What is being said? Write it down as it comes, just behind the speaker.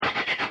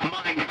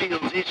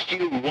Fields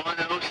HQ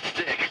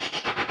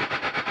 106.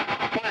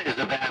 What is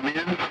a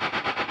Batman?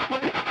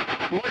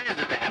 What is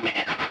a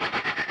Batman?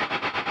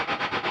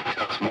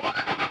 Tell us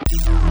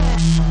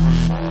more.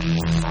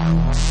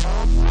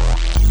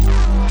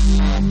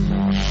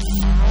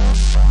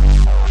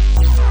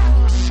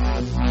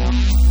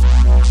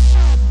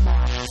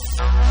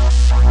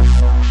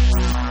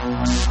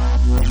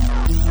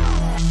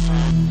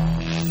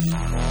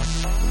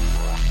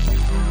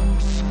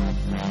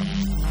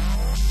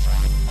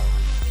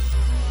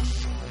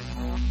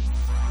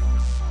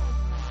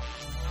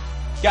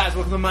 Guys,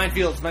 welcome to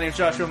Minefields. My name's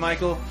Joshua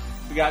Michael.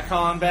 We got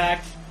Colin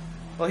back.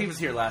 Well, he was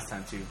here last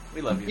time, too. We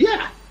love you.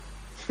 Yeah.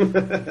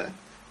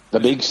 The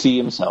big C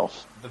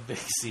himself. The Big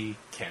C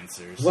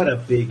Cancers. What a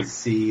big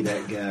C,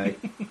 that guy.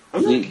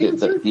 I'm not The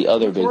cancer.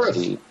 other big Taurus.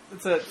 C.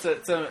 It's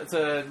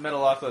a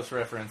Metalocalypse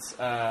reference.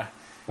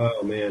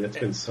 Oh, man, it's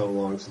been so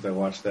long since I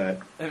watched that.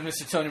 And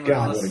Mr. Tony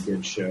God, what a Morales,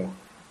 good show.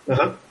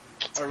 Uh-huh.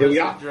 our Here we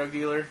resident are. drug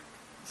dealer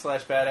 /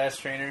 badass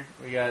trainer.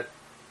 We got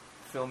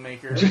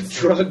filmmaker.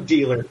 Drug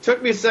dealer.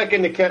 Took me a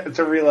second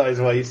to realize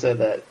why you said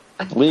that.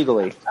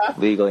 Legally,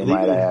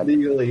 might I add.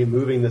 Legally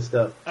moving the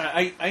stuff.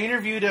 I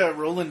interviewed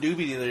Roland Doobie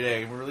the other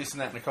day. We're releasing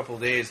that in a couple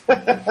of days.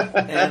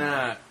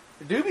 And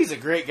Doobie's a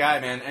great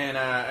guy, man. And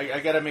I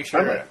got to make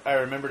sure I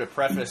remember to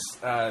preface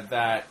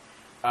that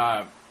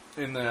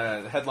in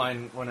the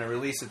headline when I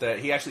release it that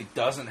he actually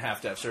doesn't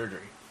have to have surgery.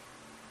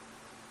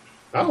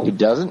 Oh, He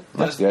doesn't?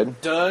 That's good.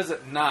 Does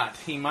not.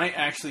 He might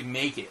actually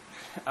make it.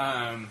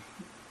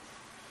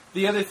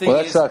 The other thing Well,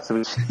 that is... sucks.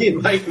 he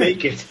might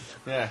make it.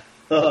 Yeah.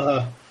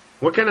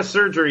 What kind of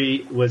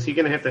surgery was he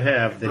going to have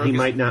that Broke he his-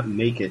 might not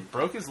make it?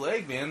 Broke his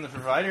leg, man. The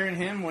provider and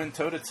him went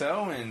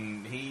toe-to-toe,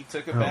 and he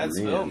took a Oh, bad man.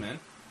 spill, man.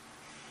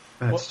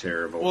 That's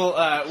terrible.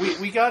 Well,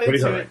 we got But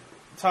he's into all it right.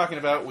 talking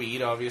about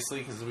weed, obviously,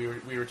 because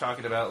we were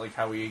talking about like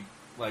how we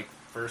like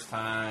first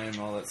time,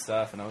 all that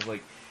stuff, and I was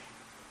like,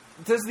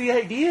 does the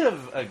idea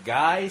of a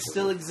guy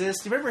still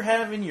exist? Do you remember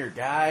having your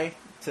guy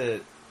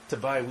to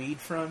buy weed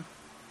from?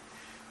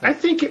 I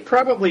think it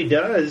probably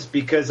does,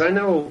 because I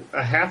know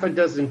a half a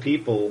dozen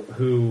people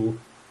who,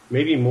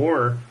 maybe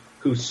more,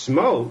 who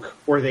smoke,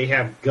 or they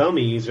have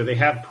gummies, or they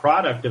have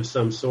product of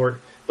some sort,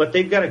 but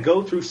they've got to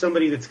go through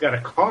somebody that's got a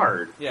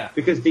card. Yeah.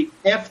 Because the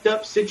effed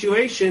up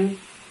situation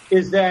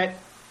is that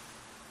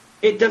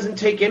it doesn't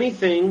take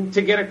anything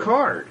to get a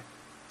card.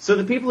 So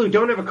the people who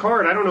don't have a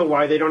card, I don't know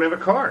why they don't have a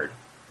card.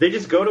 They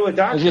just go to a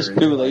doctor. I'm just and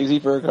too they're like, lazy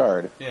for a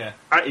card. Yeah.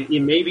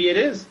 Maybe it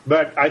is,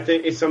 but I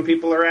think some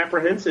people are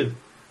apprehensive.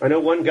 I know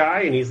one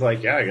guy, and he's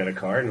like, "Yeah, I got a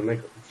card," and I'm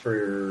like,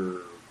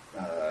 "For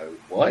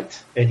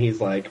what?" And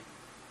he's like,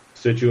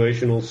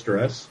 "Situational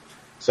stress."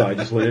 So I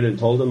just went in and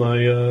told him I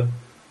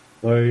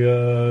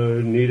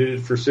needed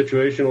it for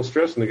situational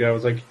stress, and the guy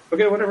was like,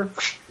 "Okay, whatever."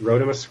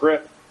 Wrote him a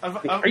script.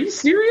 Are you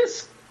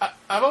serious?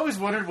 I've always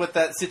wondered what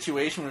that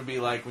situation would be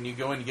like when you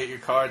go in to get your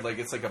card. Like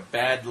it's like a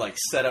bad like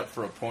setup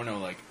for a porno.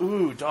 Like,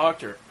 ooh,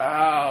 doctor,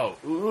 ow,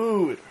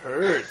 ooh, it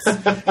hurts.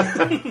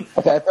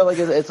 Okay, I feel like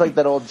it's like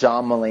that old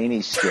John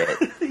Mulaney skit.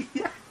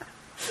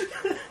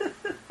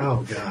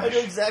 Oh I gosh. know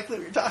exactly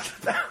what you're talking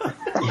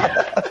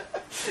about.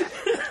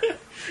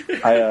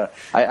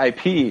 I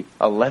pee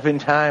 11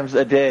 times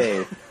a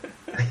day.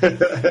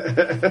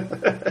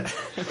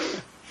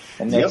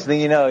 And next thing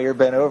you know, you're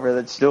bent over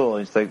that stool,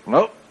 and it's like,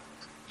 nope.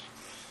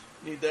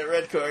 Need that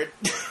red card.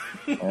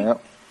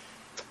 Yep.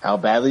 How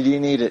badly do you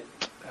need it?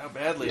 How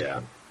badly?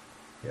 Yeah.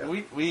 Yeah.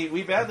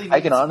 We badly.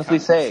 I can need honestly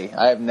some say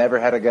I have never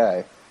had a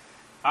guy.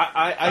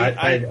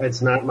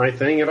 It's not my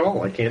thing at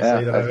all. I can't Yeah,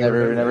 say that that's I've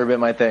never been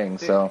my thing.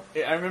 So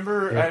I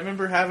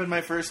remember having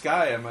my first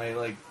guy on my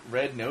like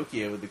red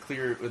Nokia with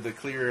the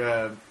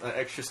clear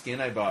extra skin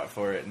I bought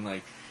for it, and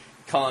like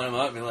calling him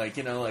up and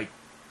like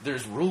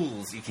there's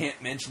rules. You can't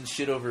mention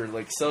shit over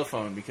like cell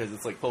phone because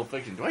it's like Pulp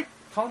Fiction. Do I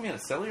call me on a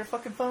cellular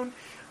fucking phone?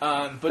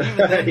 But even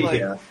then, like,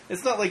 Yeah.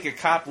 it's not like a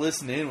cop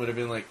listening in would have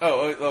been like,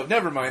 oh,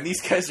 never mind.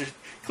 These guys are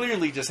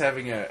clearly just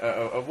having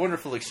a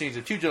wonderful exchange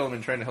of two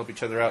gentlemen trying to help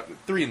each other out at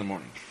 3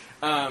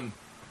 a.m.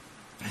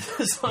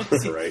 As long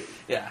as Right.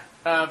 yeah.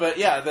 But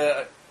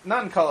yeah,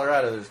 not in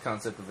Colorado. There's a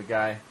concept of a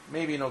guy.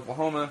 Maybe in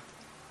Oklahoma,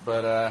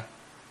 but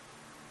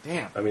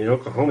damn. I mean, in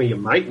Oklahoma, you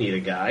might need a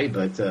guy,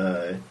 but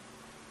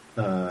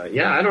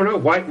yeah, I don't know.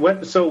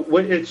 What? So,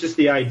 what? It's just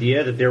the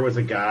idea that there was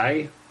a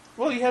guy.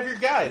 Well, you have your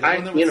guy, the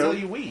one that would sell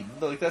you weed.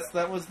 Like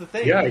that was the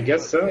thing. Yeah, I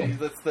guess so.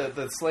 That's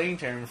the slang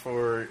term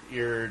for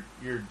your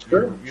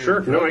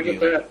Sure. No, I get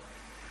dealer. that.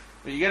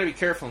 But you got to be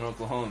careful in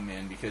Oklahoma,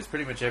 man, because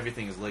pretty much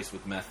everything is laced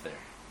with meth there.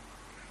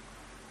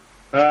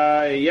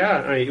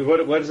 Yeah.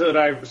 What was it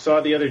I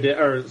saw the other day?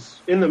 Or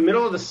in the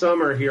middle of the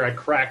summer here, I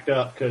cracked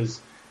up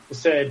because it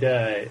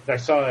said I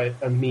saw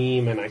a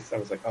meme and I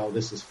was like, "Oh,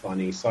 this is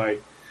funny." So I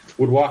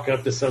would walk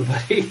up to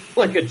somebody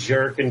like a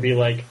jerk and be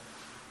like,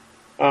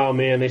 "Oh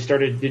man,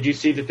 did you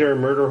see that there are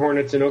murder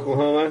hornets in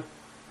Oklahoma?"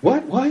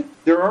 What?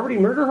 There are already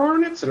murder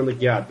hornets? And I'm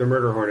like, yeah, they're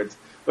murder hornets.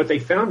 But they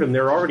found them.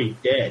 They're already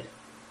dead. And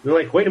they're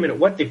like, wait a minute,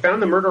 what? They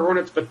found the murder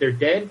hornets, but they're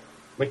dead? I'm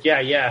like,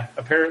 yeah.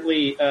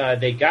 Apparently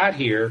they got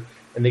here,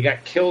 and they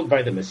got killed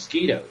by the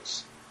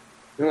mosquitoes.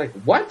 They're like,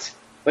 what?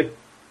 Like,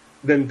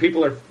 then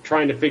people are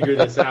trying to figure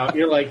this out.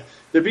 You're like,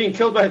 they're being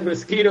killed by the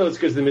mosquitoes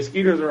because the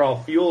mosquitoes are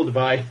all fueled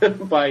by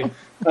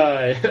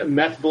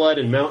meth blood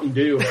and Mountain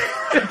Dew.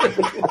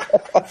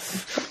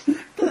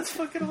 That's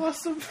fucking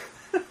awesome.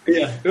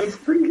 Yeah, it was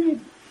pretty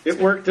good. It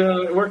worked.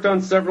 It worked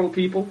on several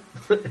people,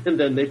 and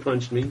then they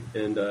punched me,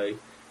 and I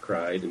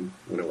cried and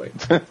went away.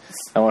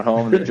 I went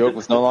home, and the joke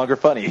was no longer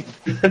funny.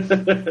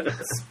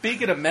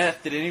 Speaking of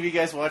meth, did any of you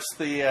guys watch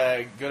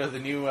the go to the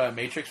new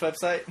Matrix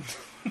website?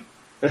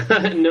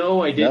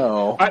 No, I didn't.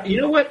 No.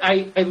 You know what?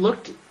 I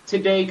looked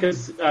today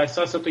because I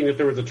saw something that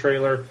there was a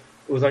trailer.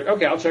 It was like,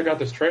 okay, I'll check out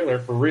this trailer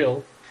for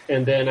real.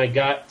 And then I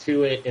got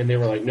to it, and they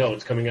were like, no,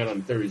 it's coming out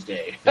on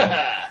Thursday.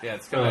 Yeah,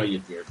 it's coming. Oh, you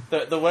did.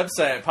 The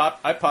website,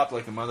 I popped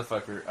like a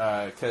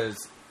motherfucker,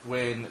 because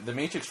when The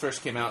Matrix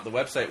first came out, the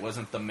website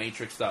wasn't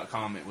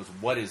thematrix.com, it was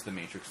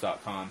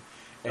whatisthematrix.com.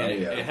 And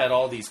it had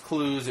all these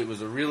clues. It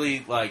was a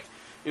really, like,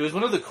 it was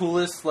one of the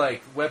coolest,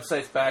 like,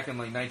 websites back in,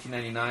 like,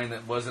 1999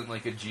 that wasn't,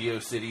 like, a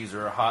GeoCities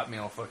or a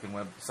Hotmail fucking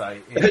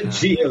website. And,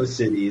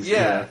 GeoCities.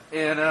 yeah,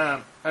 and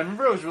I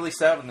remember I was really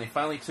sad when they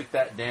finally took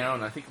that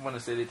down. I think I want to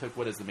say they took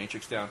What is the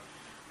Matrix down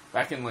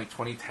back in, like,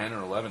 2010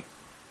 or 11.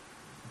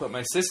 But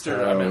my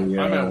sister, I'm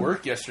at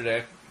work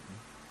yesterday,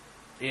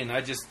 and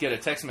I just get a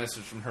text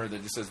message from her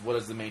that just says,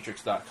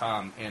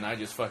 whatisthematrix.com, and I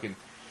just fucking,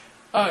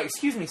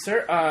 excuse me,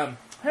 sir, I'm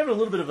having a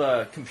little bit of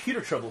a computer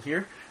trouble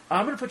here.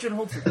 I'm going to put you on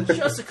hold for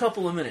just a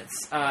couple of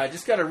minutes.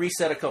 Just got to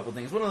reset a couple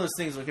things. One of those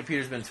things when the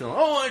computer's been too long.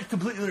 Oh, I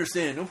completely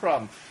understand. No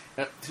problem.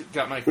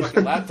 Got my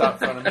fucking laptop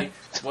in front of me.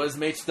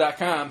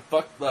 Whatisthematrix.com.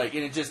 Fuck, like,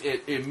 and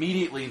it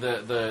immediately,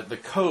 the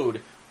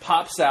code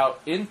pops out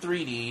in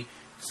 3D,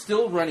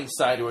 still running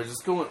sideways.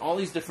 It's going all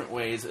these different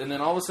ways, and then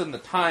all of a sudden the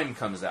time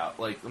comes out.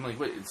 Like, I'm like,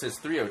 wait, it says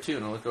 3:02,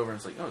 and I look over and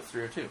it's like, oh, it's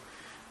 3:02.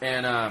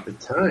 And the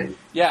time.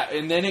 Yeah,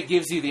 and then it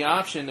gives you the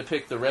option to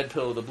pick the red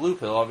pill or the blue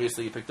pill.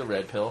 Obviously, you pick the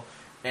red pill.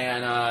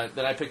 And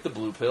then I picked the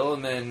blue pill,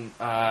 and then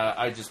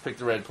I just picked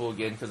the red pill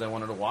again because I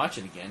wanted to watch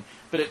it again.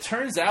 But it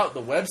turns out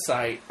the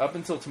website, up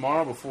until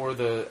tomorrow before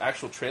the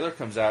actual trailer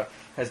comes out,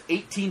 has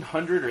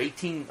 1,800 or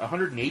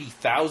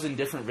 180,000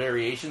 different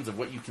variations of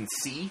what you can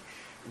see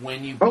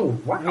when you... Oh,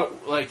 wow.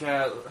 Like,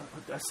 I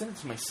sent it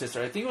to my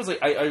sister. I think it was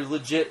like, I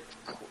legit,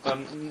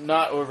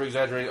 not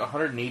over-exaggerating,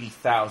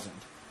 180,000.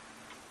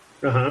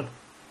 Uh-huh.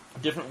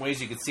 Different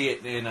ways you could see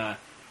it, and...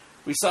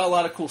 we saw a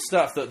lot of cool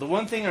stuff. The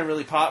one thing I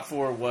really popped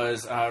for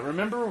was,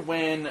 remember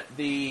when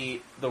the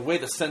way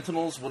the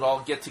Sentinels would all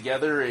get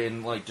together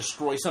and, like,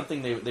 destroy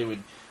something, they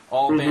would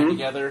all band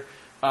together?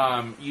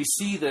 You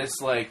see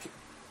this, like,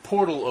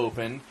 portal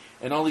open,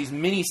 and all these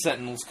mini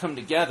Sentinels come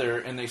together,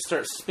 and they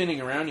start spinning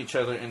around each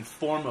other and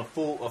form a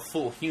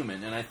full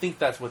human, and I think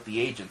that's what the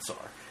agents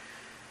are.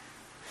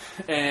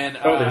 And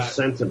they're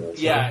Sentinels.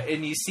 Yeah, huh?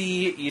 and you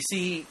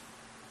see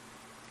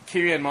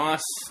Carrie-Anne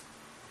Moss...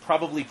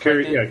 probably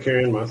pregnant.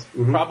 Carrie-Anne Moss.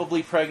 Mm-hmm.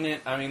 Probably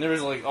pregnant. I mean, there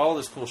was like all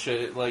this cool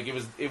shit. Like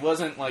it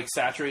wasn't like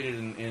saturated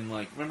in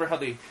like. Remember how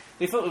they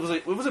felt it was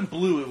like it wasn't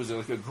blue. It was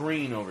like a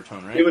green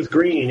overtone, right? It was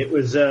green. It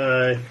was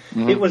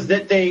it was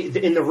that they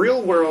in the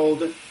real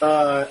world,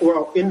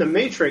 in the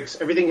Matrix,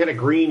 everything had a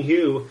green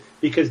hue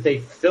because they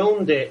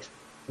filmed it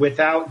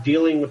without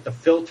dealing with the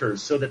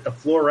filters, so that the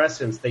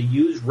fluorescence, they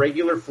used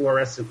regular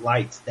fluorescent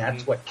lights.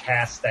 That's what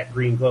casts that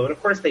green glow. And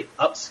of course, they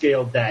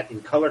upscaled that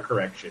in color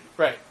correction.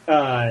 Right.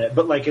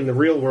 But like in the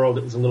real world,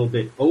 it was a little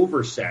bit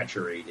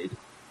oversaturated.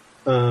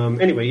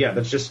 Anyway, yeah,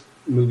 that's just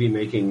movie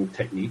making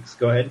techniques.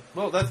 Go ahead.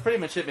 Well, that's pretty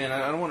much it, man.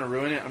 I don't want to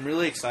ruin it. I'm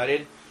really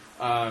excited.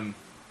 The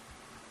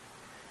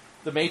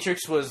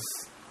Matrix was,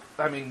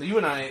 I mean, you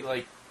and I,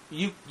 like,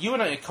 You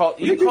and I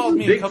called me a couple...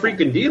 Big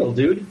freaking deal,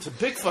 dude. It's a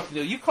big fucking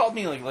deal. You called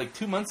me like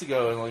 2 months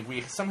ago, and like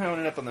we somehow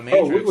ended up on the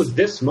Matrix. Oh, it was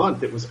this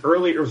month. It was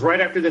early. It was right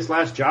after this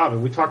last job,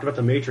 and we talked about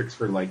the Matrix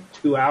for like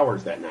 2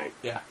 hours that night.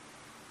 Yeah.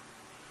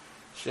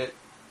 Shit.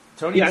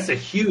 Tony. Yeah, that's a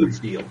huge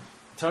deal.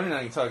 Tony and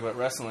I can talk about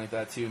wrestling like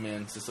that too,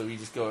 man. So we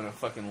just go on a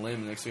fucking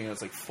limb. Next thing you know,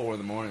 it's like 4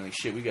 a.m. Like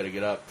shit, we got to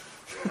get up.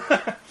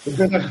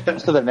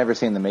 So they've never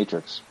seen the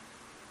Matrix.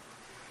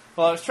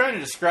 Well, I was trying to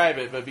describe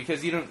it, but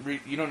because you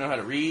don't know how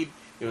to read,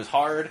 it was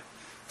hard.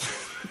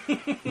 You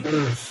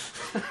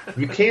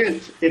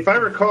can't. If I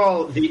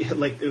recall,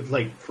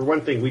 like for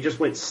one thing, we just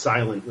went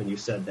silent when you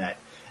said that,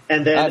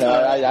 and then I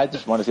know. I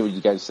just want to see what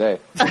you guys say.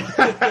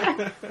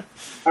 I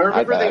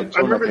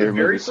remember the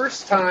very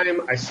first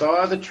time I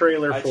saw the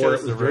trailer for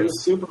it was during the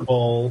Super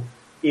Bowl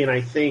in,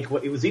 I think,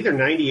 it was either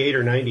 98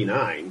 or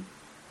 99.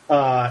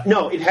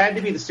 No, it had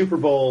to be the Super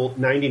Bowl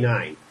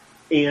 99.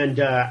 And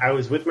I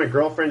was with my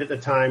girlfriend at the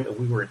time, and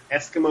we were at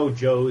Eskimo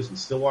Joe's in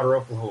Stillwater,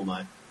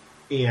 Oklahoma.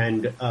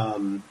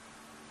 And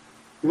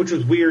which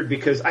was weird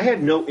because I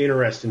had no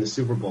interest in the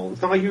Super Bowl.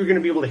 It's not like you were going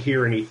to be able to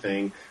hear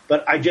anything,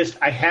 but I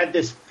had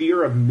this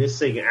fear of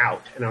missing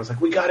out. And I was like,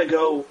 we got to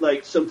go,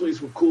 like,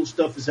 someplace where cool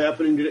stuff is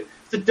happening. It's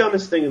the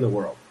dumbest thing in the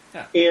world.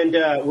 Yeah.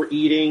 And we're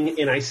eating,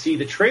 and I see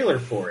the trailer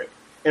for it.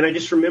 And I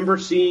just remember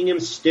seeing him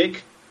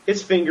stick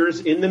his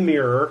fingers in the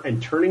mirror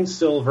and turning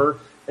silver,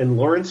 and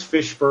Lawrence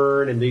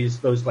Fishburne and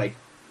those, like,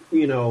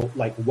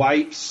 like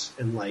wipes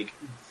and like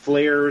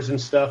flares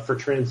and stuff for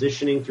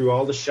transitioning through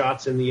all the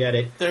shots in the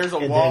edit. There's a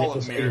wall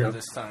of mirror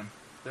this time.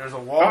 There's a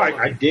wall.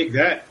 I dig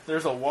that.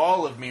 There's a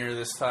wall of mirror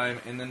this time,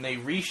 and then they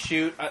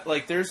reshoot.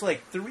 There's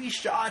like 3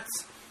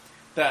 shots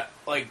that,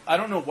 like, I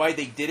don't know why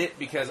they did it,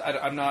 because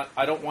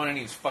I don't want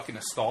any fucking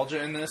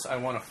nostalgia in this. I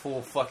want a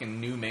full fucking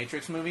new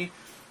Matrix movie.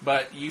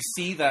 But you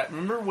see that,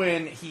 remember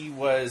when he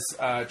was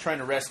trying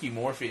to rescue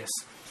Morpheus,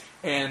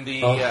 and they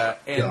do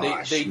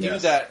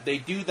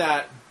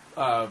that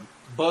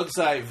bug's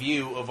eye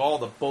view of all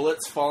the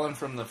bullets falling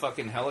from the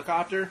fucking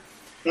helicopter.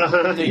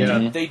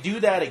 They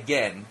do that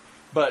again,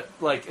 but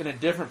like in a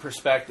different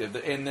perspective.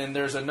 And then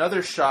there's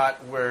another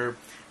shot where,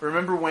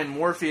 remember when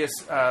Morpheus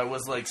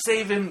was like,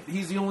 save him,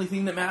 he's the only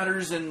thing that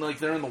matters, and like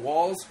they're in the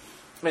walls,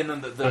 and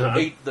then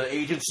the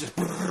agents just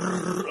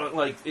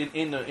like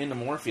in the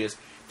Morpheus.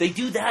 They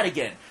do that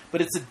again,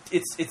 but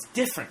it's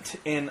different,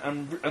 and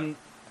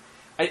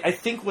I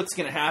think what's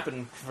going to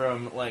happen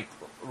from like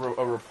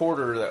a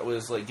reporter that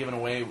was like given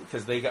away,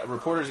 because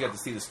reporters got to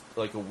see this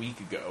like a week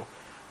ago.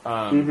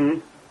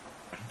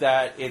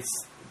 That it's,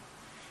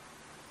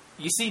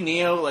 you see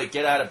Neo like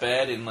get out of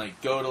bed and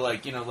like go to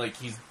like like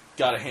he's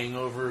got a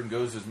hangover and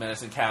goes to his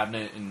medicine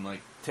cabinet and like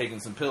taking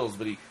some pills,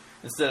 but he,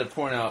 instead of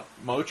pouring out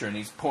Motrin,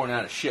 he's pouring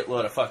out a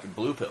shitload of fucking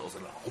blue pills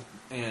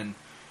and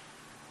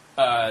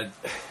I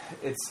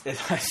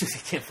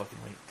just can't fucking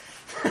wait.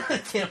 I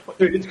can't wait.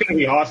 Dude, it's going to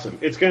be awesome.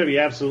 It's going to be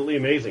absolutely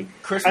amazing.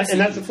 And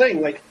that's the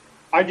thing. Like,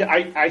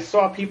 I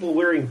saw people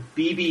wearing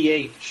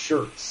BB-8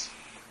 shirts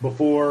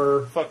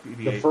before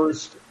the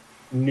first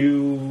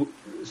new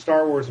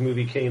Star Wars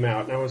movie came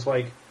out, and I was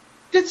like,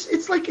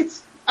 it's like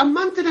it's a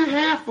month and a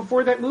half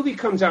before that movie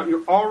comes out, and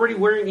you're already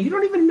wearing. You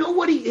don't even know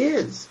what he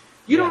is.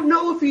 You don't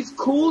know if he's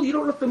cool. You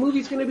don't know if the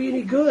movie's going to be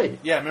any good.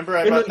 Yeah, remember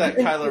I bought that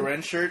Kylo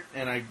Ren shirt,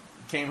 and I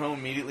came home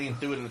immediately and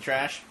threw it in the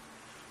trash.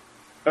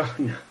 Oh,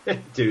 no,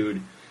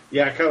 dude.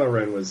 Yeah, Kylo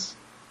Ren was...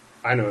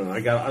 I don't know.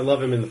 I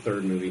love him in the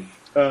third movie.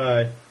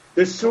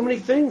 There's so many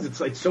things.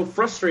 It's like so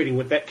frustrating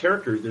with that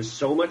character. There's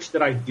so much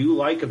that I do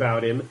like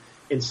about him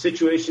in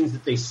situations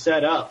that they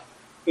set up.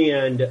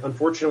 And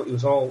unfortunately, it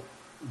was all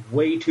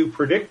way too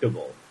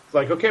predictable. It's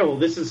like, okay, well,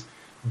 this is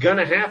going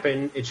to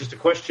happen. It's just a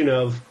question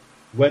of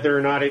whether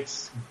or not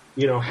it's,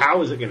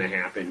 how is it going to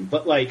happen?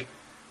 But, like,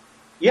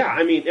 yeah,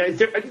 I mean,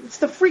 it's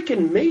the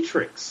freaking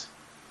Matrix.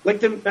 Like,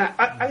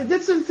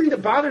 that's the thing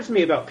that bothers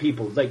me about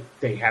people. Like,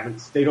 they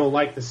don't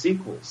like the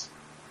sequels.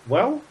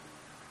 Well,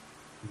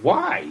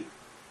 why?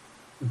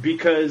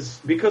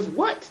 Because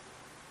what?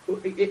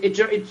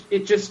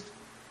 It just,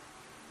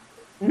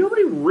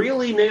 nobody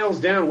really nails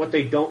down what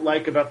they don't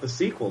like about the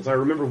sequels. I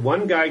remember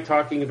one guy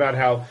talking about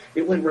how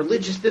it went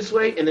religious this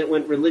way, and then it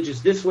went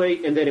religious this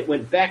way, and then it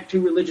went back to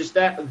religious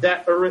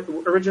that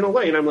original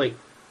way. And I'm like,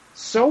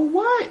 so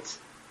what?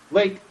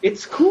 Like,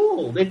 it's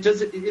cool.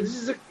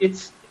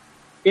 It's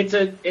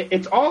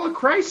all a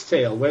Christ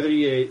tale, whether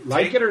you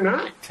like it or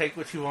not. Take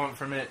what you want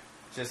from it.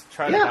 Just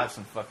try to have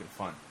some fucking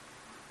fun.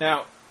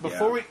 Now,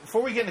 before we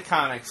get into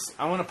comics,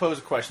 I want to pose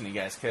a question to you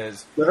guys,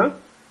 because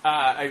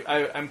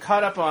I'm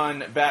caught up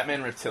on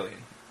Batman Reptilian,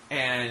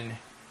 and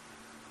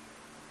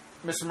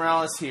Mr.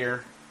 Morales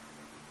here,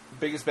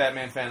 biggest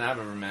Batman fan I've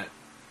ever met,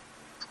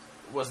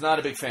 was not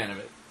a big fan of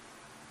it.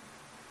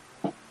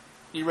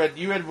 You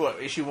read what,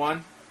 issue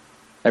 1?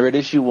 I read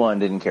issue 1,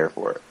 didn't care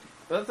for it.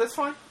 That's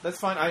fine. That's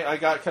fine. I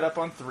got caught up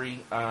on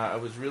 3. I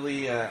was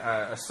really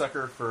a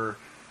sucker for...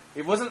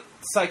 It wasn't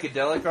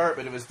psychedelic art,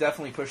 but it was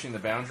definitely pushing the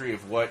boundary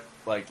of what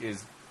like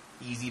is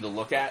easy to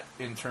look at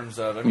in terms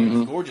of... I mean, it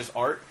was gorgeous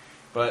art,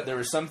 but there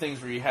were some things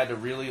where you had to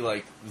really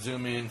like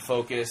zoom in,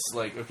 focus.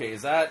 Like, okay,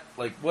 is that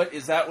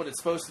what it's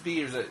supposed to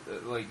be? Or is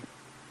it like...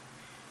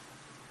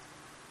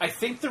 I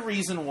think the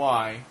reason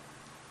why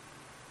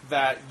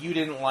that you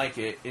didn't like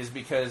it is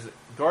because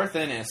Garth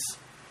Ennis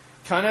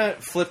kind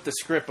of flipped the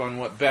script on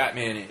what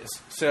Batman is.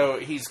 So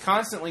he's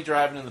constantly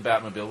driving in the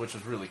Batmobile, which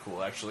was really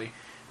cool, actually.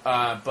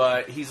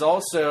 But he's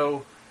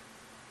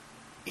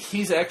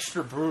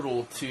extra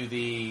brutal to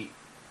the...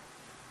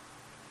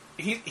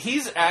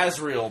 He's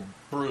Azrael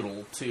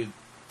brutal to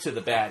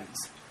the baddies.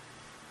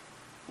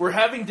 We're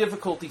having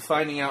difficulty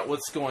finding out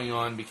what's going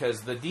on because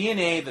the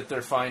DNA that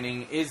they're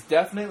finding is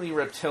definitely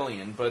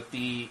reptilian, but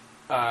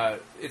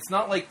it's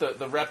not like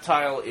the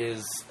reptile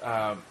is...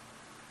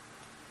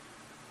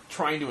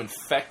 trying to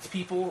infect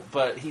people,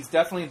 but he's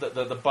definitely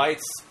the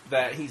bites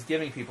that he's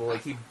giving people.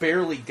 Like, he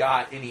barely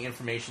got any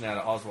information out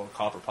of Oswald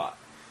Copperpot.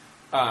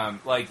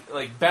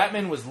 Like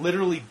Batman was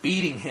literally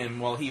beating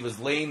him while he was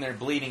laying there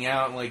bleeding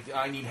out. And like,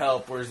 I need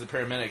help. Where's the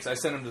paramedics? I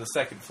sent him to the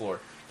second floor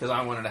because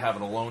I wanted to have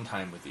an alone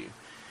time with you.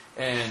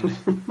 And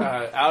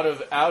out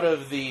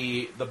of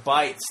the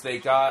bites, they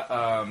got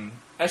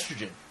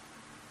estrogen,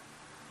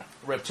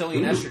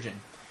 reptilian estrogen.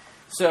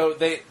 So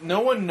no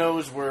one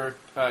knows where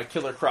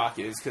Killer Croc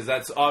is, because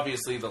that's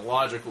obviously the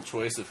logical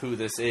choice of who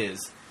this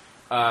is.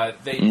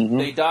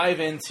 They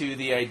dive into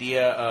the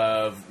idea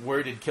of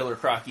where did Killer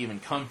Croc even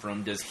come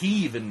from? Does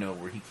he even know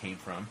where he came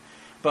from?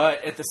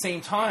 But at the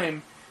same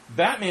time,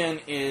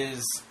 Batman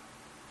is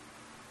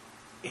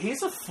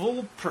he's a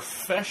full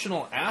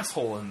professional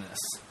asshole in this.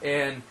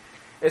 And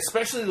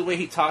especially the way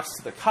he talks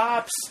to the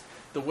cops,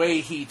 the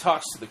way he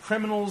talks to the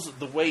criminals,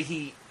 the way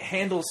he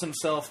handles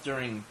himself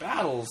during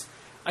battles.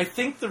 I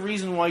think the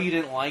reason why you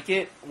didn't like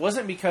it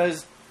wasn't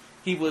because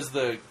he was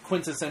the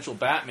quintessential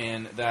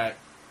Batman that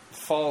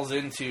falls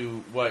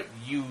into what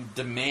you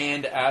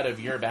demand out of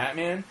your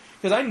Batman.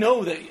 Because I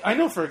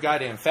know for a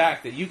goddamn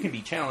fact that you can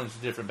be challenged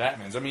to different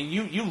Batmans. I mean,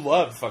 you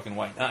love fucking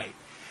White Knight.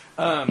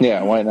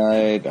 White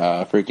Knight,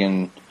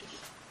 freaking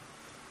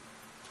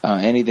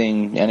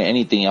anything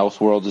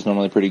Elseworlds is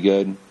normally pretty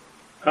good.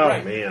 Oh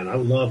Right. man, I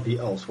love the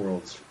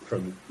Elseworlds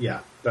from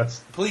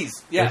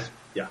Please, yeah.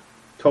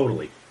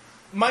 Totally.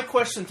 My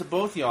question to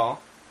both y'all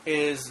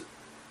is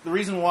the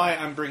reason why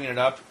I'm bringing it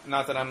up,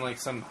 not that I'm like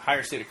some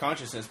higher state of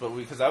consciousness, but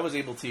because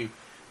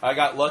I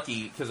got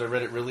lucky because I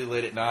read it really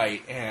late at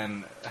night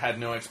and had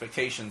no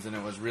expectations, and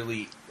it was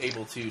really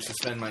able to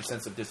suspend my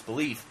sense of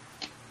disbelief.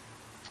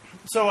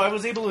 So I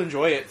was able to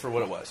enjoy it for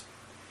what it was.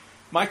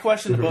 My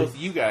question to both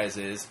you guys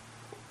is,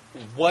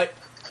 what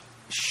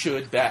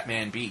should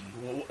Batman be?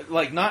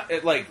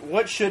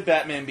 What should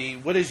Batman be?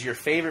 What is your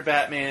favorite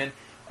Batman?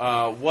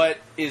 What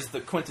is the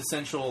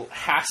quintessential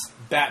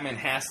Batman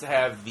has to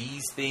have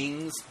these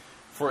things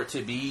for it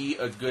to be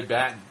a good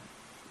Batman?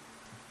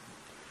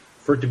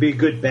 For it to be a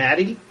good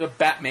baddie? A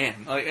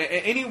Batman. Like,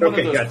 any one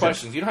of those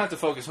questions. You don't have to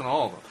focus on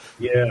all of them.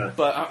 Yeah.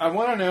 But I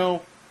want to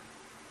know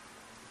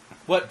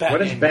what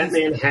Batman does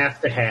Batman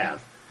have to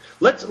have?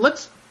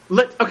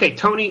 Okay,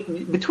 Tony,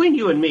 between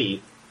you and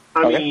me,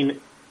 I mean,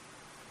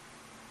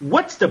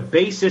 what's the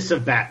basis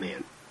of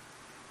Batman?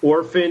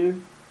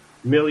 Orphan,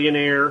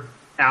 millionaire,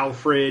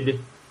 Alfred,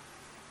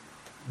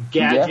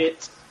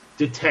 gadgets,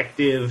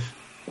 detective,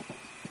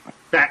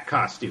 bat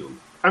costume.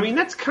 I mean,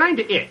 that's kind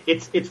of it.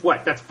 It's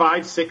what? That's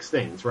 5-6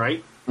 things,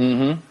 right?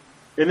 Mm-hmm.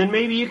 And then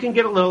maybe you can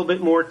get a little bit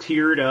more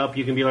tiered up.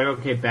 You can be like,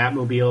 okay,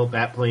 Batmobile,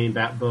 Batplane,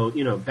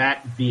 Batboat,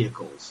 Bat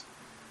vehicles.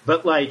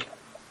 But like,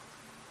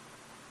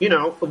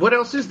 what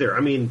else is there?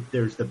 I mean,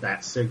 there's the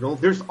Bat Signal.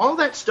 There's all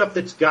that stuff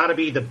that's got to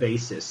be the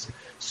basis.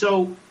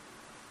 So,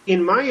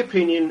 in my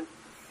opinion,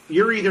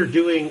 you're either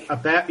doing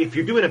if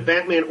you're doing a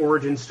Batman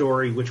origin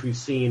story, which we've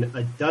seen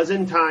a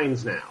dozen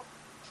times now,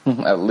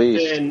 at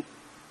least,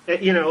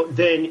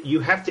 then you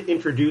have to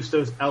introduce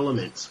those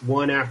elements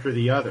one after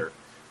the other.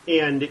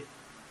 And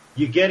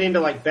you get into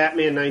like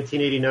Batman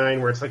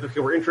 1989 where it's like, okay,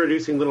 we're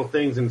introducing little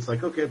things and it's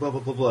like, okay, blah, blah,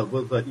 blah,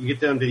 blah. But you get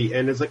down to the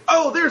end, it's like,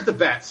 oh, there's the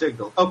Bat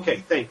Signal. Okay,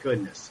 thank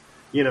goodness.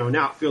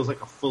 Now it feels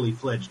like a fully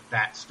fledged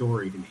Bat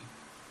story to me.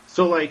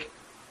 So like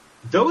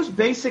those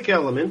basic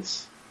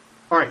elements.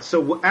 All right,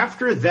 so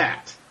after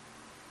that,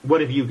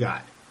 what have you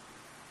got?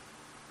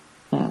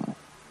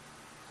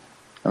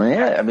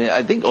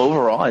 I think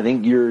overall,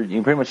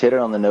 you pretty much hit it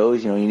on the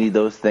nose. You need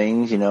those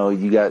things.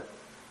 You've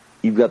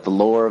got the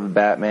lore of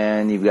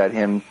Batman. You've got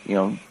him.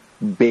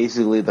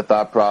 Basically the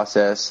thought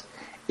process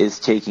is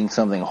taking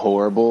something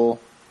horrible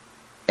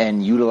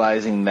and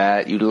utilizing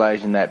that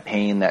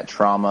pain, that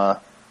trauma,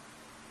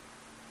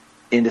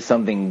 into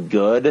something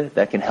good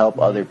that can help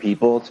other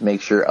people, to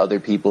make sure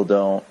other people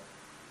don't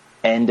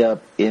end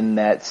up in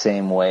that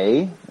same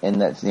way,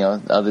 and that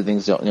other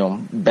things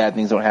don't, bad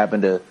things don't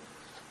happen to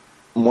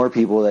more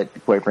people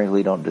that quite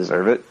frankly don't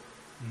deserve it.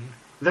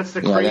 That's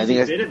the crazy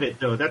bit of it,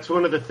 though. That's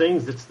one of the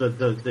things that's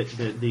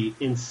the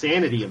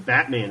insanity of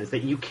Batman, is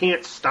that you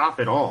can't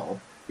stop it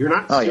all. You're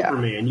not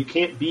Superman. Yeah. You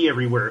can't be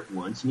everywhere at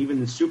once, and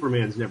even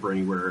Superman's never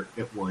anywhere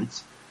at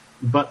once,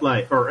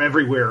 or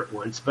everywhere at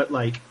once. But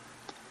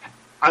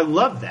I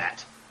love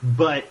that,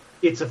 but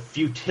it's a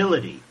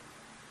futility.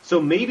 So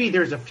maybe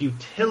there's a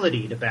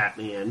futility to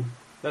Batman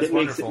that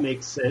makes it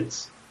make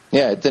sense.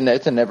 Yeah,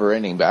 it's a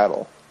never-ending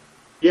battle.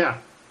 Yeah.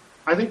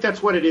 I think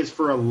that's what it is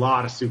for a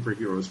lot of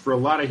superheroes. For a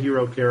lot of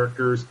hero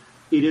characters,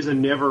 it is a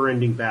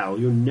never-ending battle.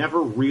 You're never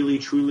really,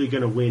 truly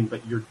going to win,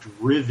 but you're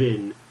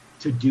driven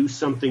to do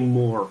something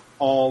more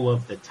all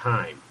of the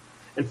time.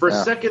 And for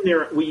a second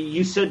there,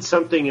 you said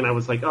something, and I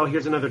was like, oh,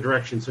 here's another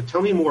direction. So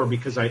tell me more,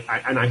 because I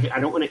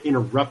don't want to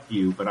interrupt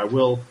you, but I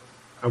will,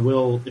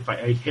 if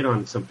I hit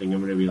on something,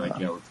 I'm going to be like,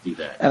 yeah, let's do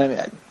that.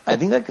 And I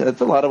think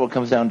that's a lot of what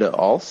comes down to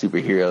all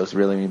superheroes,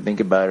 really, when you think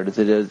about it.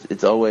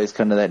 It's always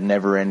kind of that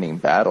never-ending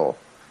battle.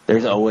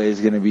 There's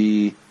always going to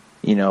be,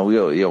 we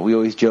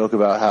always joke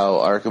about how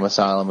Arkham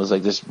Asylum was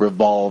like this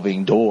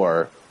revolving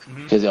door,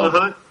 because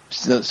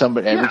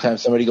every time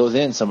somebody goes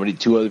in,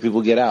 two other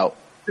people get out.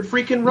 The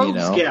freaking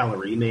rogues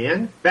gallery,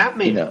 man.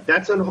 Batman,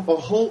 that's a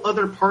whole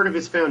other part of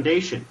his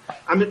foundation.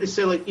 I'm going to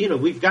say,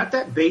 we've got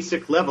that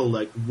basic level,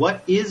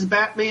 what is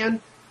Batman?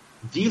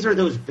 These are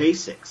those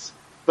basics.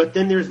 But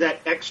then there's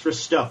that extra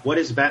stuff. What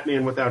is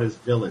Batman without his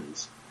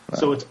villains? Wow.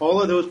 So it's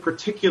all of those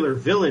particular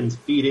villains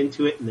feed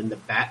into it, and then the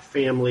Bat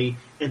family,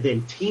 and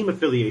then team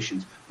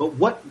affiliations.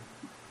 But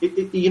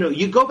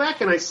you go back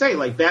and I say,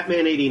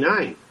 Batman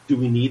 89, do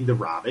we need the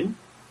Robin?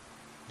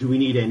 Do we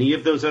need any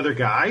of those other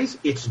guys?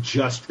 It's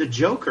just the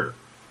Joker.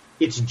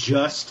 It's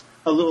just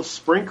a little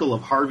sprinkle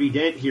of Harvey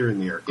Dent here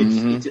and there.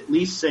 It's at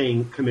least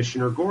saying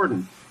Commissioner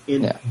Gordon.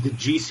 in the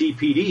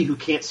GCPD who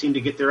can't seem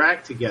to get their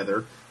act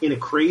together in a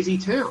crazy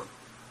town.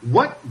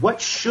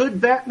 What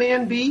should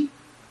Batman be?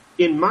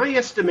 In my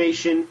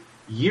estimation,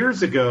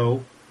 years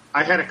ago,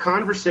 I had a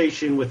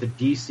conversation with a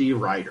DC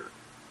writer,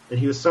 and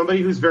he was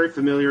somebody who's very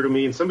familiar to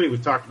me and somebody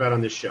we've talked about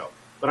on this show.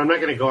 But I'm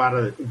not going to go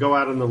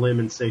out on the limb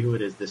and say who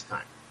it is this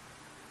time.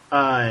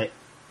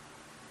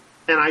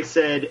 And I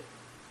said,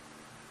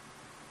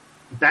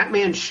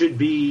 Batman should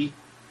be,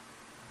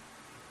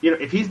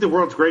 if he's the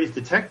world's greatest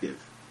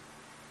detective,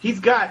 he's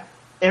got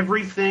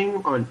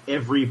everything on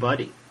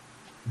everybody.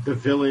 The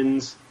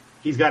villains,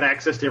 he's got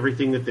access to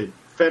everything that the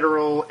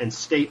federal and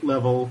state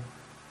level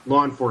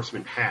law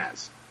enforcement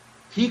has.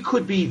 He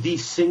could be the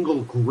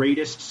single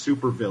greatest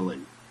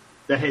supervillain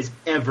that has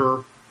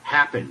ever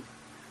happened.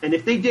 And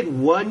if they did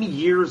 1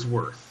 year's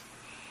worth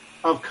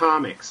of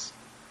comics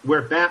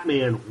where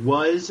Batman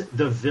was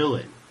the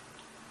villain,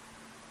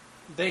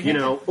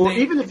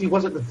 even if he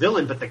wasn't the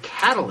villain, but the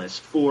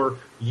catalyst for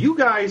you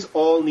guys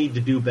all need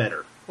to do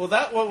better. Well,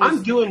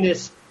 I'm doing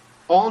this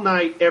all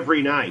night,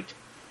 every night,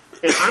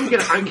 and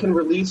I can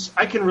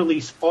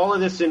release all of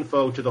this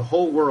info to the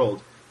whole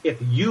world. If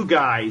you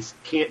guys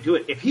can't do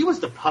it, if he was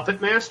the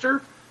puppet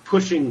master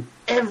pushing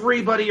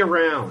everybody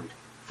around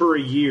for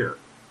a year,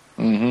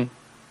 and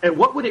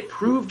what would it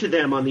prove to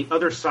them on the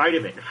other side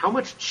of it? How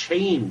much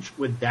change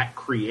would that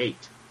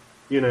create?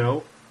 Yeah.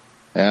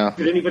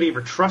 Did anybody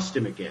ever trust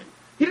him again?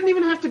 He didn't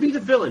even have to be the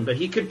villain, but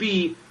he could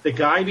be the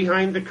guy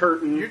behind the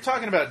curtain. You're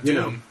talking about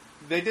Doom.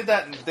 They did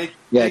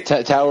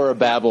that. Tower of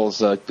Babel's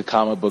the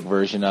comic book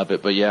version of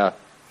it, but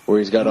where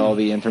he's got all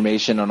the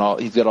information on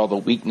he's got all the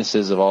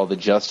weaknesses of all the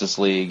Justice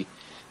League,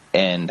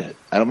 and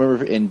I don't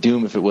remember in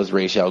Doom if it was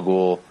Ra's al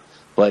Ghul,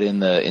 but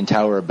in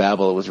Tower of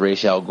Babel it was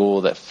Ra's al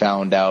Ghul that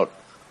found out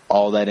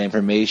all that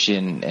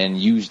information and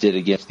used it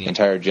against the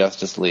entire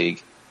Justice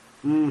League.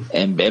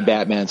 And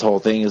Batman's whole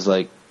thing is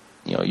like,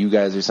 you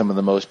guys are some of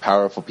the most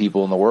powerful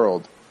people in the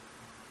world.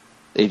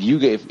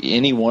 If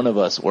any one of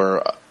us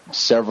or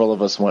several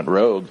of us went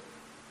rogue,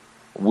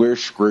 we're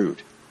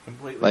screwed.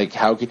 Completely. Like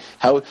how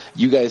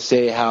you guys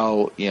say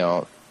how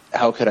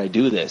could I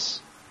do this?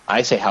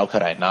 I say how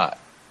could I not?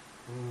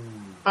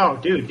 Oh,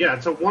 dude, yeah,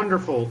 it's a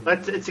wonderful.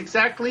 It's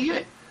exactly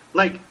it.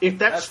 Like if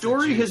that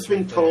story has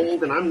been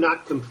told, and I'm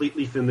not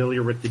completely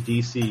familiar with the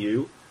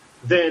DCU,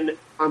 then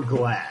I'm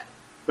glad.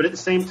 But at the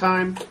same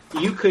time,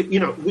 you could,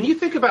 when you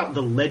think about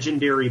the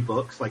legendary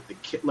books like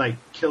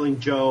Killing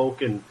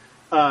Joke and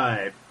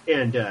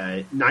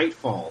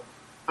Nightfall,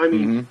 I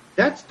mean,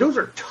 those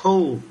are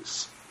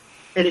tomes,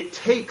 and it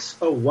takes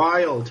a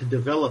while to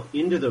develop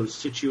into those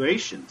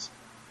situations,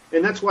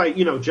 and that's why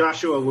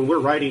Joshua, when we're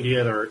writing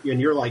together,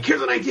 and you're like,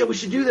 "Here's an idea, we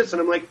should do this,"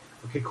 and I'm like,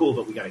 "Okay, cool,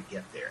 but we got to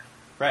get there.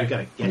 Right, we got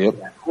to get to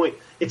that point."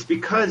 It's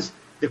because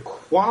the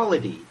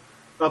quality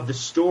of the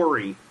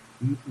story,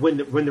 when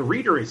the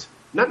reader is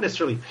not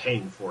necessarily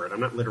paying for it. I'm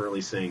not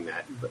literally saying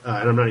that,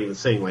 and I'm not even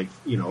saying like,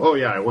 oh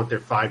yeah, I want their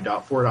 $4,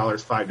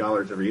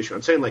 $5 every issue.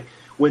 I'm saying like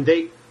when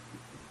they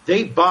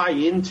buy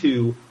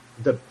into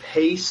the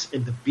pace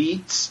and the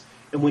beats,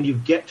 and when you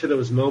get to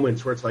those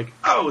moments where it's like,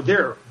 oh,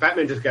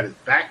 Batman just got his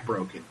back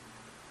broken.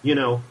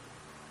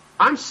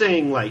 I'm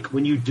saying like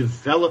when you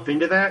develop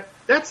into that,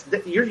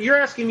 you're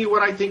asking me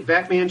what I think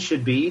Batman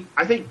should be.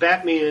 I think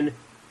Batman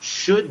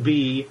should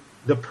be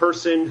the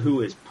person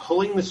who is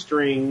pulling the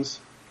strings,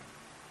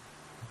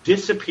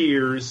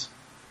 disappears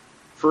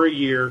for a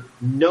year.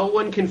 No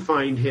one can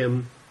find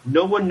him.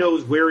 No one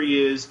knows where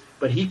he is,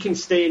 but he can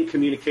stay in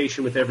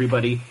communication with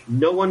everybody.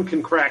 No one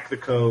can crack the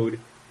code.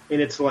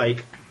 And it's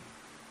like,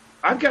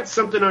 I've got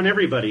something on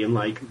everybody, and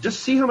like,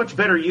 just see how much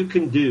better you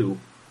can do.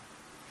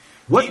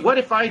 What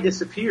if I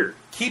disappeared?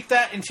 Keep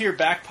that into your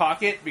back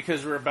pocket,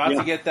 because we're about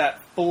to get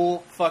that full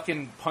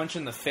fucking punch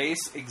in the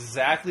face.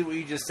 Exactly what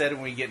you just said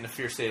when we get into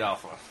Fear State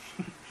Alpha.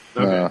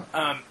 Okay.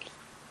 A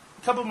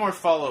couple more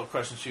follow-up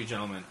questions to you,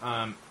 gentlemen.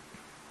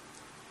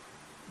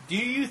 Do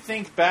you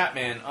think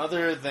Batman,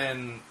 other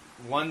than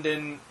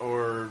London,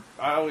 or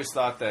I always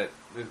thought that,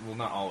 well,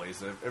 not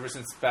always, ever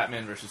since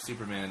Batman versus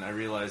Superman, I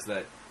realized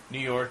that New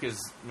York is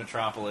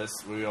Metropolis.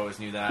 We always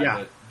knew that. Yeah.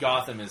 But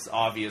Gotham is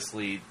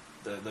obviously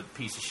the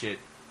piece of shit,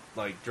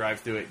 like, drive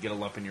through it, get a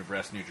lump in your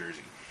breast, New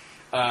Jersey.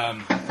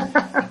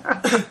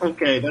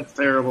 Okay, that's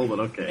terrible, but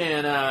okay.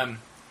 And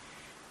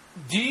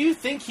do you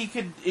think he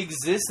could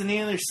exist in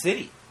any other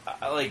city?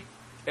 Like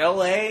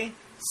L.A.,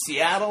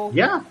 Seattle?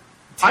 Yeah.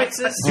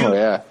 Texas? Oh,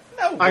 yeah.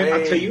 No way.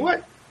 I'll tell you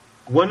what.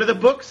 One of the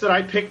books that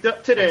I picked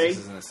up today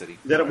Texas isn't a city.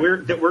 that we're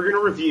going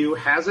to review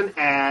has an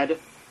ad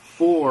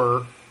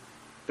for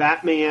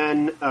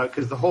Batman,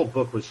 because the whole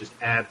book was just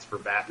ads for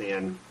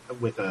Batman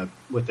with a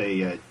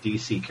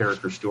DC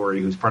character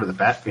story who's part of the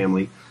Bat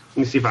family. Let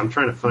me see if I'm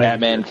trying to find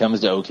Batman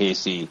comes to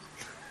OKC.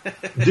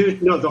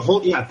 Dude, no,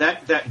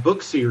 that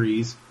book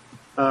series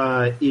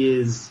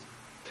is,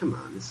 come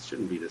on, this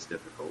shouldn't be this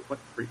difficult.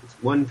 It's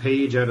one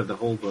page out of the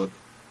whole book.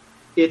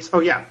 It's,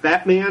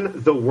 Batman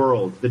the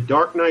World, The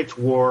Dark Knight's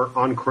War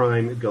on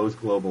Crime Goes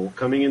Global,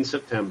 coming in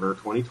September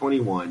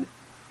 2021.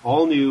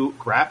 all-new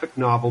graphic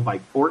novel by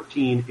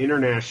 14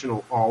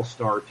 international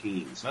all-star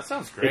teams. That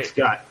sounds great. It's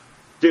got,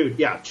 dude,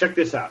 yeah, check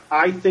this out.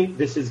 I think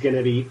this is going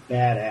to be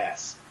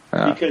badass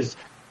because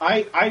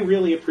I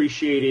really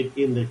appreciated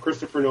in the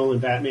Christopher Nolan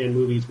Batman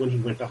movies when he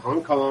went to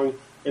Hong Kong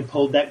and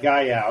pulled that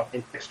guy out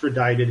and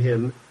extradited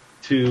him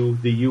to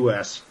the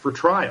U.S. for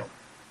trial.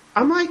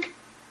 I'm like,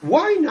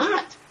 why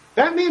not?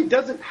 Batman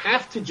doesn't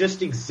have to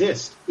just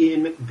exist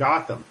in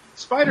Gotham.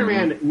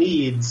 Spider-Man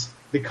needs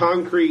the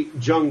concrete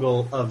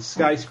jungle of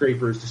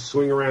skyscrapers to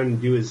swing around and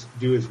do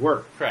his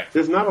work. Correct.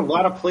 There's not a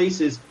lot of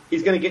places.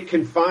 He's going to get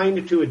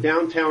confined to a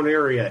downtown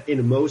area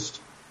in most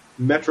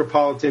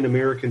metropolitan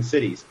American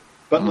cities.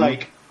 But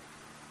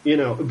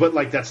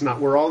that's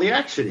not where all the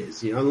action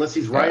is, unless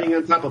he's riding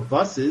on top of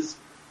buses.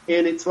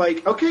 And it's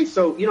like, okay,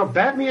 so,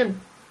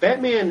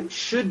 Batman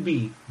should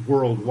be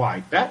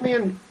worldwide.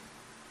 Batman,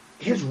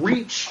 his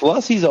reach.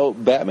 Plus,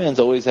 Batman's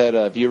always had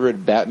if you ever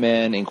read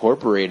Batman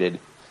Incorporated,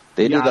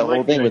 they did that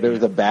whole thing where there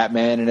was a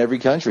Batman in every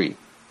country.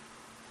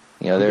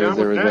 There was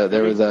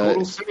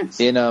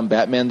in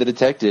Batman the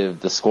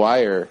Detective, the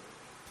Squire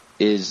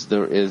is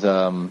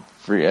the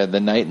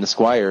Knight and the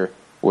Squire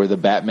were the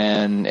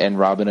Batman and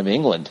Robin of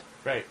England.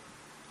 Right.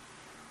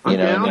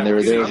 And there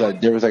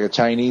was like a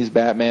Chinese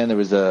Batman, there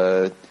was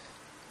a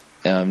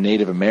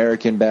Native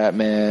American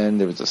Batman,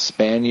 there was a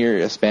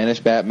Spanish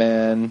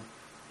Batman,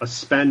 a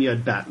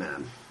Spaniard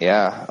Batman.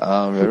 Yeah,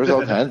 there was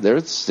all kinds.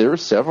 There were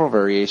several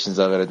variations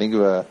of it. I think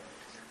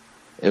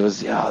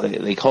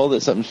they called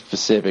it something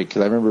specific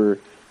because I remember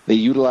they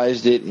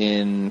utilized it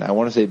in, I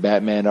want to say,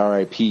 Batman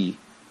R.I.P.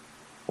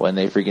 when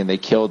they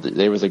killed.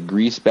 There was a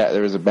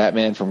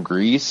Batman from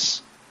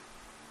Greece.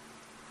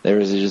 There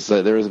was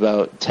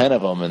about 10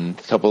 of them, and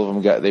a couple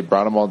of them they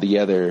brought them all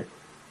together,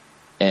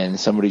 and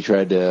somebody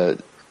tried to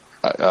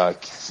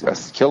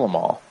kill them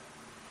all.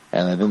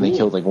 And then they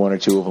killed like one or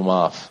two of them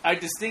off. I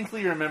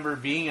distinctly remember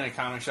being in a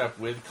comic shop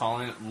with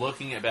Colin,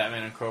 looking at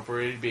Batman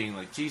Incorporated, being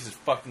like, Jesus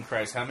fucking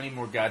Christ, how many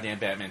more goddamn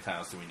Batman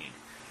titles do we need?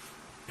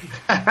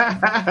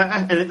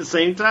 And at the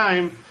same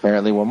time,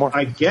 apparently one more.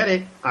 I get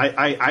it.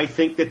 I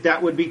think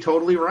that would be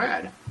totally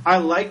rad. I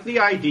like the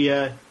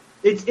idea.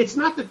 It's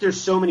not that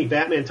there's so many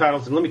Batman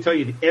titles, and let me tell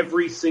you,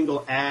 every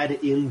single ad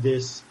in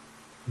this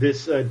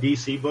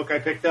DC book I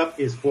picked up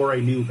is for a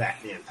new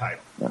Batman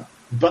title. Yeah.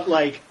 But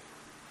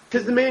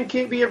because the man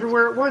can't be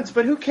everywhere at once,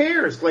 but who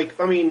cares?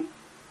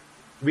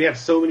 We have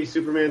so many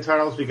Superman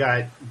titles. We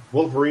got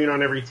Wolverine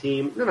on every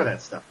team. None of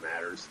that stuff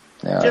matters.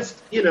 Yeah.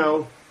 Just,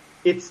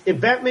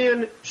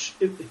 Batman,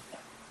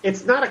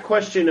 it's not a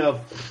question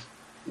of,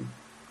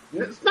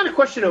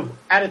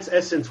 at its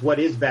essence, what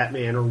is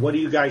Batman, or what do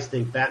you guys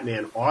think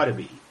Batman ought to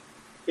be?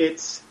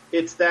 It's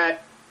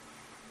that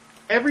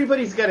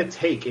everybody's got a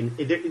take, and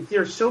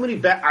there's so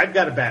many, I've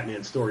got a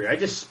Batman story. I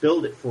just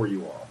spilled it for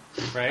you all.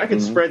 Right. I can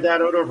spread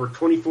that out over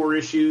 24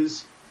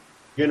 issues.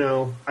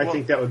 I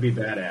think that would be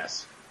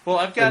badass. Well,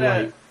 I've got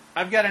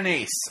an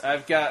ace.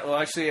 I've got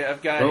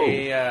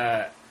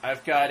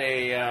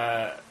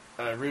a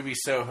Ruby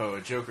Soho,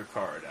 a Joker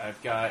card.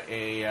 I've got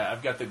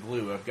the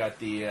Glue. I've got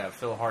the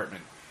Phil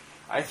Hartman.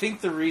 I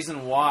think the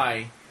reason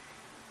why,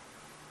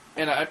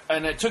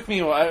 and it took me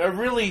a while, I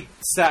really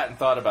sat and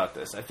thought about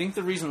this. I think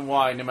the reason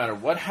why, no matter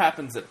what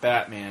happens at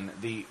Batman,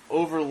 the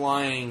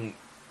overlying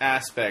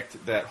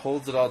aspect that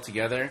holds it all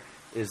together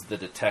is the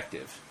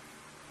detective.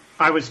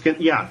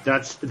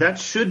 That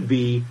should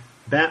be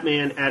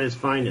Batman at his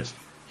finest.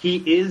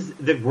 He is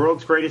the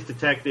world's greatest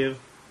detective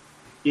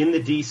in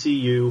the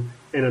DCU,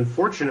 and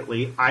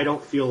unfortunately, I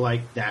don't feel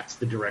like that's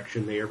the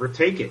direction they ever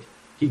take it.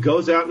 He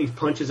goes out and he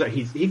punches out.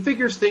 He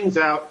figures things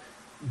out,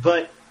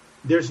 but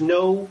there's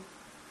no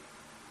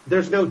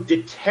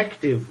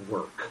detective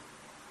work.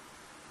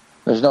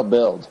 There's no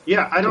build.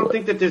 Yeah, I don't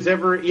think that there's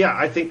ever. Yeah,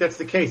 I think that's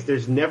the case.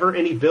 There's never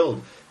any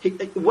build.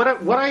 What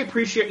I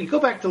appreciate, you go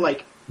back to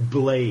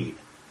Blade,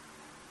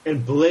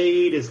 and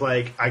Blade is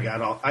I've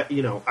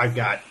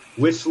got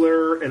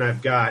Whistler, and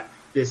I've got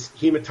this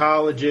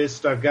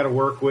hematologist I've got to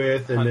work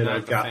with, and then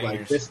I've got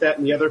this, that,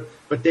 and the other.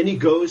 But then he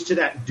goes to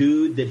that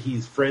dude that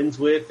he's friends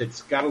with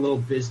that's got a little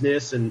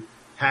business and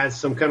has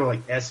some kind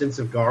of essence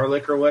of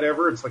garlic or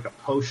whatever. It's like a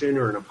potion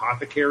or an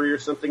apothecary or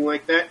something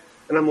like that.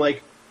 And I'm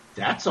like,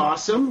 that's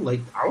awesome. I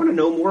want to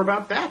know more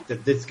about that.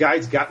 That this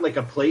guy's got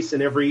a place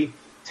in every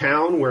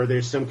town where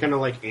there's some kind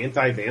of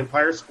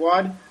anti-vampire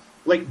squad.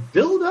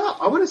 Build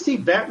up. I want to see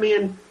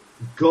Batman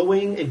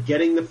going and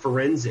getting the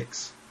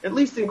forensics. At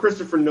least in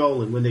Christopher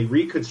Nolan, when they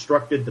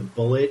reconstructed the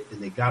bullet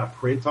and they got a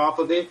print off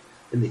of it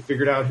and they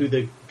figured out who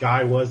the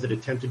guy was that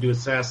attempted to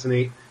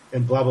assassinate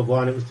and blah, blah,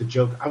 blah, and it was the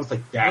joke. I was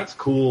like, that's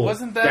cool.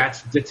 Wasn't that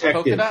that's detective.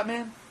 Polka Dot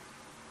Man?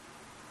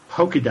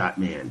 Polka Dot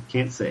Man.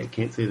 Can't say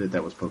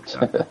that was Polka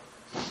Dot.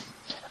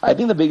 I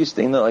think the biggest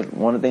thing that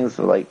one of the things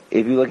that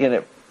if you look at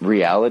it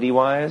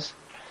reality-wise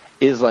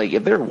is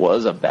if there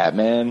was a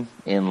Batman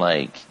in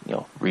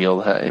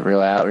real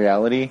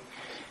reality,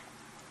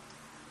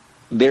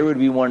 there would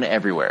be one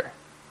everywhere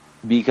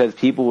because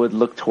people would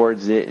look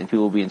towards it and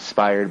people would be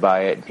inspired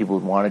by it and people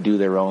would want to do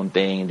their own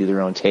thing and do their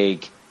own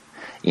take.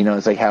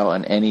 It's like how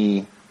on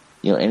any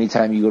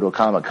anytime you go to a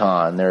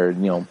Comic-Con,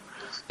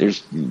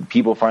 there's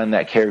people find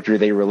that character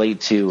they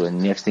relate to,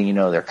 and next thing you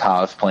know, they're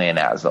cosplaying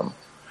as them.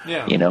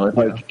 Yeah.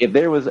 If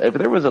there was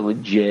a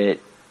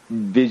legit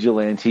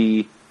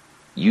vigilante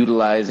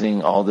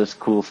utilizing all this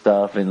cool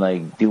stuff and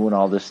like doing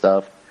all this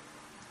stuff,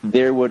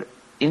 there would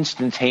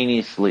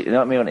instantaneously,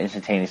 not maybe not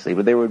instantaneously,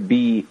 but there would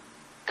be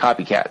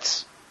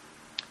copycats.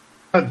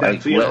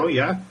 That's,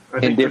 yeah.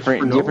 In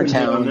different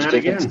towns,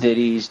 different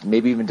cities,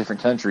 maybe even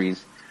different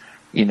countries.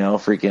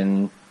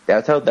 Freaking.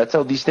 That's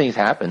how these things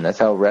happen. That's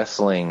how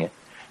wrestling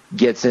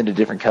gets into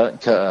different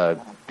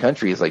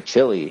countries, like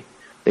Chile.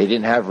 They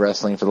didn't have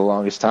wrestling for the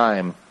longest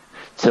time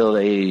till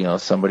they,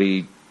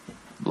 somebody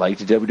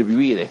liked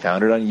WWE. They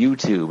found it on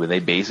YouTube, and they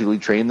basically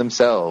trained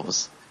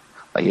themselves.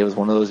 Like, it was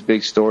one of those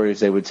big stories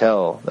they would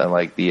tell,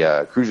 like the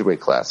Cruiserweight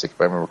Classic,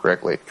 if I remember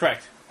correctly.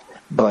 Correct.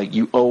 But like,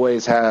 you're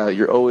always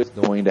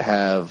going to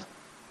have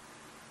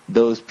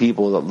those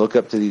people that look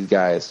up to these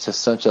guys to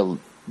such a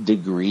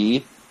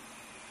degree,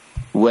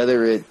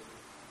 whether it,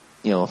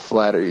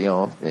 flattery,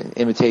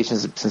 imitation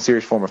is a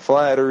sincere form of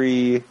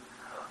flattery,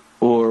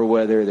 or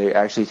whether they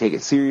actually take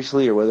it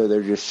seriously, or whether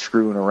they're just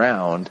screwing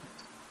around.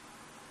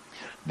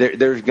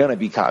 There's gonna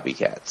be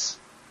copycats.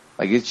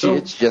 Like, it's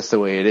just the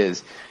way it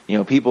is.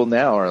 People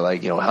now are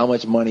like, how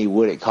much money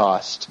would it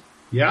cost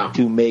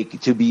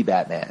to be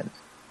Batman,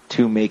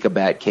 to make a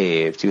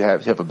Batcave, to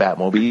have a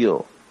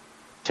Batmobile,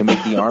 to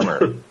make the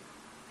armor?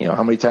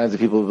 How many times have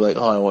people be like,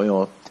 oh, I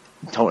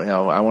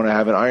want to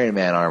have an Iron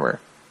Man armor?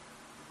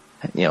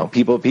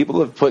 People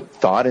have put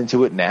thought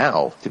into it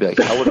now to be like,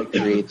 how would I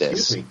create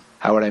this?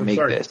 How would I make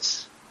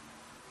this?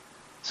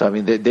 So I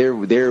mean, there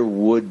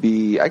would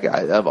be,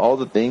 of all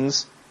the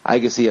things, I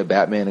could see a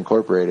Batman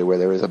Incorporated where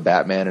there was a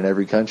Batman in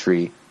every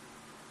country,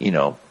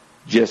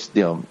 just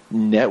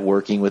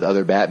networking with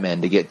other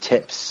Batmen to get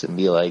tips and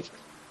be like,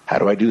 how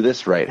do I do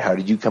this right? How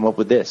did you come up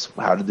with this?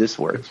 How did this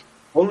work?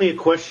 Only a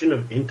question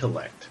of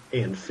intellect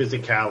and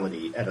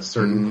physicality at a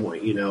certain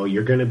point.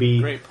 You're going to be...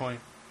 Great point.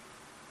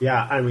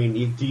 Yeah, I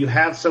mean, do you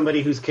have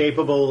somebody who's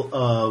capable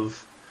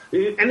of...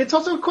 And it's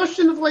also a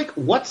question of, like,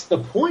 what's the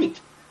point?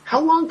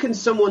 How long can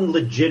someone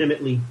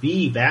legitimately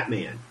be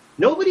Batman?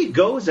 Nobody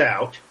goes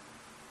out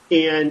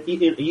and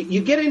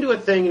you get into a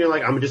thing and you're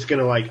like, I'm just going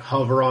to, like,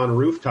 hover on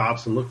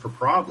rooftops and look for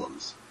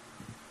problems.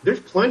 There's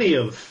plenty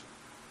of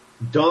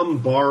dumb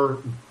bar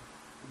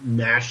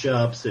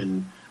mashups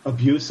and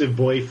abusive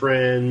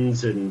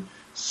boyfriends and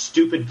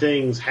stupid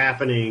things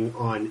happening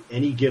on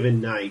any given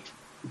night.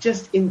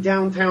 Just in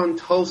downtown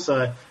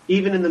Tulsa,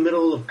 even in the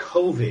middle of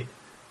COVID,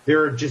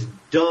 there are just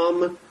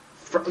dumb,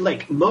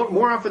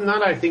 more often than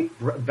not, I think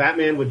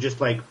Batman would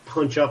just like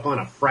punch up on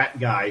a frat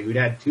guy who'd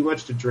had too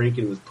much to drink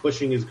and was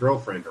pushing his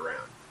girlfriend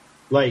around.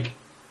 Like,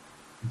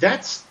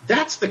 that's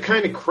the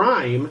kind of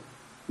crime.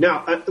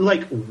 Now,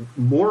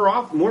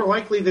 more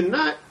likely than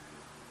not,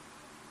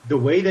 the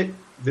way that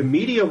the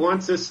media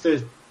wants us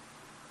to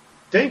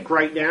think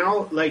right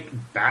now, like,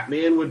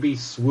 Batman would be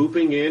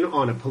swooping in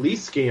on a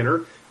police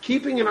scanner,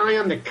 keeping an eye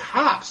on the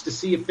cops to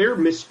see if they're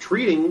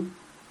mistreating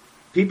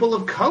people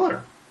of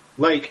color.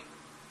 Like,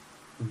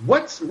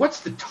 what's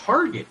the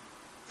target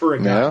for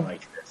a guy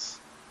like this?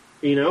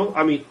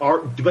 I mean,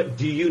 but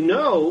do you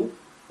know?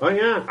 Oh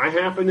yeah, I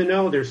happen to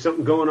know there's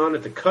something going on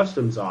at the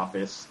customs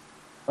office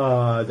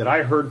that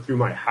I heard through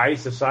my high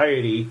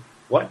society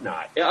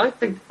whatnot. I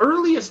think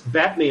earliest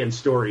Batman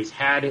stories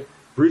had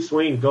Bruce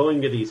Wayne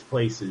going to these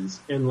places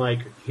and like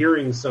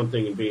hearing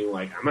something and being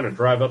like, I'm going to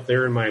drive up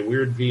there in my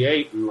weird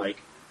V8 and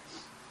like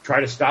try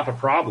to stop a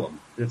problem.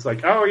 And it's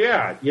like, oh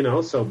yeah,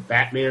 so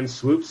Batman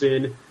swoops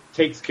in,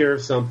 takes care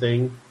of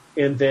something,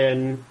 and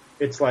then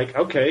it's like,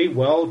 okay,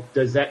 well,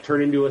 does that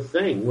turn into a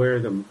thing where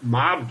the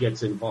mob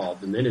gets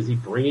involved? And then is he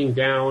bringing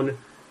down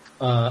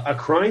a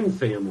crime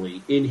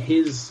family in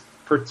his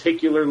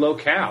particular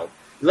locale?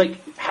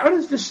 Like, how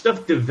does this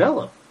stuff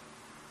develop?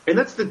 And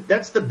that's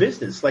the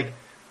business. Like,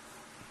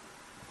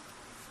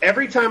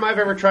 every time I've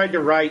ever tried to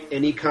write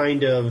any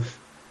kind of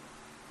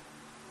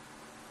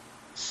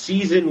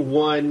season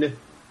 1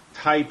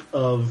 type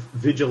of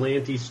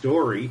vigilante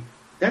story,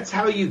 that's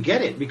how you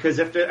get it. Because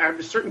after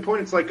a certain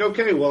point, it's like,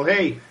 okay, well,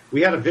 hey,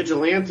 we had a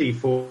vigilante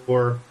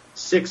for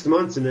 6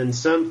 months, and then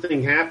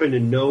something happened,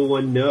 and no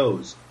one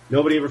knows.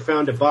 Nobody ever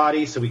found a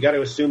body, so we got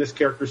to assume this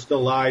character's still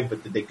alive.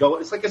 But did they go?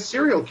 It's like a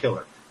serial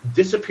killer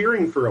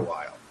disappearing for a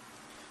while.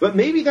 But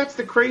maybe that's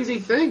the crazy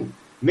thing.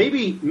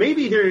 Maybe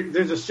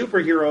there's a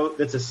superhero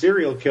that's a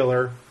serial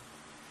killer.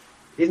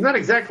 He's not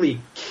exactly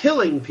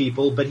killing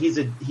people, but he's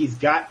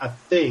got a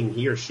thing.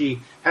 He or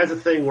she has a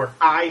thing where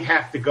I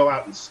have to go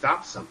out and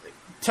stop something.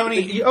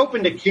 Tony, you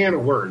opened a can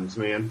of worms,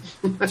 man.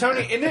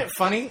 Tony, isn't it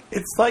funny?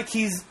 It's like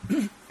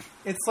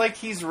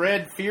he's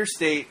read Fear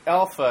State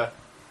Alpha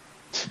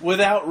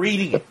without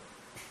reading it.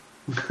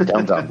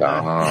 Dum dum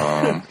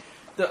dum.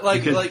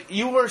 Like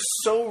you were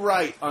so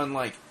right on,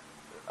 like,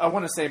 I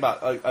want to say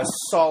about a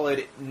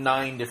solid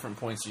 9 different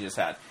points you just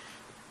had.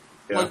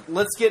 Yeah.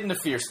 Let's get into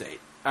Fear State.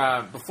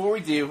 Before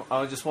we do,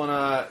 I just want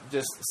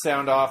to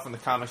sound off on the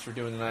comics we're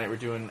doing tonight. We're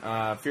doing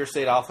Fear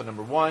State Alpha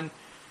 #1.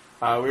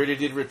 We already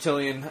did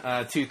Reptilian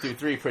 2 through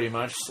 3 pretty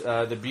much.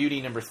 The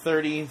Beauty number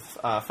 30,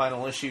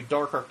 final issue.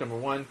 Dark Arc number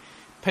 1.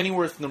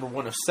 Pennyworth number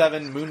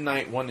 107. Moon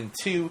Knight 1 and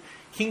 2.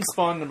 King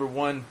Spawn number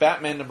 1.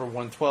 Batman number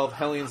 112.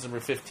 Hellions number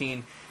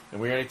 15.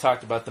 And we already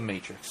talked about The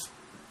Matrix.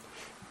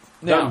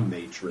 Now, The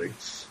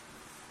Matrix.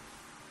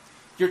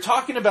 You're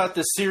talking about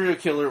the serial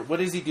killer. What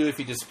does he do if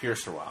he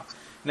disappears for a while?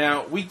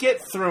 Now, we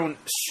get thrown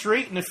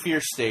straight into Fear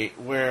State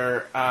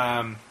where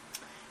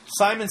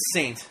Simon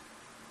Saint,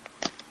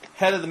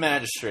 head of the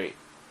Magistrate,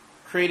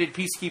 created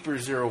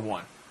Peacekeeper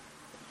 01.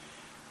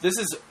 This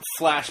is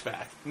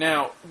flashback.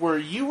 Now, where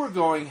you were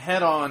going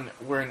head on,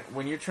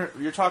 when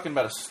you're talking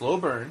about a slow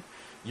burn,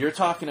 you're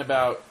talking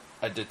about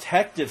a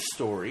detective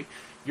story,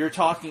 you're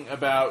talking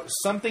about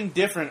something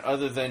different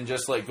other than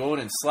just like going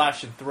and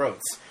slashing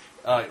throats.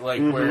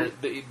 Where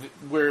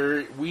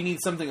we need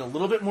something a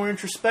little bit more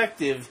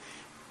introspective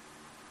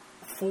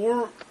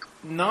for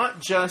not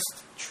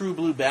just true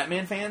blue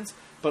Batman fans,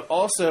 but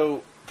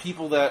also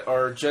people that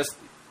are just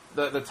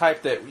the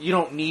type that you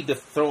don't need to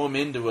throw them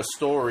into a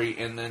story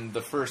and then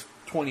the first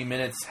 20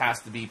 minutes has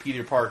to be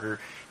Peter Parker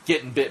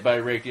getting bit by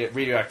a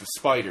radioactive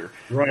spider.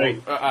 Right.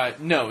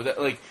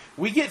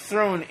 We get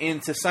thrown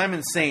into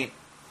Simon Saint,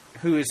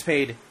 who is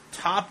paid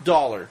top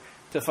dollar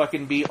to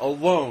fucking be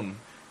alone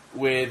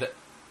with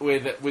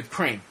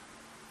Crane.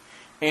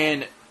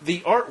 And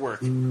the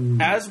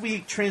artwork, as we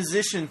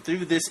transition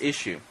through this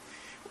issue,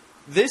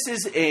 this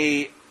is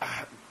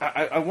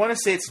I want to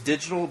say it's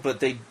digital, but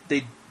they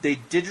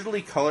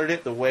digitally colored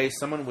it the way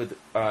someone with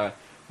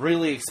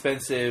really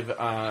expensive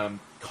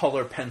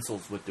color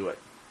pencils would do it.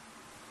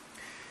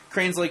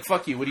 Crane's like,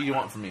 fuck you, what do you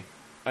want from me?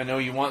 I know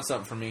you want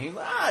something from me. He's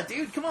like,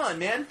 dude, come on,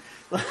 man.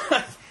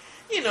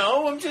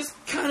 I'm just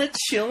kind of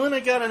chilling.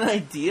 I got an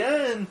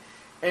idea,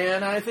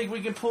 and I think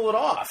we can pull it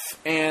off.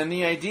 And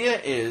the idea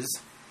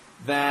is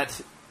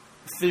that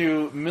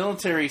through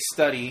military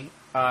study,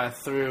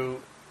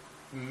 through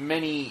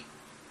many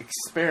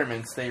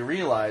experiments, they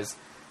realize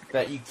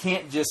that you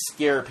can't just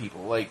scare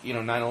people.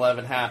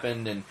 9/11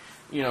 happened, and,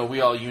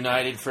 we all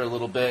united for a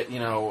little bit,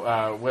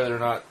 whether or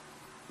not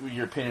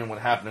your opinion on what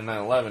happened in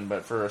 9/11,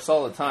 but for a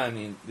solid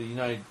time, the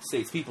United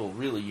States people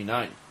really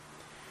united.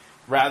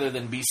 Rather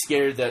than be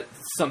scared that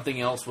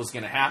something else was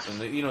going to happen.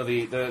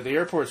 The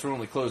airports were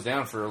only closed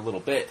down for a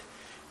little bit,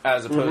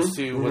 as opposed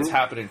to what's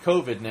happened in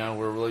COVID now,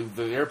 where really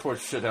the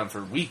airports shut down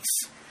for weeks.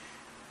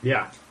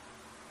 Yeah.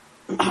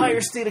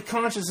 Higher state of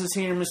consciousness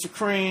here, Mr.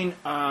 Crane.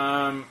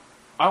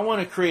 I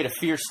want to create a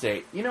fear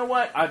state. You know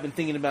what? I've been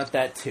thinking about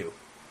that too.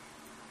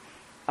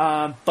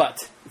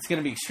 But it's going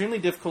to be extremely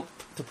difficult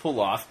to pull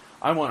off.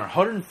 I want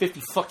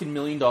 $150 fucking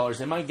million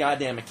in my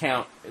goddamn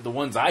account, the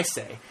ones I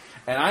say,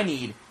 and I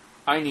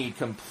need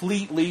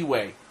complete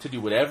leeway to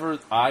do whatever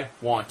I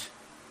want,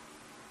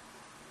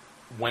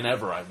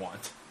 whenever I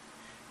want.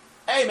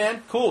 Hey,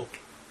 man, cool.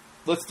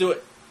 Let's do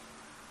it.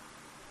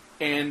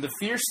 And the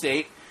fear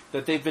state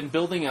that they've been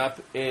building up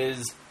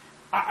is,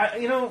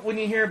 when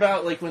you hear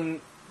about,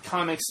 when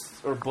comics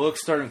or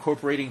books start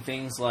incorporating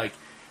things like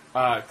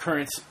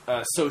current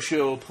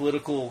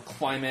socio-political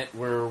climate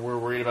where we're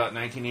worried about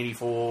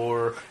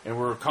 1984 and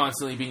we're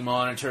constantly being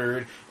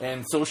monitored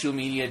and social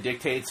media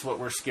dictates what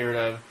we're scared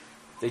of,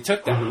 they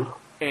took that,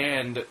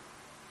 and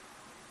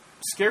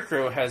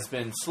Scarecrow has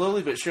been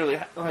slowly but surely,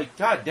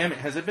 God damn it,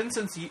 has it been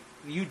since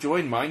you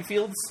joined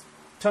Minefields,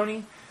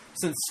 Tony?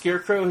 Since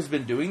Scarecrow has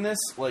been doing this,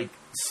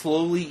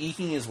 slowly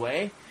eking his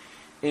way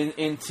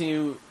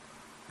into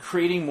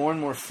creating more and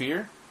more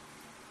fear?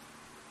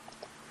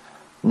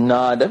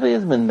 No, it definitely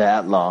hasn't been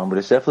that long, but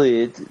it's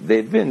definitely,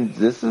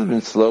 this has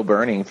been slow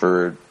burning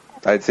for,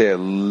 I'd say, at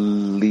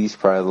least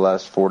probably the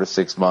last 4 to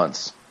 6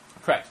 months.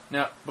 Correct.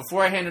 Now,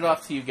 before I hand it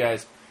off to you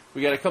guys,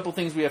 we got a couple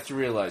things we have to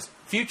realize.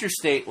 Future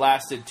State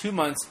lasted 2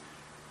 months.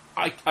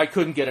 I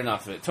couldn't get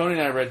enough of it. Tony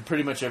and I read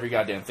pretty much every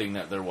goddamn thing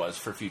that there was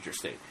for Future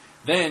State.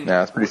 Then,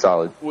 yeah, it's pretty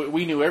solid.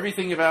 We knew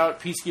everything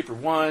about Peacekeeper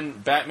 1,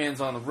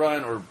 Batman's on the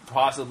run or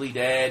possibly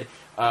dead.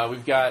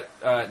 We've got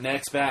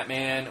next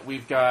Batman.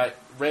 We've got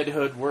Red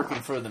Hood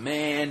working for the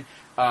man.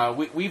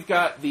 We've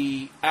got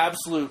the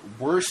absolute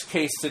worst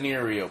case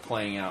scenario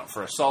playing out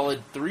for a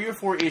solid 3 or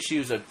 4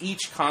 issues of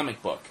each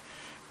comic book.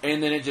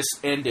 And then it just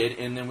ended,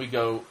 and then we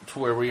go to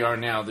where we are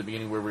now, the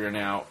beginning where we are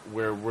now,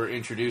 where we're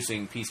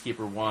introducing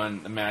Peacekeeper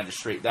 1, the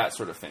Magistrate, that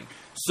sort of thing.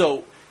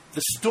 So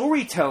the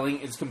storytelling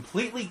is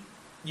completely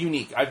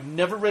unique. I've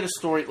never read a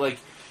story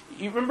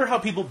you remember how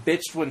people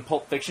bitched when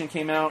Pulp Fiction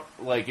came out?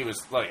 It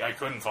was I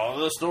couldn't follow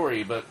the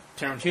story, but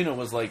Tarantino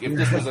was like, if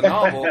this was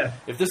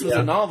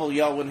a novel,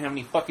 y'all wouldn't have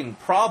any fucking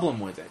problem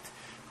with it.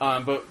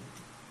 But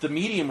the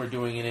medium we're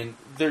doing it in,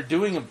 they're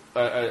doing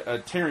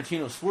a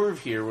Tarantino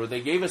swerve here, where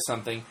they gave us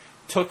something,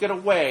 took it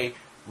away,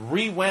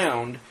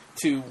 rewound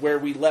to where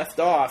we left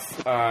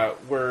off,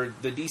 where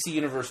the DC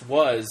Universe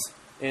was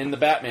in the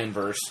Batman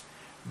verse,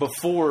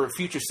 before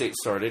Future State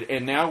started,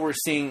 and now we're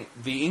seeing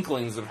the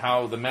inklings of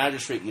how the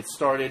Magistrate gets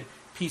started,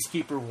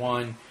 Peacekeeper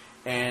 1,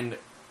 and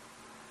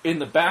in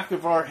the back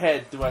of our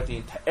head throughout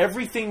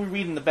everything we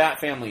read in the Bat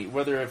family,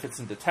 whether if it's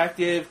in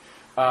Detective,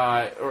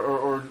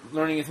 or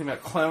learning anything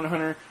about Clown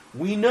Hunter,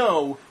 we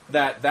know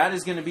that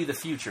is going to be the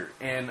future.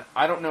 And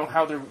I don't know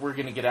how we're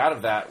going to get out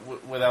of that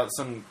without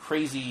some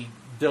crazy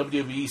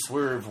WWE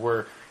swerve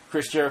where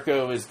Chris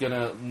Jericho is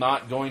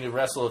not going to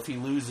wrestle if he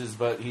loses,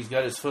 but he's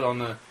got his foot on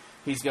the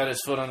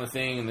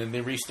thing, and then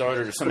they restart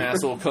it, or some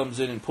asshole comes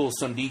in and pulls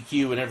some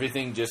DQ, and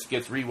everything just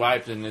gets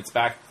rewiped, and it's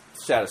back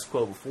status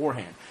quo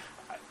beforehand.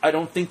 I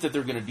don't think that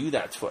they're going to do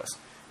that to us,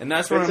 and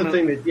that's where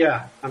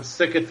I'm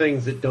sick of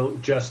things that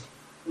don't just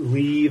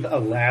leave a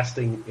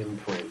lasting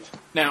imprint.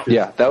 Now,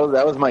 yeah, that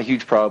was my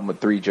huge problem with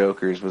Three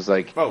Jokers. Was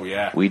like, oh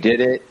yeah, we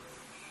did it,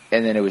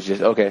 and then it was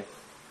just okay.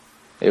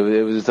 It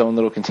was its own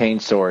little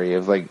contained story. It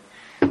was like,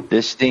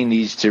 this thing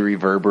needs to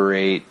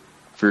reverberate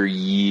for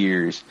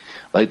years.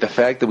 Like the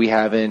fact that we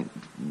haven't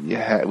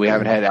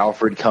had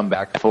Alfred come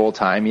back full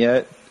time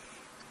yet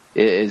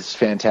is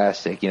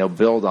fantastic.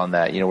 Build on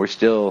that.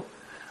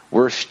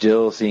 We're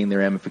still seeing the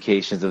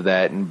ramifications of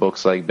that in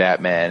books like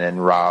Batman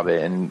and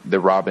Robin and the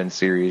Robin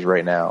series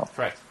right now.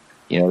 Correct.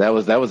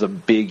 That was a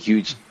big,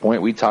 huge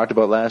point we talked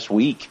about last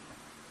week,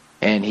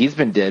 and he's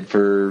been dead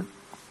for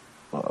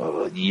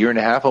a year and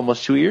a half,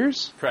 almost 2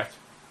 years. Correct.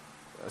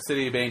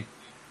 City of Bane.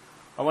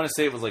 I want to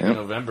say it was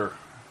November.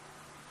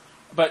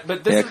 But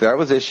this that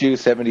was issue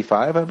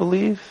 75, I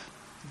believe,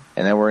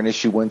 and then we're in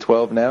issue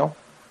 112 now.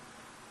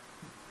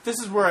 This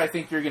is where I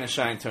think you're going to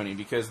shine, Tony,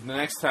 because the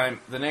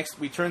next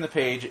we turn the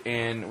page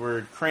and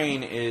where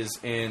Crane is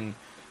in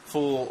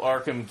full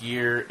Arkham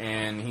gear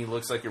and he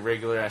looks like a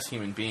regular ass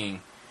human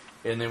being,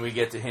 and then we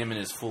get to him in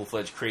his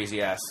full-fledged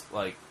crazy ass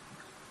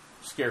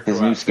Scarecrow.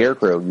 His new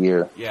Scarecrow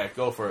gear. Yeah,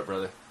 go for it,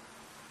 brother.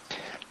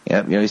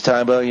 Yeah, he's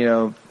talking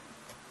about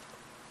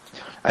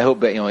I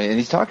hope that, and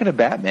he's talking to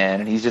Batman,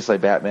 and he's just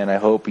like, Batman, I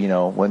hope,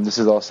 when this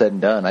is all said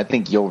and done, I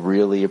think you'll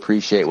really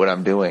appreciate what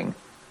I'm doing.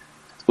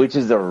 Which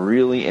is a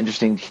really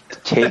interesting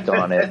take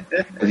on it.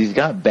 Because he's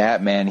got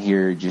Batman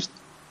here just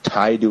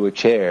tied to a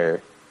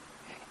chair,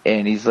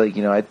 and he's like,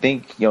 I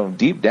think,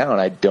 deep down,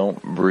 I don't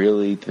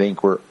really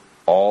think we're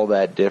all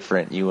that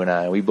different, you and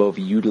I. We both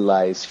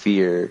utilize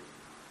fear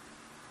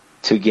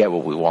to get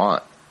what we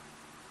want.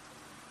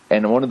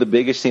 And one of the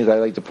biggest things I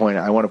want to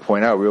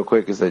point out real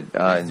quick is that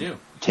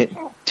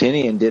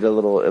Tinian did a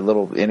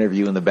little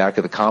interview in the back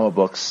of the comic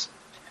books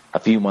a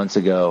few months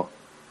ago,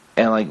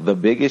 and the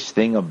biggest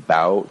thing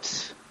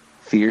about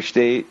Fear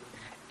State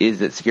is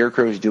that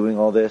Scarecrow is doing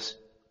all this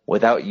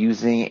without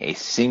using a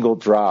single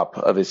drop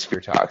of his fear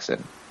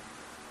toxin.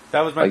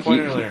 That was my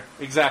point earlier.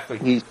 Exactly.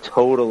 He's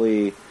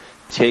totally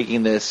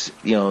taking this,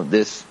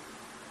 this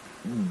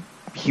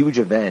huge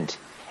event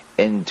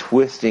and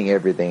twisting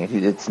everything.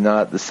 It's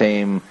not the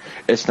same.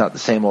 It's not the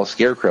same old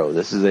Scarecrow.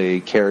 This is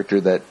a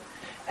character that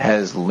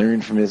has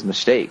learned from his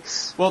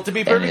mistakes. Well, to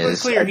be perfectly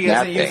clear, he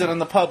hasn't used it on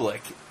the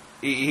public.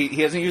 He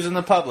hasn't used it in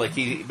the public,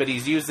 but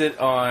he's used it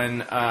on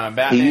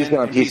Batman. He used it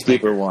on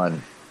Peacekeeper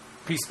 1.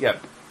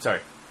 Sorry.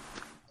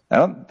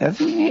 Has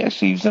he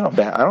actually used it on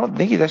I don't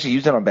think he's actually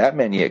used it on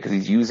Batman yet, because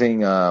he's using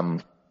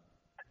the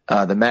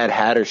Mad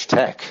Hatter's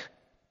tech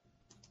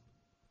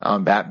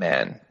on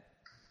Batman.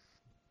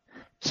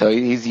 So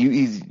he's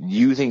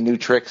using new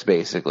tricks,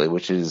 basically,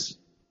 which is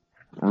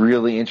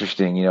really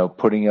interesting.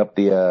 Putting up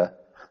the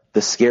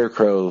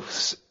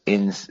scarecrows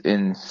in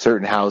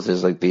certain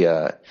houses, like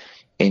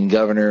in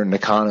Governor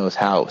Nakano's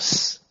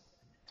house,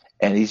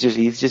 and he's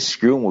just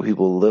screwing with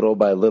people little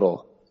by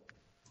little,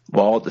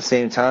 while at the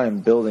same time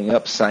building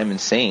up Simon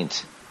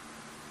Saint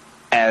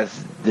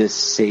as this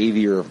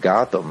savior of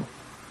Gotham,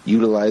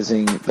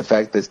 utilizing the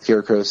fact that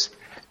Scarecrow's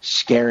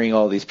scaring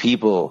all these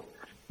people,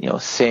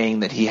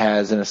 saying that he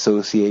has an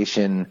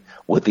association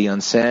with the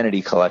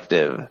Unsanity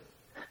Collective,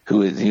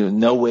 who is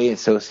no way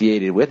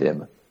associated with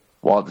him,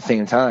 while at the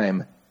same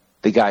time,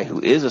 the guy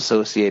who is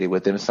associated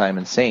with him,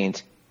 Simon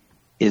Saint,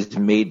 is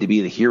made to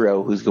be the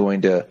hero who's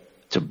going to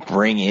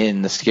bring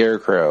in the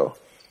Scarecrow,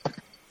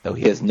 though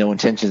he has no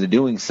intentions of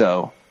doing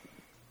so.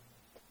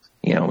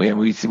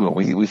 We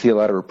see a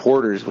lot of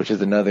reporters, which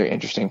is another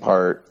interesting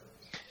part,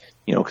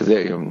 because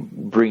they're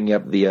bringing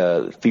up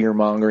the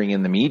fear-mongering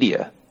in the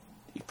media.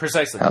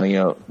 Precisely.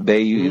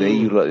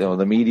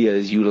 The media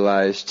is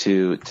utilized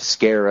to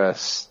scare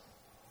us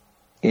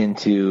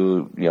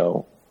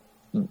into,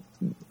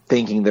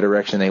 thinking the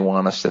direction they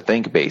want us to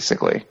think,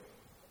 basically.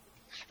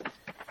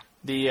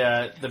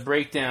 The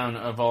breakdown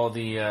of all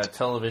the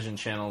television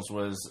channels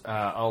was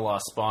a la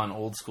Spawn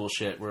old school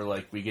shit, where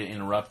we get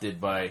interrupted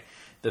by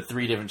the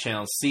 3 different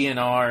channels: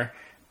 CNR,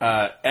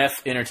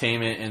 F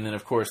Entertainment, and then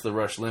of course the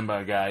Rush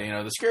Limbaugh guy.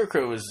 The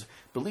Scarecrow is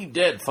believed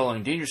dead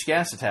following dangerous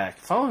gas attack.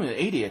 Following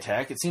the 80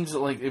 attack, it seems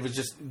like it was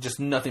just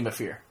nothing but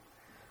fear.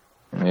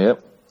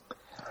 Yep.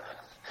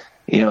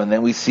 And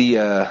then we see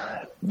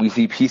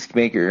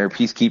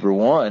Peacekeeper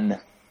 1,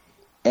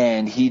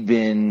 and he'd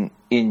been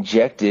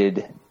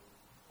injected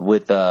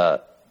with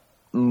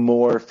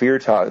more fear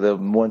talk. The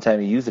one time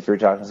he used the fear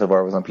toxin so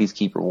far was on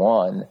Peacekeeper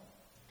 1,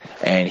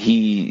 and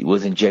he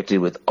was injected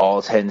with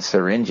all 10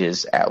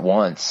 syringes at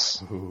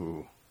once.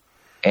 Ooh.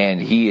 And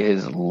he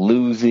is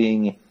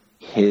losing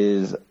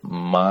his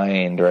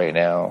mind right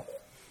now.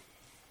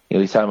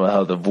 he's talking about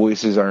how the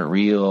voices aren't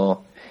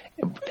real,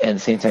 and at the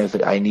same time, it's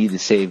like, I need to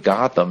save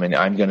Gotham, and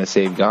I'm going to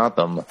save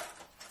Gotham.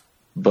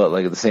 But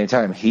like at the same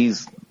time,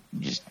 he's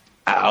just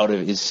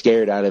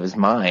scared out of his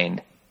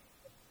mind,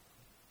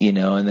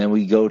 And then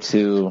we go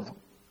to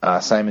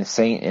Simon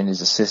Saint and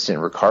his assistant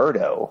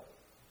Ricardo,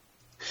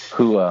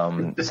 who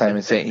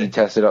Simon Saint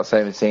tested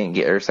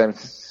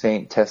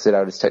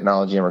out his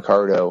technology in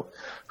Ricardo,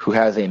 who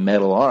has a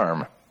metal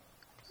arm,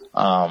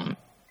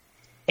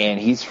 and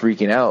he's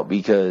freaking out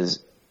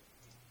because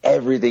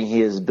everything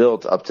he has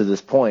built up to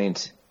this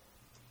point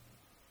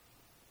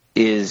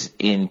is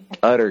in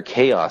utter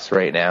chaos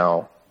right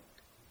now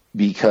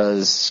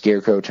because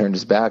Scarecrow turned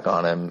his back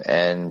on him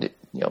and,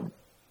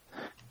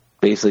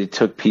 basically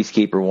took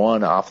Peacekeeper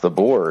 1 off the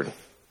board.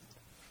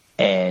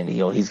 And,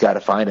 he's got to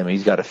find him.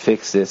 He's got to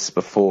fix this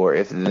before,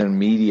 if the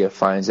media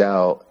finds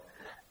out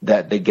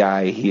that the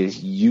guy he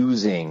is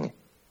using,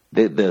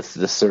 the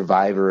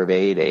survivor of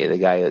A-Day, the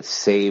guy that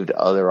saved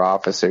other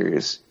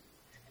officers,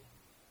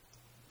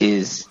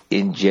 is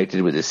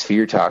injected with this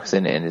fear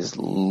toxin and is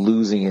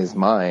losing his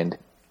mind.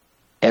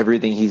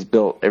 Everything he's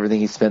built, everything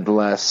he spent the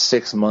last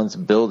 6 months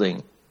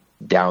building,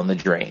 down the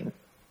drain.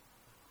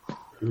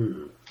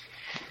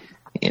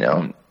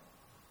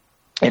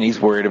 And he's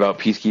worried about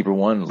Peacekeeper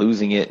 1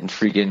 losing it and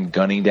freaking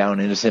gunning down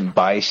innocent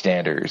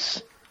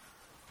bystanders.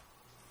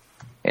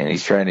 And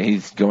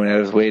he's going out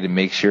of his way to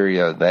make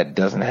sure that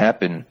doesn't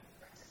happen.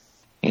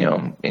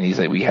 And he's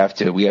like, we have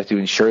to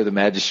ensure the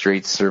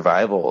magistrate's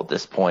survival at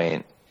this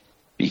point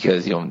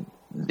because,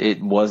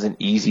 it wasn't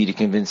easy to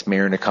convince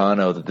Mayor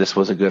Nakano that this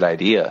was a good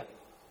idea.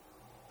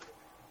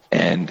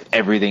 And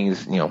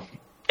everything's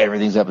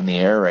up in the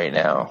air right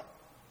now.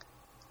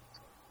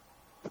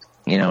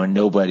 And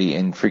nobody,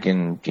 and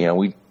freaking,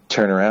 we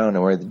turn around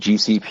and we're at the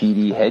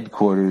GCPD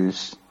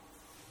headquarters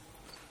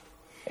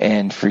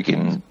and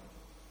freaking,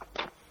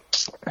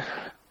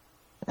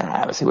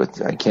 I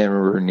can't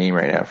remember her name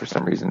right now for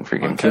some reason.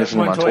 Freaking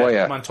Commissioner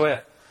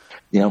Montoya.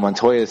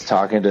 Montoya's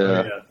talking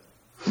to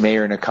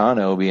Mayor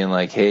Nakano, being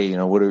like, "Hey,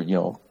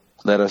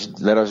 let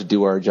us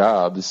do our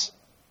jobs.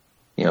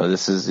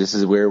 This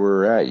is where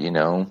we're at.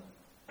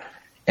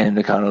 And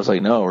Nakano's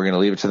like, "No, we're going to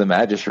leave it to the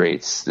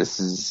magistrates. This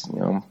is,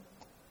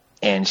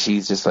 And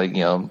she's just like,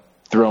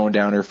 throwing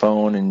down her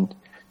phone and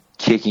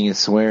kicking and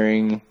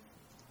swearing,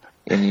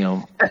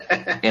 and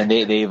and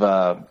they've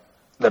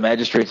the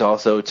magistrates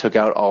also took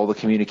out all the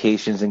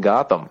communications in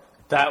Gotham.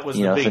 That was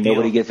the big so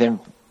deal.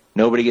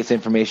 Nobody gets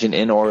information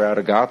in or out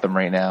of Gotham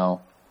right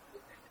now.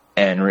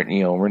 And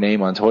Renee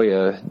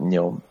Montoya,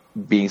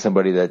 being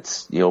somebody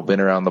that's been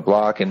around the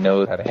block and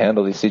knows how to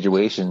handle these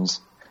situations,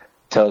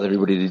 tells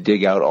everybody to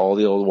dig out all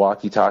the old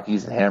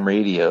walkie-talkies and ham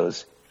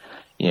radios.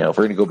 If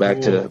we're going to go back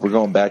we're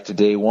going back to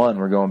day one,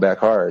 we're going back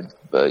hard.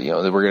 But,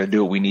 that we're going to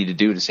do what we need to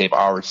do to save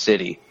our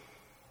city.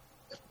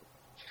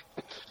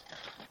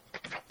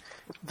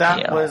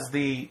 That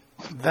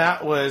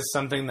was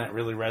something that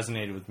really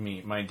resonated with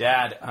me. My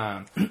dad,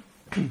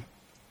 found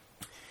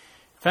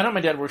out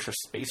my dad works for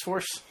Space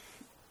Force.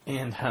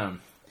 And,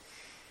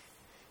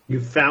 You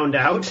found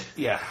out?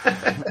 Yeah.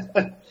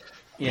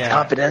 It's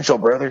confidential,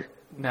 brother.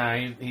 No,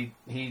 he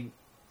didn't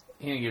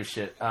give a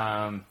shit.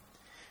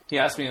 He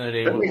asked me the other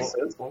day,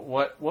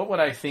 what would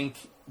I think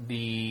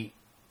the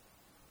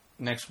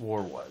next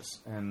war was?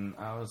 And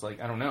I was like,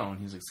 I don't know.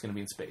 And he's like, it's going to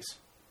be in space.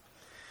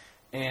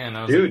 And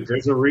I was Dude,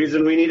 there's a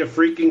reason we need a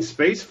freaking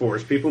Space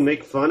Force. People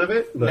make fun of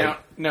it.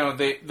 But...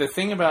 the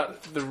thing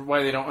about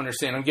why they don't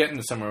understand, I'm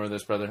getting somewhere with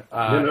this, brother,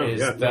 I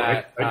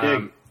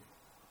dig.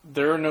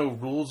 There are no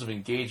rules of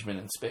engagement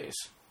in space.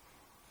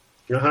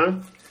 Uh-huh.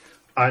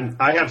 I'm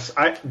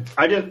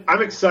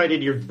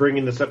excited you're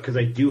bringing this up because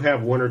I do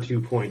have 1 or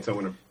 2 points I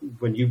want to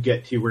when you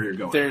get to where you're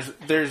going.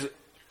 There's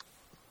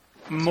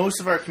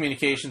most of our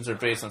communications are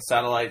based on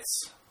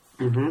satellites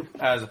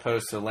as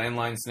opposed to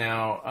landlines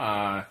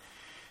now.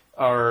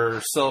 Our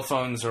cell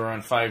phones are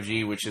on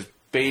 5G, which is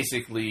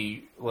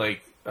basically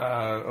like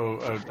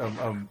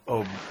a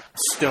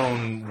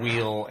stone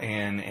wheel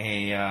and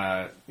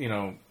a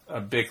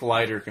Bic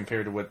lighter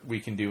compared to what we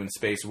can do in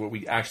space, or what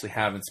we actually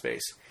have in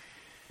space.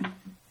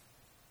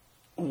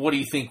 What do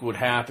you think would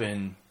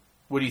happen?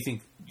 What do you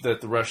think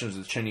that the Russians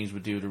or the Chinese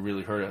would do to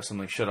really hurt us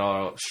and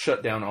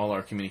shut down all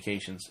our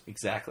communications?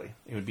 Exactly.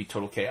 It would be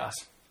total chaos.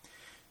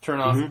 Turn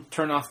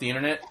off the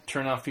internet,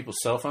 turn off people's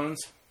cell phones.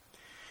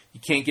 You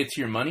can't get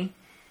to your money.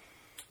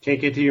 Can't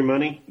get to your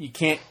money? You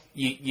can't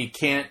the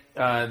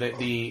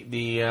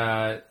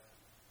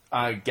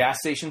gas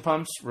station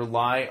pumps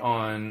rely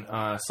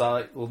on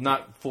satellite, well,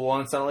 not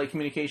full-on satellite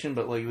communication,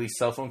 but like at least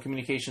cell phone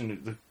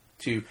communication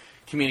to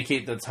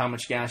communicate that's how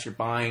much gas you're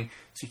buying,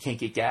 so you can't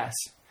get gas.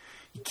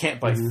 You can't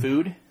buy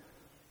food.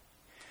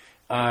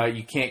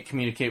 You can't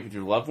communicate with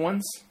your loved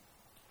ones.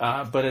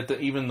 But at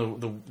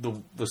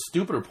the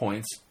stupider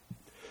points,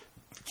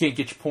 you can't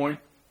get your porn,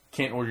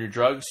 can't order your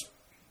drugs,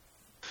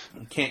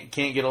 can't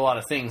get a lot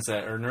of things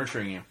that are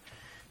nurturing you.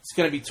 It's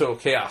going to be total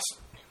chaos.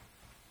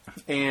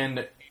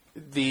 And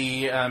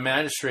the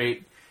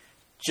magistrate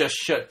just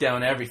shut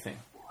down everything.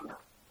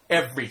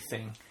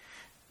 Everything.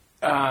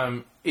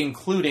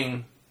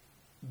 including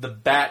the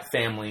Bat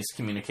family's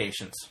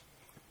communications.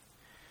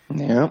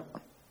 Yeah.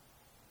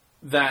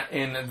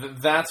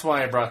 That's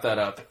why I brought that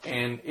up.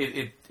 And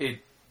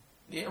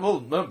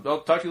well,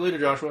 I'll talk to you later,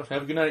 Joshua.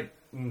 Have a good night.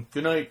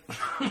 Good night.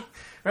 All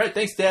right,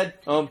 thanks, Dad.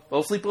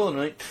 I'll sleep well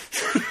tonight.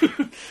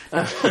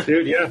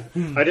 Dude, yeah.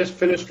 I just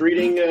finished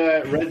reading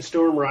Red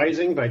Storm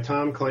Rising by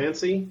Tom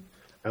Clancy.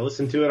 I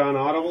listened to it on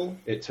Audible.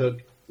 It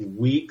took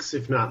weeks,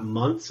 if not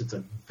months. It's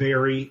a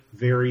very,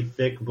 very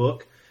thick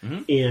book.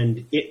 Mm-hmm.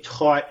 And it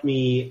taught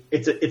me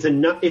it's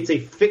a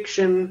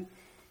fiction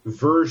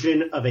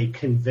version of a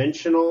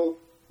conventional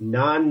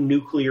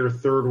non-nuclear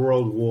Third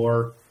World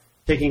War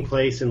taking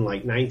place in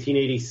like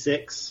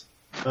 1986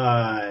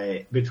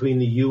 between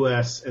the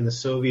U.S. and the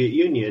Soviet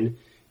Union.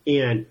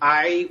 And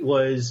I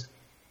was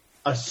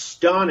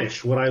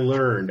astonished what I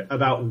learned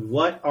about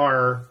what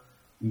our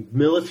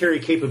military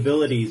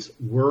capabilities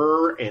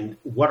were and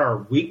what our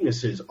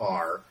weaknesses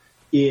are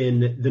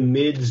in the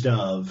midst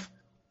of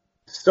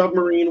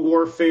submarine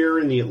warfare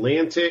in the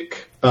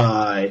Atlantic,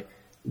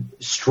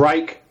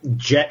 strike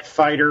jet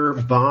fighter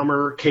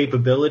bomber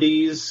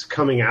capabilities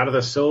coming out of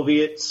the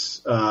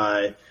Soviets,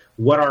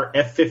 what our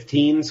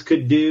F-15s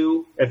could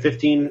do,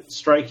 F-15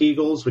 Strike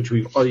Eagles, which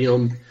we've,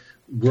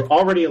 were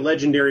already a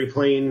legendary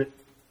plane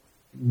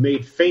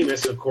made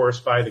famous, of course,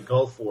 by the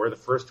Gulf War, the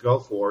first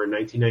Gulf War in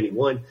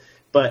 1991.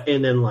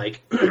 And then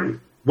like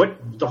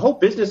what the whole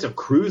business of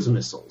cruise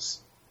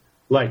missiles,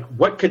 like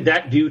what could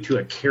that do to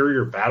a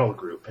carrier battle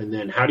group? And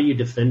then how do you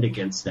defend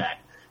against that?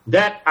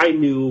 That I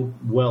knew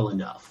well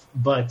enough.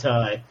 But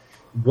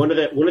one of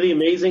the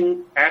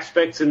amazing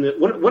aspects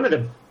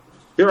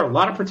there are a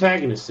lot of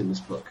protagonists in this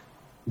book,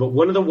 but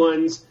one of the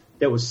ones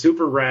that was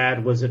super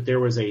rad was that there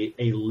was a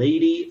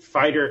lady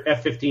fighter,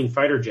 F-15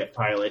 fighter jet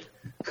pilot,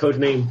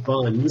 codenamed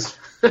Buns,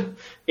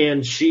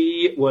 and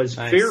she was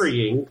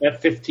ferrying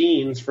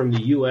F-15s from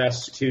the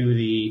U.S. to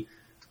the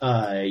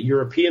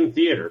European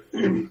theater.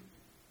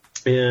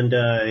 And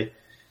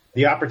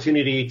the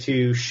opportunity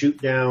to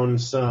shoot down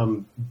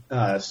some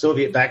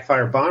Soviet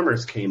backfire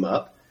bombers came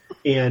up,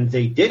 and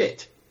they did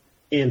it.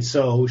 And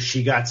so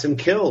she got some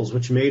kills,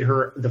 which made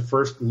her the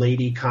first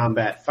lady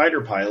combat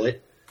fighter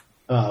pilot,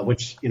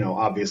 which,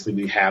 obviously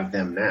we have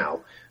them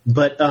now.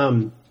 But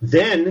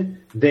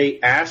then they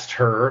asked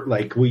her,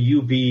 like, would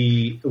you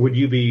be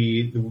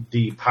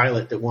the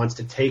pilot that wants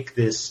to take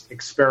this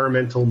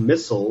experimental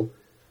missile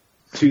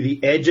to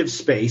the edge of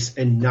space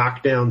and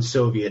knock down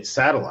Soviet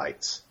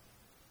satellites?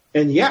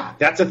 And yeah,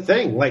 that's a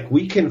thing. Like,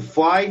 we can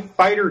fly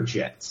fighter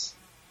jets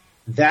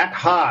that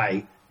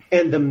high,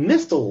 and the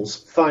missiles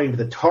find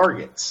the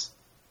targets.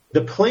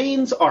 The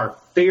planes are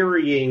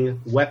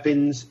ferrying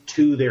weapons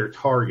to their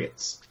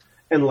targets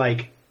and,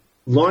 like,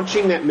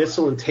 launching that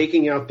missile and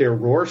taking out their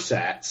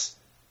Roarsats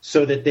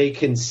so that they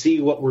can see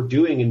what we're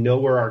doing and know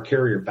where our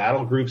carrier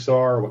battle groups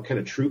are, what kind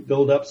of troop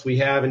buildups we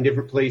have in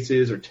different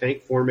places, or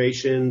tank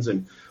formations,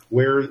 and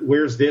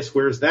where's this,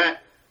 where's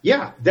that.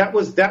 Yeah, that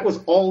was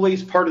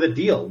always part of the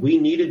deal. We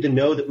needed to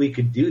know that we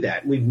could do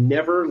that. We've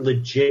never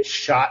legit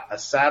shot a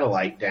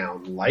satellite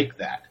down like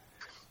that.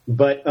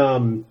 But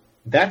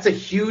that's a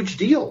huge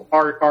deal.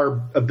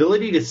 Our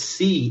ability to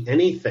see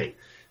anything.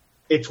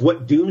 It's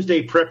what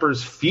doomsday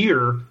preppers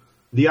fear,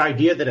 the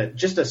idea that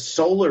just a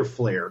solar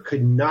flare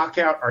could knock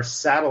out our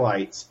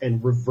satellites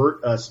and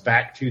revert us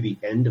back to the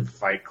end of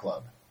Fight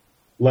Club.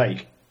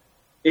 Like,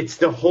 it's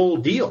the whole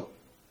deal.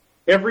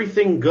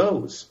 Everything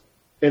goes.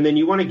 And then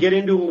you want to get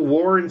into a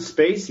war in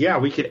space? Yeah,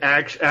 we could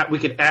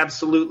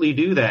absolutely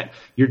do that.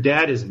 Your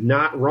dad is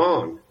not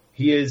wrong.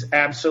 He is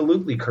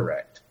absolutely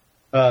correct.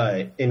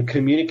 And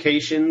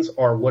communications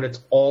are what it's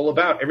all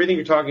about. Everything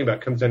you're talking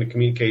about comes down to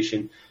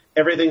communication.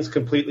 Everything's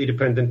completely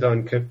dependent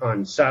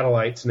on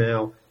satellites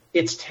now.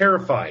 It's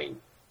terrifying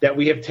that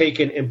we have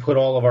taken and put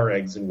all of our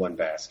eggs in one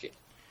basket,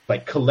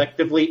 like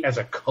collectively as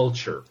a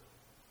culture.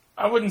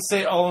 I wouldn't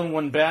say all in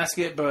one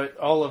basket, but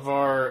all of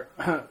our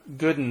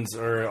good ones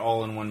are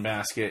all in one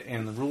basket,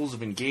 and the rules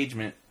of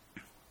engagement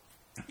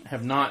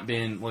have not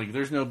been, like,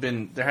 there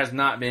has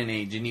not been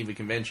a Geneva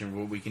Convention for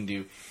what we can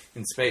do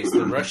in space.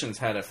 The Russians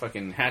had a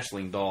fucking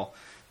hatchling doll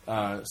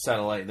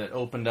satellite that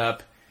opened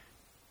up,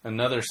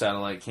 another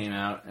satellite came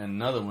out, and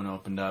another one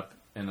opened up,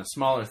 and a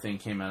smaller thing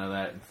came out of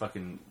that and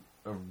fucking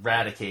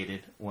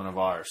eradicated one of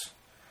ours.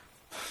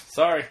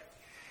 Sorry.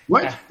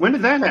 What? When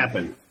did that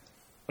happen?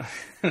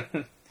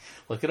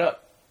 Look it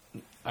up.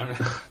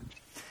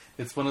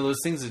 It's one of those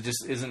things that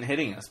just isn't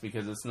hitting us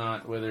because it's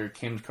not whether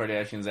Kim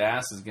Kardashian's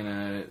ass is going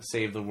to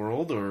save the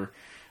world or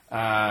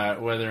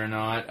whether or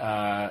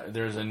not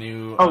there's a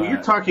new...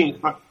 you're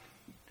talking...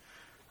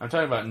 I'm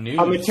talking about news.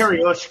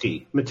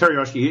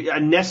 Matryoshki, a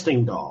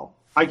nesting doll.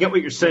 I get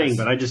what you're saying,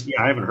 but I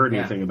haven't heard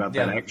anything about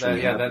that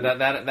actually.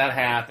 That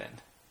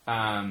happened.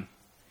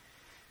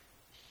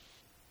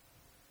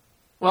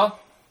 Well...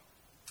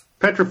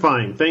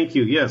 Petrifying. Thank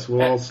you. Yes,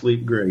 we'll all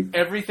sleep great.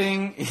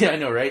 Everything, yeah, I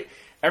know, right?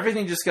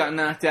 Everything just got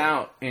knocked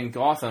out in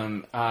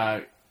Gotham,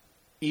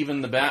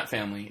 even the Bat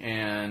family.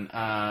 And,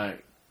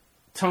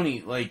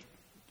 Tony, like,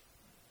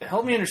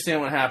 help me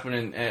understand what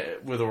happened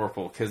with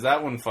Oracle, because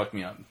that one fucked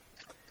me up.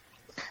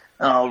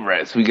 All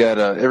right, so we got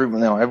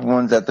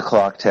everyone's at the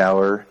clock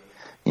tower.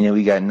 You know,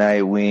 we got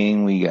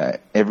Nightwing. We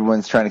got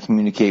everyone's trying to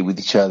communicate with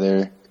each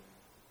other,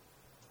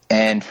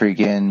 and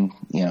freaking,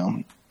 you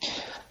know,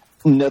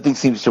 nothing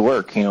seems to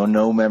work. You know,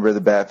 no member of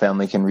the Bat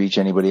family can reach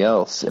anybody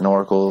else, and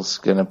Oracle's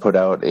going to put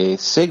out a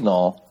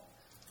signal,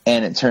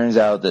 and it turns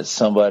out that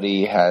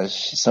somebody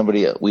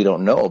we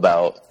don't know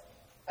about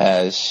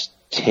has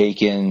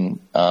taken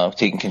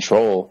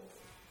control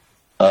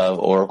of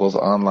Oracle's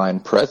online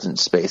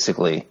presence,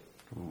 basically,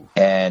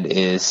 and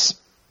is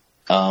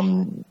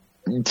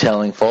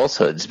telling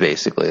falsehoods.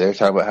 Basically, they're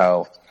talking about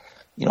how,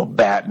 you know,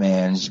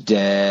 Batman's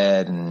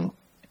dead, and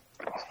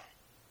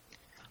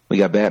we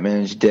got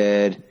Batman's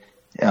dead.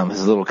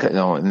 His little, you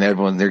know, and they're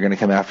going to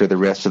come after the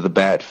rest of the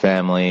Bat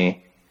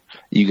family.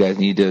 You guys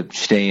need to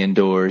stay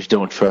indoors.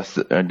 Don't trust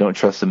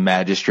the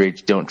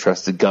magistrates. Don't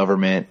trust the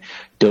government.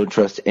 Don't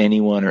trust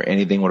anyone or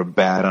anything with a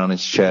bat on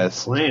its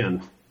chest.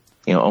 Plan.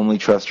 You know, only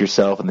trust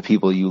yourself and the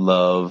people you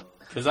love.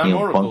 Because I'm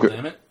Oracle,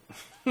 damn it.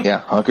 Yeah,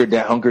 hunker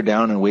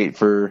down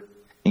and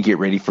and get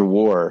ready for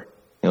war.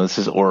 You know, this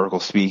is Oracle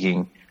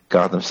speaking.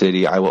 Gotham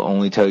City. I will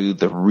only tell you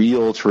the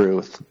real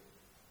truth,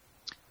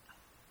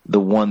 the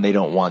one they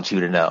don't want you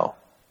to know,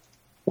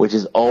 which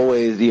is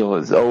always,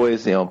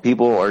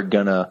 people are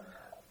gonna,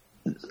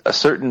 a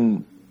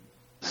certain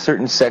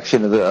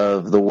section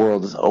of the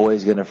world is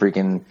always gonna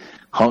freaking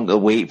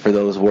wait for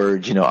those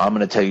words. You know, I'm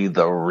gonna tell you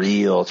the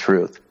real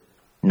truth,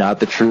 not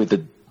the truth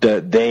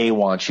that they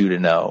want you to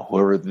know,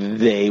 whoever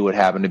they would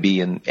happen to be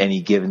in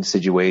any given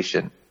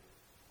situation.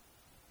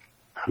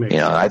 You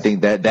know, I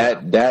think that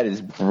is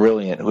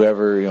brilliant.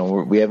 Whoever, you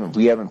know, we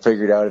haven't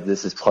figured out if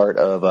this is part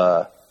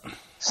of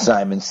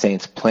Simon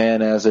Saint's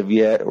plan as of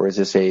yet, or is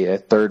this a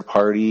third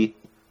party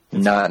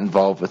not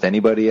involved with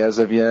anybody as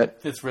of yet?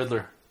 It's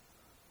Riddler.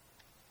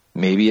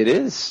 Maybe it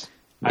is.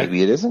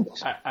 Maybe it isn't.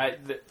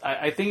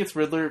 I think it's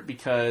Riddler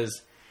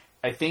because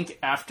I think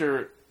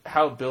after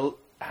how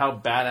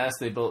badass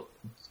they built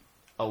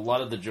a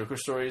lot of the Joker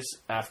stories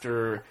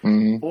after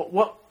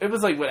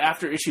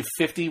after issue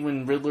 50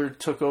 when Riddler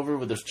took over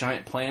with those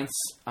giant plants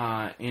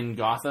in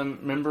Gotham,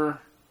 remember?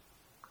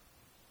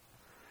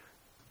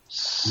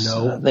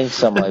 No. I think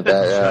something like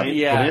that,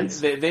 yeah.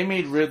 Yeah, they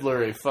made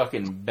Riddler a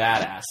fucking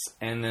badass,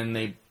 and then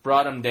they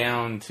brought him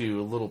down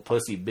to a little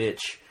pussy bitch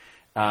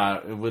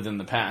within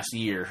the past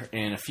year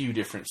in a few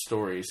different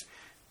stories.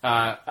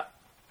 I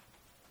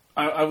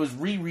was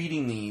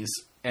rereading these,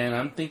 and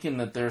I'm thinking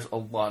that there's a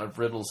lot of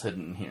riddles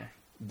hidden in here.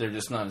 They're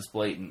just not as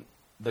blatant.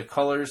 The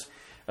colors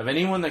of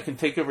anyone that can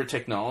take over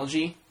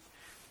technology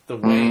the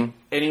way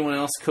anyone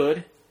else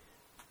could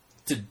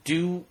to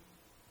do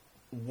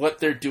what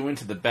they're doing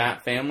to the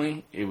Bat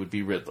family, it would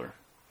be Riddler.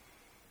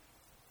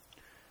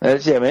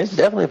 It's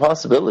definitely a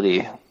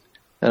possibility.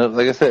 And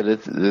like I said,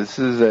 this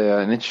is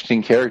an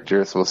interesting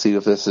character, so we'll see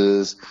if this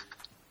is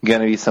going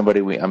to be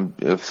somebody we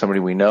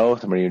know,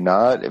 somebody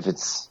not, if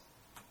it's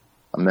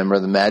a member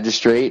of the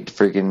magistrate,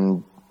 if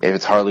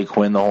it's Harley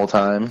Quinn the whole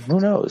time, who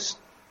knows?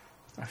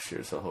 I sure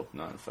as hell hope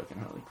not. Fucking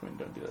Harley Quinn,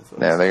 don't do that.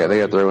 Yeah, they got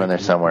to throw her in there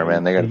somewhere,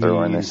 man. They got to throw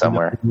her in there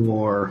somewhere.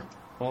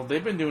 Well,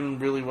 they've been doing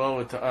really well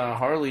with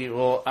Harley.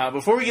 Well,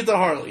 before we get to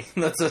Harley,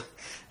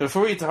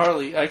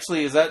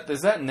 actually, is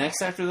that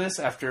next after this?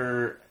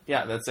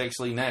 That's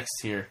actually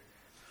next here.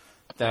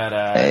 That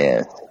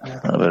a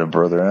little bit of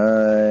Brother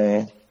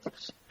Eye.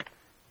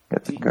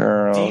 Got the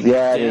girls.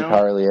 It is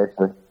Harley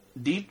actually.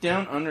 Deep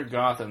down under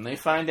Gotham, they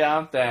find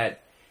out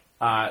that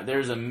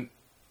there's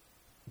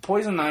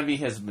Poison Ivy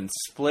has been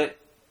split,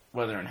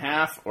 whether in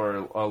half or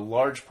a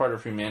large part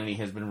of humanity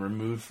has been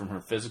removed from her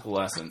physical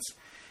essence.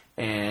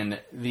 And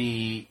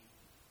the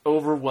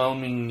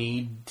overwhelming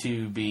need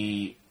to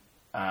be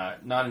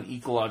not an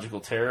ecological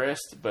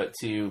terrorist, but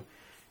to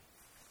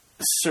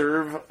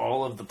serve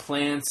all of the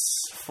plants,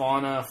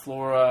 fauna,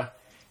 flora,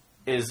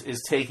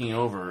 is taking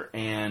over.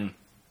 And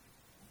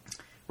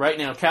right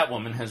now,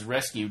 Catwoman has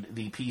rescued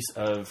the piece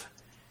of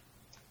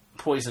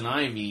Poison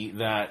Ivy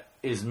that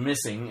is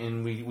missing,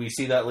 and we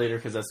see that later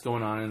because that's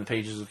going on in the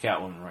pages of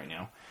Catwoman right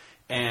now.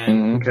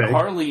 And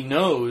Harley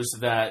knows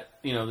that,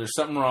 you know, there's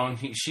something wrong.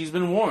 She's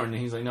been warned,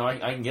 and he's like, no, I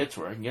can get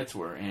to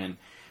her. And,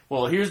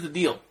 well, here's the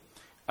deal.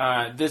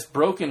 This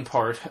broken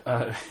part,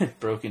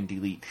 broken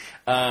delete.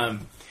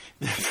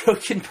 The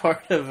broken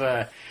part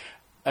of,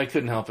 I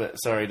couldn't help it.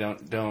 Sorry,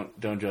 don't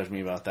judge me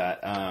about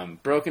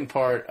that. Broken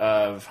part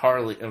of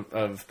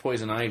of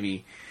Poison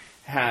Ivy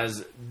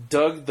has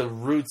dug the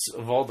roots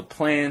of all the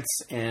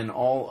plants and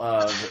all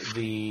of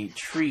the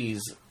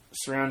trees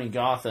surrounding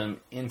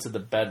Gotham into the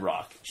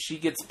bedrock. She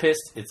gets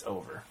pissed, it's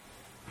over.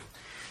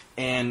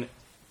 And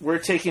we're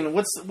taking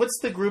what's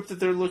the group that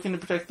they're looking to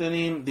protect? The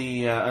name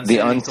the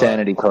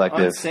Unsanity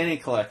Collective. Unsanity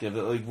Collective.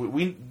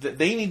 Like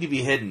they need to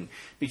be hidden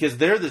because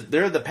they're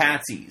the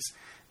patsies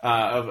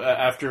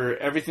after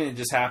everything that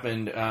just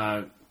happened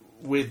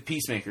with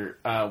Peacemaker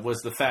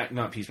was the fact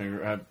not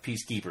Peacemaker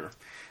Peacekeeper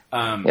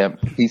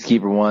Yep,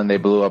 Peacekeeper 1. They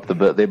blew up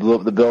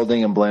the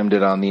building and blamed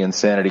it on the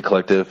Insanity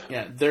Collective.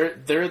 Yeah,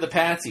 they're the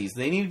patsies.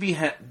 They need to be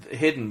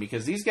hidden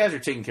because these guys are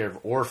taking care of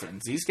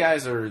orphans. These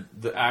guys are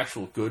the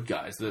actual good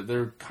guys.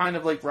 They're kind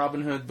of like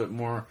Robin Hood, but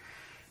more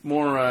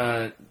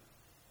kind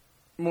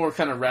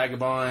of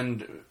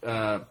ragabond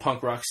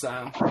punk rock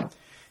style.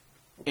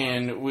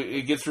 And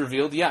it gets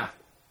revealed,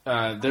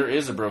 there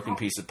is a broken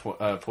piece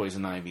of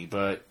Poison Ivy,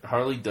 but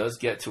Harley does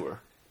get to her.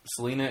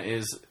 Selina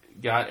is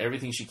got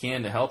everything she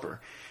can to help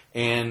her.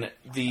 And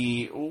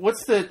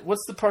what's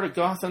the part of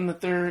Gotham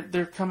that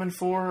they're coming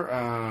for?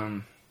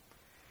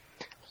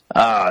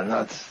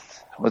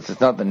 It's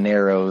not the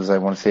Narrows. I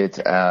want to say it's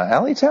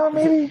Alleytown,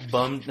 maybe.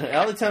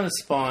 Alleytown is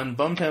Spawn.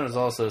 Bumtown is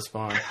also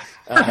Spawn.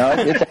 No,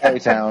 it's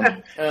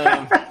Alleytown.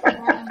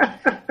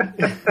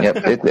 Yep,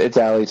 it's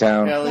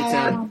Alleytown.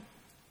 Alleytown.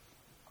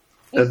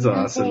 That's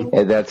awesome.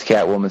 Yeah, that's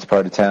Catwoman's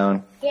part of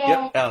town.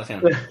 Yep,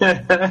 Alleytown.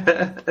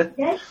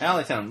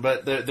 Alleytown,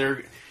 but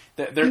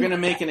they're going to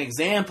make an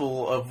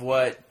example of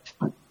what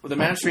the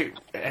magistrate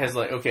has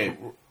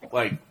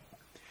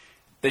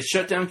they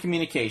shut down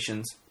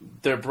communications.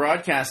 They're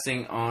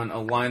broadcasting on a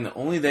line that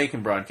only they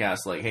can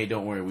broadcast, like, hey,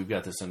 don't worry, we've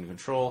got this under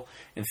control.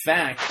 In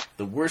fact,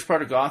 the worst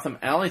part of Gotham,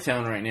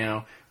 Alleytown right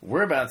now,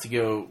 we're about to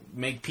go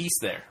make peace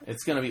there.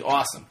 It's going to be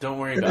awesome. Don't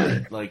worry about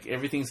it. Like,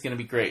 everything's going to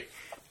be great.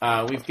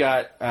 We've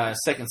got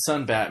Second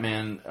Son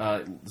Batman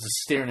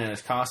staring at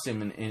his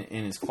costume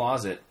in his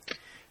closet,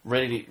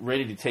 ready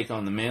to take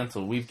on the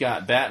mantle. We've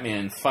got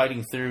Batman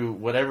fighting through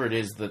whatever it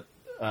is that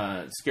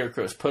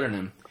Scarecrow's put in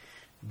him,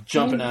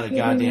 jumping out a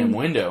goddamn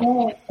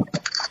window.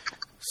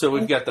 So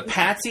we've got the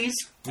patsies,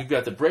 we've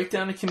got the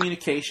breakdown of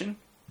communication,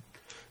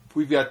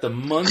 we've got the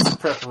months of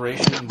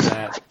preparation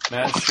that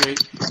Magistrate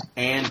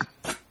and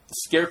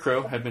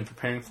Scarecrow have been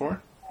preparing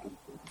for.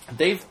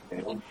 They've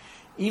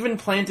even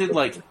planted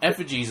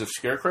effigies of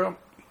Scarecrow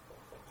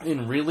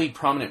in really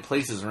prominent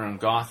places around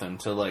Gotham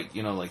to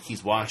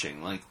he's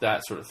watching,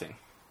 that sort of thing.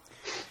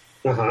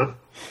 Uh-huh.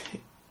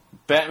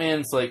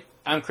 Batman's like,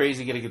 I'm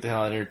crazy, gotta get the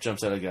hell out of here,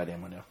 jumps out of the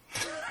goddamn window.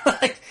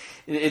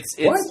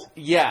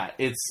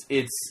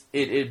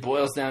 It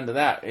boils down to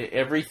that.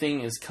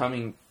 Everything is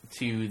coming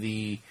to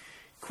the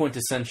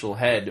quintessential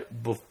head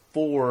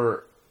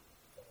before.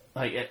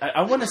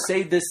 I want to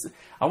say this.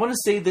 I want to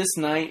say this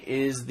night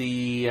is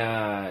the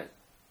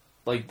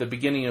the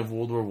beginning of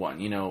World War I.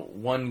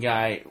 One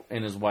guy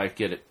and his wife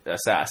get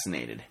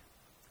assassinated.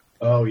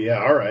 Oh yeah,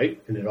 all right,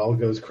 and it all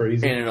goes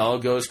crazy.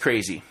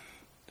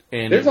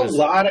 And there's a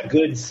lot of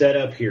good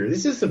setup here.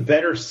 This is a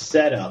better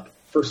setup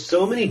for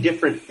so many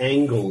different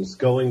angles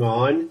going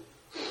on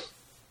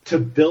to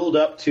build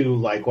up to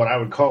what I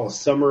would call a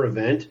summer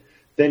event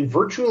than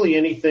virtually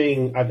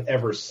anything I've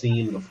ever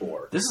seen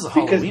before. This is a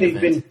Halloween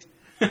event.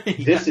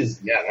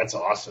 That's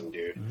awesome,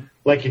 dude.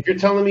 Mm-hmm. If you're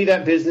telling me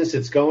that business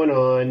that's going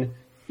on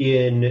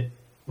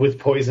with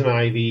Poison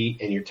Ivy,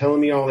 and you're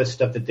telling me all this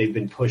stuff that they've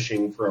been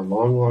pushing for a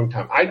long, long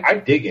time, I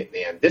dig it,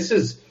 man. This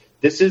is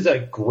a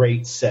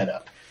great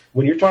setup.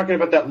 When you're talking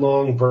about that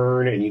long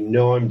burn, and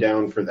I'm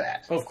down for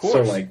that. Of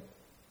course. So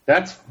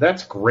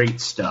that's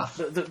great stuff.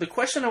 The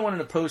question I wanted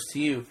to pose to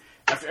you,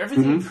 after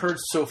everything you've heard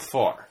so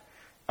far,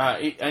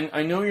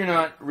 I know you're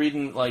not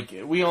reading,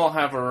 we all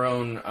have our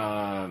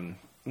own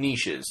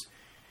niches.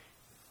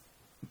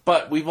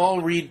 But we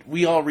all read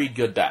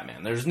good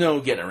Batman. There's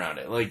no getting around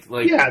it.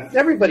 Yeah,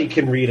 everybody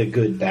can read a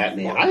good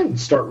Batman. I didn't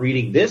start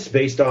reading this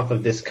based off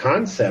of this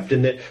concept,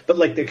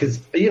 because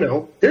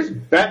there's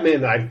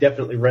Batman that I've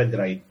definitely read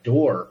that I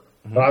adore.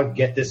 Mm-hmm. But I'll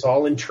get this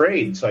all in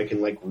trade so I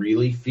can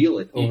really feel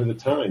it over the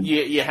time.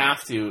 You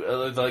have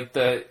to.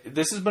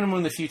 This has been one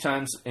of the few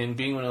times, in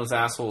being one of those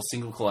asshole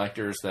single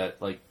collectors that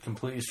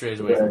completely strays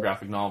away from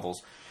graphic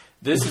novels.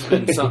 This has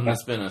been something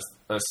that's been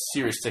a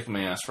serious stick in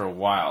my ass for a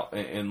while,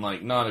 and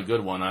not a good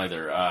one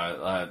either.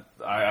 I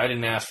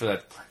didn't ask for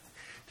that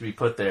to be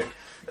put there,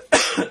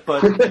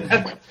 but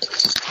the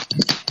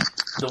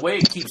way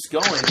it keeps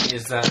going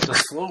is that the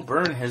slow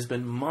burn has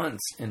been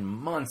months and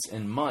months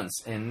and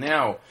months, and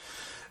now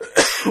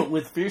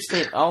with Fear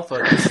State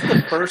Alpha, this is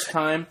the first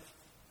time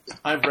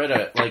I've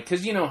read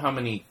because you know how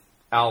many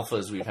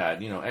alphas we've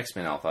had,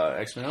 X-Men Alpha,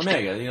 X-Men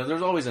Omega,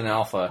 there's always an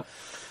alpha.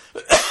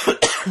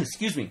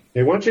 Excuse me.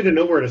 They want you to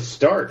know where to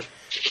start.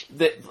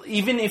 That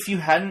even if you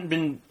hadn't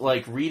been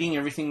reading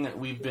everything that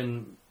we've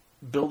been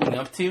building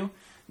up to,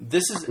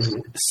 this is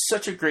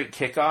such a great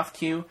kickoff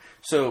cue.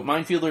 So,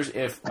 Mindfielders,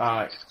 if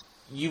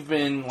you've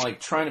been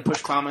trying to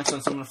push comics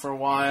on someone for a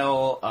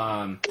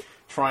while,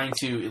 trying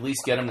to at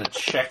least get them to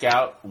check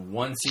out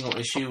one single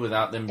issue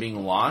without them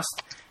being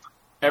lost,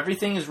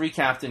 everything is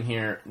recapped in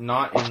here.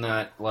 Not in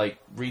that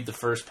read the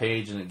first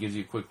page and it gives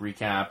you a quick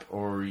recap,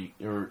 or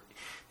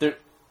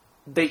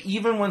they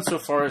even went so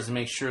far as to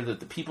make sure that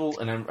the people,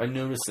 and I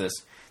noticed this,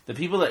 the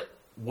people that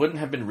wouldn't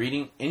have been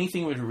reading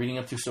anything we've been reading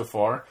up to so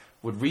far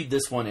would read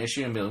this one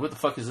issue and be like, what the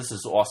fuck is this? This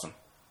is awesome.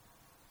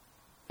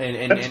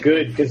 That's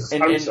good, because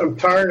I'm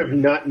tired of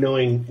not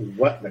knowing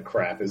what the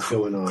crap is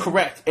going on.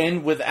 Correct.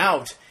 And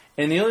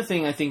the other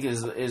thing I think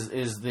is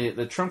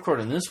the trump card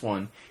in this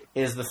one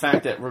is the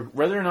fact that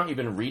whether or not you've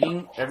been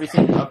reading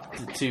everything up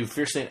to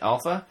Fear State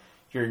Alpha,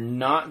 you're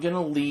not going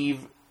to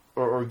leave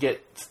or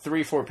get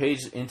 3-4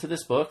 pages into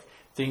this book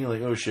thinking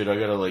like, oh shit, I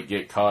got to like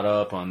get caught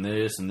up on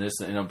this, and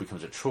it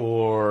becomes a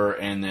chore,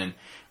 and then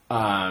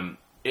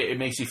it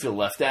makes you feel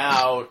left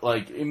out.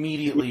 Like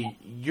immediately,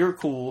 you're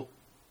cool,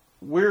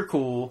 we're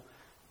cool,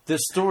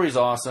 this story's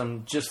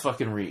awesome, just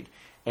fucking read.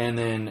 And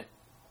then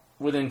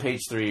within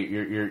page 3,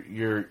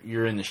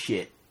 you're in the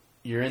shit.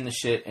 You're in the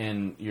shit,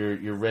 and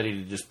you're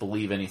ready to just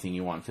believe anything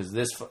you want. Because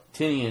this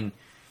Tinian,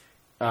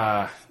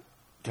 God,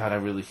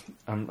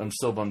 I'm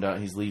still bummed out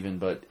he's leaving,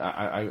 but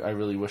I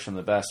really wish him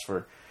the best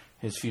for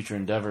his future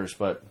endeavors.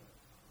 But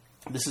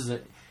this is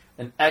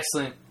an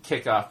excellent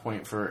kickoff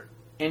point for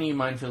any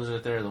Mindfielders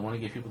out there that want to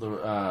get people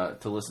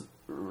to listen,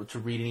 to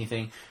read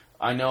anything.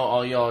 I know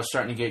all y'all are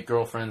starting to get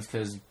girlfriends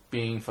because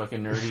being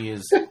fucking nerdy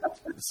is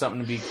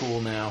something to be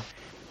cool now.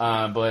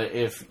 But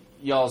if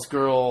y'all's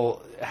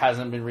girl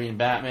hasn't been reading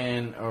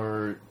Batman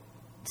or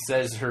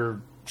says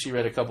she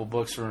read a couple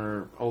books from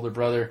her older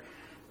brother,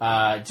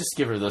 just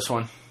give her this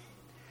one.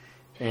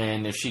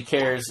 And if she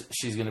cares,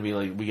 she's going to be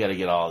like, we got to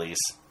get all these.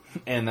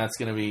 And that's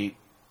going to be...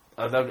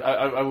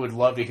 I would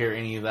love to hear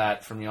any of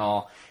that from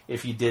y'all.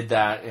 If you did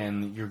that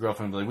and your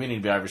girlfriend would be like, we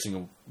need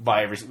to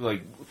buy every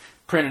like,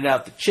 printed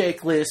out the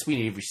checklist. We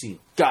need every single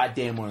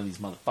goddamn one of these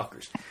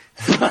motherfuckers.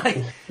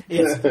 Like,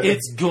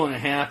 it's going to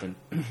happen.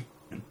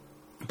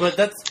 But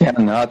that's... Yeah,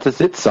 no,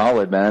 it's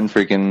solid, man.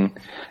 Freaking,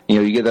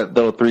 you get that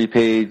little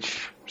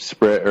 3-page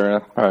spread, or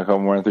probably a couple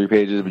more than 3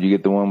 pages, but you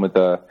get the one with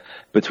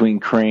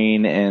between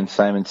Crane and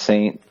Simon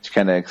Saint,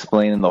 kind of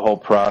explaining the whole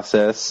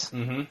process.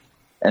 Mm-hmm.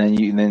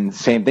 And then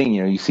same thing,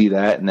 you see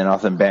that, and then all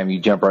of a sudden, bam, you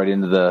jump right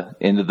into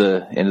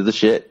the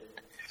shit.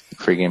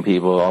 Freaking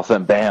people, all of a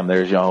sudden, bam,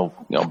 there's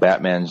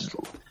Batman's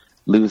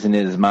losing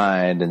his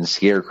mind, and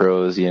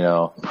Scarecrow's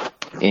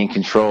in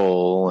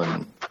control,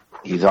 and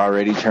he's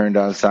already turned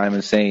on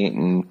Simon Saint,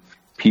 and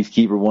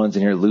Peacekeeper One's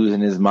in here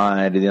losing his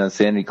mind, and the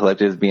Insanity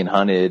Collective's being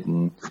hunted,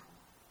 and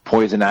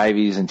Poison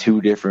Ivy's in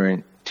two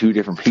different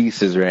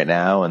pieces right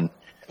now, and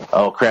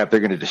oh crap,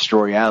 they're going to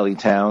destroy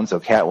Alleytown, so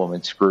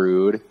Catwoman's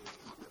screwed.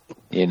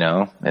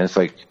 And it's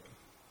like,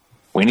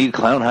 we need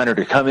Clown Hunter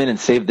to come in and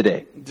save the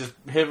day. Just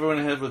hit everyone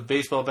in the head with a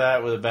baseball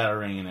bat with a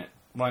battering in it.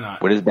 Why not?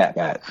 What is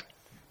Bat?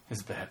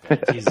 His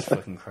bat. Jesus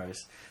fucking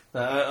Christ.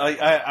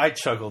 I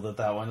chuckled at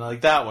that one.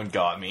 Like, that one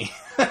got me.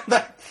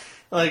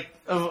 Of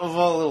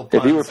all the little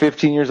puns. If you were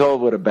 15 years old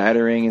with a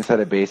battering inside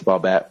a baseball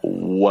bat,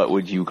 what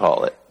would you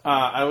call it?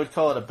 I would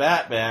call it a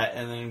bat,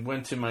 and then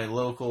went to my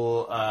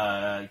local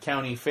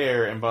county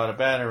fair and bought a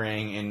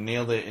batarang and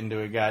nailed it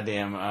into a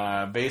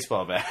goddamn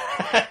baseball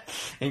bat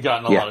and got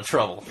in a lot of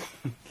trouble.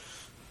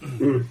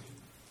 So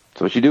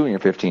what you do when you're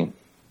 15?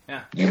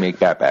 Yeah. You make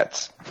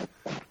bats.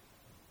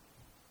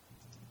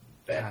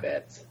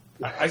 Bats.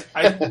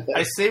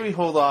 I say we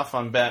hold off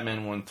on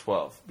Batman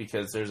 112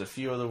 because there's a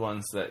few other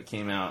ones that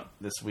came out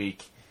this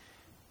week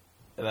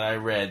that I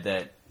read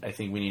that I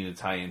think we need to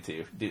tie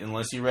into,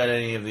 unless you read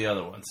any of the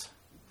other ones.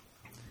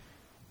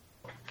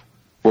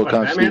 What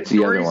constitutes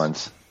the other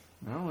ones?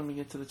 Well, let me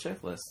get to the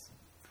checklist.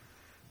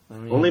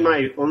 Only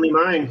mine.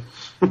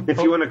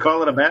 If you want to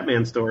call it a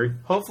Batman story.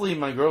 Hopefully,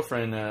 my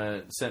girlfriend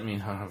sent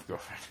me. I don't have a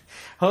girlfriend.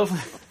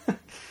 Hopefully,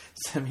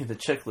 sent me the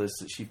checklist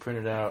that she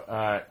printed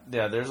out.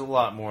 Yeah, there's a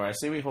lot more. I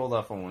say we hold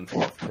off on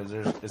 112 because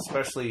there's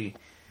especially.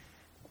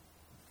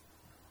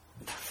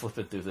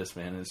 Flipping through this,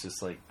 man, it's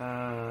just like,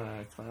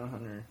 Clown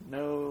Hunter,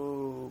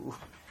 no.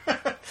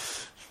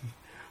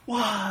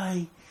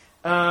 Why?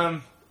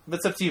 But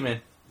it's up to you,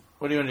 man.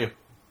 What do you want to do?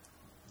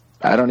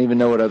 I don't even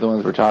know what other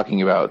ones we're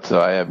talking about, so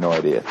I have no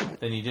idea.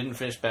 Then you didn't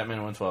finish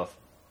Batman 112.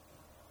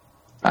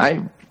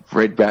 I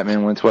read Batman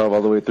 112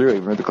 all the way through. I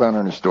even read the Clown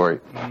Hunter story.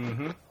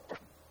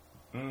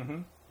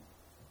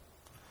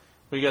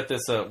 We got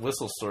this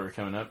Whistle story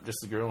coming up.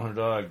 Just a girl and her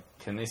dog.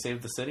 Can they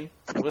save the city?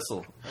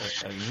 Whistle,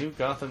 a new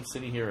Gotham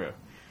City hero.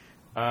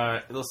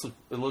 It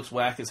looks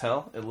whack as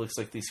hell. It looks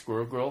like the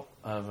Squirrel Girl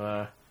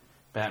of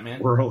Batman.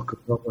 Squirrel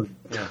Girl.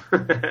 Yeah.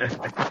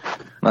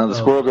 Now the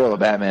Squirrel Girl of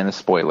Batman is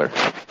spoiler.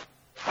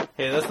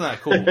 Hey, that's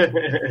not cool.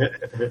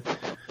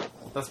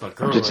 That's my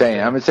girl. I'm just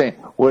saying.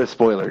 What does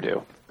spoiler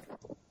do?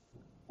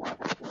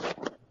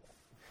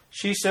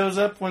 She shows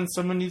up when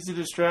someone needs to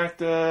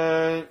distract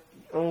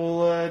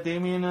old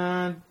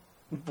Damian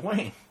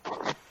Wayne.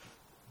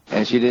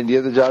 And she didn't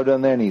get the job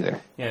done there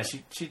neither. Yeah,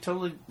 she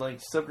totally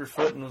stubbed her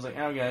foot and was like,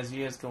 "Oh, guys,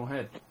 you guys go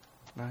ahead.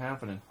 Not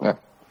happening." Yeah.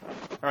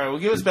 All right, well,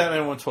 give us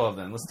Batman 112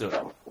 then. Let's do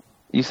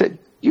it.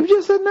 You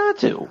just said not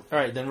to. All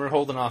right, then we're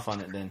holding off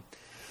on it then.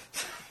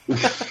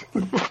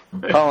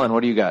 Colin,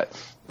 what do you got?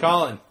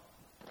 Colin.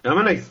 I'm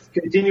going to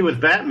continue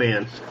with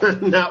Batman.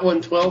 Not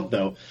 112,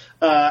 though.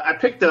 I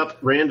picked up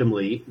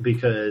randomly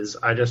because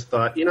I just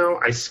thought,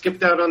 I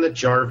skipped out on the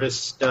Jarvis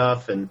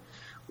stuff and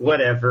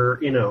whatever,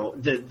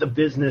 the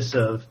business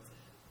of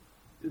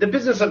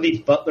these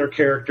Butler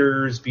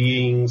characters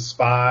being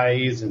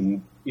spies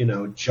and,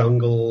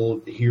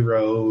 jungle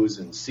heroes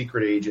and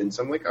secret agents.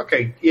 I'm like,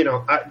 okay,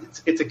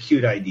 it's a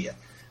cute idea.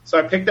 So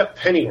I picked up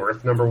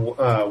Pennyworth, number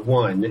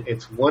 1.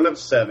 It's 1 of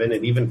 7.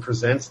 It even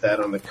presents that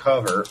on the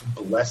cover.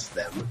 Bless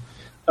them.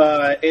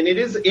 And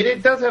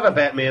it does have a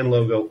Batman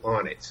logo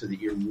on it, so that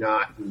you're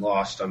not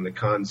lost on the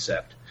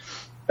concept.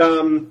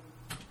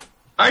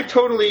 I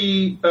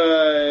totally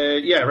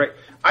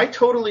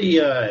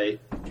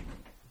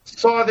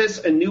saw this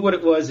and knew what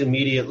it was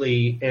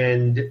immediately,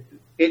 and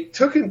it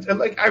took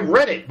I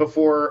read it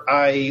before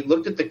I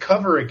looked at the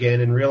cover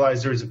again and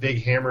realized there was a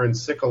big hammer and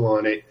sickle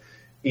on it,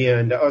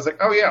 and I was like,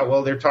 oh yeah,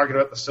 well they're talking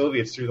about the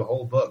Soviets through the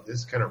whole book. This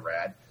is kind of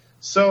rad.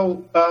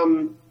 So,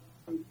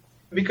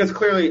 because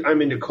clearly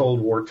I'm into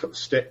Cold War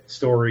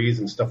stories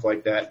and stuff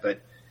like that,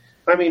 but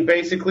I mean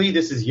basically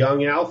this is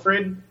young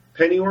Alfred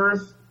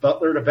Pennyworth,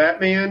 butler to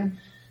Batman.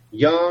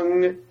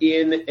 Young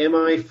in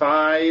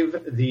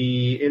MI5,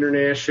 the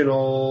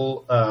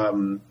international,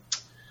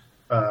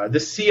 the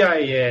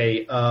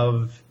CIA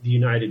of the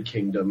United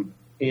Kingdom.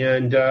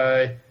 And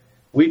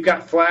we've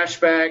got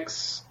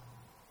flashbacks.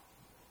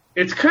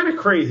 It's kind of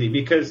crazy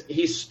because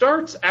he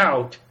starts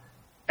out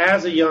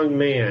as a young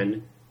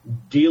man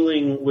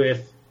dealing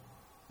with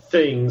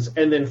things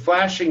and then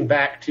flashing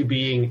back to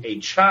being a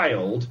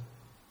child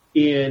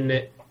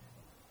in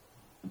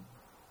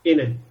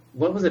a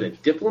what was it, a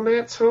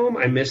diplomat's home?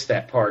 I missed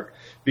that part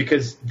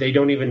because they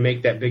don't even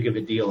make that big of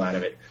a deal out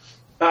of it.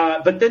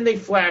 But then they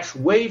flash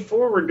way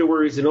forward to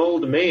where he's an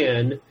old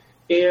man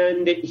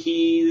and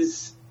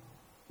he's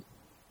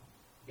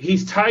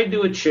tied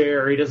to a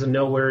chair. He doesn't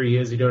know where he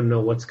is. He doesn't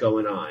know what's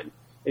going on. And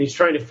he's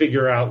trying to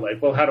figure out,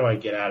 like, well, how do I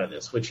get out of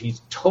this? Which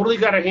he's totally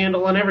got a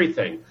handle on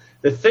everything.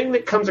 The thing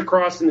that comes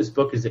across in this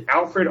book is that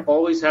Alfred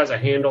always has a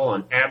handle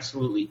on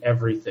absolutely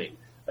everything.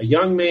 A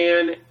young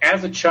man,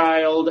 as a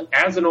child,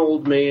 as an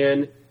old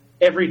man,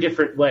 every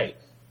different way.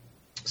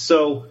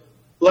 So,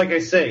 like I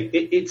say,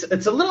 it's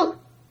a little,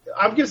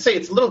 I'm going to say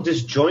it's a little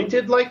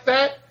disjointed like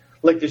that.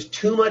 Like there's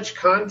too much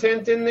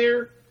content in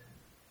there.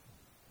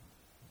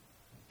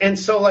 And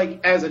so,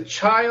 like, as a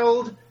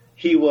child,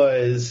 he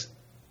was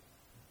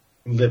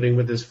living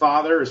with his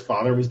father. His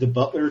father was the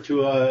butler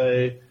to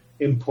a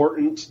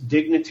important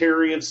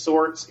dignitary of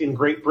sorts in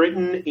Great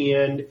Britain,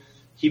 and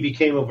he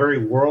became a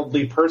very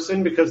worldly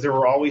person because there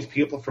were always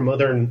people from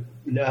other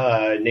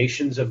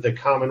nations of the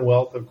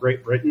Commonwealth of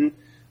Great Britain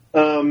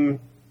in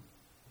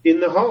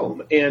the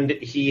home. And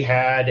he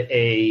had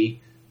a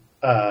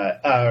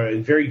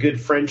very good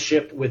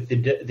friendship with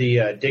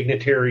the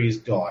dignitary's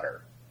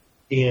daughter.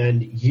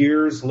 And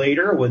years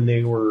later, when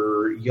they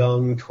were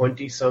young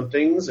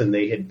 20-somethings and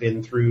they had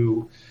been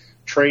through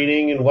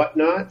training and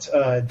whatnot,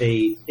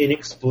 they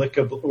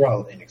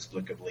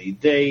inexplicably,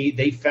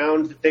 they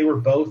found that they were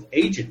both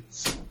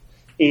agents,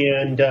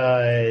 and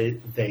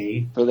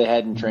they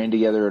hadn't trained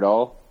together at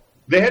all.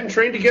 They hadn't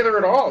trained together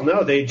at all.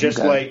 No, they just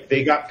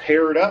they got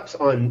paired up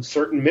on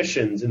certain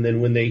missions, and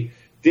then when they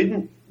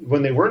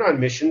weren't on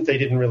missions, they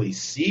didn't really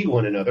see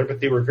one another, but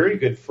they were very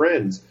good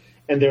friends,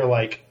 and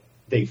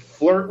they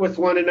flirt with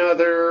one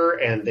another,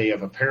 and they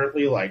have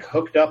apparently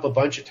hooked up a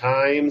bunch of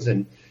times,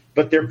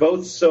 but they're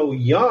both so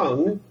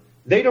young,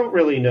 they don't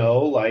really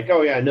know,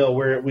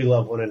 we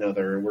love one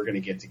another and we're going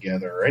to get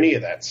together or any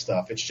of that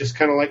stuff. It's just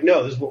kind of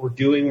no, this is what we're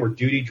doing. We're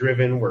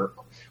duty-driven.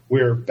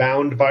 We're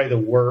bound by the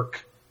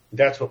work.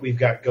 That's what we've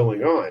got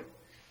going on.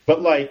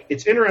 But,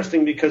 it's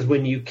interesting because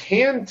when you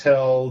can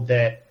tell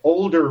that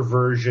older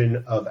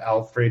version of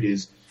Alfred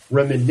is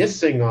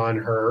reminiscing on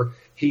her,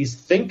 he's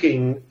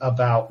thinking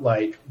about,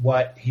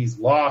 what he's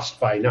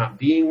lost by not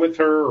being with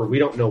her, or we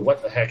don't know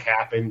what the heck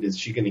happened. Is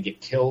she going to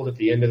get killed at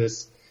the end of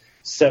this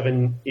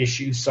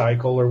 7-issue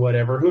cycle or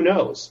whatever? Who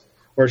knows?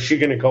 Or is she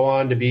going to go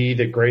on to be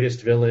the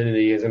greatest villain and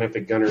he doesn't have to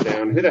gun her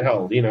down? Who the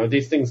hell?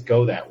 These things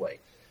go that way.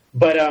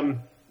 But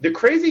the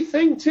crazy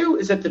thing, too,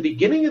 is at the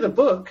beginning of the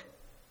book,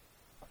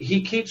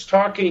 he keeps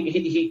talking.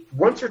 He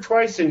once or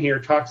twice in here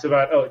talks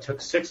about, it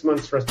took 6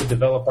 months for us to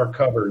develop our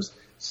covers,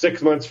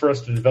 6 months for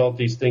us to develop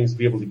these things, to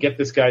be able to get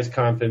this guy's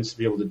confidence, to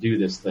be able to do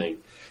this thing.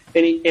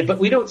 But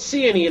we don't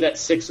see any of that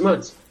 6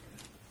 months.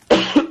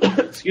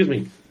 Excuse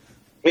me.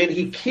 And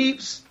he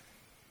keeps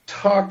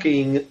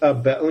talking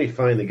about, let me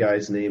find the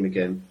guy's name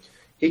again.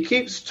 He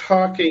keeps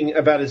talking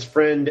about his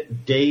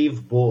friend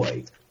Dave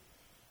Boy.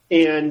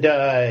 And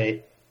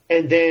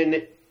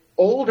then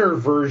older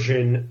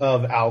version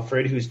of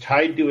Alfred, who's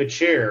tied to a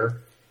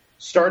chair,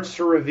 starts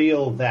to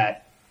reveal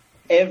that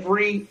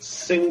every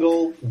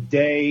single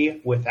day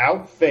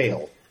without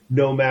fail,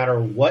 no matter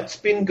what's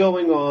been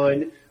going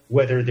on,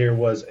 whether there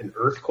was an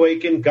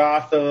earthquake in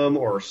Gotham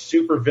or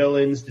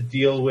supervillains to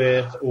deal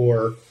with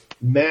or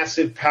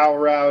massive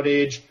power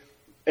outage,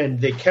 and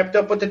they kept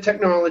up with the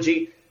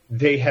technology,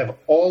 they have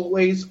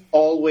always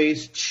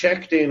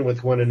checked in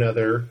with one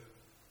another,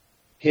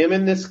 him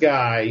and this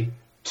guy,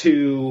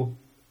 to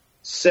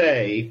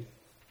say,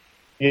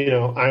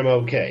 I'm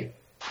okay.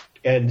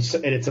 And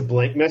it's a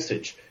blank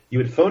message. You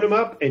would phone him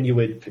up, and he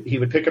would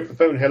pick up the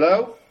phone,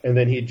 hello, and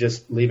then he'd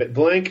just leave it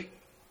blank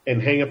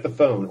and hang up the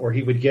phone. Or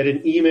he would get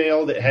an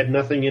email that had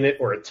nothing in it,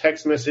 or a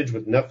text message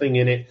with nothing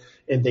in it,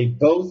 and they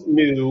both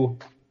knew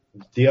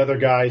the other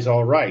guy's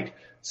all right.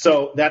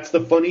 So that's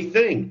the funny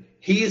thing.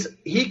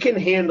 He can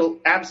handle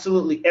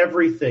absolutely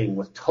everything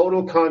with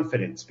total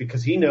confidence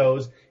because he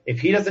knows if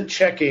he doesn't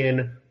check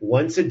in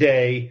once a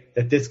day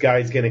that this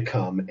guy's going to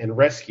come and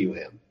rescue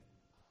him.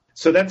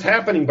 So that's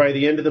happening by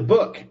the end of the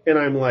book. And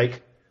I'm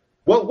like,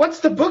 well, what's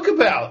the book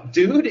about,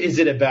 dude? Is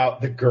it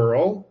about the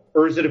girl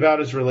or is it about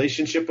his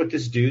relationship with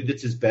this dude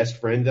that's his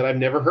best friend that I've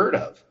never heard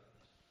of?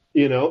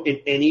 You know, in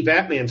any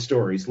Batman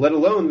stories, let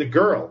alone the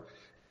girl.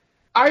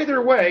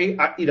 Either way,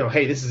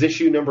 hey, this is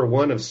issue number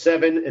 1 of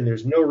 7, and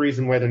there's no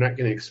reason why they're not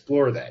going to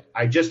explore that.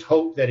 I just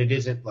hope that it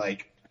isn't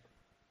like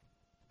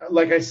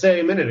I said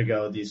a minute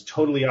ago, these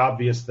totally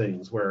obvious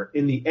things where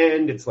in the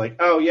end it's like,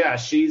 oh, yeah,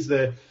 she's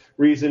the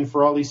reason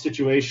for all these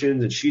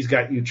situations, and she's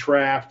got you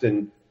trapped,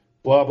 and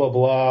blah, blah,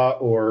 blah,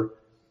 or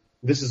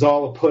this is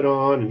all a put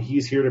on, and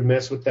he's here to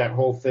mess with that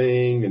whole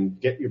thing and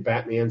get your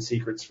Batman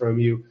secrets from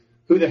you.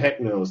 Who the heck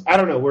knows? I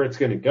don't know where it's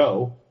going to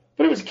go,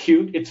 but it was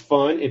cute. It's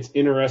fun. It's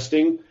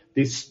interesting.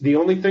 The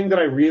only thing that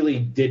I really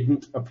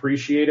didn't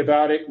appreciate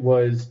about it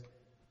was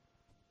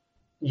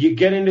you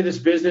get into this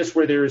business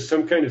where there is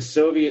some kind of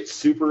Soviet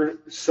super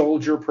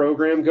soldier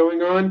program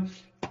going on,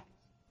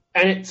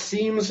 and it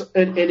seems,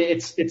 and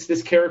it's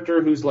this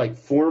character who's like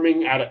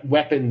forming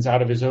weapons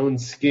out of his own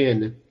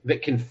skin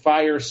that can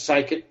fire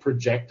psychic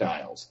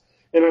projectiles.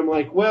 And I'm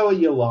like, well,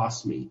 you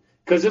lost me.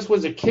 Because this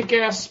was a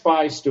kick-ass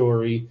spy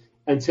story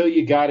until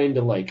you got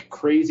into like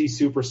crazy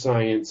super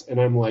science,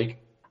 and I'm like,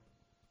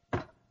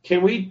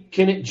 can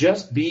it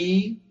just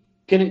be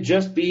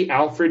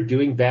Alfred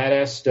doing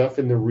badass stuff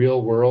in the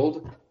real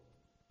world?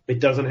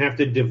 It doesn't have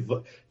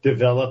to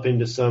develop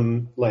into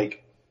some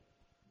like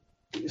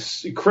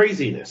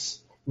craziness,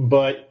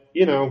 but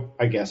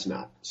I guess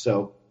not.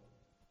 So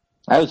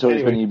I was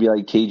always hoping you'd be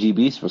like KG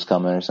Beast was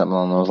coming or something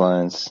along those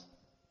lines.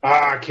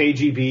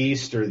 KG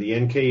Beast or the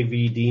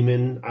NKV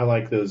Demon. I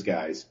like those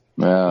guys.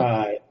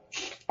 Yeah.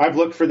 I've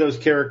looked for those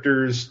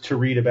characters to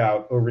read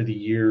about over the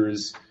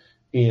years.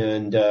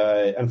 And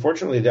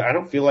unfortunately, I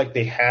don't feel like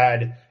they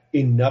had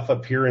enough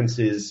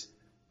appearances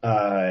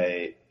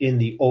in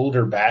the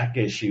older back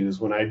issues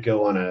when I'd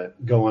go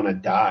on a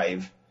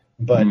dive.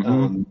 But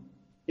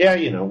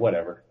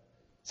whatever.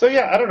 So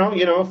yeah, I don't know.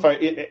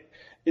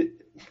 If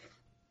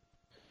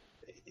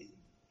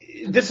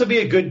this will be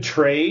a good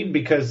trade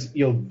because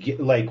you'll get,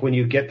 like, when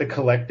you get the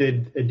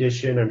collected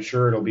edition, I'm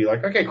sure it'll be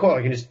like, okay, cool,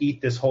 I can just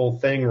eat this whole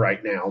thing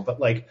right now. But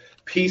like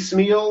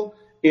piecemeal,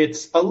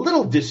 it's a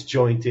little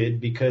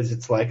disjointed because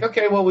it's like,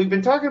 okay, well, we've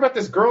been talking about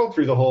this girl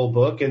through the whole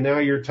book, and now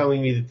you're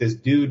telling me that this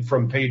dude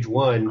from page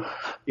 1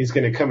 is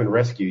going to come and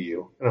rescue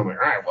you. And I'm like,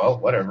 all right, well,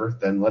 whatever.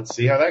 Then let's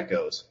see how that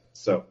goes.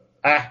 So,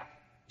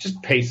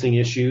 just pacing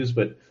issues,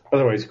 but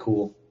otherwise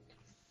cool.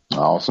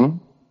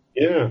 Awesome.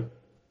 Yeah.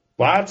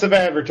 Lots of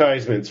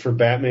advertisements for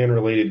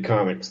Batman-related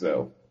comics,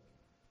 though.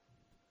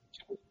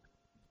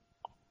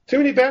 Too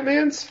many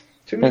Batmans?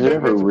 Too many Is there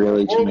ever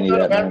really too many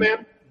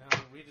Batman? No,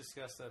 we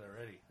discussed that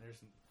already.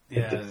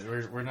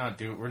 We're not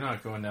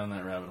going down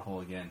that rabbit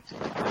hole again.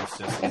 There's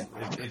just I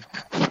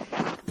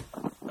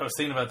was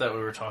thinking about that when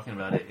we were talking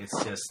about it.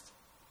 It's just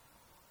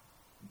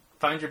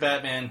find your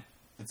Batman.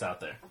 It's out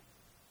there.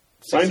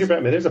 Find your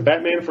Batman. There's a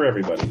Batman for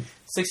everybody.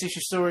 6-issue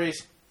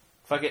stories.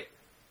 Fuck it.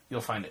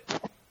 You'll find it.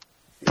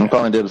 I'm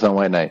calling dibs on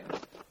White Knight.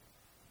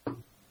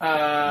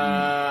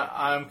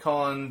 I'm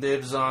calling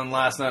dibs on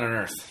Last Night on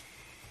Earth.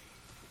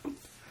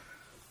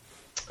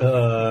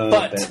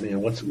 But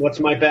Batman. What's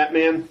my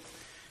Batman?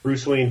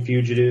 Bruce Wayne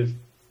Fugitive.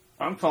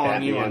 I'm calling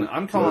Batman, you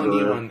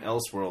Murderer. on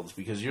Elseworlds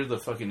because you're the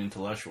fucking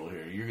intellectual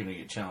here. You're gonna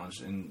get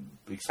challenged and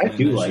I explain.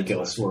 do that like shit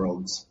to us.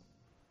 Elseworlds.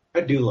 I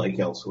do like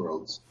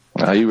Elseworlds.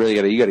 You really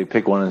got to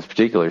pick one in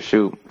particular.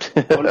 Shoot.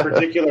 One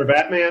particular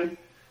Batman.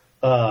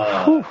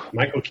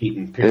 Michael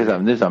Keaton.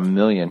 Period. There's a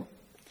million.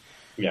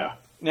 Yeah.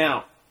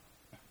 Now,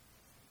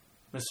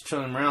 Mr.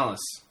 Tony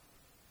Morales,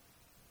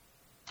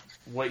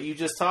 what you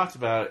just talked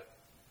about,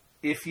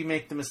 if you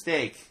make the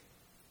mistake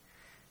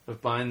of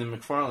buying the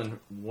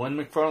one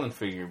McFarlane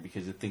figure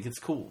because you think it's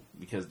cool,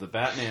 because the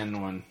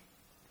Batman one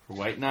for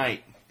White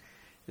Knight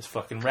is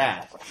fucking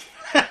rad.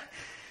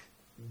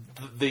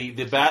 the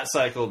Bat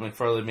Cycle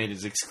McFarlane made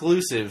is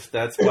exclusive.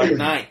 That's White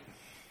Knight.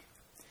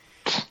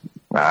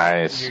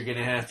 Nice. You're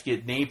gonna have to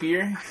get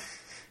Napier.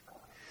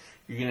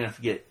 You're gonna have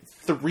to get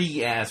 3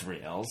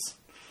 Azraels.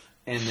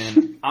 And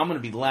then I'm going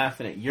to be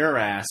laughing at your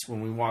ass when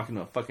we walk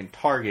into a fucking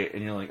Target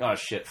and you're like, oh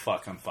shit,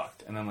 fuck, I'm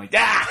fucked. And I'm like,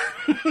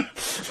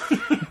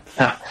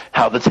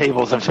 How the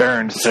tables have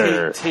turned,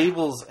 sir.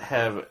 Tables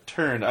have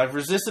turned. I've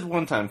resisted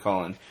one time,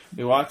 Colin.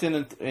 We walked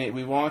into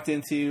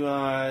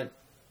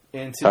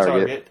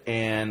Target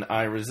and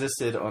I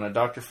resisted on a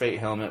Dr. Fate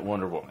helmet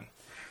Wonder Woman.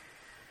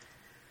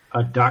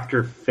 A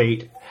Dr.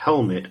 Fate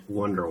helmet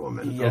Wonder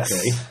Woman. Yes.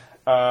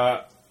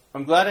 Okay.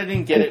 I'm glad I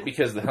didn't get it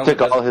because the helmet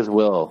took all his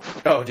will.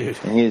 Oh, dude.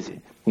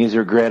 And he's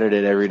regretted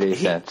it every day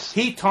since.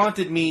 He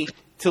taunted me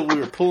till we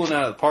were pulling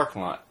out of the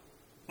parking lot.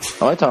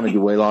 Oh, I taunted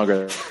you way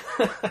longer.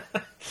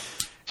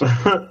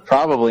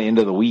 Probably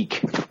into the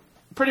week.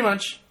 Pretty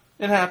much.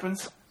 It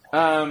happens.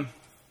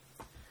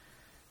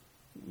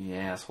 You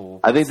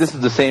asshole. I think this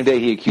is the same day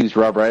he accused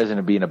Rob Risen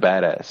of being a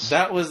badass.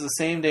 That was the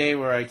same day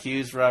where I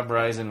accused Rob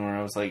Risen, where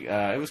I was like,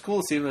 it was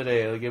cool to see him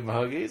today. I gave him a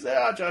hug. He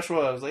said,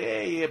 Joshua. I was like,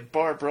 hey, you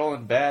bar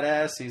brawling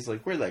badass. He's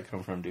like, where'd that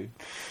come from, dude?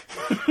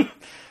 I'm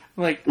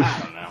like,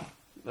 I don't know.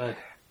 But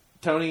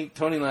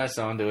Tony latched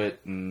onto it,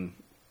 and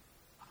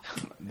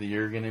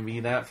you're going to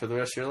be that for the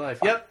rest of your life.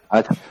 Yep.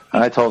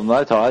 I told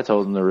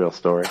him the real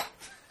story.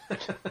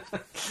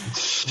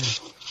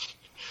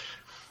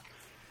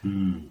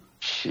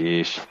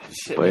 Sheesh.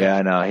 Shit, but yeah,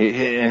 I know.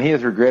 He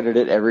has regretted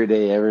it every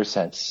day ever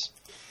since.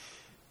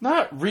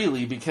 Not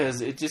really, because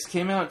it just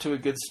came out to a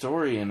good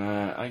story, and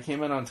I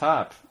came out on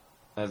top,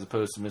 as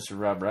opposed to Mr.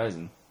 Rob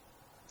Risen.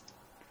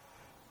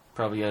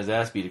 Probably got his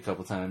ass beat a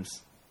couple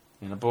times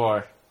in a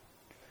bar.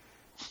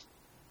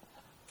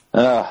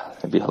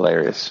 That'd be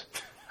hilarious.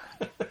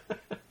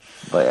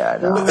 But yeah,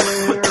 no.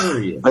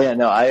 But yeah,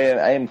 no.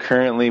 I am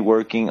currently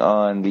working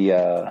on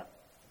the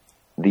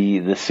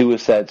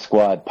Suicide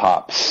Squad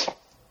pops.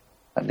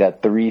 I've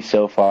got 3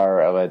 so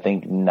far of I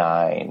think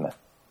 9.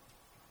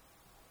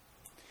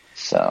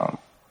 So.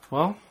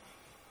 Well.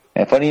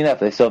 And funny enough,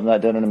 they still have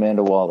not done an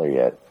Amanda Waller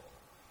yet.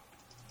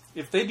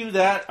 If they do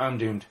that, I'm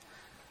doomed.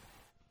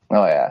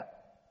 Oh yeah.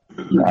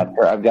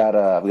 I've got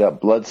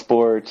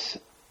Bloodsport,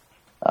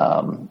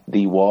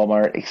 the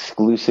Walmart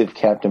exclusive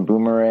Captain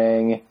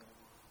Boomerang,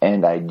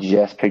 and I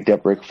just picked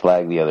up Rick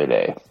Flag the other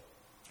day.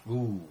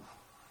 Ooh.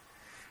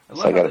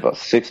 So I got about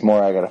 6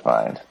 more I gotta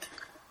find.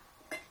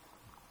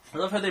 I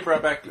love how they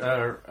brought back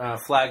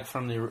Flag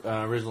from the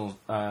original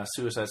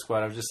Suicide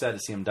Squad. I was just sad to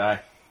see him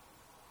die.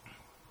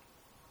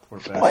 Poor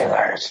bastard.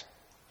 Spoilers.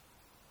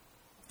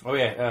 Oh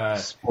yeah.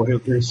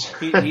 Spoilers.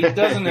 He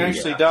doesn't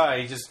actually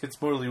die. He just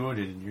gets mortally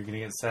wounded, and you're gonna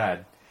get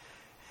sad.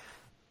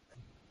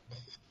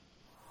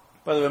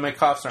 By the way, my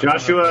coughs aren't.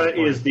 Joshua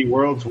is the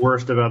world's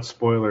worst about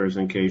spoilers,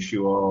 in case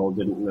you all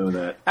didn't know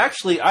that.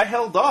 Actually, I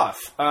held off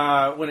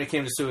when it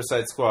came to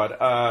Suicide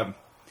Squad.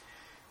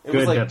 It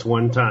was like, that's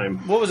one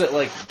time. What was it,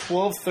 like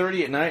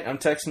 12:30 at night? I'm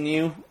texting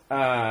you.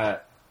 I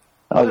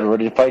was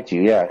ready to fight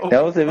you, yeah.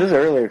 It was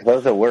earlier because I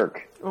was at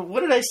work.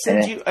 What did I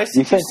send you? I sent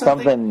you said you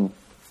something.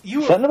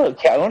 Something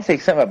about, I want to say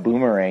something about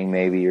Boomerang,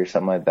 maybe, or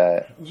something like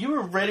that. You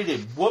were ready to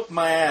whoop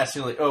my ass.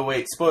 You're like, oh,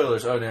 wait,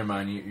 spoilers. Oh, never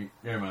mind.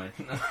 Never mind.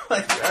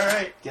 Like, all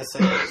right, guess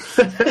I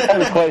did.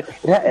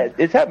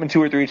 It's happened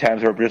 2 or 3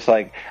 times where I'm just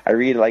like, I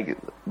read like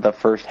the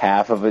first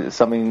half of it,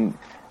 something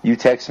you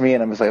text me,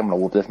 and I'm just like, I'm going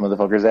to whoop this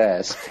motherfucker's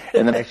ass.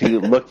 And then I actually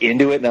look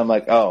into it, and I'm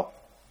like, oh,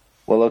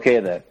 well, okay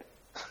then.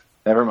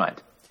 Never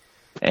mind.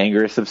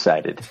 Anger has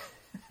subsided.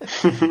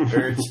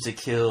 Urge to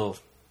kill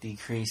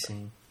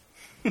decreasing.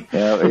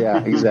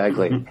 Yeah,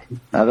 exactly.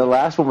 The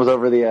last one was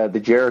over the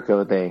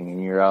Jericho thing,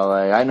 and you're all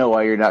like, I know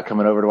why you're not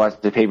coming over to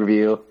watch the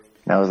pay-per-view.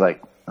 And I was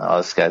like, oh,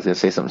 this guy's going to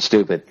say something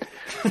stupid.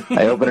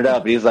 I open it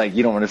up, and he's like,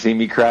 you don't want to see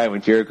me cry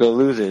when Jericho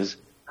loses.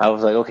 I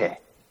was like, okay.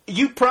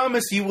 You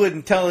promised you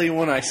wouldn't tell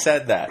anyone I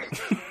said that.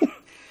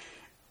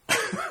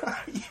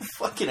 You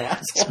fucking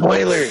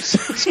asshole.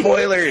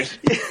 Spoilers.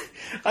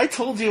 I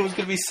told you I was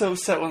going to be so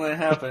upset when that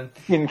happened.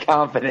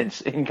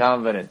 Incompetence.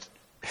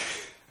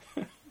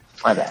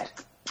 My bad.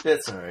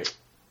 It's all right.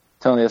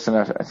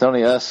 It's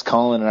only us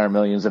calling in our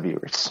millions of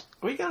viewers.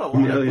 We got a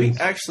lot. We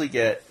actually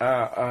get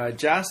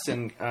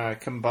Justin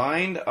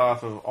combined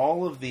off of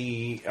all of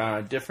the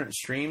different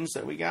streams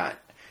that we got.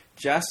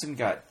 Justin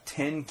got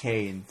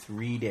 10K in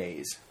 3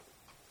 days.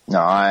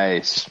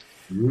 Nice.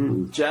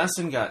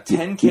 Justin got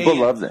 10K. People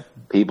love them.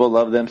 People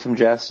love them some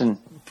Justin.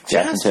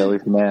 Justin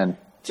Taylor's the man.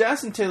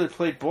 Justin Taylor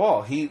played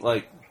ball. He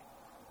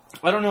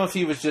I don't know if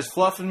he was just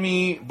fluffing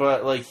me,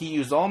 but he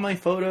used all my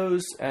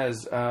photos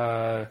as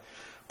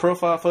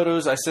profile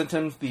photos. I sent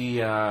him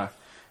the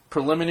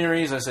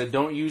preliminaries. I said,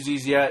 don't use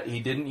these yet. He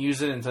didn't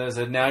use it, and so I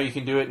said, now you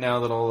can do it now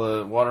that all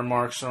the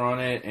watermarks are on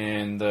it,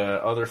 and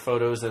the other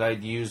photos that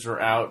I'd used are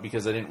out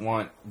because I didn't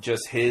want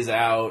just his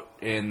out,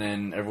 and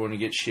then everyone would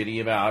get shitty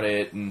about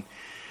it. And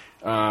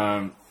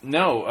 10K,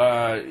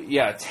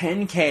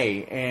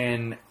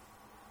 and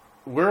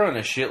we're on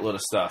a shitload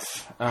of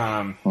stuff.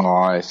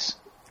 Nice.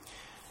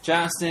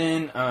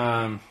 Justin,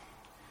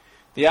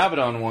 the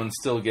Abaddon one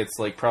still gets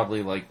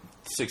probably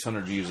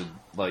 600 views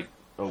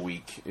a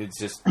week. It's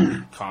just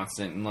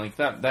constant, and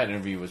that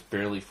interview was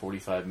barely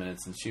 45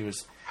 minutes, and she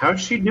was. How's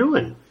she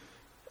doing?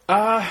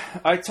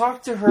 I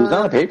talked to her. She was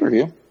on the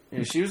pay-per-view.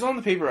 Yeah, she was on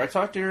the paper. I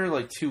talked to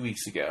her 2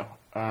 weeks ago,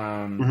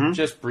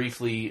 just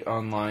briefly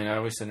online. I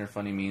always send her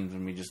funny memes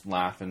and we just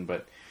laughing,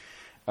 but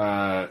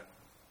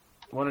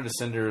wanted to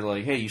send her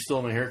hey, you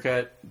stole my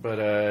haircut,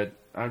 but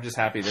I'm just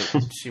happy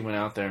that she went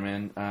out there,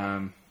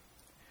 man.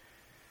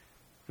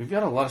 We've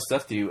got a lot of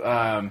stuff to do.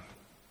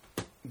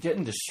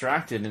 Getting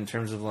distracted in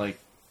terms of I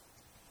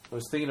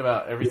was thinking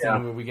about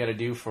everything we got to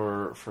do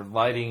for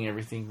lighting,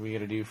 everything we got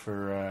to do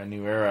for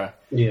New Era.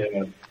 Yeah.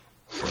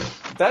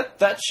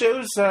 That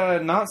show's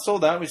not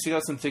sold out. We still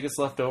got some tickets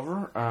left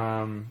over.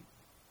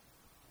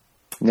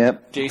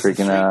 Yep. Jason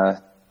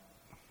freaking.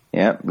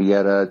 Yep. We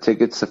got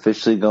tickets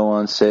officially go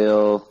on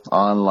sale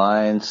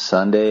online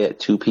Sunday at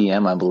 2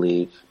 p.m. I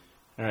believe.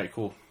 All right,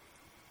 cool.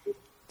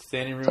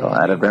 Standing room. So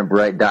at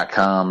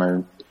eventbrite.com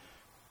or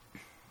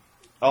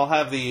I'll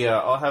have the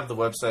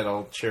website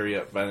all cherry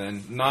up by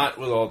then. Not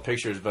with all the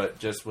pictures, but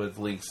just with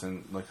links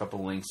and a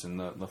couple links in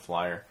the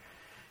flyer.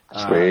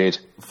 Sweet.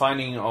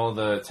 Finding all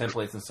the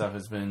templates and stuff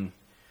has been.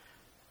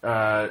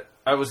 I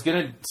was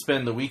gonna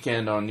spend the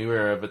weekend on New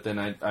Era, but then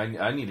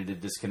I needed to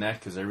disconnect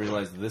because I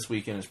realized that this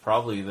weekend is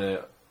probably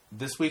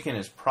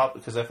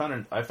because I found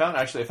an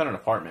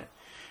apartment.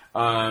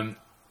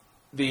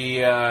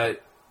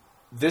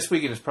 This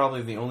weekend is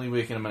probably the only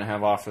weekend I'm gonna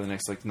have off for the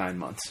next 9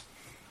 months.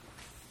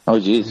 Oh,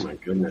 jeez. Oh my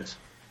goodness.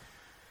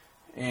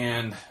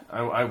 And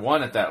I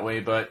want it that way,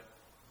 but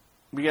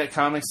we got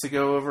comics to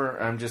go over.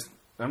 I'm just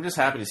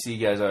happy to see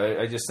you guys.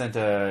 I just sent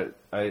I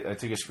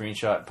took a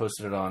screenshot,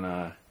 posted it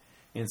on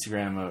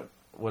Instagram of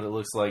what it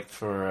looks like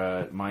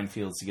for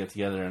Minefields to get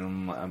together,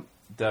 and I'm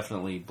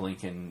definitely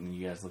blinking.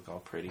 You guys look all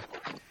pretty.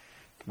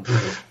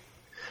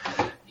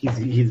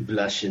 He's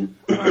blushing.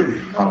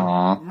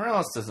 Aww.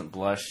 Morales doesn't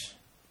blush.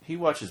 He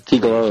watches. He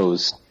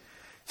glows.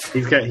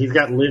 He's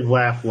got live,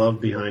 laugh, love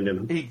behind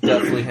him. He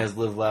definitely has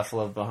live, laugh,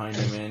 love behind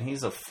him, man.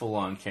 He's a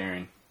full-on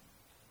Karen.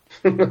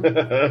 All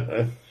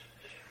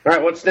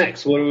right, what's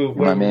next? What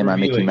My man, my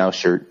Mickey Mouse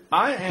shirt.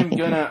 I'm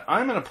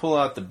gonna pull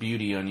out the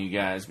beauty on you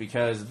guys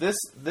because this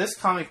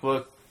comic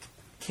book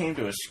came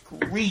to a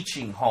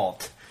screeching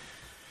halt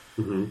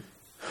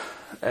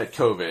at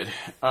COVID.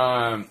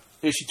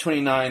 Issue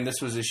 29.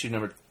 This was issue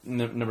number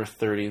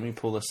 30. Let me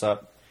pull this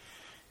up.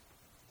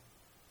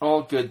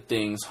 All good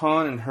things.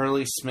 Han and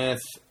Hurley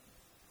Smith.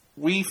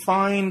 We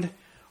find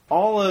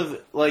all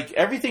of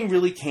everything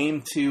really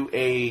came to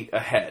a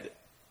head.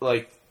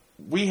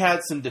 We had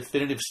some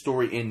definitive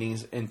story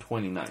endings in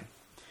 29.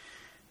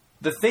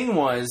 The thing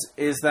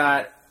is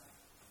that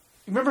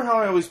remember how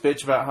I always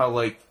bitch about how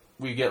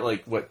we get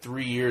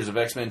 3 years of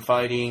X-Men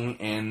fighting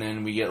and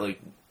then we get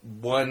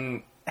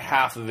one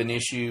half of an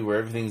issue where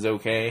everything's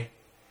okay.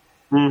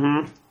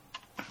 Mm-hmm.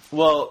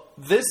 Well,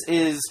 this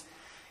is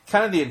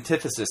kind of the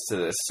antithesis to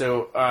this.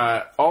 So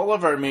all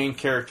of our main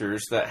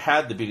characters that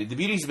had the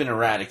beauty's been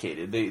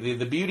eradicated.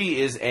 The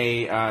beauty is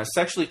a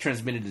sexually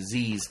transmitted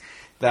disease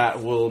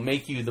that will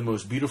make you the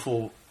most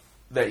beautiful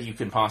that you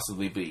can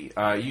possibly be.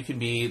 You can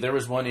be. There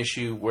was one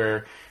issue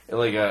where a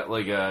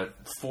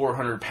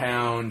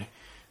 400-pound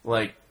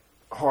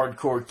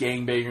hardcore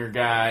gangbanger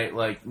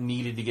guy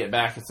needed to get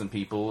back at some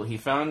people. He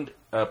found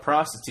a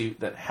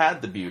prostitute that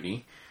had the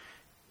beauty,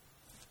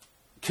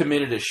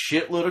 committed a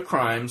shitload of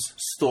crimes,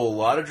 stole a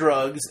lot of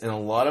drugs and a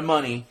lot of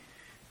money,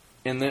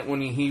 and then when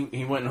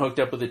he went and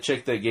hooked up with a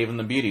chick that gave him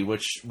the beauty,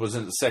 which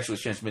wasn't a sexually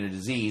transmitted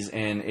disease,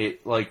 and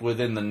it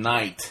within the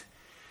night,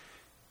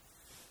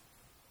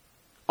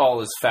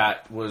 all his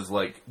fat was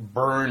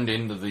burned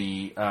into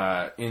the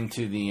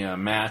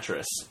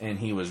mattress, and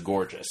he was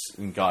gorgeous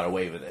and got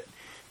away with it.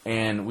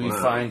 And we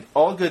find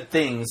All Good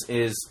Things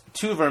is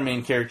two of our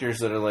main characters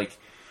that are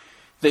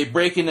they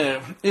break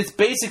into. It's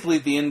basically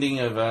the ending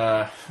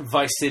of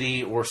Vice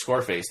City or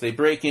Scarface. They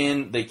break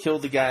in, they kill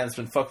the guy that's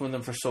been fucking with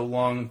them for so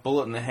long,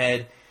 bullet in the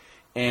head,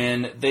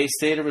 and they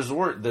stay at a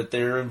resort that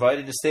they're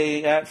invited to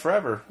stay at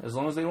forever, as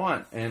long as they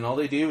want. And all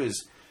they do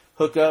is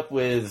hook up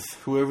with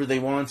whoever they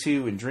want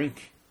to and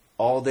drink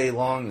all day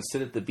long and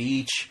sit at the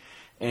beach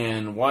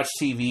and watch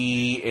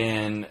TV,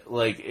 and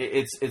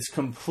it's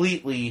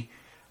completely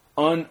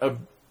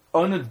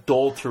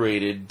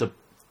unadulterated.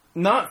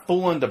 Not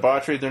full-on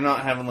debauchery. They're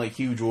not having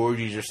huge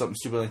orgies or something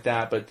stupid like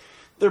that, but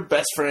they're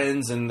best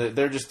friends and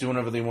they're just doing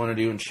whatever they want to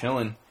do and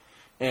chilling.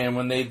 And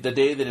when the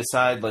day they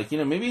decide,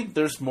 maybe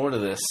there's more to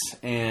this,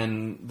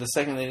 and the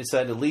second they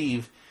decide to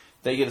leave,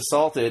 they get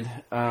assaulted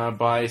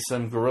by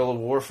some guerrilla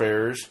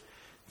warfarers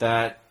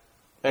that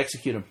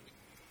execute them.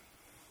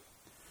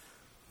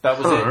 That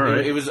was it.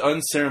 Right. It was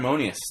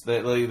unceremonious.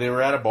 They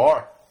were at a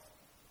bar.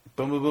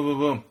 Boom, boom, boom, boom,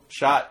 boom.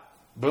 Shot.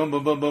 Boom,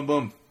 boom, boom, boom,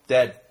 boom.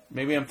 Dead.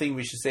 Maybe I'm thinking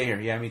we should stay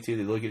here. Yeah, me too.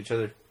 They look at each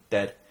other.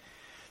 Dead.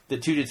 The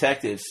two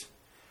detectives,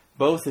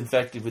 both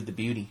infected with the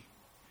beauty.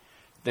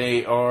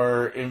 They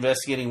are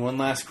investigating one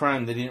last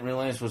crime they didn't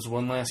realize was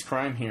one last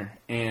crime here.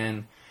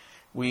 And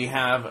we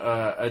have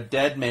a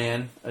dead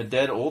man, a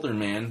dead older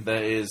man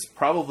that is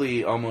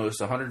probably almost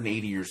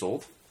 180 years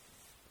old.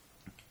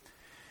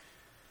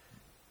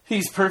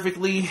 He's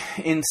perfectly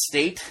in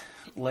state,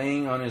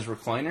 laying on his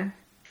recliner.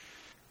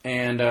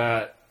 And,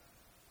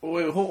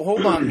 wait,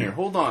 hold on here.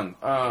 Hold on.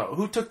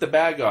 Who took the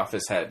bag off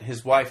his head?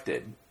 His wife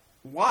did.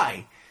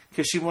 Why?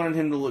 Because she wanted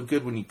him to look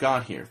good when he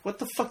got here. What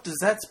the fuck does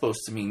that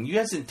supposed to mean? You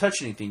guys didn't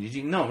touch anything, did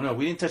you? No,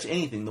 we didn't touch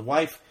anything. The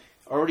wife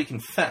already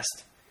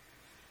confessed.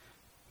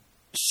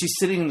 She's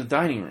sitting in the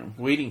dining room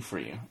waiting for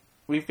you.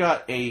 We've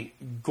got a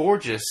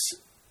gorgeous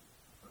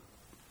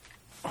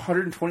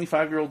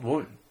 125-year-old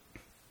woman.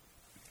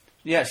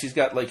 Yeah, she's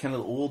got kind of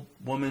the old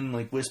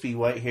woman, wispy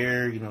white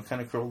hair,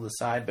 kind of curled to the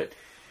side, but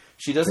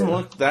she doesn't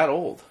look that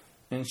old.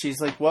 And she's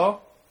like,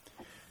 well,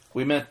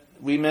 we met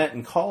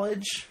in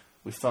college.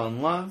 We fell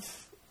in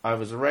love. I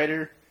was a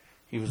writer.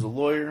 He was a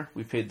lawyer.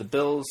 We paid the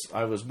bills.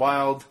 I was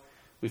wild.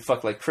 We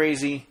fucked like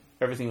crazy.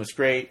 Everything was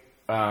great.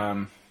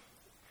 I'm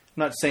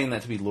not saying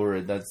that to be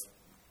lurid. That's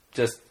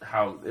just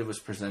how it was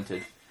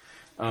presented.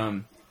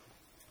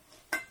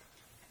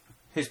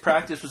 His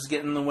practice was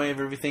getting in the way of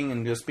everything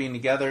and just being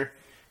together,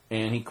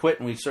 and he quit,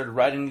 and we started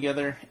riding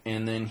together,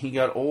 and then he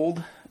got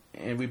old,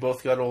 and we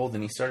both got old,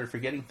 and he started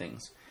forgetting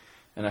things.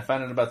 And I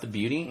found out about the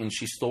beauty, and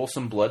she stole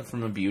some blood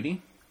from a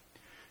beauty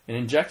and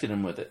injected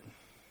him with it.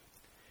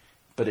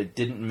 But it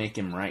didn't make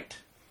him right.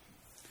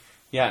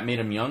 Yeah, it made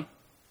him young.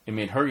 It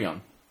made her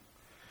young.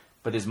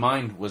 But his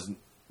mind was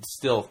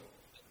still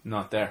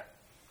not there.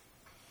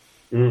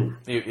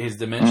 His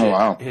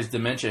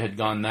dementia had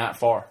gone that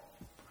far.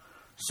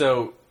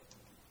 So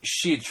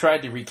she had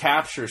tried to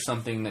recapture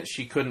something that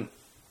she couldn't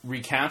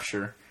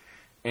recapture,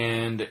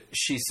 and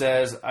she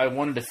says, I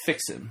wanted to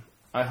fix him.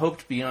 I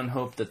hoped beyond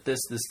hope that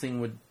this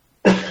thing would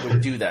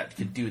do that,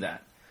 could do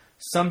that.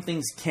 Some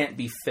things can't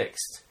be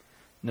fixed,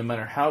 no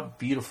matter how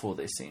beautiful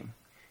they seem.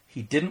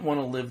 He didn't want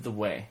to live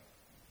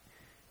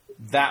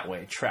that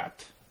way,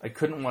 trapped. I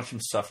couldn't watch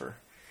him suffer.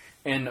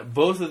 And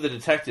both of the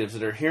detectives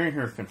that are hearing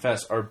her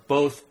confess are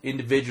both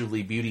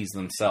individually beauties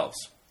themselves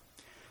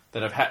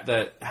that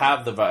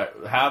have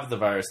the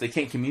virus. They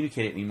can't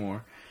communicate it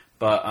anymore.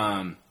 But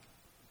I'm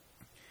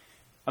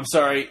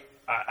sorry,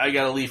 I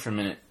gotta leave for a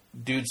minute.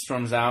 Dude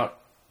storms out.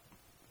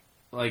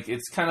 Like,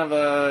 it's kind of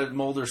a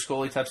Mulder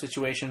Scully type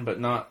situation, but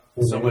not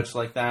so much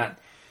like that.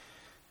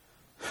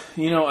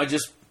 You know, I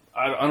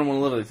don't want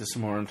to live like this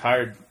anymore. I'm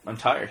tired.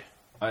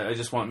 I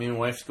just want me and my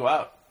wife to go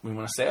out. We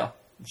want to sail.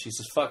 And she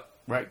says, fuck,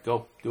 right,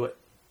 go, do it.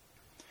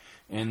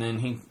 And then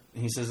he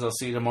says, I'll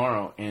see you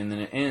tomorrow. And then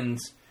it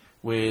ends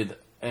with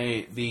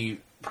the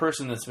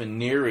person that's been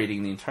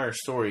narrating the entire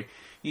story.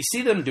 You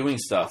see them doing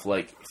stuff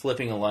like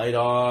flipping a light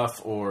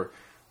off or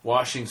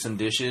washing some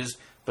dishes,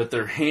 but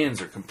their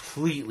hands are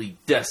completely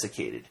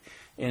desiccated.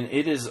 And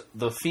it is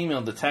the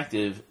female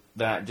detective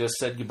that just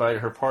said goodbye to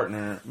her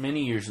partner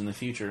many years in the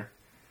future.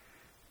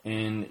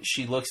 And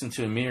she looks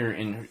into a mirror,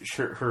 and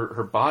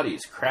her body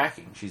is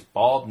cracking. She's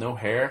bald, no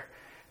hair.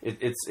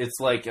 It's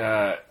like you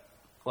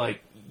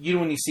know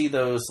when you see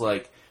those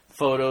like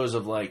photos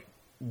of like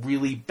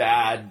really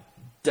bad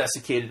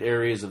desiccated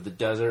areas of the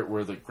desert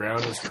where the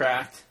ground is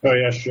cracked. Oh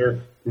yeah, sure.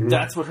 Mm-hmm.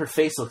 That's what her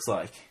face looks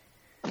like.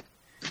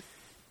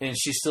 And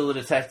she's still a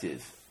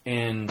detective,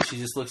 and she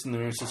just looks in the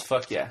mirror and says,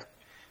 "Fuck yeah."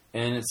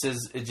 And it says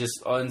it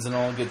just ends in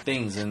all good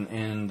things,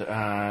 and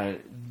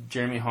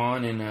Jeremy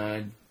Hahn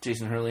and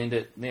Jason Hurley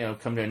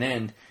come to an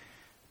end.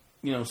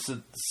 You know,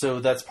 so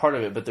that's part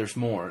of it, but there's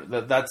more.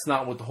 That's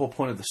not what the whole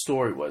point of the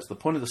story was. The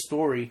point of the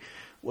story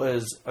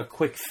was a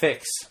quick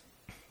fix.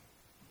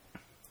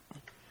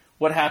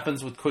 What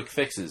happens with quick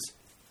fixes?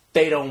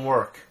 They don't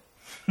work.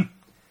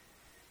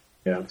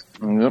 Yeah.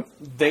 Yep.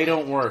 They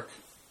don't work.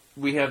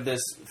 We have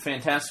this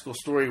fantastical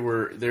story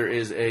where there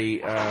is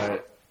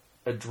a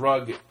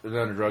drug,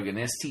 not a drug, an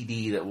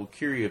STD that will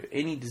cure you of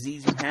any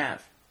disease you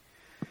have.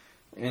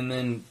 And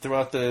then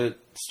throughout the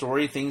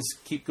story, things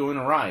keep going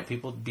awry.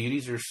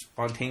 Beauties are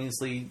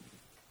spontaneously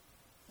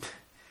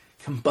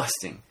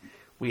combusting.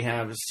 We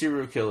have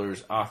serial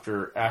killers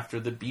after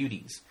the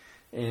beauties.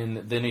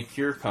 And then a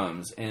cure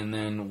comes. And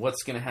then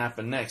what's going to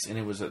happen next? And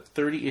it was a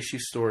 30-issue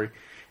story.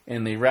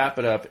 And they wrap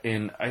it up.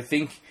 And I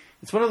think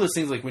it's one of those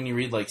things like when you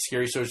read like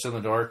Scary Stories in the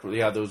Dark. Well,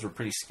 yeah, those were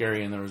pretty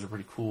scary and those were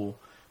pretty cool.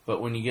 But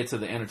when you get to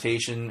the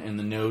annotation and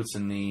the notes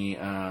and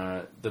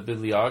the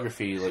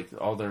bibliography, like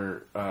all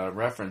their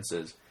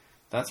references,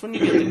 that's when you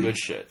get the good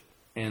shit.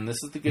 And this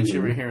is the good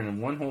shit right here in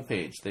one whole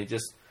page. They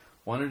just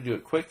wanted to do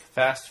it quick,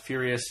 fast,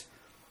 furious,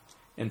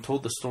 and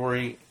told the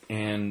story.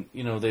 And,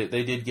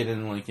 they did get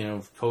in,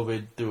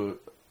 COVID through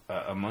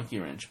a monkey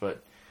wrench.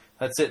 But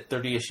that's it,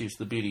 30 issues,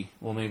 the beauty.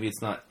 Well, maybe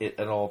it's not it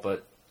at all,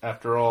 but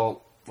after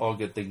all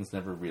good things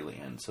never really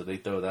end. So they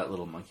throw that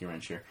little monkey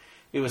wrench here.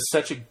 It was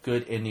such a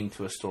good ending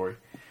to a story.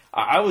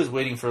 I was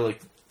waiting for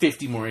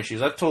 50 more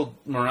issues. I've told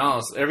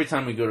Morales every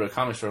time we go to a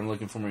comic store, I'm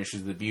looking for more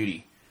issues of the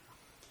Beauty.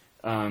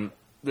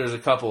 There's a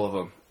couple of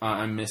them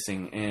I'm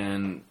missing,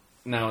 and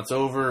now it's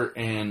over.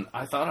 And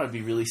I thought I'd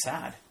be really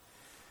sad,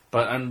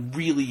 but I'm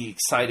really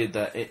excited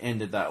that it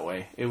ended that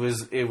way. It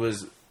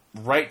was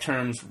right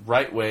terms,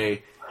 right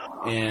way,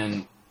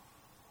 and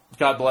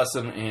God bless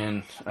them.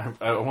 And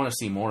I want to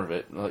see more of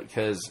it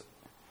because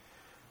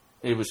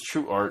it was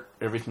true art.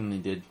 Everything they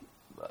did.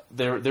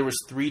 There was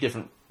 3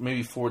 different,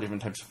 maybe 4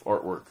 different types of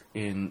artwork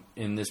in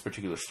this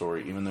particular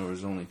story, even though there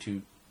was only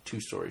two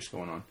stories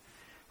going on.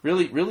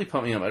 Really, really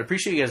pumped me up. I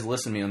appreciate you guys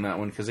listening to me on that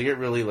one because I get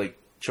really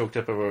choked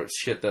up about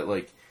shit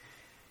that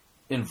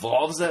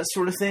involves that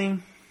sort of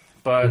thing.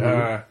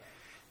 But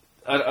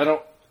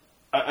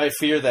I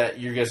fear that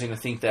you guys are going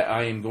to think that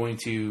I am going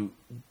to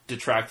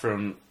detract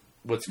from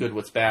what's good,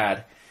 what's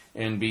bad,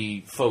 and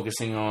be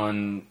focusing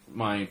on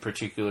my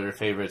particular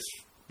favorites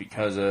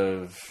because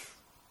of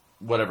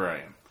whatever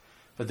I am.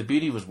 But the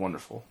Beauty was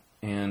wonderful,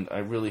 and I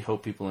really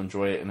hope people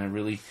enjoy it, and I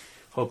really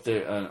hope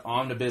that an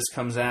omnibus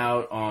comes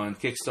out on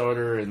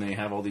Kickstarter, and they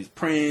have all these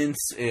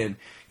prints, and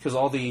because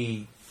all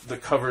the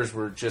covers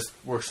were just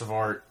works of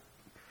art.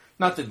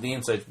 Not that the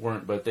insides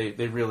weren't, but they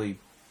really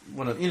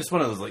it's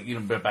one of those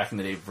back in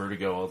the day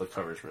Vertigo, all the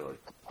covers were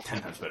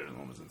 10 times better than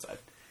what was inside.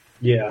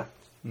 Yeah.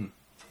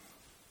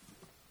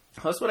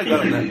 That's what I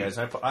got on that, guys.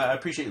 I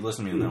appreciate you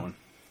listening to me on that one.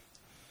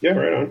 Yeah,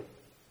 right on.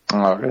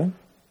 All right.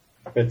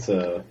 It's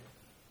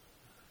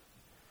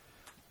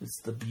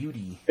the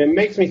beauty. It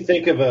makes me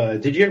think of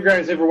did you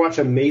guys ever watch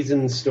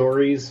Amazing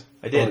Stories?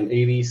 I did. On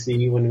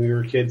ABC when we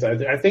were kids.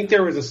 I think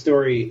there was a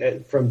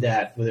story from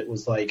that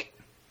was like,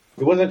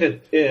 it wasn't a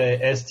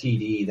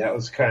STD.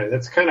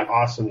 That's kind of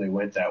awesome. They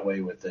went that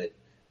way with it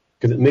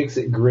because it makes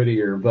it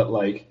grittier. But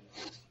like,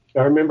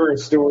 I remember a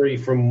story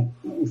from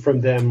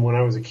them when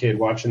I was a kid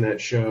watching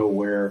that show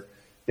where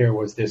there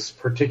was this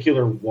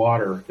particular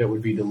water that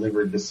would be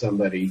delivered to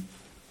somebody,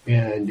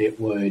 and it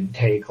would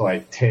take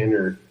like 10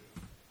 or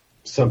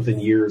something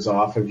years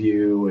off of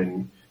you,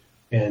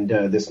 and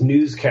this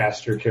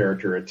newscaster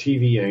character, a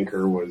TV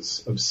anchor,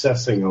 was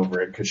obsessing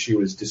over it because she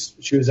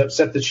was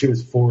upset that she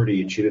was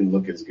 40 and she didn't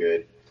look as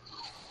good.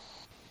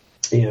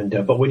 And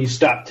but when you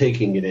stopped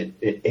taking it,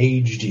 it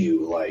aged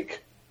you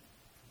like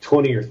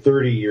 20 or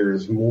 30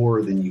 years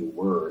more than you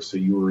were, so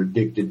you were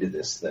addicted to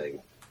this thing.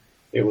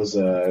 It was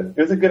a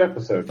good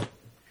episode.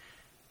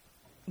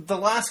 The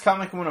last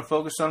comic I want to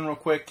focus on real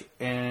quick,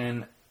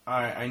 and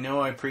I know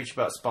I preach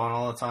about Spawn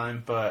all the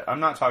time, but I'm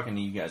not talking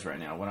to you guys right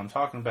now. What I'm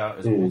talking about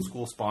is old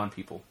school Spawn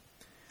people.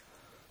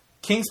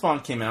 King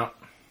Spawn came out,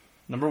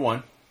 number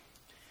 1.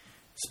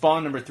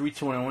 Spawn number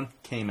 321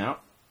 came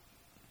out.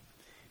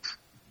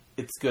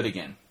 It's good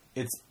again.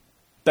 It's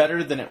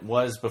better than it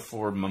was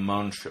before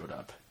Mamon showed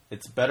up.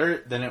 It's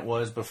better than it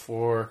was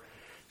before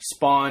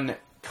Spawn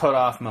cut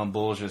off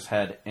Malbolge's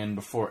head and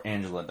before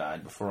Angela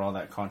died, before all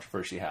that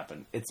controversy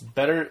happened. It's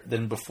better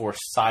than before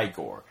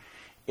Cygor.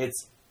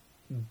 It's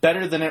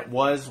better than it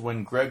was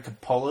when Greg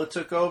Capullo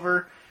took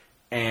over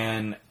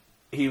and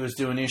he was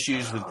doing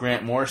issues with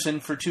Grant Morrison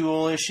for 2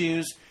 old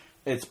issues.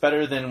 It's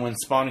better than when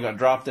Spawn got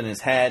dropped in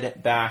his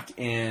head back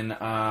in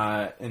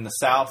the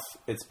South.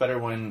 It's better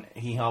when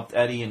he helped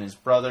Eddie and his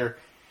brother.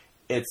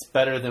 It's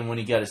better than when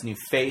he got his new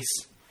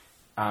face.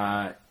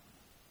 I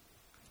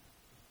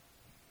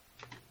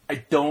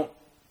don't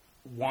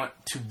want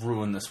to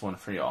ruin this one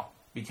for y'all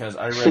because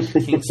I read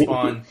King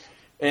Spawn,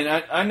 and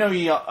I know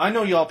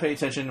y'all pay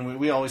attention. And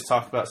we always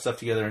talk about stuff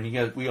together,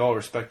 and we all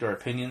respect our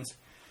opinions.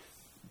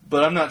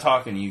 But I'm not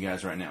talking to you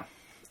guys right now.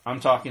 I'm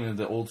talking to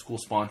the old school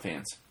Spawn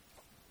fans.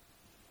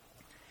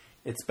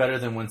 It's better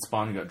than when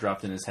Spawn got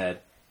dropped in his head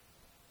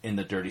in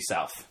the dirty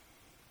South.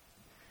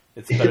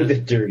 It's better the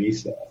dirty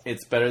South.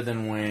 It's better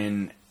than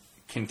when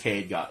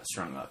Kincaid got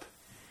strung up.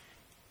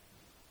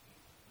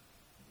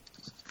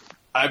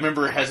 I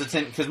remember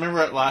hesitant because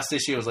remember at last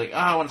issue I was like,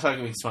 I want to talk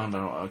about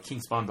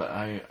King Spawn, but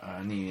I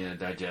need to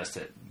digest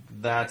it.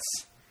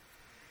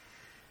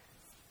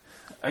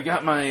 I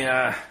got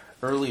my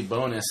early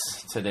bonus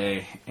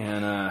today,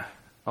 and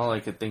all I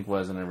could think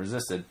was, and I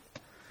resisted.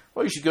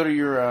 Well, you should go to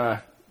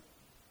your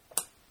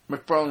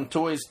McFarlane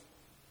Toys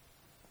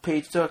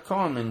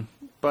page.com and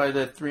buy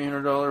that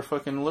 $300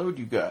 fucking load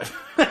you got.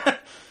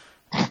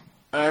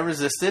 I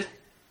resisted.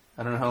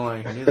 I don't know how long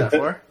I can do that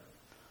for.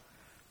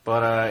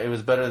 But it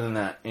was better than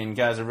that. And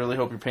guys, I really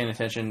hope you're paying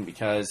attention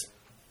because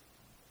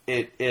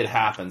it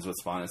happens with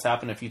Spawn. It's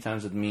happened a few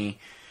times with me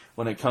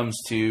when it comes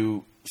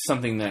to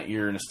something that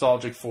you're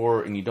nostalgic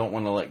for and you don't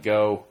want to let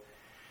go.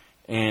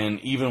 And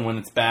even when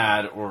it's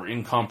bad or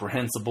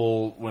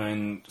incomprehensible,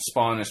 when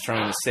Spawn is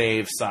trying to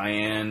save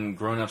Cyan,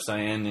 grown-up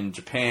Cyan in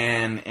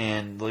Japan,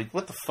 and like,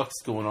 what the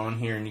fuck's going on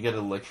here? And you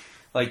gotta like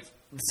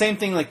the same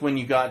thing like when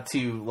you got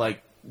to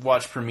like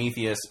watch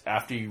Prometheus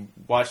after you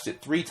watched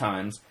it 3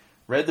 times,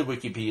 read the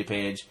Wikipedia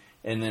page,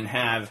 and then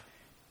have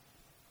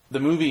the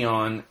movie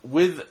on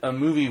with a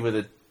movie with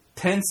a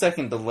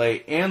 10-second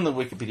delay and the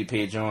Wikipedia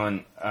page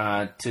on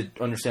to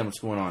understand what's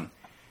going on.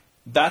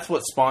 That's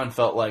what Spawn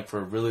felt like for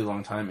a really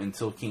long time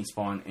until King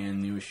Spawn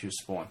and New Issue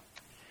Spawn.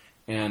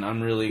 And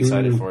I'm really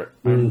excited for it.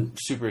 I'm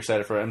super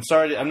excited for it. I'm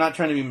sorry. I'm not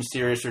trying to be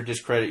mysterious or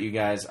discredit you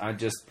guys.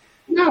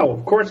 No,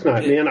 of course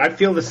not, man. I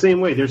feel the same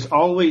way. There's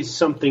always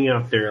something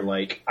out there.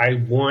 Like, I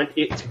want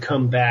it to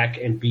come back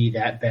and be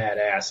that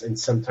badass, and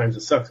sometimes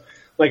it sucks.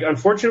 Like,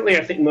 unfortunately,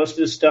 I think most of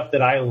the stuff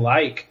that I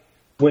like,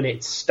 when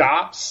it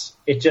stops,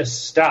 it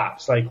just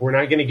stops. Like, we're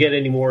not going to get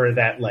any more of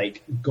that,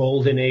 like,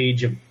 golden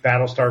age of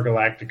Battlestar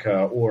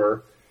Galactica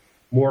or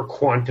more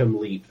Quantum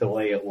Leap the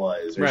way it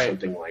was or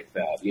something like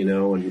that, you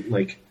know? And,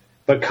 like,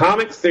 but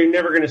comics, they're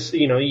never going to,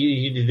 you know,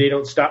 they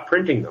don't stop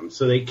printing them,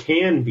 so they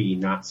can be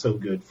not so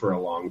good for a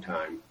long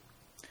time.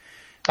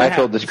 I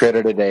feel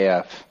discredited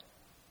AF.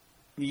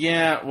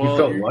 Yeah, well, you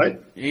felt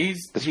what?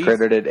 He's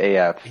discredited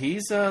AF.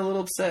 He's a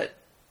little upset.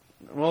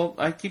 Well,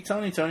 I keep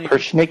telling you, Tony.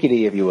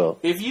 Persnickety, if you will.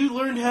 If you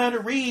learned how to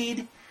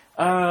read,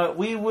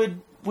 we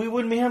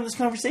wouldn't be having this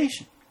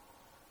conversation.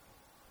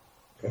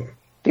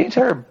 The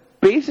entire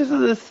basis of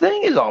this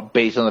thing is all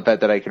based on the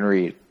fact that I can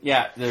read.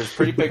 Yeah, there's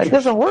pretty pictures. That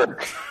doesn't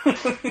work.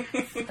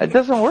 That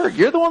doesn't work.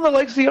 You're the one that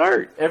likes the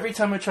art. Every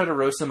time I try to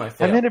roast him, I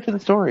fail. I'm in it for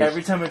the stories.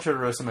 Every time I try to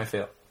roast him, I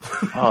fail.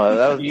 Oh,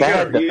 that was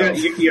bad.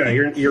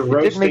 You're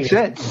roasting make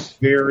sense. at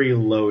very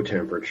low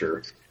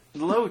temperature.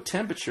 Low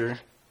temperature?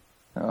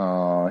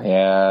 Oh,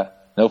 yeah.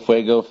 No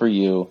fuego for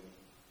you.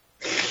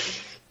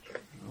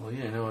 Well,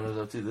 you didn't know what I was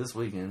up to this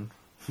weekend.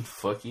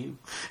 Fuck you.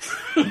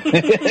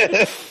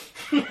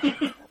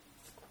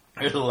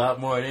 There's a lot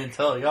more I didn't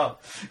tell y'all.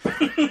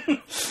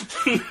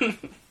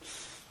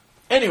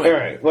 Anyway. All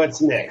right,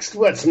 what's next?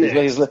 What's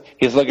next?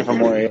 He's looking for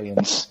more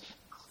aliens.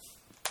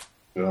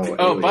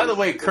 Oh, by the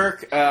way,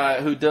 Kirk,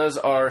 who does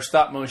our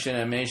stop motion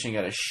animation,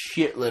 got a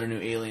shitload of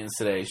new aliens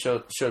today.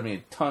 Showed me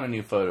a ton of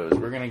new photos.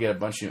 We're gonna get a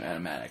bunch of new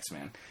animatics,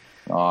 man.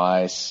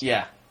 Nice.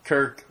 Yeah,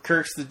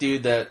 Kirk's the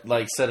dude that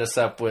like set us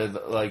up with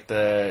like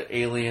the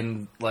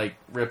alien like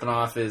ripping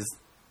off his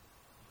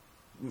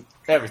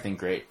everything.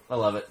 Great, I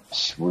love it.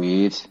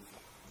 Sweet.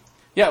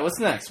 Yeah, what's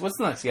next? What's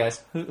next,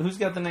 guys? Who's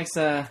got the next?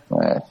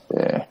 Right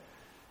there.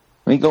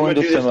 Let me go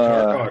into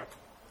some.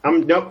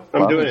 I'm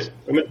doing it.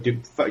 I'm gonna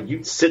do.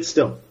 You sit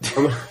still.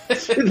 I'm gonna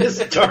do this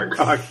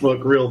Darkhawk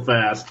book real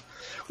fast.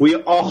 We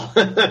all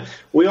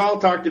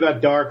talked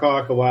about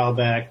Darkhawk a while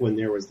back when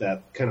there was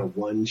that kind of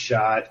one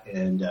shot,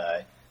 and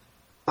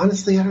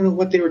honestly, I don't know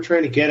what they were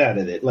trying to get out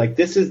of it. Like,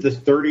 this is the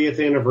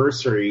 30th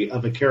anniversary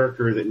of a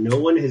character that no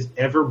one has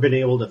ever been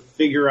able to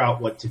figure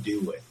out what to do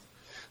with.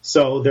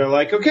 So they're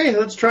like, okay,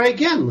 let's try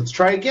again. Let's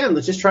try again.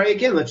 Let's just try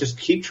again. Let's just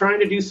keep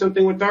trying to do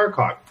something with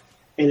Darkhawk.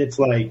 And it's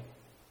like,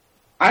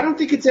 I don't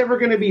think it's ever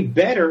going to be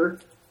better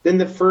than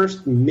the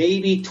first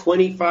maybe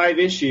 25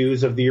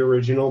 issues of the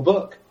original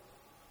book.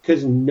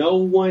 Because no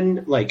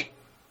one, like,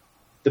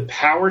 the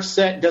power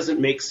set doesn't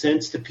make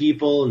sense to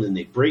people, and then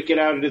they break it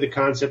out into the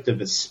concept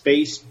of a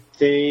space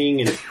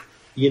thing, and,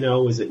 you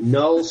know, is it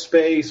null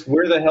space?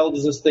 Where the hell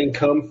does this thing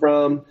come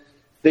from?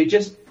 They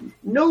just,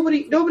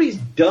 nobody's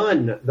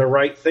done the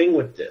right thing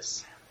with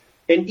this.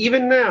 And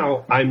even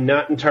now, I'm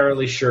not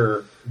entirely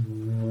sure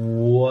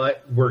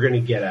what we're going to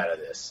get out of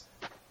this.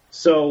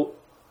 So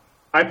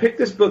I pick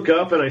this book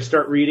up and I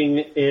start reading,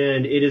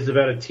 and it is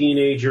about a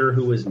teenager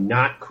who is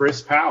not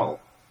Chris Powell.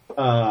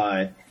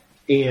 And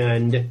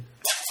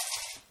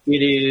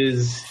it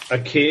is a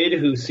kid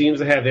who seems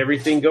to have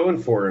everything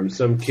going for him.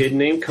 Some kid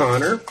named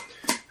Connor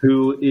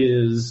who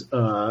is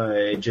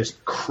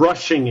just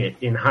crushing it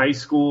in high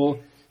school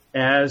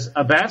as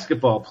a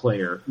basketball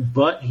player.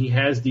 But he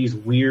has these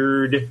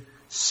weird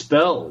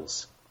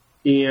spells.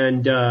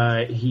 And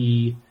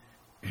he...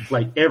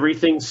 like,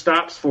 everything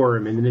stops for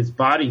him, and then his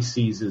body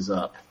seizes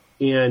up.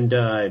 And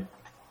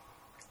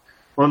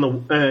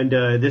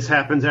this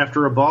happens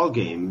after a ball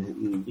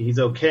game. He's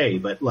okay,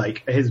 but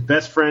like his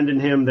best friend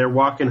and him, they're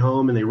walking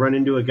home, and they run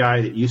into a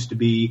guy that used to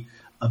be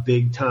a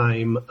big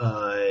time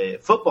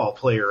football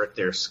player at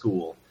their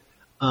school.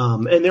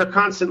 And they're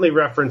constantly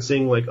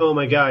referencing, like, oh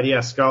my God, yeah,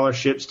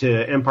 scholarships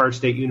to Empire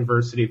State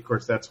University. Of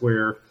course, that's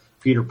where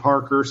Peter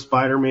Parker,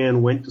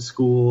 Spider-Man went to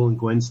school, and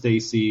Gwen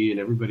Stacy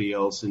and everybody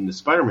else in the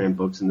Spider-Man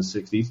books in the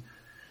 60s.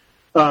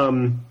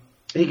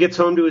 He gets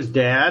home to his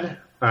dad.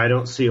 I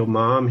don't see a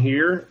mom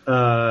here.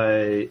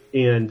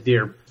 And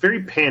they're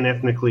very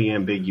pan-ethnically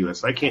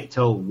ambiguous. I can't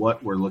tell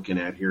what we're looking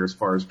at here as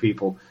far as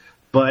people.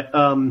 But,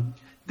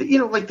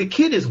 the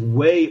kid is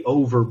way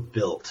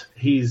overbuilt.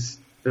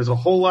 There's a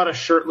whole lot of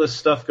shirtless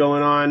stuff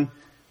going on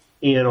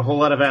and a whole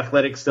lot of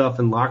athletic stuff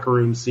and locker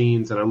room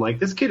scenes. And I'm like,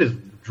 this kid is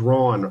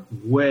drawn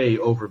way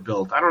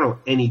overbuilt. I don't know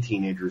any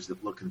teenagers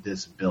that look at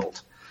this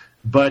built.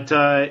 But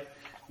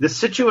the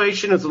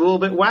situation is a little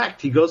bit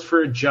whacked. He goes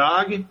for a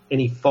jog, and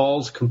he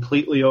falls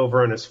completely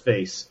over on his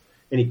face.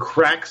 And he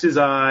cracks his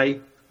eye,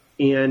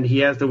 and he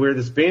has to wear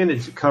this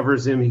bandage that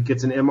covers him. He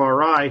gets an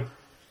MRI.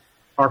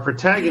 Our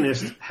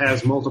protagonist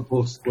has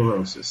multiple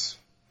sclerosis.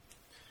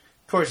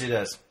 Of course he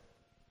does.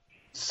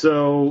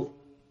 So,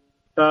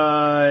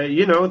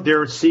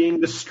 they're seeing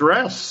the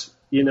stress.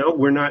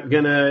 We're not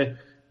going to...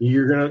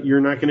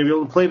 You're not going to be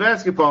able to play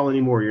basketball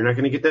anymore. You're not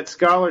going to get that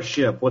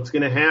scholarship. What's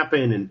going to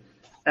happen? And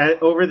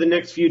over the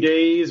next few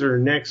days or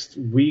next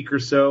week or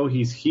so,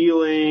 he's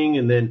healing,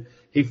 and then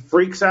he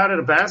freaks out at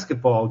a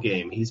basketball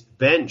game. He's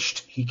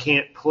benched. He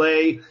can't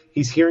play.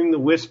 He's hearing the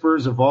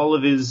whispers of all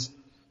of his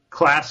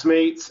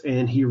classmates,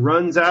 and he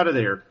runs out of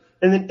there.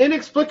 And then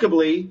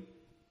inexplicably,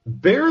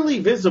 barely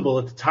visible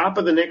at the top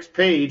of the next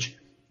page,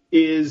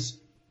 is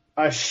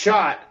a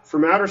shot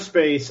from outer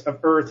space of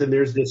Earth, and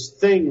there's this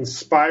thing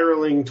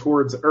spiraling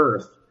towards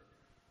Earth.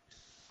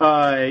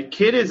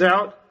 Kid is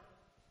out,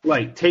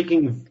 like,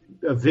 taking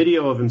a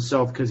video of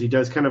himself because he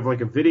does kind of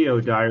like a video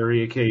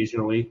diary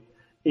occasionally,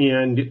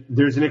 and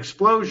there's an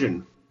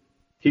explosion.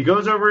 He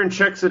goes over and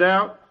checks it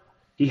out.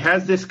 He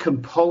has this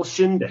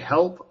compulsion to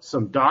help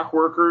some dock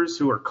workers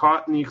who are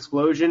caught in the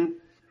explosion,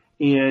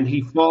 and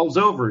he falls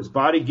over. His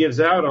body gives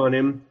out on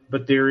him,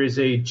 but there is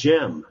a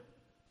gem,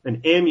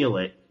 an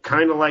amulet,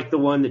 kind of like the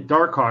one that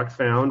Darkhawk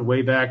found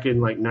way back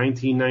in like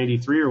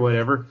 1993 or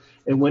whatever.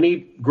 And when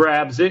he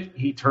grabs it,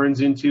 he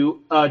turns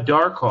into a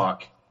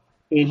Darkhawk.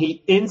 And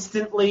he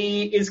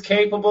instantly is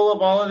capable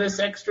of all of this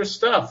extra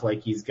stuff.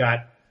 Like, he's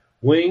got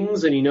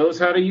wings, and he knows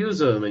how to use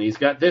them, and he's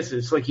got this.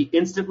 It's like he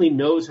instantly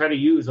knows how to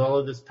use all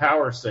of this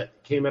power set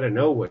that came out of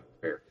nowhere.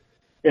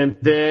 And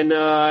then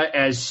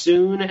as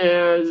soon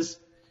as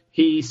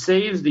he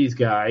saves these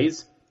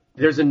guys,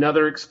 there's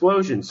another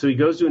explosion. So he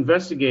goes to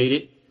investigate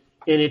it,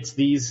 and it's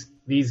these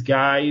these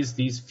guys,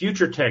 these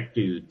future tech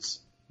dudes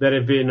that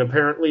have been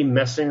apparently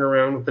messing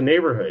around with the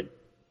neighborhood.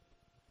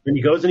 And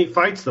he goes and he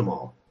fights them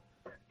all.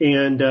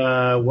 And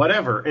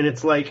whatever. And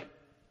it's like,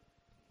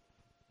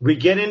 we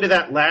get into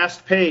that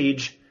last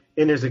page,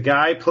 and there's a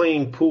guy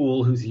playing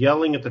pool who's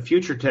yelling at the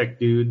future tech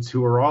dudes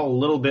who are all a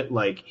little bit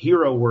like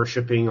hero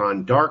worshipping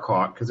on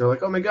Darkhawk, because they're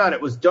like, oh my god,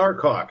 it was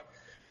Darkhawk.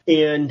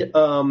 And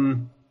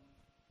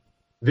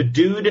the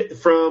dude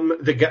from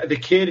the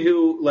kid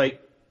who,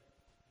 like,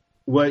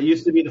 what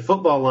used to be the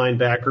football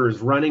linebacker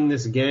is running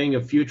this gang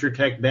of future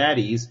tech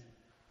baddies,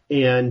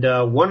 and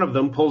one of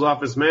them pulls off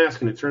his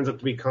mask, and it turns out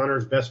to be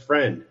Connor's best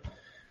friend.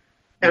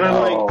 And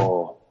I'm like,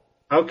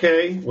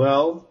 okay,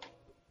 well,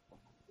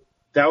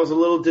 that was a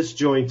little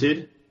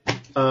disjointed.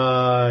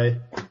 That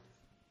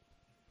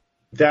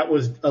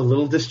was a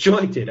little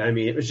disjointed. I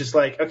mean, it was just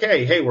like,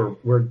 okay, hey,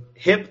 we're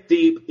hip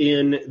deep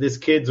in this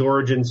kid's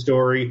origin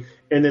story,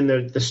 and then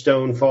the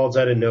stone falls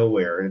out of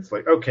nowhere, and it's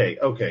like, okay.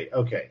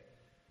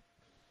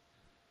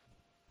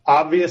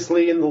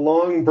 Obviously, in the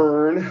long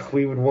burn,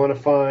 we would want to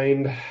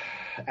find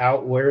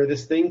out where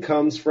this thing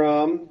comes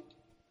from.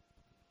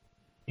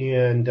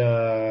 And,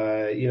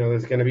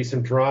 there's going to be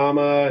some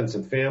drama and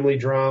some family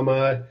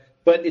drama.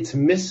 But it's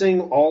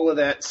missing all of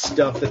that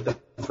stuff that the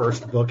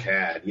first book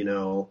had,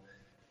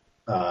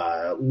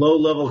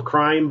 low-level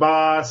crime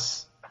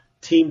boss,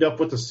 teamed up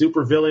with a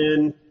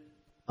supervillain,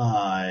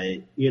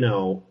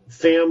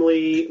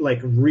 family, like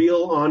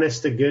real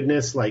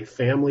honest-to-goodness, like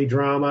family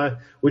drama,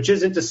 which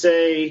isn't to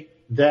say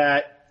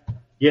that,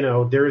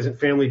 there isn't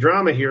family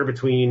drama here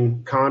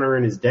between Connor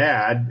and his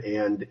dad,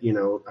 and,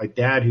 a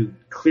dad who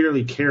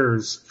clearly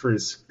cares for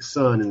his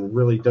son and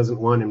really doesn't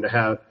want him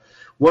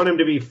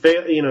to be,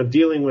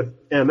 dealing with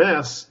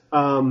MS.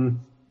 A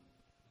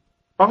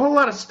whole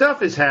lot of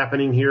stuff is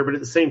happening here, but at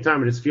the same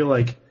time, I just feel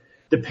like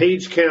the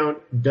page count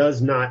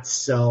does not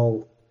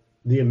sell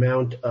the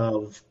amount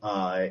of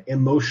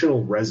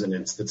emotional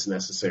resonance that's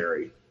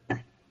necessary.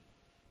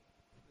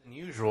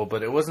 Unusual,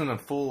 but it wasn't a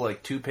full,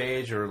 like,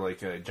 2-page or,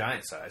 like, a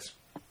giant size.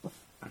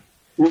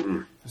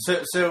 Mm-mm.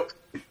 So,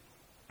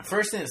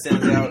 first thing that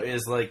stands out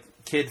is, like,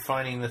 kid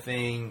finding the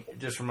thing. It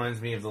just reminds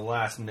me of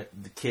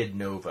the kid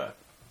Nova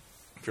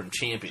from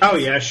Champions. Oh,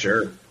 yeah,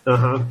 sure.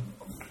 Uh-huh.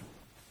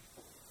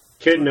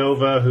 Kid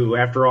Nova, who,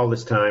 after all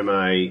this time,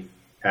 I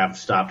have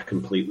stopped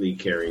completely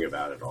caring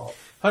about at all.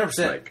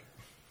 100%. Like,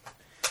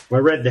 I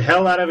read the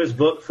hell out of his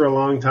book for a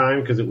long time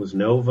because it was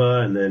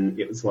Nova, and then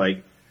it was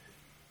like,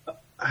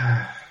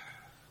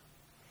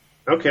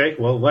 okay,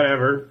 well,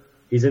 whatever.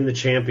 He's in the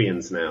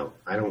Champions now.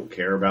 I don't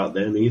care about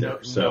them either.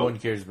 No one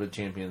cares about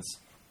Champions.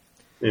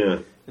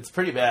 Yeah. It's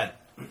pretty bad.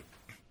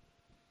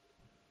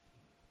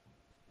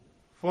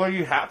 Well, are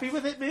you happy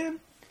with it, man?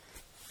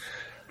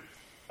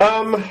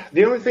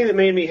 The only thing that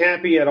made me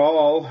happy at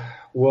all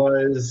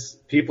was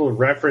people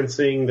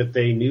referencing that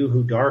they knew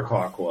who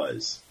Darkhawk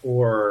was,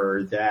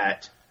 or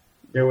that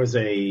there was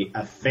a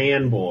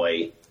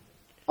fanboy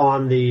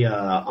on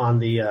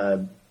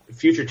the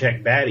Future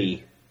Tech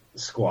baddie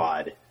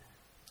squad.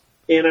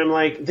 And I'm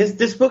like,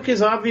 this book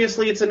is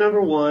obviously, it's a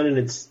number one, and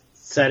it's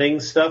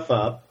setting stuff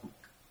up.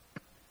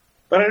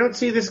 But I don't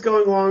see this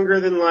going longer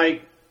than,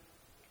 like,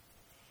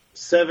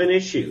 7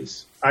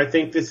 issues. I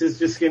think this is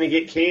just going to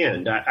get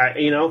canned.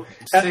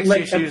 6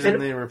 issues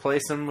and they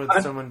replace them with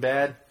someone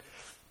bad?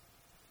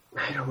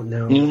 I don't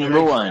know. New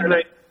number one.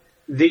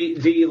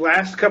 The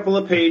last couple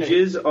of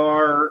pages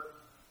are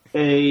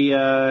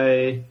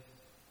definitely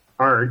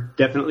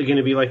going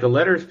to be like a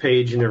letters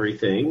page and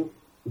everything,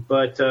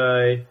 but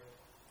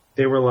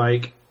they were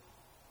like,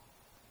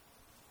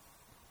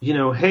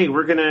 hey,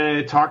 we're going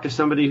to talk to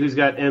somebody who's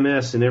got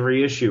MS in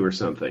every issue or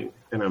something.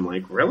 And I'm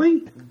like,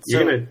 really?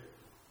 You're going to...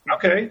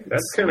 Okay,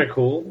 that's kind of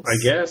cool, I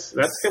guess.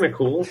 That's kind of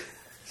cool.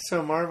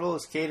 So Marvel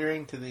is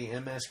catering to the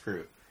MS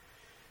crew.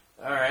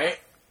 All right.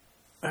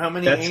 How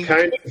many... That's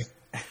kind of...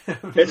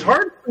 It's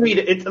hard for me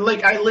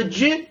to... I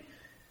legit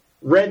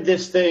read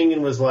this thing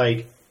and was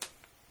like...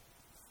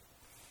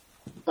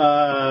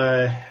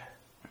 I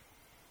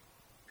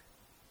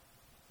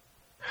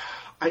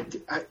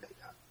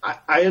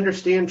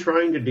understand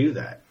trying to do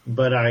that,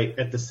 but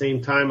at the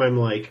same time, I'm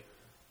like,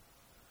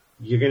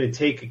 you're going to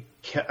take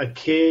a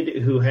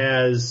kid who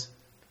has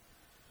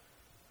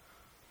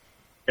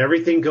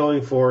everything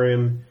going for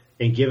him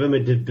and give him a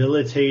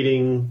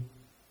debilitating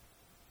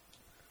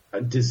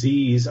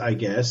disease, I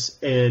guess,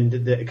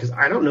 and because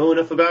I don't know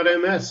enough about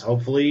MS.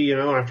 Hopefully,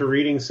 after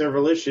reading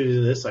several issues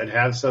of this, I'd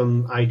have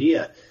some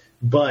idea.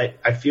 But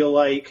I feel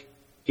like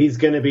he's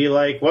going to be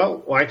like,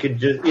 well, I could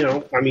just,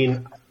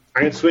 I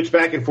can switch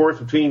back and forth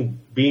between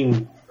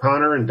being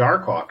Connor and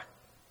Darkhawk.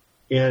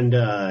 And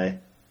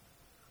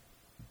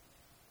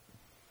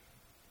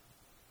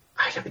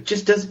it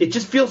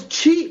just feels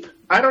cheap.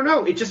 I don't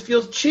know. It just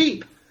feels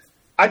cheap.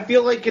 I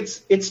feel like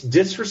it's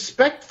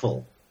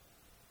disrespectful.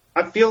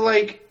 I feel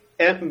like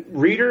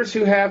readers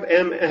who have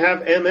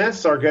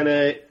MS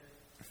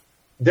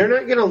they're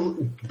not gonna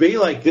be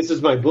like, this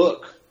is my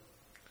book,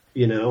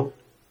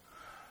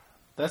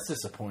 That's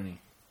disappointing.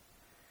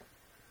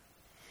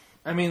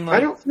 I mean, I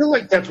don't feel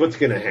like that's what's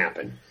going to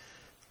happen.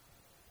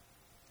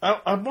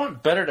 I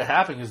want better to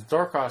happen because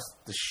Darkhawk's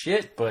the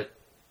shit, but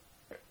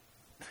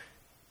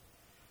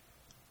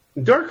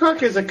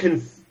Darkhawk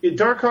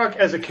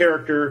as a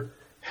character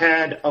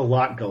had a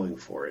lot going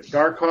for it.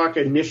 Darkhawk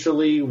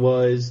initially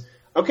was,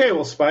 okay,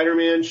 well,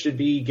 Spider-Man should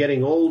be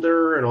getting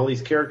older, and all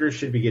these characters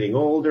should be getting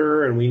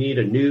older, and we need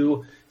a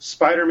new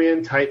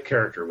Spider-Man type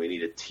character. We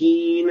need a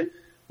teen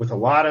with a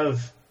lot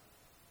of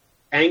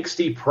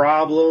angsty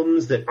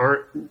problems that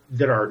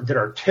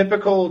are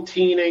typical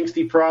teen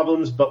angsty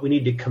problems, but we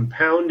need to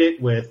compound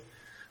it with,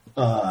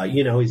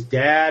 his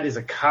dad is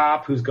a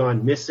cop who's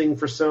gone missing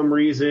for some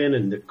reason,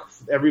 and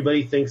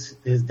everybody thinks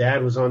his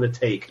dad was on the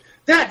take.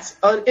 That's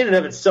in and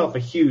of itself a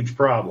huge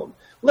problem,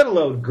 let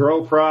alone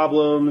girl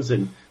problems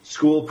and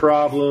school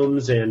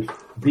problems, and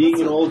being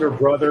an older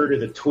brother to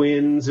the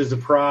twins is a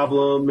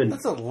problem. And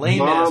that's a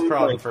lame-ass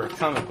problem for a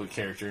comic book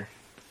character.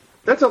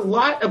 That's a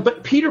lot,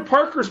 but Peter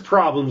Parker's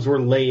problems were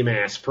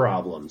lame-ass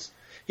problems.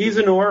 He's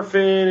an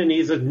orphan, and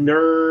he's a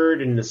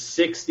nerd in the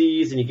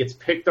 60s, and he gets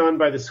picked on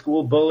by the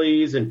school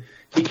bullies, and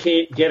he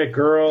can't get a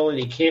girl, and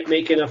he can't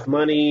make enough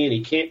money, and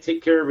he can't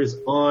take care of his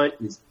aunt,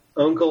 and his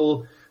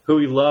uncle, who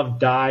he loved,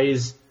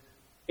 dies,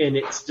 and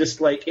it's just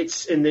like,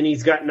 and then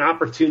he's got an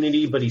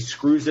opportunity, but he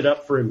screws it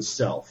up for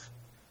himself.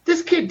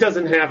 This kid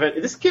doesn't have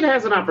it. This kid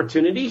has an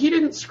opportunity. He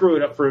didn't screw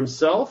it up for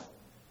himself.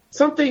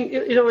 Something,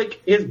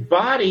 like his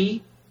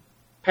body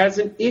has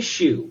an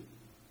issue,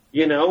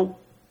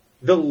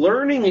 the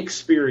learning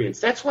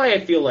experience. That's why I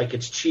feel like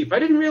it's cheap. I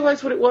didn't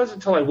realize what it was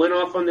until I went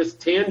off on this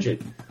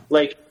tangent.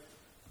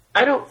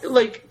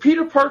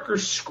 Peter Parker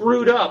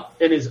screwed up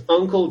and his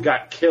uncle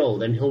got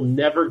killed, and he'll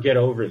never get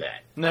over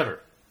that. Never.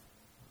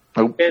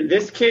 Nope. And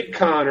this kid,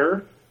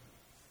 Connor,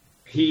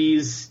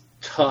 he's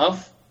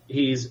tough.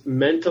 He's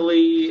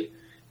mentally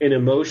and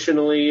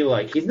emotionally,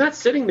 he's not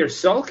sitting there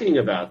sulking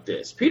about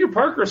this. Peter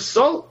Parker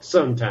sulks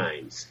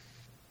sometimes.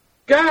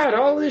 God,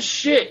 all this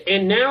shit,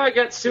 and now I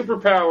got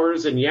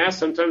superpowers, and yeah,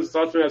 sometimes it's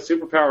awesome to have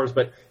superpowers,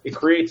 but it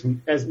creates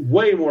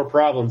way more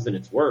problems than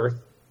it's worth.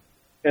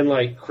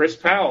 And Chris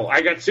Powell,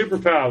 I got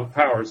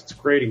superpowers, it's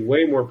creating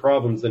way more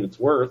problems than it's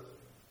worth.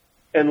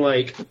 And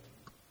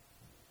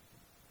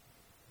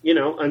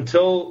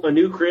until a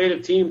new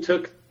creative team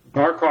took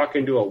Darkhawk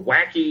into a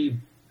wacky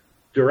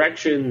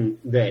direction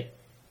that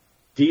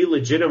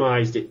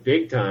delegitimized it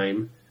big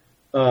time,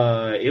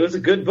 it was a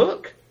good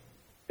book.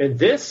 And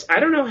this, I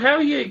don't know how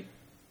you...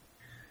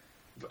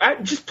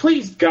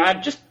 please,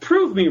 God, just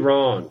prove me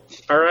wrong,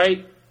 all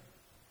right?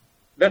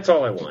 That's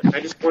all I want. I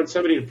just want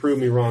somebody to prove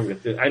me wrong.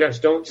 I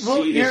just don't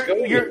see this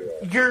going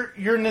anywhere.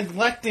 You're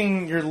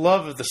neglecting your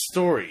love of the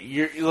story.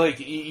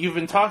 You've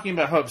been talking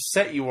about how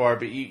upset you are,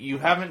 but you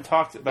haven't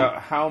talked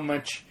about how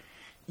much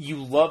you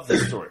love the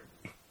story.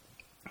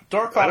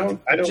 Darkhawk,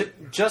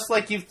 just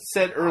like you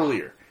said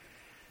earlier,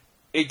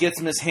 it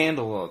gets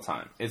mishandled all the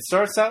time. It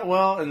starts out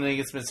well, and then it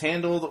gets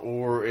mishandled,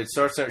 or it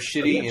starts out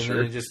shitty, and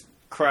then it just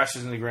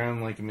crashes in the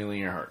ground like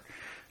Amelia Earhart.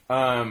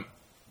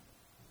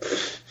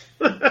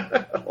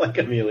 Like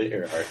Amelia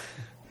Earhart.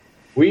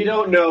 We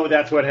don't know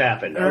that's what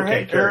happened.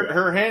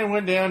 Her hand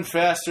went down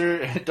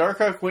faster.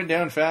 Darkhawk went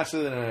down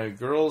faster than a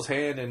girl's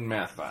hand in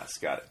math class.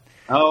 Got it.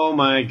 Oh,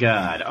 my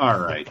God. All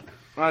right.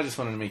 I just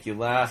wanted to make you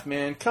laugh,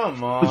 man.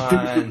 Come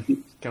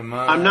on. Come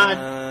on.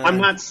 I'm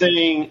not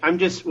saying...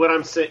 what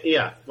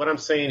I'm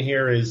saying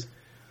here is...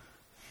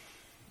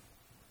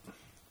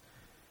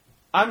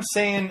 I'm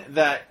saying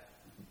that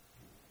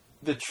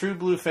the true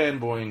blue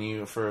fanboy in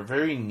you for a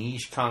very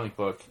niche comic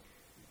book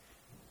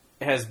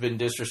has been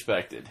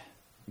disrespected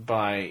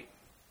by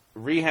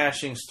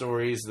rehashing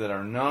stories that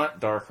are not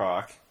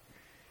Darkhawk.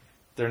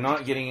 They're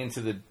not getting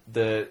into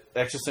the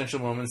existential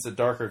moments that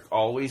Darkhawk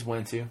always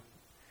went to.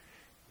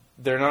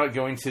 They're not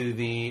going to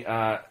the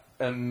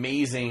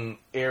amazing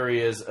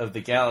areas of the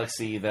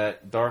galaxy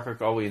that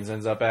Darkhawk always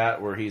ends up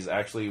at, where he's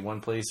actually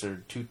one place or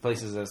two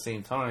places at the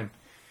same time.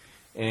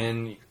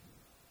 And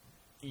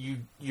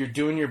you're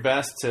doing your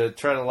best to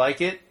try to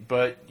like it,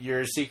 but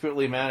you're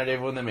secretly mad at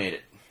everyone that made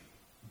it.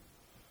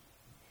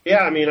 Yeah,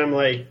 I mean, I'm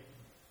like...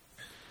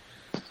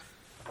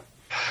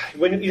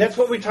 that's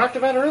what we talked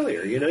about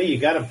earlier. You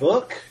got a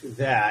book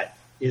that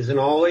isn't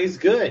always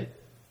good.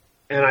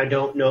 And I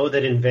don't know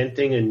that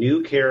inventing a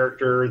new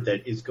character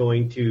that is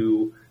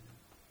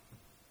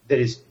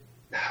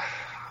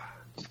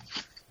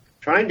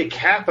trying to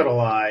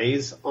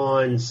capitalize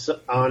on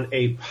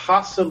a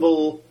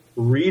possible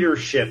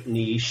readership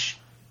niche,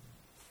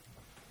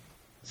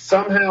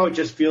 somehow it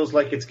just feels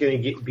like it's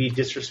going to be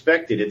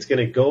disrespected. It's going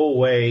to go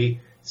away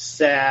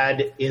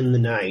sad in the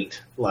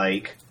night.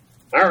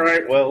 All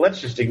right, well, let's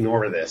just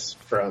ignore this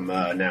from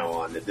now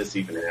on, that this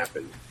even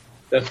happened.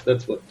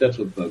 That's what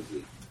bugs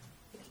me.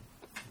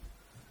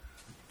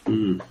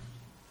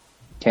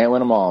 Can't win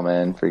them all,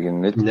 man.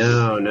 Freaking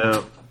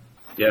no.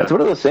 Yeah, it's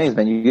one of those things,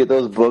 man. You get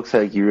those books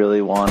you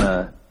really want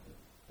to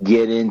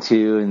get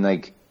into,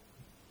 and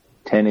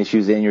 10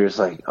 issues in, you're just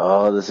like,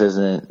 oh, this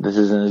isn't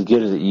as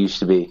good as it used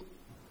to be.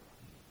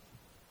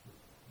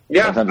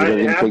 Yeah, sometimes it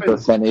didn't take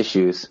those 10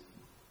 issues.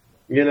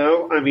 You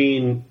know, I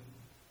mean,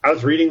 I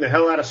was reading the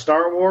hell out of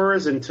Star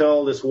Wars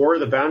until this War of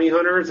the Bounty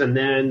Hunters, and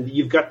then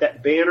you've got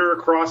that banner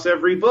across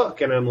every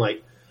book, and I'm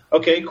like,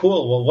 okay,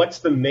 cool. Well, what's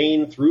the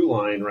main through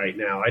line right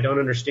now? I don't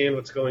understand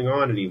what's going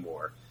on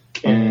anymore.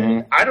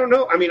 And I don't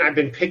know. I mean, I've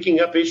been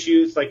picking up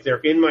issues like they're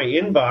in my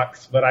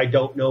inbox, but I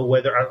don't know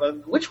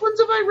which ones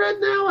have I read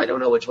now? I don't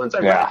know which ones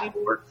I read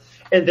anymore.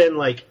 And then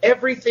like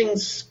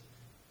everything's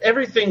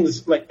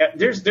like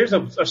there's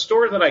a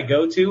store that I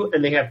go to,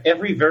 and they have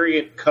every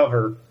variant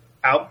cover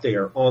out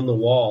there on the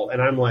wall,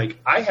 and I'm like,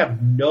 I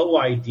have no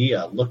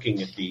idea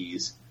looking at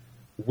these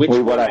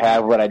what I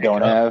have, what I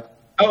don't have.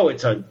 Oh,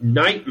 it's a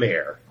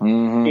nightmare.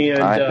 Mm-hmm.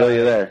 And I feel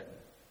you there.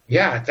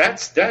 Yeah,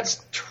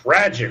 that's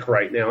tragic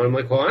right now. I'm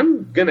like, well,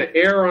 I'm going to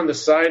err on the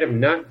side of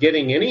not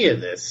getting any of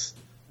this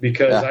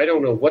because I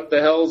don't know what the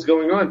hell is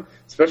going on.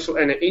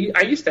 Especially, and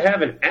I used to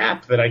have an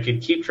app that I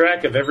could keep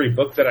track of every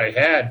book that I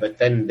had, but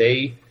then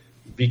they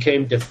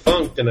became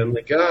defunct, and I'm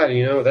like, God,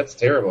 you know, that's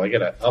terrible. I got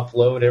to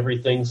upload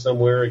everything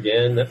somewhere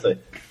again. That's a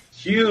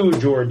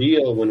huge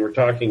ordeal when we're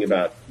talking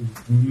about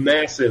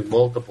massive,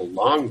 multiple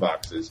long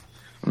boxes.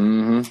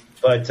 Mm-hmm.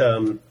 But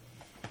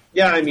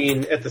yeah, I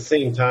mean, at the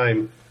same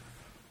time,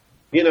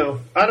 you know,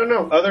 I don't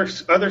know.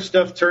 Other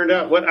stuff turned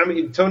out.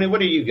 Tony, what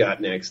do you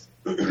got next?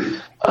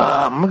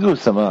 I'm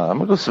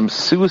gonna go some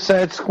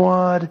Suicide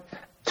Squad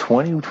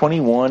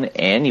 2021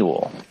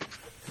 annual.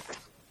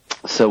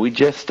 So we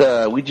just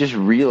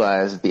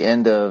realized at the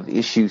end of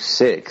issue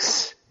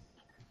 6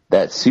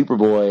 that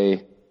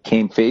Superboy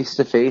came face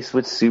to face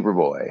with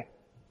Superboy.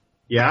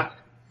 Yeah.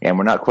 And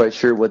we're not quite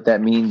sure what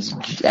that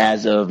means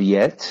as of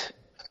yet.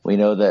 We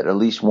know that at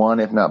least one,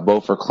 if not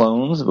both, are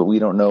clones, but we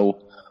don't know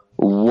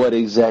what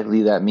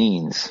exactly that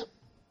means.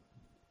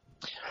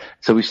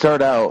 So we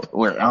start out,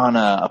 we're on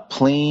a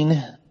plane.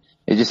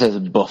 It just says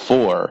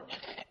before.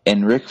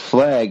 And Rick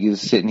Flag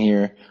is sitting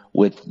here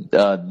with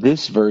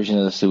this version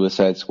of the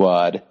Suicide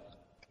Squad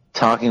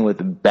talking with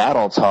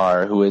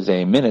Battletar, who is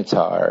a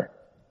Minotaur.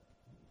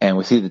 And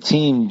we see the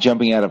team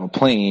jumping out of a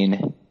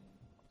plane.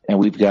 And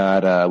we've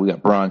got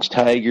Bronze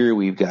Tiger,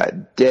 we've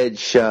got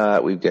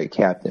Deadshot, we've got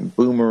Captain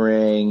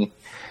Boomerang,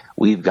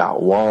 we've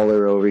got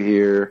Waller over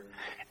here.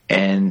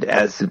 And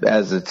as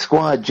the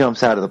squad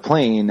jumps out of the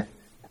plane,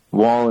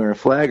 Waller and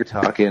Flag are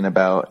talking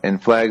about,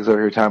 and Flag's over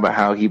here talking about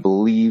how he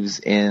believes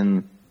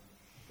in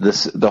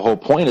this. The whole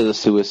point of the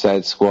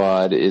Suicide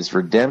Squad is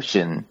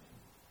redemption,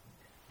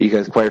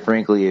 because quite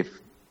frankly, if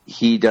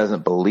he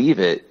doesn't believe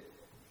it,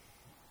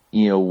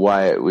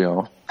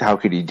 how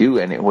could he do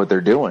what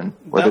they're doing,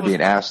 what they're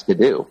being asked to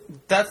do?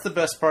 That's the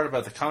best part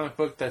about the comic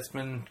book that's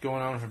been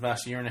going on for the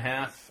past year and a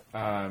half,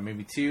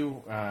 maybe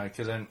two,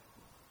 because I've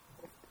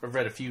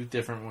read a few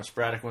different more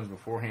sporadic ones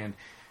beforehand,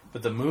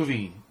 but the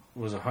movie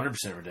was 100%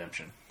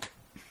 redemption.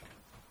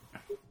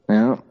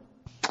 Yeah.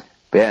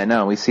 But yeah,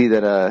 no, we see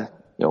that,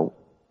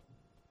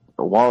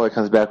 Waller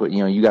comes back with,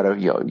 you gotta,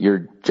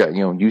 you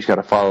just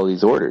gotta follow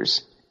these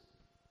orders.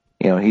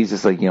 He's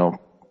just like,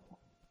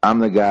 I'm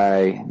the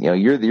guy,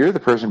 you're the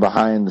person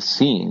behind the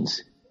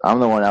scenes. I'm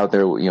the one out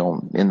there,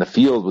 in the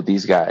field with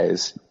these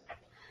guys.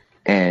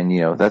 And,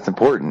 that's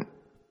important.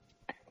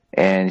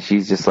 And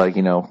she's just like,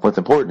 what's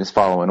important is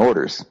following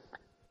orders.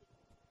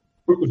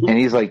 And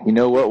he's like, you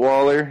know what,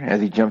 Waller? As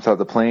he jumps out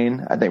the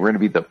plane, I think we're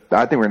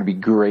gonna be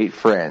great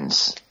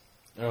friends.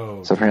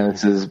 Oh. So apparently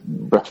this is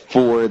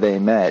before they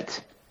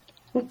met.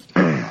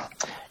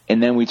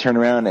 And then we turn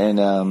around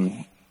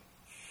and,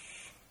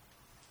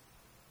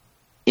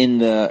 in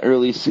the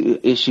early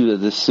issue of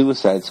the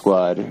Suicide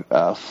Squad,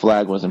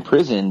 Flag was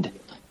imprisoned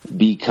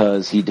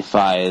because he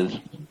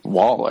defied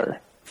Waller.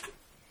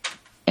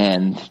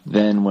 And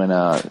then when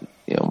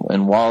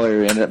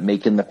Waller ended up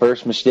making the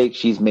first mistake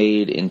she's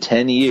made in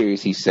 10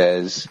 years, he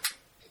says,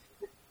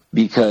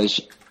 because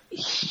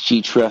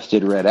she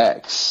trusted Red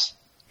X.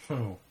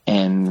 Oh.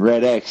 And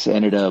Red X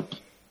ended up,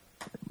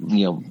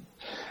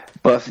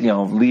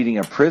 leading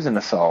a prison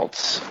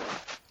assault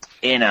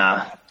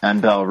on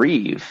Belle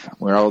Reve,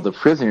 where all the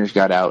prisoners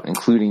got out,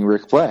 including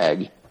Rick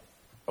Flag.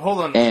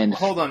 Hold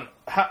on.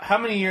 How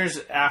many years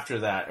after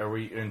that are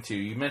we into?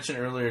 You mentioned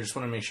earlier, I just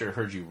want to make sure I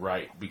heard you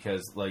right,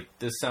 because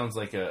this sounds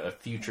like a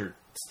future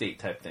state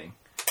type thing.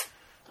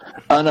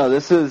 Oh no,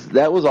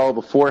 that was all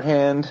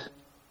beforehand.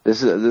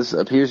 This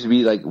appears to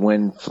be like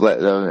when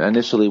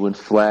initially when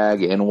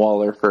Flag and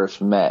Waller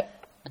first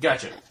met.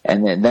 Gotcha.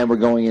 And then we're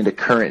going into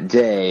current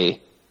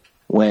day,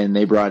 when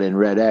they brought in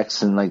Red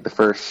X in the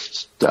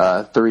first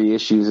 3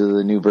 issues of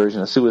the new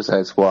version of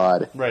Suicide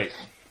Squad. Right.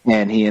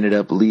 And he ended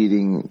up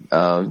leading,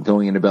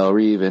 going into Belle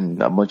Reve,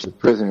 and a bunch of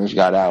prisoners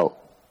got out.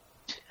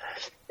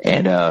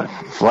 And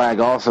Flag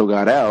also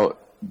got out,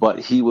 but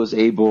he was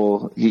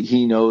able,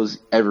 he knows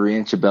every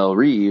inch of Belle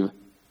Reve,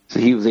 so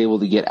he was able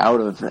to get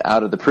out of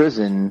the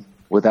prison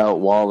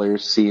without Waller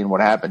seeing what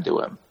happened to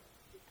him.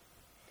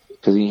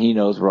 Because he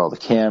knows where all the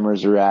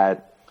cameras are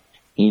at.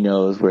 He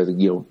knows where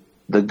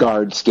the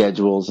guard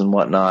schedules and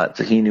whatnot,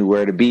 so he knew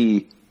where to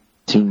be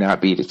to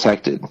not be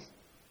detected.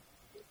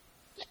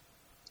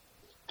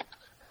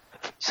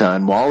 So,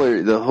 and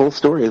Waller, the whole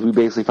story is we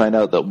basically find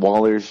out that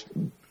Waller's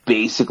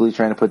basically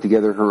trying to put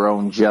together her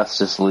own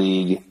Justice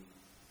League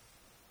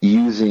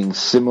using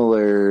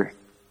similar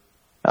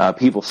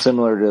people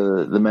similar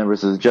to the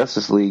members of the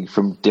Justice League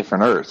from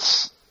different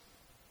Earths.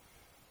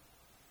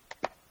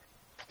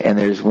 And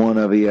there's one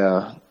of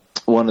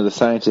the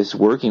scientists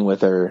working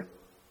with her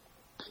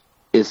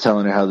is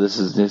telling her how this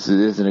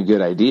isn't a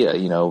good idea,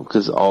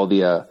 because all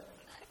the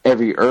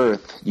every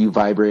Earth you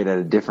vibrate at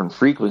a different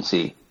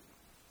frequency.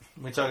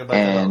 We talk about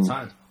that all the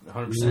time.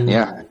 100%.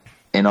 Yeah,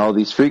 and all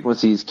these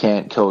frequencies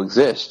can't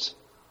coexist.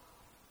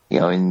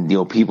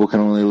 People can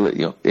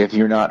only, if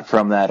you're not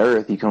from that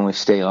Earth, you can only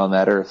stay on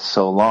that Earth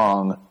so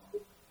long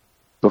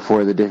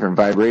before the different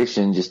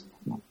vibration just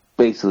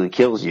basically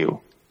kills you.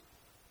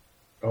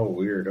 Oh,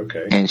 weird.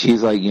 Okay. And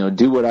she's like,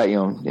 do what I,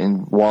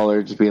 and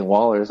Waller just being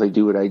Waller is like,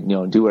 do what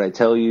I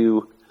tell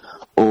you,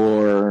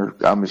 or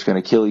I'm just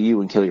going to kill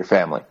you and kill your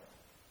family.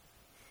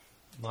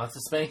 Lots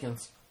of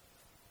spankings.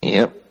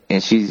 Yep.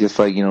 And she's just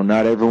like,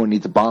 not everyone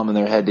needs a bomb in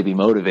their head to be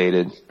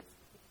motivated.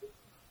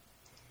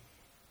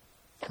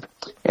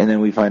 And then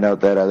we find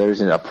out that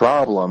there's a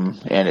problem,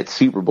 and it's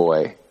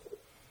Superboy.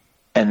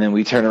 And then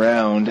we turn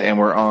around, and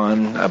we're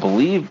on, I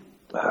believe,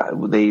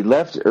 they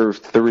left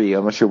Earth 3.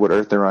 I'm not sure what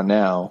Earth they're on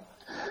now.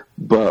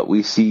 But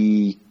we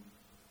see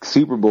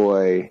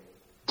Superboy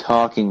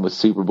talking with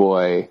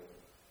Superboy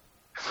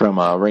from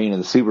Reign of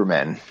the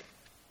Supermen.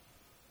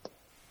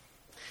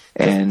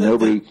 And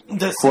nobody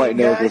quite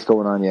knows what's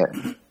going on yet.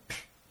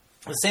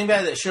 The same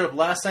guy that showed up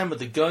last time with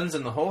the guns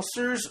and the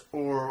holsters,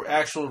 or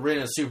actual Reign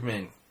of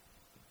Superman?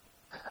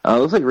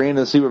 Looks like Reign of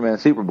the Superman,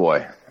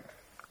 Superboy.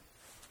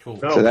 Cool.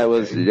 So that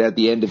was at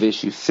the end of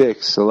issue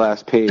 6, the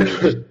last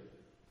page.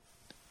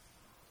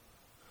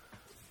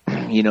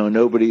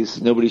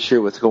 Nobody's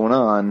sure what's going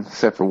on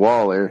except for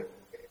Waller,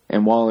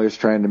 and Waller's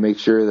trying to make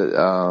sure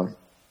that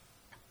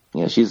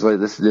she's like,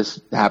 this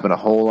happened a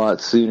whole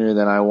lot sooner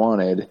than I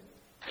wanted,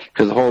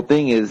 because the whole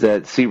thing is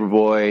that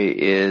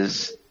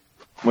Superboy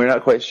we're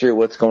not quite sure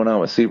what's going on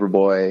with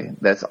Superboy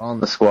that's on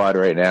the squad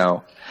right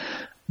now,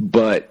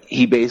 but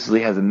he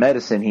basically has a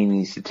medicine he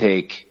needs to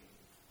take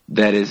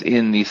that is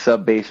in the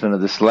sub-basement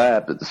of this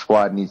lab that the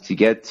squad needs to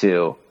get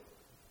to,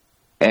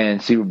 and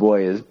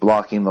Superboy is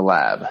blocking the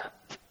lab.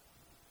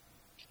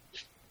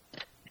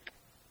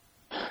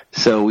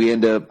 So we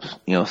end up,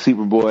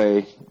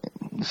 Superboys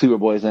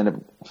end up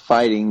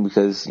fighting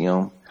because,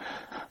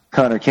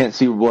 Connor Kent,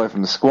 Superboy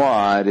from the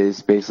squad,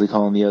 is basically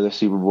calling the other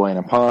Superboy an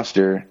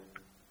imposter.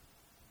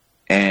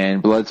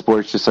 And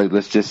Bloodsport's just like,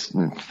 let's just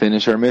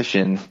finish our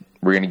mission.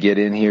 We're going to get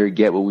in here,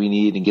 get what we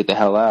need, and get the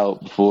hell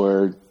out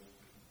before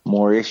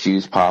more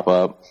issues pop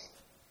up.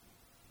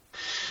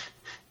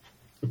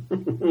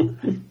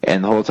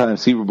 And the whole time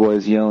Superboy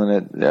is yelling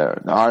at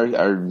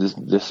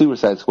the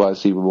Suicide Squad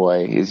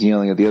Superboy is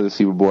yelling at the other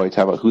Superboy,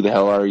 talking about, who the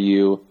hell are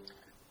you?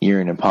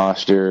 You're an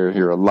imposter.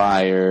 You're a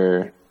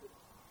liar.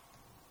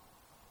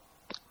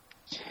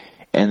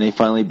 And they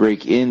finally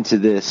break into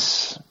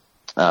this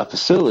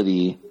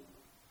facility,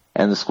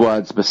 and the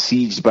squad's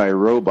besieged by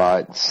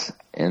robots,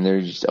 and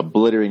they're just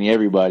obliterating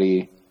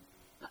everybody,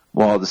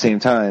 while at the same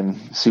time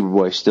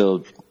Superboy's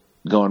still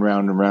going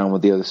round and round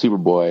with the other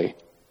Superboy.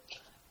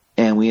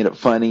 And we end up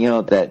finding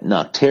out that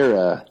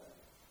Noctera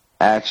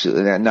and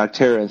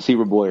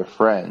Superboy are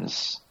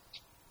friends.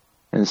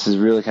 And this is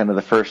really kind of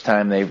the first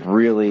time they've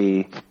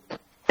really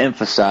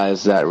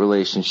emphasized that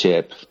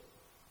relationship.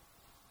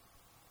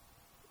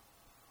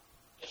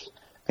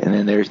 And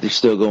then they're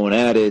still going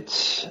at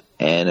it.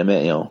 And,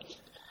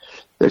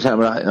 they're talking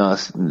about,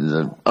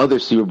 the other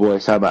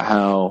Superboy talking about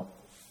how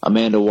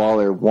Amanda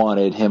Waller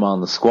wanted him on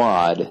the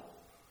squad,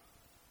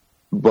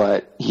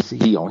 but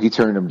he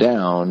turned him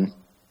down.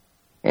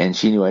 And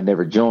she knew I'd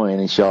never join,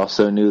 and she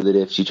also knew that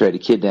if she tried to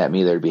kidnap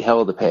me, there'd be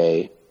hell to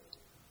pay,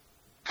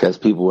 because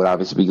people would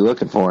obviously be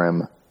looking for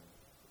him.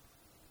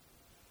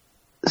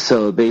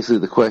 So basically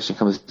the question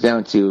comes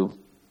down to,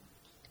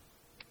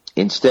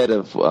 instead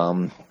of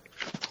finding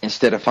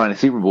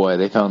Superboy,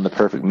 they found the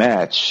perfect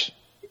match.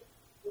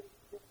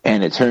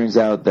 And it turns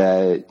out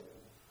that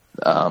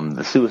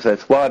the Suicide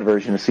Squad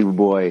version of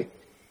Superboy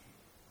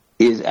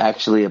is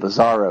actually a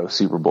Bizarro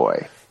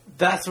Superboy.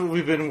 That's what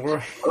we've been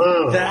worried.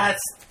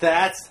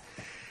 That's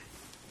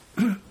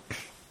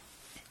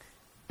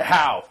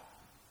how.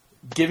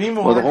 Give me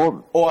more.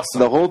 Well, awesome.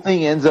 The whole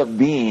thing ends up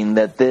being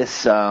that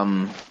this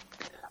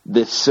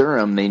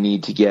serum they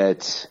need to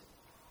get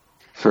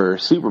for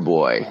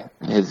Superboy,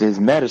 his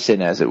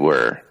medicine, as it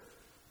were,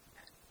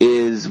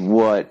 is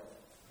what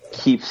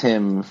keeps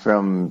him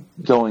from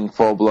going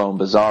full blown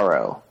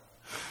Bizarro.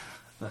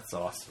 That's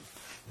awesome.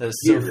 That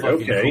is so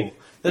fucking cool.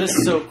 That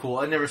is so cool.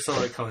 I never saw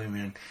that coming,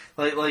 man.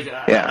 I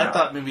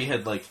thought maybe he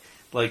had like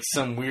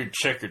some weird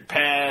checkered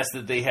past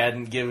that they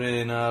hadn't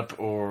given up,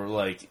 or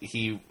like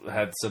he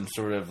had some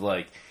sort of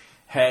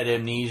had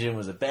amnesia and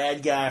was a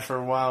bad guy for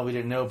a while. We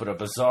didn't know, but a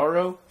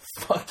Bizarro?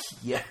 Fuck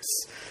yes.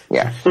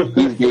 Yeah,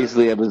 he's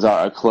basically a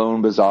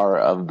clone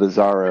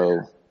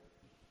Bizarro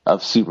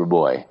of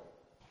Superboy.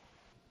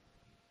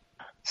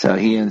 So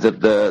he ends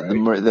up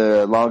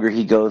the longer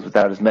he goes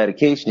without his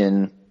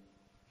medication,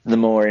 the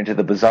more into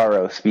the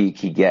Bizarro speak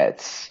he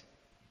gets,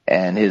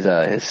 and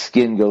his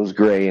skin goes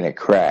gray and it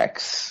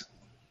cracks.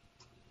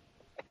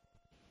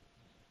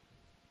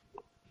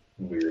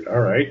 Weird. All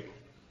right.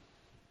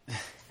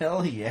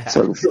 Hell yeah.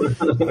 So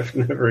I've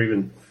never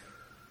even.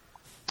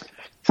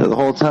 So the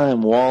whole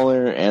time,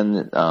 Waller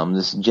and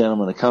this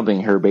gentleman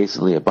accompanying her,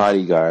 basically a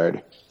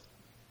bodyguard,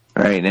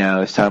 right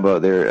now is talking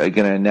about they're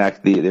going to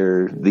enact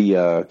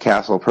the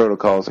castle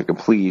protocols are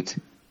complete.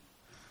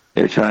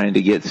 They're trying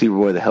to get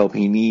Superboy the help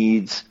he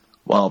needs,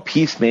 while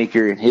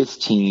Peacemaker and his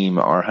team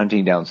are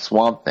hunting down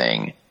Swamp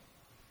Thing,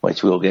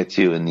 which we'll get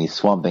to in the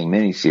Swamp Thing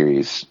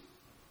miniseries.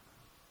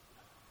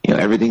 You know,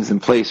 everything's in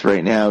place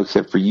right now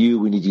except for you.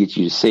 We need to get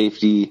you to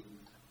safety.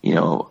 You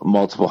know,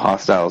 multiple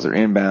hostiles are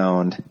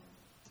inbound.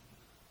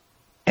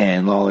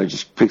 And Lawler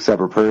just picks up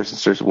her purse and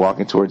starts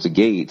walking towards the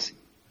gate.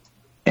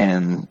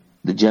 And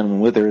the gentleman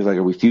with her is like,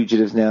 "Are we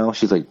fugitives now?"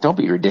 She's like, "Don't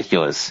be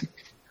ridiculous.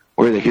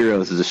 We're the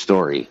heroes of the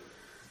story.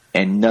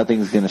 And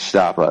nothing's going to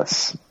stop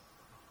us."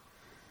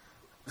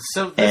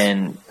 So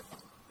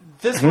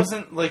this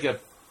wasn't like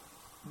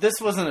this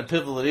wasn't a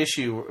pivotal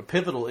issue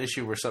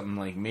where something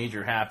like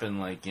major happened,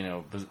 like, you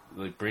know,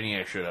 like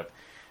Brainiac showed up.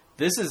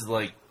 This is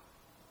like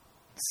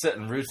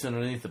setting roots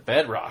underneath the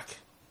bedrock.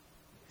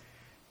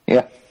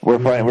 Yeah, we're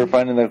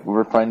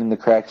finding the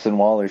cracks in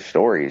Waller's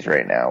stories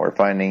right now. We're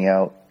finding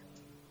out,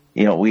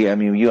 you know,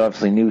 you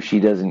obviously knew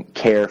she doesn't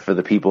care for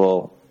the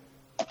people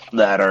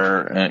that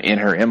are in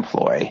her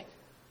employ,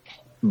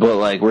 but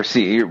like we're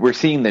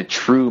seeing the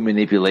true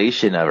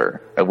manipulation of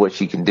her, of what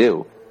she can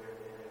do.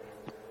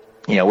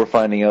 You know, we're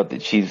finding out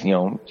that she's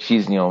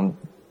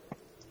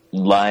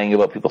lying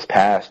about people's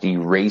past,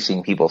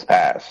 erasing people's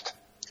past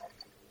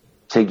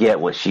to get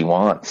what she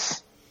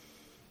wants.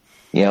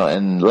 You know,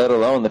 and let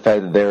alone the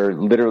fact that they're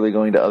literally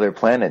going to other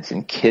planets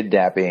and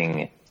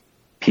kidnapping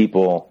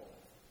people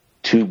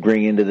to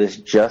bring into this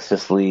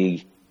Justice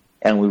League,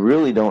 and we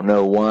really don't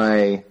know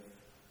why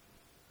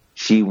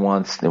she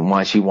wants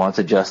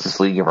a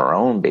Justice League of her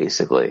own,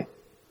 basically.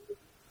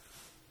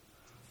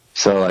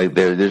 So like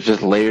there's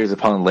just layers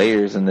upon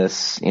layers in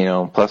this, you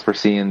know. Plus we're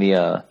seeing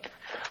the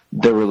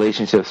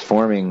relationships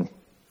forming,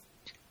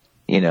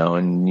 you know,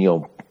 and you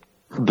know,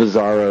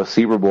 Bizarro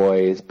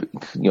Superboy is,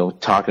 you know,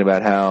 talking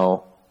about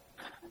how,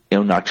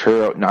 you know,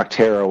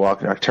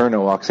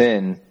 Nocturno walks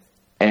in,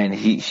 and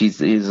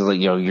he's like,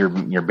 you know,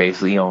 you're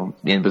basically, you know,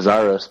 in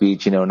Bizarro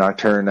speech, you know,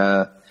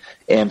 Nocturna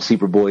am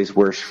Superboy's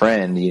worst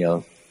friend, you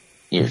know,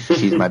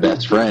 she's my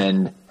best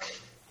friend,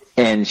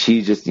 and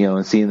she's just, you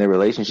know, seeing the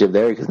relationship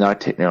there because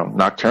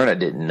Nocturna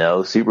didn't know,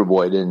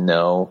 Superboy didn't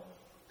know,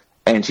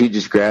 and she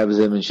just grabs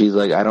him and she's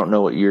like, "I don't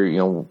know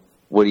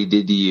what he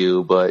did to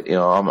you, but, you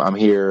know, I'm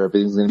here.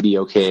 Everything's going to be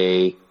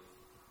okay.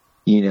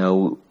 You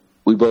know,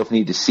 we both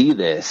need to see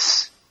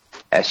this,"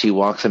 as she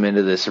walks him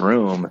into this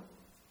room,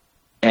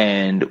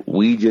 and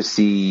we just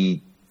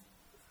see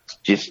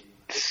just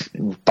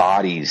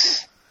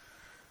bodies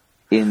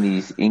in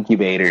these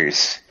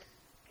incubators.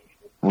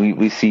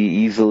 We see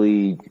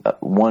easily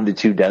 1 to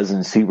 2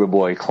 dozen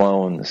Superboy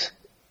clones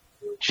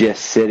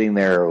just sitting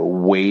there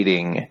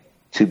waiting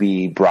to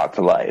be brought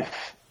to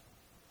life.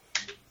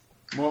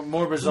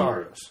 More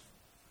Bizarros.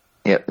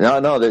 Yeah,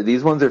 no.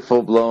 These ones are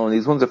full blown.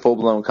 These ones are full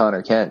blown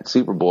Connor Kent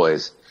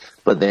Superboys,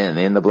 but then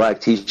in the black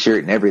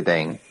T-shirt and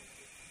everything.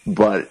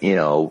 But you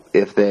know,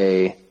 if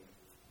they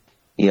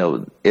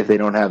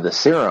don't have the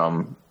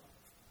serum,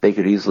 they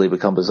could easily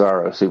become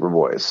Bizarro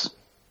Superboys.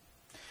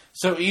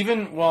 So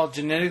even while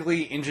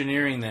genetically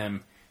engineering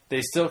them,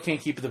 they still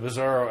can't keep the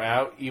Bizarro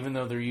out, even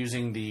though they're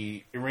using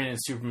the Iranian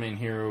Superman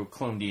hero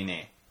clone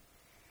DNA.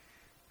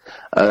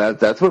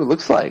 That's what it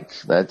looks like.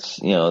 That's,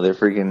 you know, they're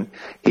freaking.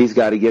 He's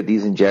got to get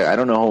these I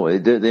don't know.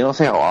 They don't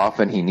say how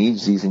often he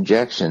needs these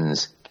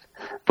injections,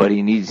 but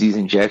he needs these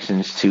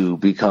injections to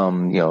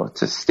become, you know,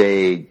 to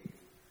stay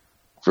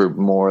for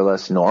more or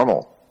less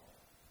normal.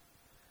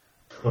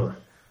 Huh.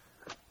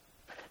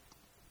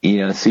 You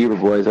know,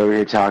 Superboy's over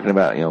here talking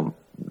about, you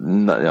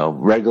know,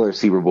 regular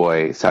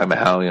Superboy is talking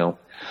about how, you know,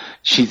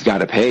 she's got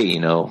to pay.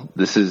 You know,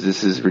 this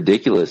is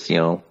ridiculous. You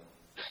know.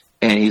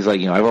 And he's like,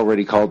 you know, I've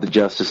already called the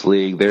Justice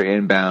League. They're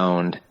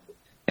inbound,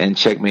 and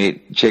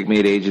checkmate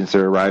agents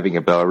are arriving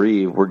at Belle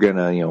Reve. We're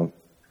gonna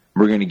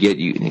get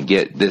you and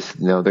get this.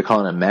 You know, they're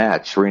calling it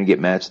Match. We're gonna get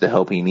Match the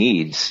help he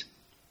needs.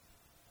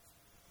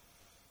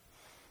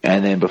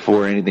 And then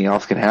before anything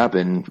else can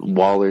happen,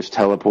 Waller's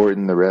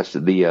teleporting the rest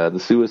of the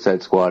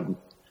Suicide Squad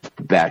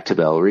back to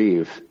Belle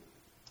Reve.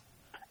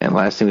 And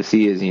last thing we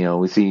see is, you know,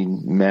 we see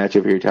Match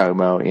over here talking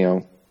about, you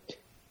know,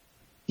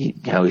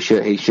 how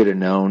he should have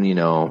known, you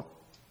know.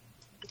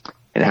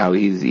 And how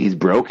he's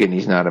broken.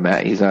 He's not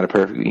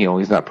perfect. You know,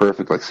 he's not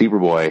perfect like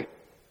Superboy.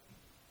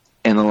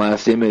 And the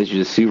last image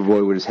is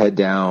Superboy with his head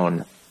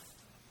down,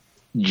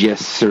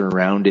 just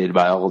surrounded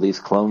by all these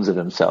clones of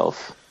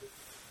himself.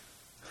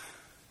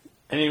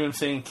 Anyone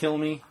saying "kill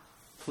me,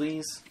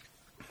 please"?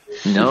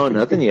 No,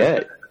 nothing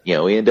yet. You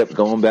know, we end up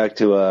going back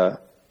to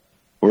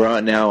we're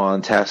now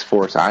on Task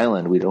Force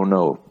Island. We don't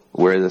know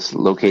where this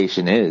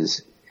location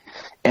is,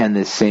 and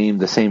the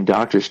same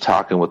doctor's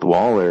talking with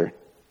Waller.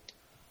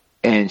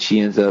 and she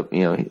ends up,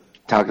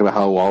 talking about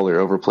how Waller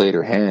overplayed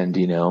her hand,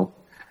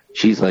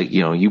 She's like,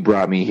 you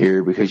brought me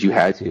here because you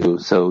had to,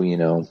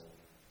 so,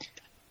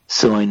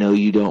 so I know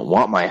you don't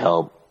want my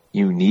help.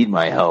 You need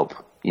my help,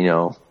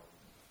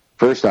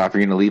 First off, you're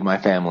going to leave my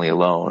family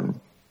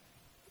alone.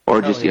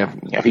 Or just,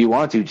 if you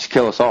want to, just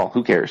kill us all.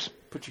 Who cares?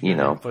 Put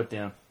your foot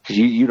down. Because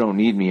you don't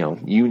need me.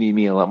 You need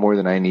me a lot more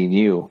than I need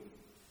you.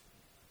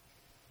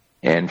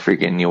 And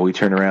freaking, we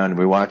turn around and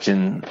we're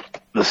watching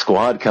the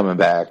squad coming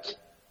back.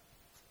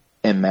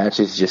 And Match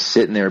is just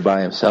sitting there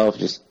by himself,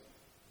 just,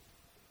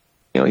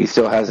 he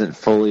still hasn't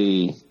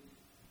fully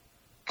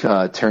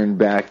turned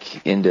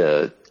back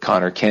into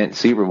Connor Kent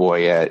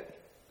Superboy yet.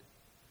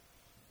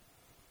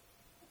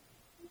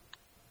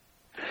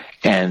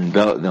 And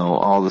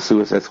all the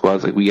Suicide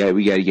Squad's like, we got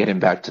to get him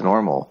back to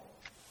normal,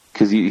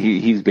 because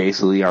he's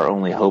basically our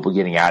only hope of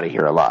getting out of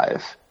here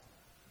alive.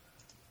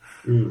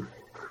 A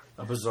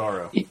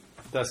Bizarro.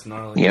 That's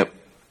gnarly. Yep.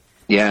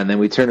 Yeah, and then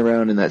we turn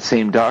around and that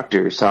same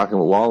doctor is talking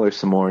with Waller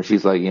some more, and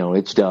she's like,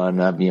 it's done.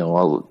 We're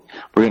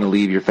going to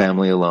leave your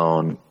family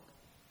alone.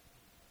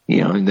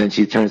 And then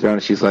she turns around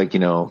and she's like,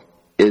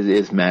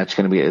 is Match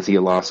going to be? Is he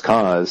a lost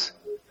cause?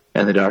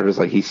 And the doctor's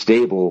like, he's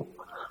stable,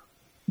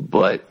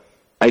 but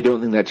I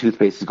don't think that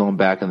toothpaste is going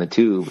back in the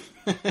tube.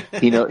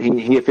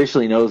 He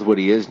officially knows what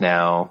he is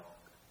now.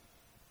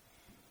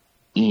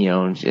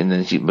 And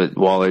then but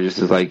Waller just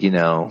is like,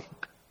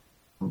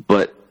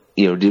 but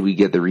did we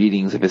get the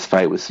readings of his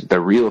fight with the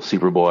real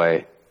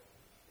Superboy?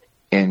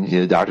 And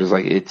the doctor's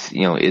like,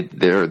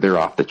 they're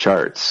off the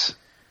charts.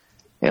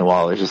 And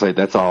Waller's just like,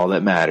 that's all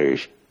that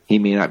matters. He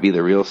may not be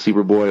the real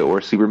Superboy or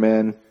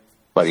Superman,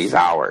 but he's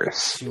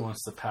ours. She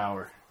wants the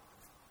power.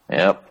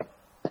 Yep.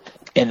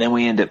 And then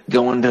we end up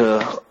going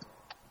to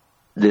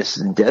this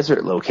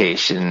desert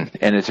location,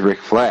 and it's Rick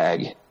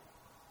Flag,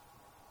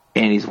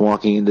 and he's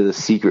walking into the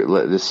secret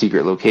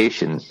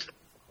location,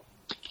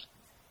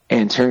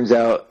 and turns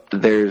out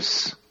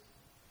there's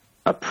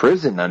a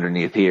prison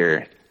underneath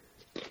here,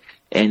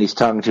 and he's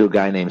talking to a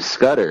guy named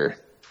Scudder.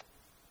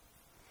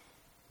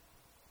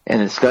 And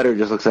then Scudder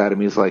just looks at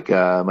him. He's like,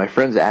 my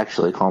friends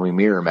actually call me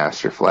Mirror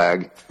Master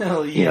Flag.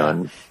 Hell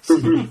yeah.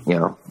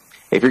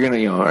 If you're going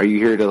to, are you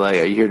here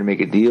to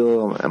make a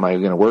deal? Am I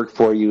going to work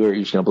for you? Or are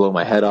you just going to blow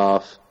my head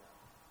off?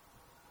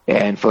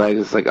 And Flag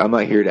is like, I'm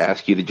not here to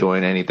ask you to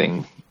join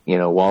anything.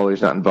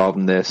 Waller's not involved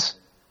in this.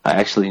 I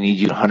actually need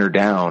you to hunt her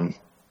down.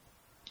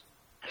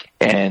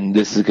 And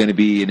this is going to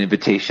be an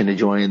invitation to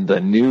join the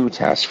new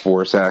Task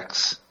Force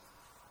X.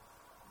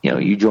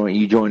 You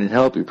join and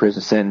help. Your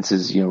prison sentence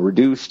is,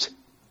 reduced.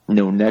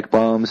 No neck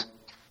bombs.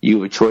 You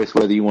have a choice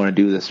whether you want to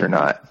do this or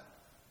not.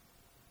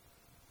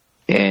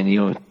 And,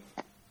 and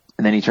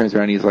then he turns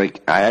around and he's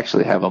like, I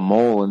actually have a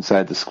mole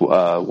inside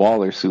the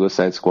Waller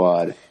Suicide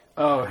Squad.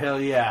 Oh, hell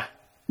yeah.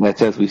 That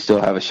says we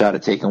still have a shot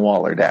at taking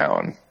Waller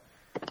down.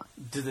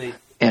 Do they?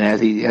 And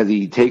as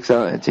he takes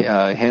out,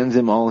 hands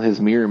him all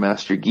his Mirror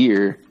Master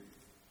gear,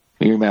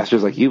 Mirror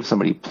Master's like, you have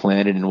somebody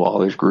planted in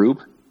Waller's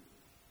group.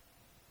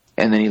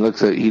 And then he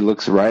looks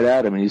right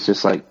at him and he's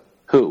just like,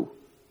 who?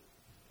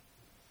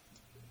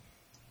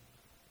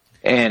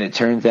 And it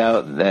turns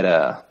out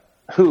that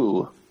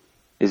who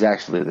is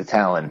actually the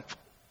Talon.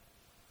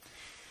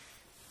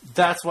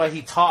 That's why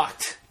he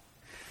talked.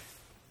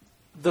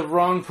 The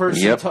wrong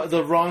person. Yep.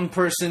 The wrong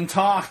person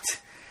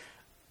talked.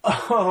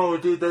 Oh,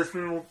 dude, that's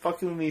been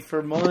fucking with me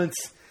for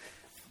months.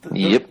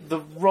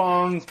 The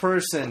wrong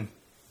person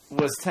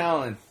was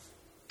Talon.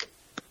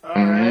 All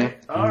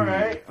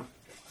right.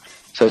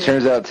 So it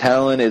turns out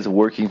Talon is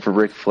working for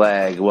Rick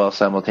Flag while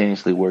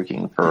simultaneously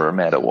working for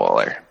Amanda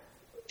Waller.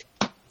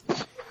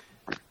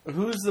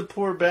 Who's the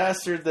poor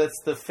bastard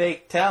that's the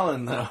fake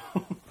Talon, though?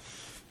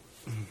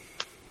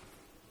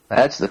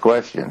 That's the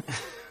question.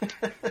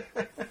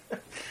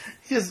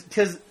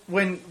 Because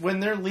when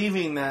they're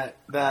leaving that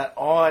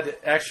odd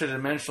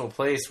extra-dimensional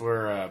place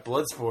where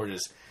Bloodsport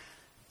is,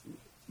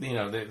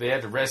 they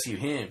had to rescue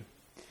him.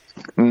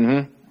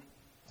 Mm-hmm.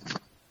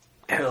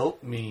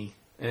 Help me.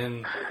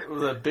 And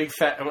the big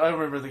fat... I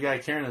remember the guy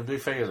carrying the big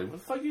fat guy was like, what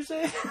the fuck you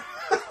saying?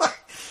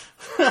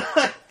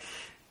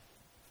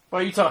 Why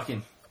are you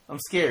talking? I'm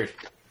scared.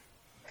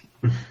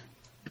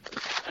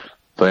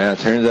 But yeah, it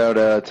turns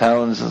out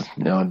Talon's a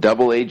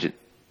double agent.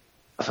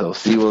 So we'll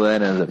see where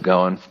that ends up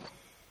going.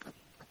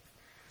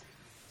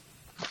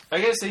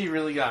 I gotta say, you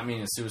really got me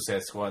in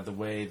Suicide Squad the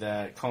way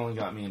that Colin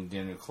got me in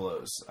Daniel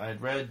Close.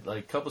 I'd read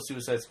a couple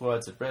Suicide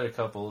Squads, I'd read a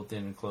couple of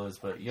Daniel Close,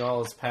 but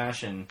y'all's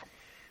passion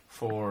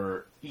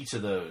for each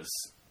of those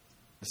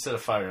instead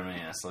of Fire My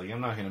Ass. I'm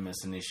not gonna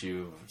miss an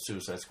issue of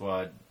Suicide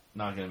Squad,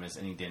 not gonna miss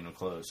any Daniel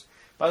Close.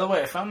 By the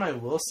way, I found my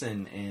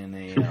Wilson in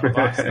a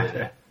box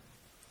today.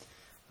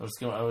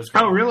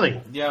 Oh,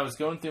 really? Yeah, I was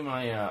going through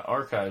my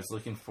archives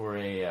looking for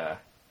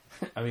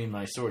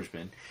my storage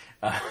bin.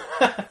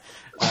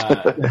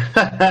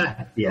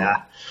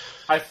 Yeah.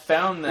 I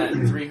found that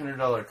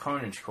 $300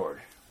 Carnage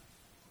cord.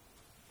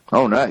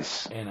 Oh,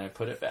 nice. And I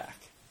put it back.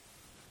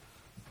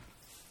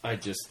 I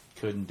just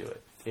couldn't do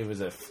it. it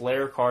was a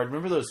flare card.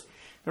 Remember those?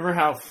 Remember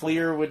how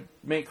Fleer would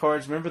make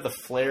cards? Remember the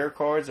flare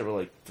cards that were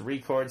like 3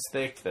 cards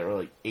thick that were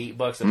like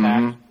 $8 a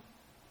pack?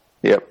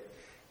 Yep.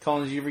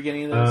 Colin, did you ever get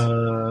any of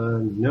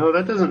those? No,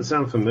 that doesn't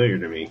sound familiar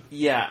to me.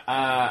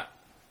 Yeah,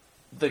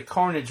 the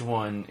Carnage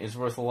one is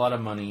worth a lot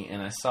of money,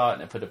 and I saw it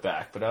and I put it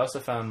back. But I also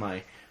found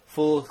my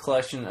full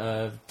collection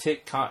of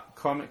Tick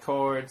comic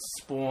cards,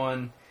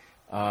 Spawn,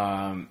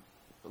 a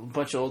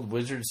bunch of old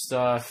Wizard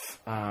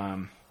stuff.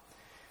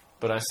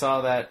 But I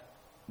saw that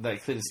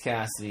Cletus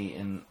Cassidy,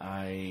 and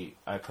I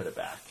put it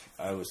back.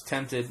 I was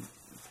tempted.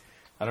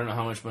 I don't know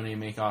how much money I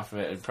make off of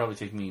it. It'd probably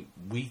take me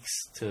weeks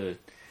to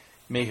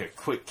make a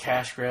quick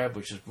cash grab,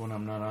 which is what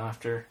I'm not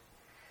after.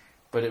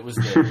 But it was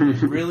there.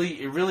 It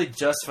really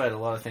justified a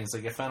lot of things.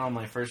 Like, I found all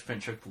my first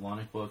print Chuck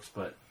Palahniuk books.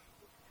 But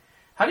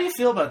how do you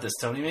feel about this,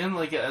 Tony, man?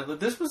 Like,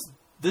 this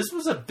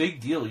was a big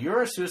deal.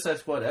 You're a Suicide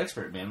Squad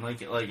expert, man.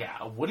 Like,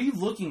 what are you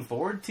looking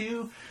forward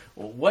to?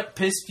 What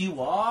pissed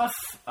you off?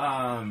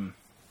 Oh,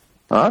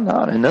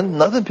 no,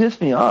 nothing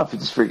pissed me off.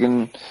 It's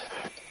freaking...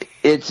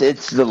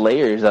 It's the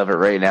layers of it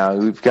right now.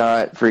 We've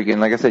got freaking,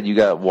 like I said, you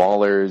got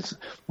Waller's.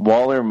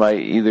 Waller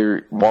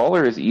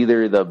is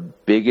either the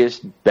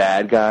biggest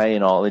bad guy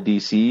in all of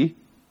DC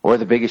or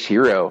the biggest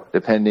hero,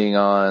 depending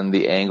on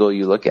the angle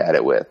you look at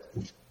it with.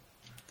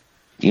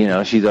 You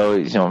know, she's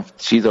always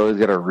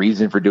got a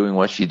reason for doing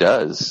what she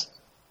does.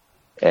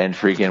 And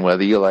freaking,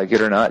 whether you like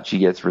it or not, she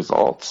gets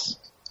results.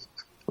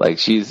 Like,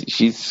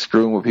 she's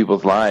screwing with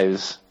people's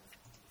lives.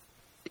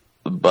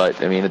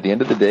 But, I mean, at the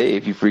end of the day,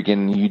 if you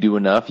do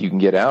enough, you can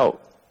get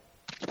out.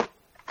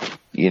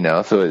 You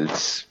know, so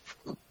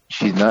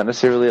she's not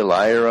necessarily a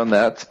liar on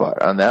that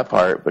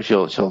part, but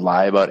she'll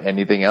lie about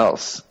anything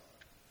else.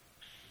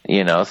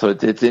 You know, so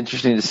it's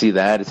interesting to see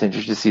that. It's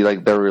interesting to see,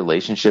 like, the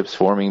relationships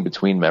forming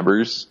between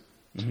members.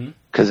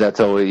 Because that's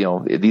always, you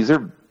know, these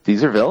are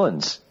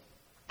villains.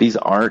 These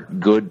aren't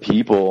good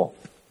people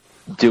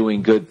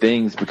doing good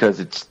things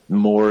because it's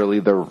morally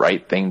the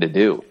right thing to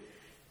do.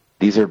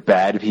 These are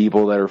bad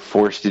people that are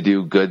forced to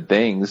do good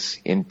things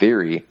in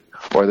theory,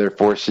 or they're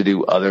forced to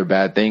do other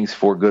bad things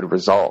for good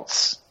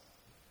results.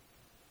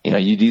 You know,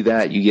 you do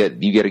that, you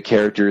get a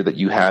character that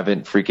you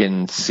haven't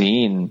freaking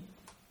seen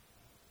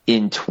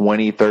in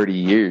 20, 30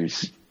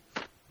 years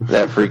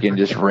that freaking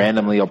just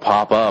randomly will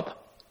pop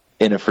up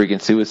in a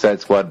freaking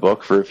Suicide Squad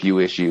book for a few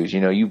issues.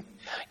 You know,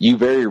 you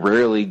very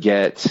rarely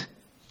get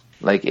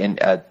like in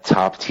a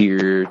top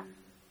tier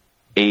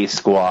A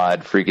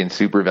squad freaking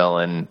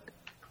supervillain.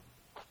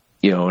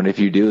 You know, and if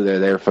you do, they're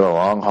there for the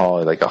long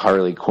haul, like a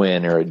Harley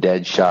Quinn or a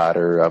Deadshot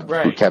or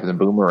a Captain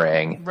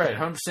Boomerang. Right,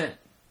 100%.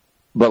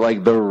 But,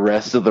 like, the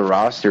rest of the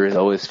roster is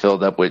always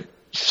filled up with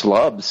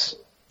schlubs.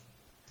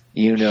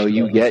 You know,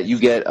 you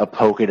get a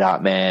Polka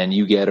Dot Man,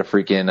 you get a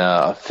freaking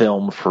a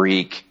Film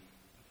Freak.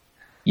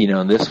 You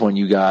know, in this one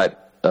you got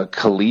a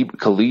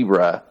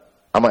Calibra.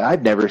 I'm like,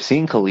 I'd never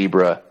seen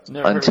Calibra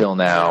until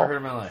now. Never heard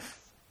in my life.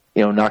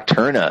 You know,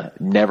 Nocturna,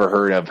 never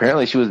heard of.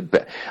 Apparently she was,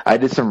 I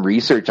did some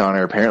research on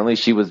her. Apparently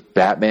she was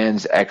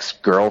Batman's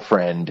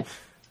ex-girlfriend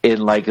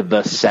in like the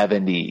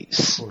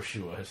 70s. Of course she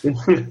was.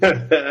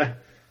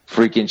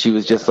 Freaking, she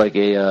was just like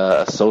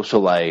a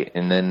socialite.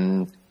 And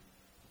then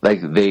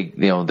like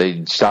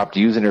they stopped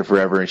using her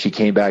forever and she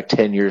came back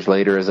 10 years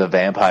later as a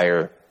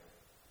vampire.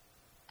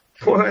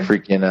 What?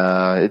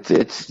 Freaking,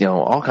 it's, you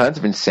know, all kinds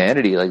of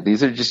insanity. Like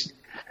these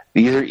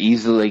are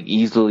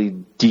easily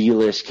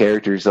D-list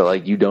characters that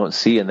like you don't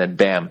see, and then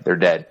bam, they're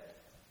dead,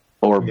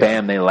 or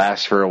bam, they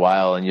last for a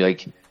while, and you're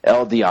like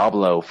El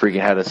Diablo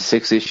freaking had a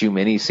 6-issue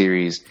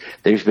miniseries.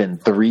 There's been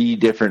 3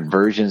 different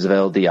versions of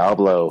El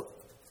Diablo,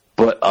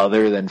 but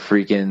other than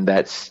freaking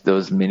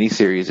those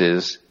miniseries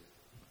is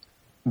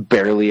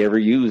barely ever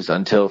used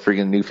until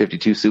freaking New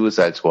 52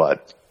 Suicide Squad.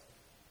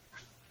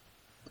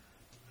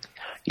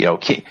 You know,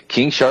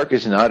 King Shark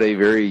is not a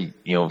very,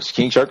 you know,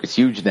 King Shark is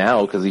huge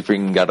now because he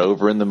freaking got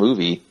over in the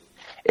movie.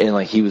 And,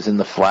 like, he was in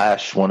The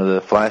Flash, one of the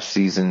Flash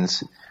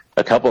seasons,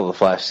 a couple of the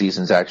Flash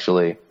seasons,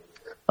 actually,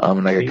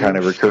 in, like, a kind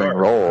of recurring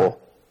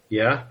role.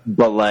 Yeah.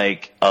 But,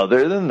 like,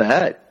 other than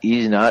that,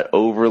 he's not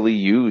overly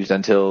used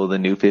until the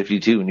New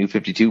 52. New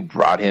 52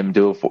 brought him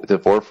to the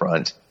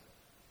forefront.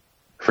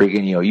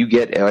 Freaking, you know, you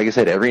get, like I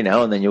said, every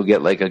now and then you'll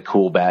get, like, a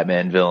cool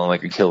Batman villain,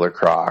 like a Killer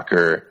Croc,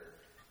 or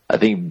I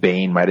think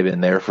Bane might have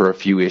been there for a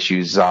few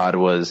issues. Zod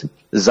was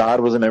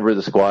a member of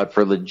the squad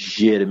for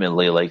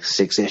legitimately like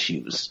 6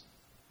 issues.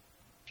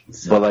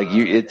 But like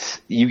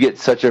you get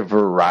such a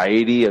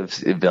variety of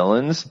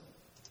villains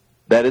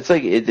that it's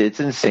like it's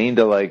insane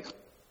to like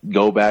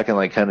go back and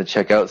like kind of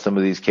check out some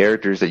of these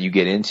characters that you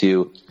get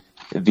into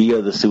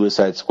via the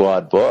Suicide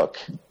Squad book,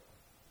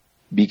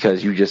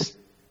 because you just,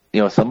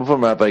 you know, some of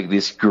them have like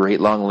this great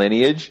long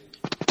lineage.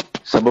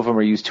 Some of them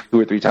are used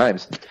 2 or 3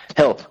 times.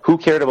 Hell, who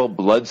cared about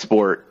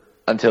Bloodsport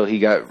until he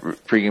got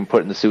freaking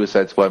put in the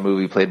Suicide Squad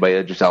movie played by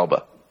Idris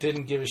Elba?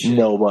 Didn't give a shit.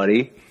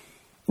 Nobody.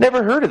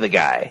 Never heard of the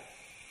guy.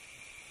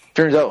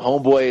 Turns out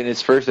Homeboy in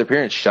his first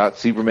appearance shot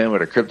Superman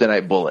with a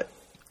kryptonite bullet.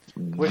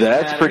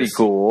 That's pretty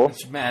cool.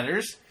 Which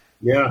matters.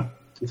 Yeah,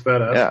 it's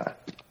badass. Yeah.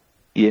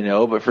 You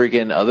know, but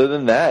freaking other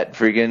than that,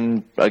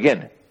 freaking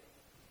again,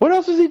 what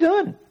else has he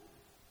done?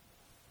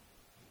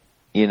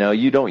 You know,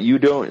 you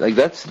don't like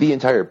that's the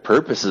entire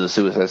purpose of the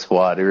Suicide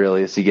Squad.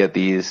 Really, is to get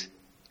these,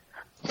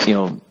 you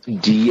know,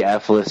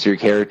 D-F-lister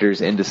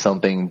characters into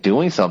something,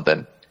 doing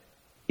something.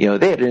 You know,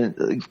 they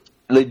had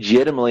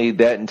legitimately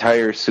that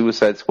entire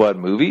Suicide Squad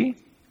movie,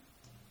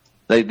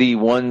 like the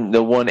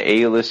one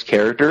A-list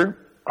character,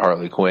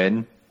 Harley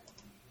Quinn.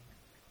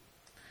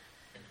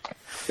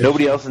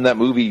 Nobody else in that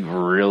movie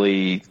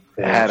really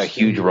had a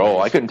huge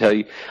role. I couldn't tell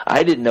you.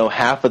 I didn't know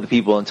half of the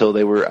people until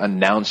they were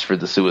announced for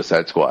the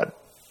Suicide Squad.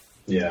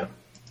 Yeah.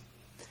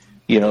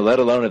 You know, let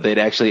alone if they'd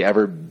actually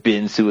ever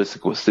been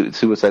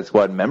Suicide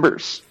Squad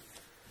members.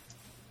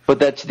 But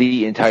that's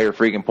the entire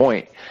freaking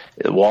point.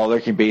 Waller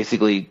can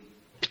basically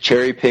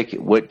cherry pick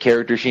what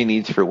character she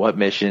needs for what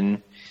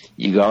mission.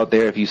 You go out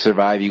there. If you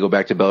survive, you go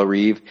back to Belle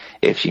Reve.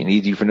 If she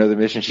needs you for another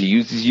mission, she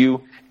uses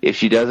you. If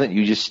she doesn't,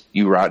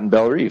 you rot in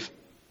Belle Reve.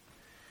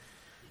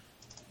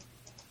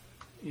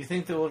 You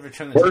think they'll ever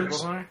turn the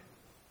tables on her?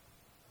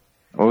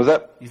 What was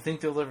that? You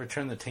think they'll ever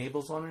turn the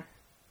tables on her?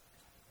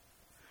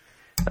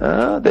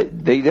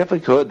 They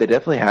definitely could. They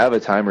definitely have a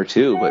time or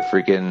two, but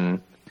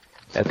freaking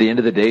at the end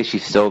of the day,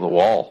 she's still the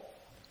Wall.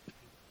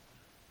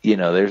 You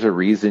know, there's a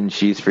reason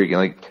she's freaking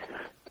like,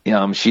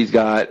 she's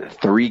got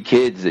 3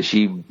 kids that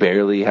she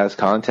barely has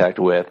contact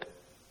with.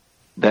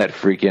 That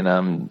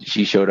freaking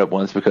she showed up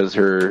once because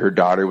her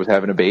daughter was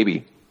having a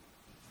baby,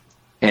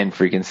 and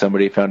freaking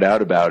somebody found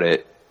out about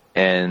it,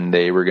 and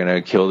they were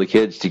gonna kill the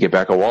kids to get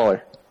back at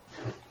Waller.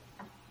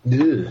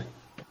 Ugh.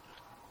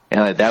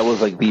 And that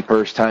was like the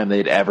first time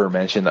they'd ever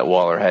mentioned that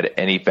Waller had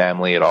any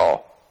family at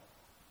all.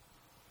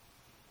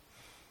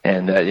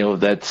 And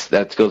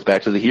that goes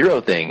back to the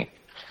hero thing.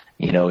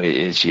 You know,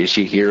 is she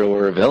a hero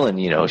or a villain?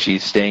 You know,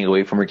 she's staying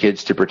away from her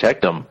kids to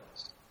protect them.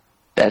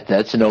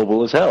 That's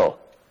noble as hell.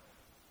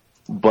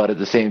 But at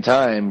the same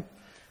time,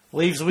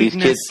 leaves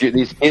weakness.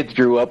 These kids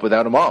grew up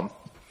without a mom.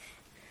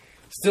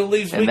 Still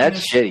leaves and weakness. And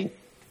that's shitty.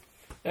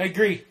 I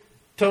agree.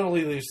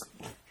 Totally leaves.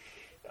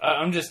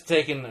 I'm just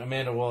taking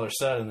Amanda Waller's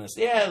side in this.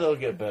 Yeah, they'll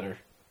get better.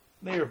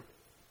 They're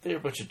a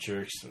bunch of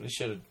jerks. They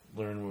should have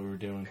learned what we were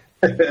doing.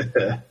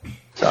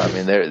 So I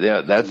mean,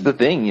 that's the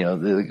thing. You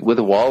know, with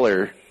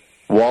Waller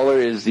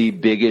is the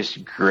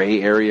biggest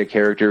gray area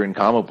character in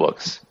comic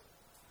books.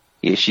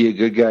 Is she a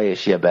good guy? Is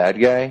she a bad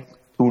guy?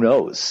 Who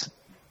knows?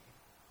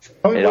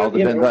 It all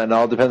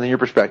depends on your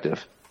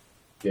perspective.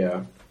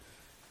 Yeah.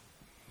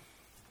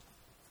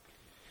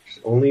 She's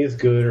only as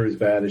good or as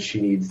bad as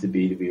she needs to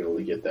be able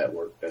to get that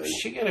work done.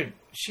 She got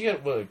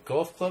a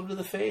golf club to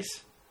the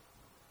face?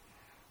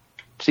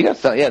 She got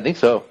some, yeah, I think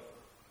so.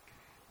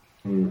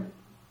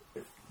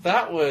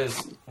 That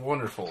was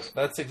wonderful.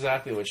 That's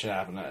exactly what should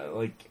happen.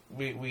 Like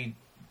we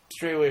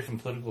stray away from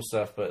political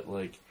stuff, but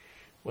like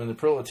when the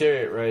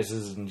proletariat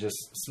rises and just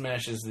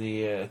smashes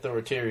the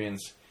authoritarians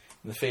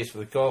in the face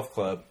with a golf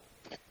club,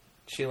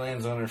 she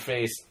lands on her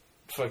face,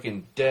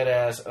 fucking dead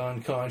ass,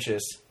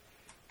 unconscious,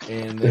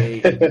 and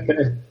they,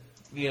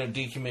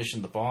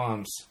 decommission the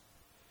bombs.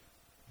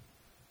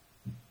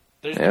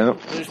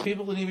 There's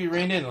people that need to be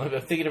reined in. I'm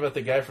thinking about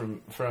the guy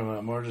from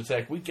Mars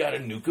Attack. We gotta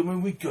nuke him,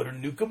 and we gotta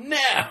nuke him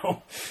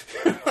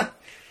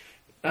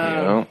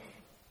now.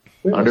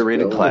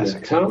 Underrated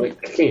classic.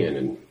 Atomic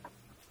cannon.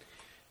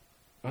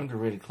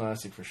 Underrated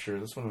classic for sure.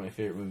 That's one of my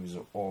favorite movies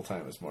of all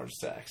time. Is Mars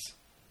Attacks.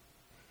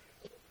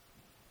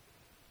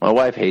 My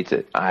wife hates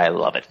it. I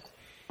love it.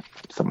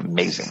 It's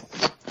amazing.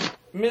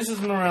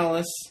 Mrs.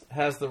 Morales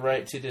has the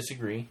right to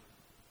disagree,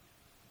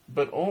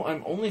 but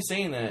I'm only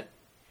saying that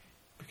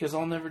because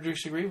I'll never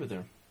disagree with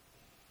her.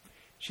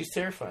 She's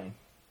terrifying.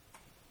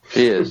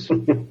 She is.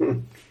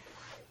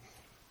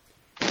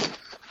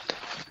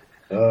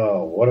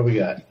 Oh, what do we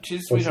got?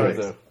 She's a sweetheart,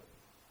 though.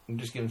 I'm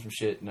just giving some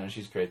shit. No,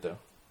 she's great, though.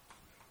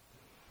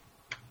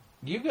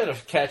 You gotta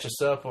catch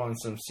us up on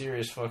some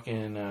serious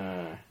fucking...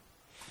 on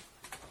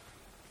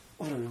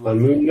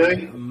Moon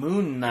Knight?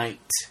 Moon Knight.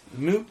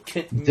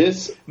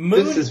 This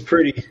is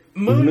pretty...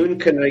 Moon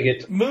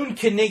Knigget. Moon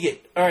Knigget.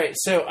 Alright,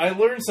 so I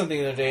learned something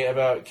the other day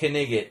about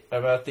Knigget,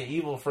 about the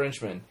evil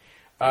Frenchman.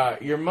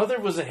 Your mother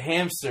was a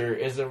hamster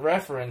is a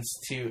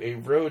reference to a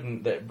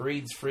rodent that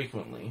breeds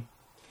frequently.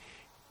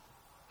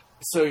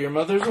 So your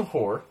mother's a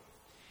whore,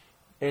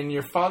 and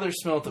your father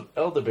smelt of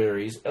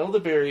elderberries.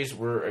 Elderberries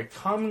were a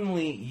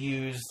commonly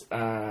used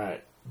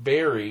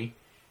berry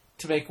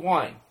to make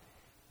wine.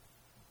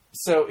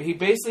 So he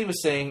basically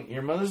was saying,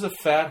 your mother's a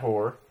fat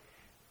whore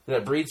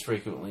that breeds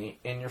frequently,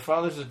 and your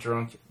father's a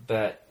drunk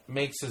that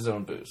makes his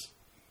own booze.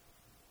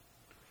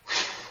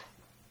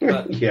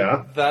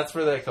 Yeah. That's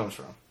where that comes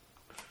from.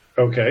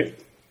 Okay.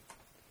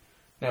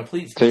 Now,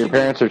 please. So your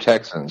parents are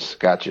Texans.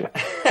 Gotcha.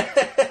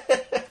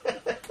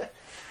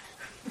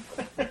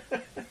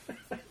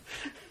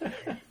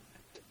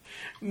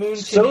 Moon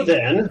so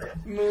then.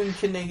 Moon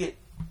Knigget.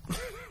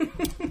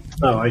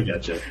 Oh, I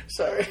gotcha.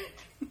 Sorry.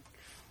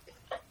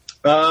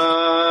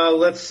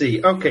 Let's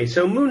see. Okay,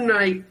 so Moon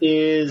Knight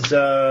is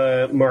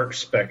Mark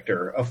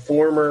Spector, a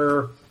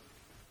former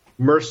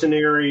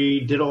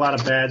mercenary, did a lot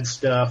of bad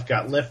stuff,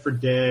 got left for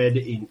dead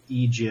in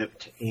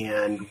Egypt,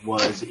 and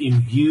was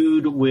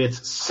imbued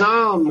with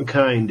some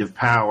kind of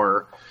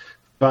power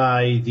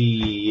by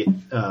the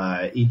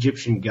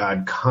Egyptian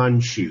god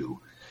Khonshu.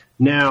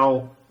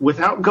 Now,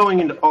 without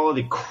going into all of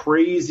the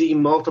crazy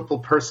multiple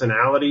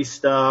personality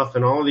stuff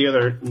and all the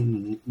other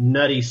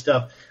nutty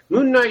stuff,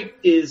 Moon Knight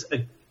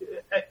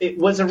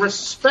was a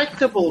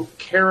respectable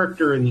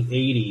character in the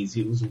 80s.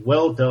 It was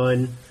well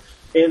done.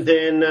 And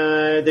then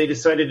they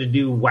decided to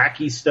do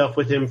wacky stuff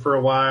with him for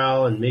a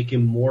while and make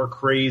him more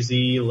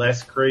crazy,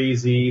 less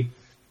crazy.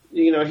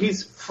 You know,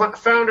 he's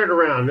foundered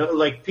around.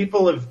 Like,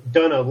 people have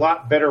done a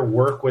lot better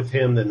work with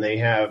him than they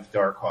have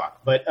Darkhawk.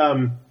 But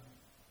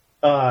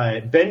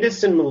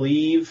Bendis and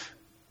Maleev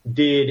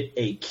did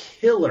a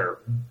killer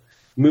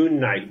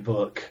Moon Knight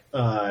book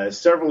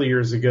several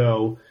years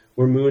ago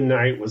where Moon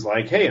Knight was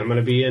like, hey, I'm going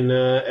to be in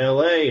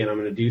L.A. and I'm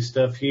going to do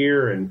stuff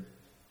here. And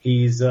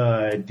he's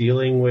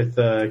dealing with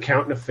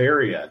Count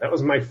Nefaria. That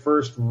was my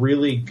first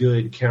really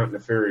good Count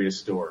Nefaria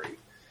story.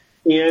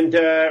 And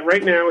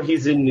right now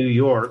he's in New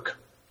York.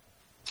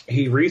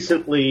 He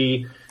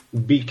recently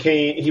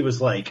he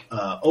was like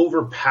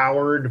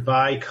overpowered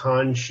by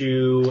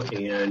Khonshu,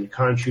 and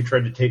Khonshu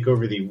tried to take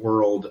over the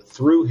world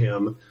through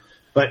him.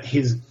 But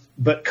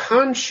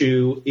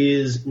Khonshu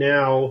is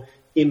now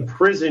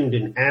imprisoned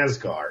in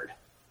Asgard.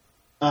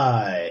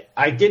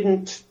 I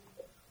didn't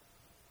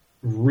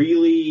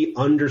really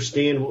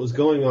understand what was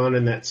going on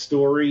in that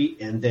story,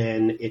 and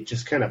then it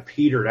just kind of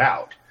petered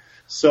out.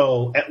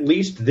 So at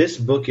least this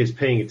book is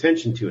paying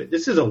attention to it.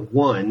 This is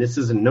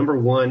a number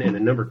 1 and a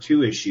number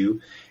 2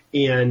 issue,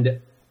 and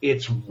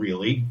it's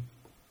really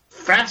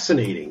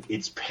fascinating.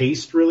 It's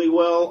paced really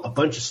well. A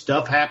bunch of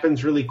stuff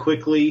happens really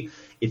quickly.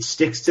 It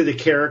sticks to the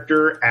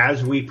character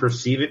as we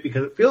perceive it,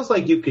 because it feels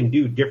like you can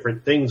do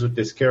different things with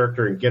this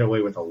character and get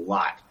away with a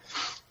lot.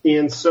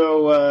 And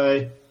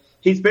so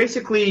he's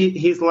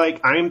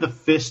like, I'm the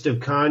fist of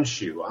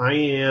Khonshu. I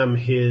am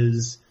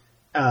his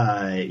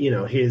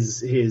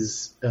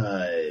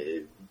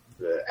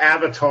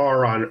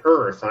avatar on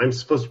Earth. I'm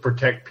supposed to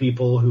protect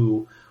people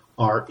who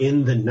are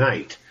in the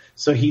night.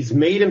 So he's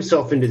made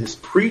himself into this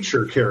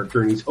preacher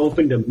character, and he's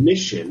opened a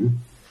mission.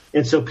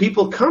 And so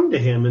people come to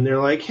him, and they're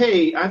like,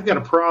 hey, I've got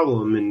a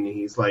problem. And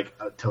he's like,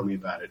 tell me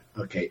about it.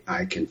 Okay,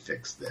 I can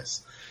fix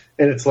this.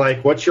 And it's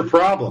like, what's your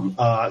problem?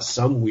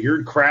 Some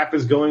weird crap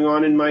is going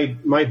on in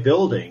my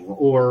building,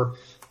 or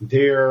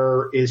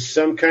there is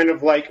some kind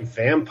of like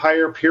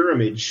vampire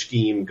pyramid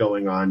scheme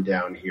going on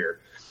down here.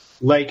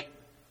 Like,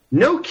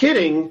 no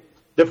kidding,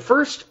 the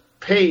first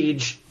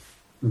page,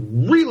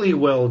 really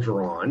well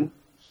drawn,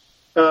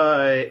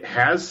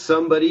 has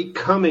somebody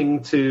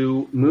coming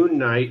to Moon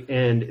Knight,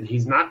 and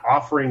he's not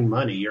offering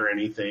money or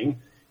anything.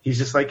 He's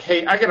just like,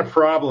 hey, I got a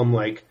problem.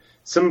 Like,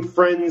 some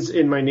friends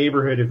in my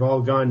neighborhood have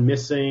all gone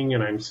missing,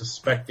 and I'm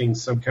suspecting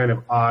some kind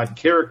of odd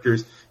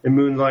characters. And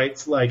Moon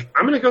Knight's like,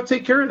 I'm going to go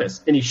take care of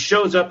this. And he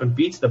shows up and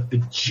beats the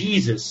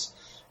bejesus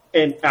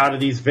out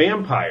of these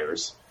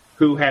vampires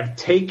who have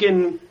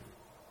taken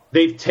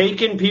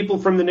people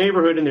from the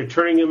neighborhood, and they're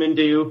turning them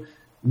into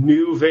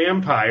new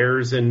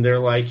vampires. And they're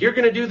like, you're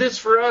going to do this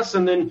for us,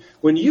 and then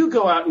when you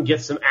go out and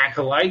get some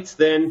acolytes,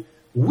 then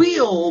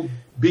we'll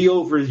be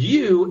over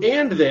you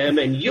and them,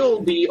 and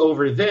you'll be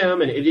over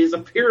them, and it is a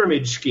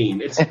pyramid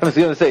scheme. I was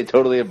going to say,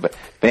 totally a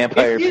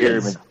vampire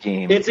pyramid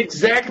scheme. It's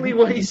exactly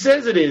what he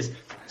says it is.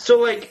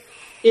 So,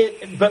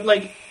 but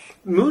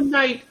Moon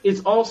Knight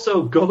is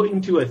also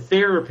going to a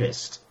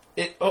therapist.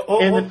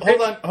 Hold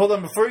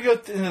on. Before we go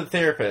to the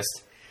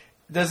therapist,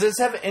 does this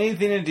have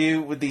anything to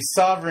do with the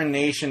sovereign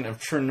nation of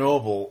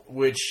Chernobyl,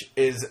 which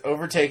is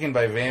overtaken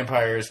by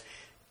vampires,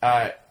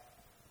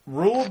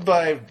 ruled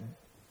by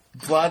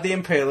Vlad the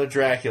Impaler,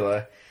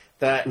 Dracula,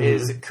 that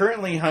is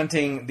currently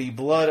hunting the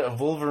blood of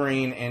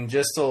Wolverine and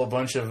just stole a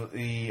bunch of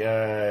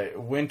the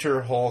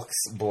Winter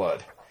Hulk's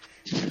blood?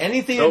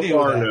 Anything to do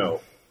with that?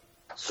 No.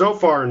 So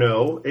far,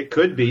 no. It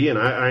could be, and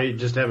I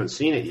just haven't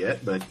seen it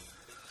yet. But,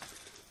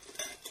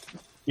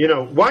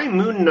 why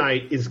Moon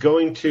Knight is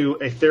going to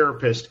a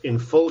therapist in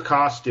full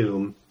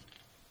costume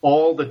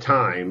all the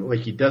time, like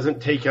he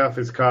doesn't take off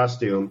his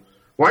costume,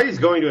 why he's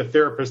going to a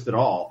therapist at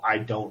all, I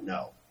don't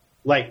know.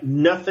 Like,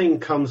 nothing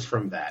comes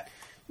from that.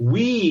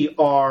 We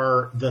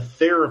are the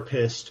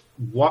therapist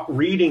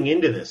reading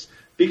into this.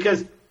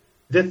 Because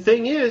the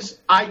thing is,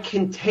 I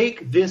can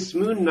take this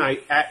Moon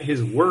Knight at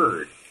his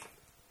word.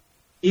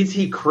 Is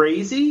he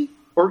crazy?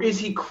 Or is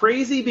he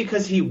crazy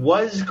because he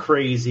was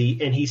crazy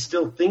and he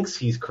still thinks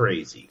he's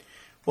crazy?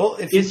 Well,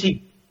 is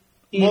he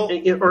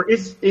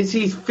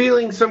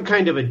feeling some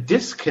kind of a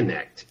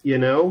disconnect,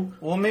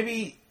 Well,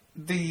 maybe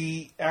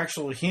the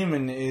actual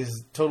human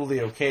is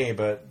totally okay,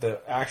 but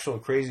the actual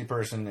crazy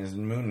person is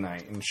Moon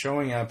Knight, and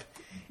showing up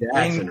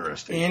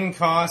in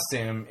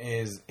costume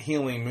is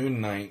healing Moon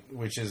Knight,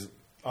 which is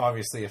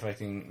obviously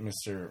affecting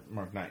Mr.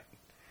 Mark Knight.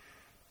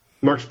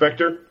 Mark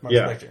Spector?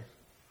 Spector.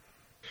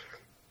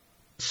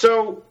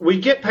 So we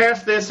get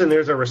past this, and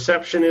there's a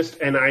receptionist,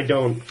 and I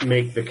don't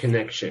make the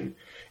connection.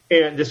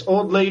 And this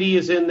old lady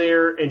is in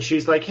there, and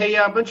she's like, hey,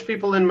 yeah, a bunch of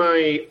people in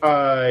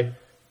my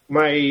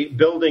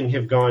building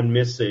have gone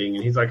missing.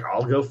 And he's like,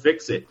 I'll go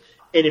fix it.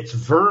 And it's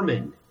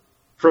Vermin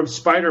from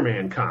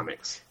Spider-Man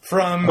comics.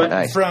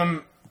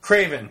 From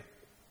Craven.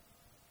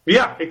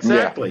 Yeah,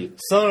 exactly. Yeah.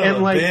 Son of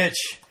a bitch.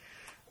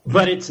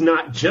 But it's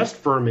not just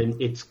Vermin.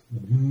 It's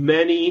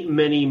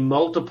many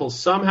multiple.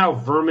 Somehow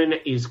Vermin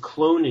is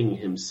cloning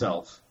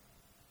himself.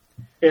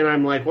 And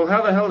I'm like, well,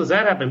 how the hell does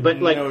that happen?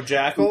 But like, no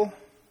Jackal?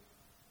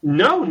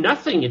 No,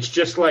 nothing. It's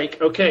just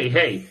like, okay,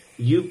 hey,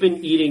 you've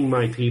been eating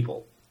my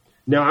people.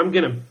 Now I'm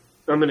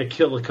gonna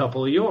kill a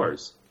couple of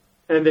yours.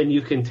 And then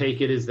you can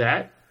take it as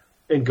that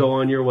and go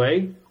on your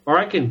way. Or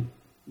I can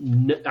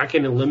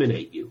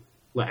eliminate you.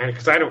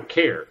 Because I don't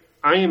care.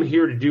 I am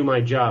here to do my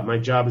job. My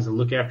job is to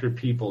look after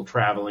people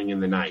traveling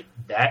in the night.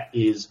 That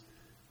is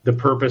the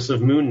purpose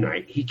of Moon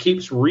Knight. He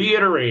keeps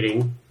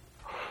reiterating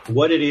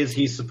what it is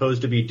he's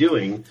supposed to be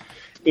doing,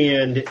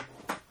 and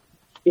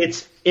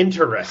it's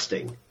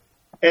interesting.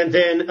 And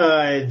then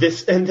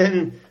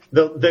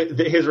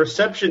his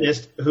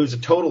receptionist, who's a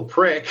total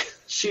prick,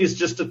 she's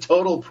just a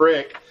total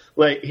prick.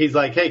 Like, he's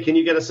like, hey, can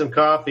you get us some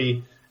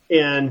coffee?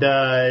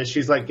 And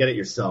she's like, get it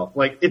yourself.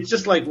 Like, it's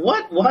just like,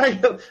 what? Why?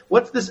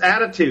 What's this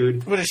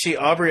attitude? What is she,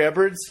 Aubrey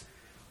Edwards?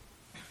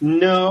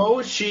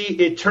 No,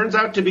 it turns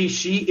out to be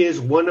she is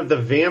one of the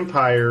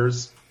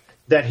vampires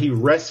that he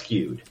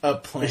rescued. A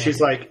plant. And she's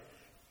like,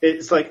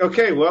 it's like,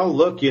 okay, well,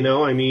 look,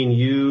 I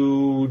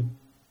mean,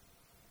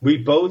 we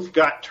both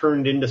got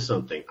turned into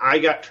something. I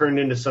got turned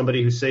into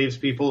somebody who saves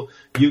people.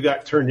 You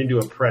got turned into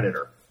a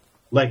predator.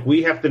 Like,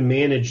 we have to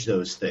manage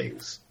those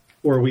things,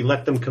 or we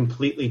let them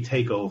completely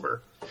take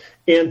over.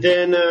 And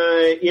then,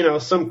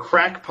 some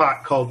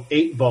crackpot called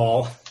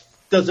 8-Ball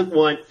doesn't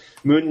want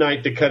Moon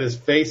Knight to cut his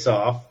face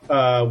off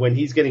when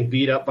he's getting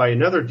beat up by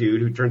another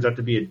dude who turns out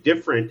to be a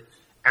different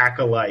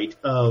acolyte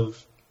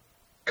of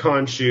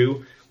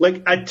Khonshu.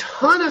 Like, a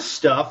ton of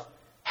stuff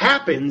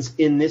happens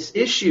in this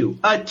issue.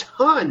 A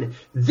ton.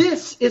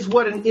 This is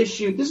what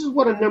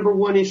a number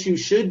one issue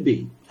should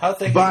be. How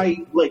thick is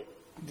it? Like,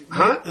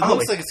 huh? It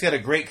looks like it's got a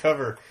great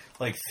cover,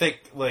 like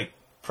thick, like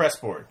press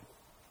board.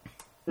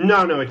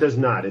 No, it does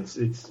not.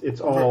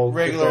 It's all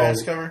regular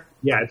ass cover.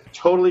 Yeah, it's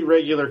totally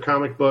regular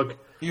comic book.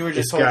 You were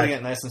just holding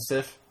it nice and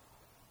stiff.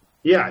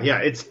 Yeah,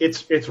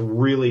 it's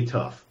really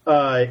tough,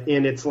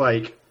 and it's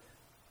like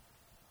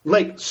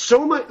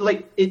so much.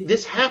 Like,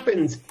 this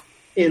happens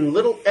in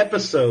little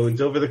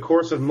episodes over the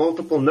course of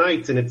multiple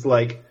nights, and it's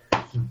like,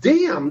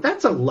 damn,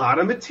 that's a lot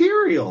of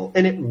material,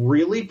 and it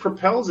really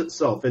propels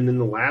itself. And then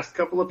the last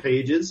couple of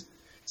pages,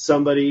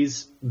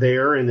 somebody's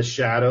there in the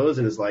shadows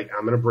and is like,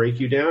 I'm going to break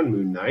you down,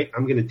 Moon Knight.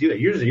 I'm going to do that.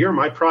 You're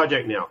my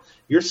project now.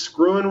 You're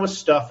screwing with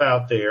stuff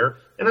out there,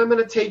 and I'm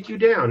going to take you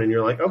down. And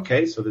you're like,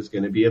 okay, so there's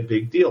going to be a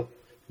big deal.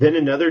 Then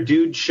another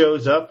dude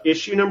shows up,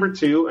 issue number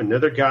 2,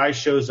 another guy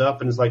shows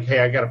up and is like, hey,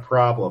 I got a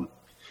problem.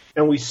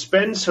 And we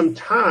spend some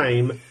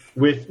time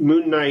with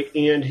Moon Knight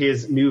and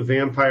his new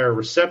vampire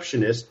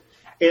receptionist,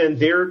 and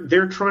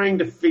they're trying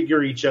to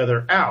figure each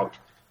other out.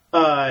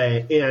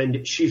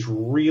 And she's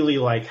really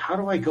like, how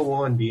do I go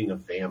on being a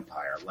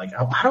vampire? Like,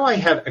 can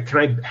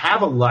I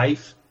have a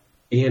life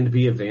and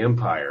be a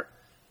vampire?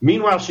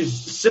 Meanwhile, she's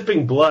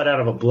sipping blood out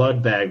of a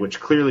blood bag, which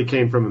clearly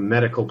came from a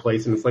medical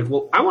place. And it's like,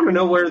 well, I want to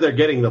know where they're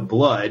getting the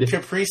blood.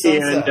 Capri Sun.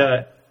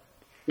 And,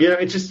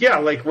 it's just,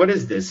 like, what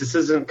is this? This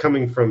isn't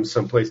coming from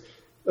someplace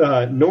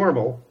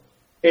normal.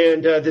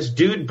 And this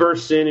dude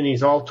bursts in, and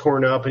he's all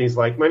torn up, and he's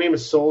like, my name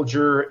is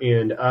Soldier,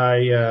 and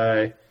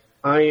I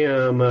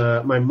am,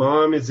 my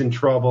mom is in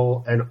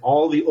trouble, and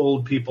all the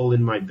old people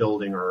in my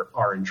building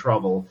are in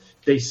trouble.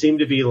 They seem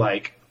to be,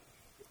 like,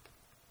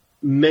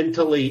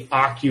 mentally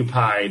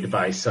occupied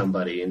by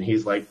somebody. And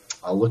he's like,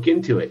 I'll look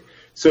into it.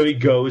 So he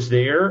goes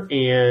there,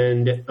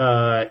 and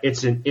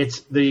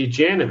it's the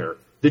janitor.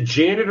 The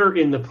janitor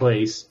in the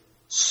place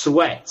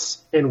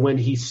sweats, and when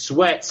he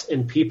sweats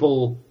and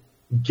people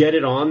get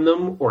it on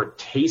them or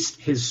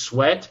taste his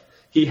sweat,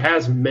 he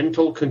has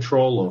mental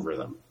control over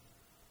them.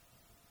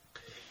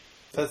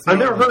 I've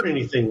never heard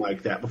anything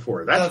like that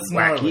before. That's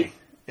wacky.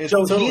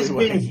 So totally he's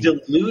been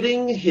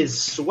diluting his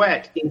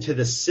sweat into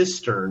the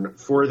cistern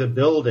for the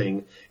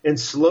building and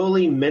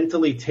slowly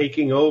mentally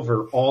taking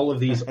over all of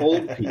these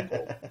old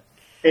people.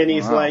 And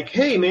he's like,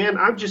 hey, man,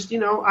 I'm just,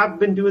 I've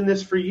been doing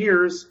this for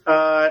years.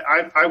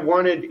 I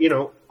wanted,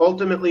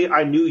 ultimately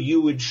I knew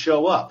you would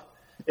show up.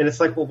 And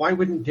it's like, well, why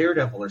wouldn't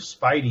Daredevil or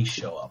Spidey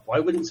show up?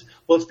 Well,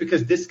 it's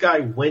because this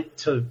guy went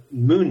to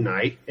Moon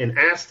Knight and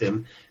asked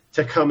him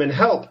to come and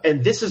help.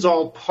 And this is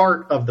all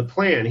part of the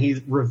plan.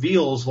 He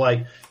reveals,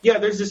 like, yeah,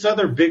 there's this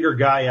other bigger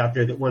guy out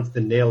there that wants to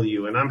nail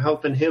you, and I'm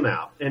helping him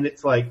out. And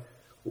it's like,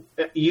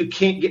 you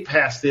can't get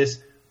past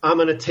this. I'm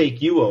going to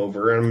take you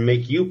over, and I'm going to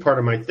make you part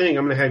of my thing.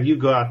 I'm going to have you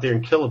go out there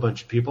and kill a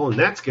bunch of people, and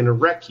that's going to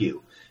wreck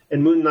you.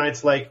 And Moon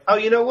Knight's like, oh,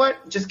 you know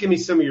what? Just give me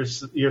some of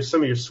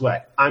your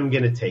sweat. I'm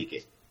going to take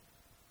it.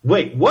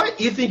 Wait,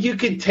 what? You think you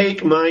could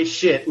take my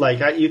shit?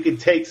 Like, you could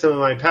take some of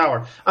my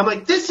power? I'm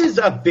like, this is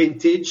a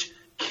vintage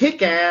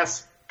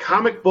kick-ass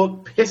comic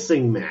book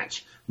pissing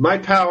match. my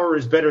power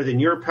is better than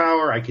your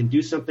power. I can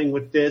do something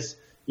with this.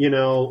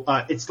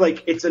 It's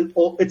like it's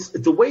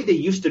the way they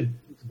used to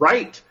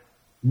write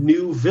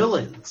new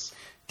villains.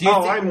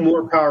 I'm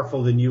more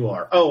powerful than you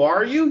are. Oh,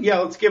 are you? Yeah,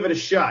 let's give it a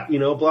shot.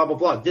 Blah blah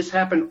blah. This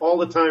happened all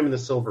the time in the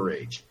Silver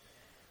Age.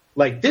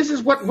 Like, this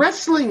is what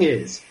wrestling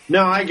is.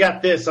 No, I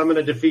got this. I'm going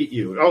to defeat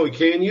you. Oh,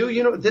 can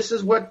you? This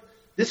is what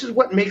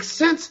makes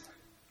sense.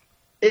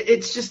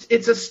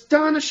 It's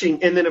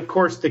astonishing. And then, of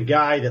course, the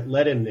guy that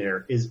led him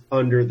there is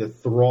under the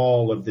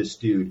thrall of this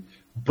dude.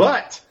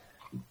 But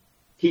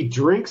he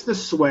drinks the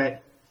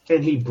sweat,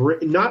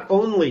 and not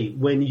only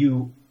when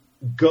you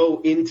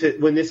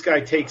when this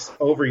guy takes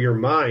over your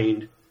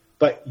mind,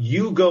 but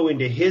you go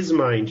into his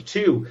mind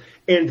too.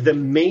 And the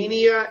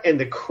mania and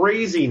the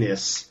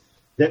craziness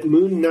that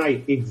Moon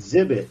Knight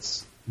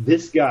exhibits,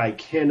 this guy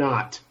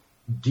cannot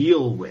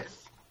deal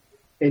with.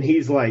 And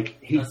he's like,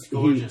 that's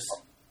gorgeous.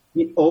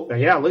 Look at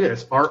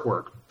this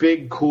artwork.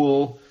 Big,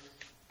 cool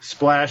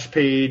splash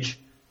page.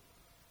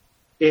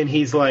 And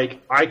he's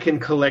like, I can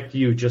collect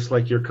you just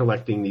like you're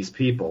collecting these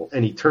people.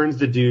 And he turns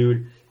the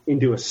dude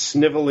into a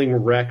sniveling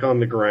wreck on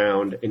the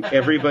ground, and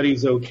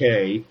everybody's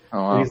okay. Oh,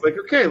 wow. And he's like,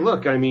 okay,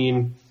 look, I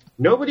mean,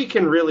 nobody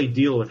can really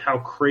deal with how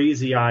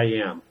crazy I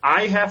am.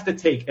 I have to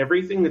take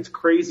everything that's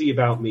crazy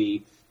about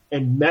me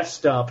and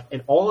messed up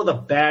and all of the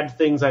bad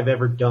things I've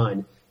ever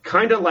done,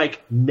 kind of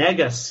like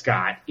Nega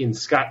Scott in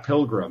Scott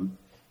Pilgrim,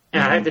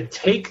 and I have to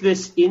take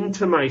this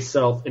into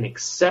myself and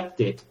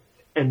accept it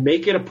and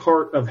make it a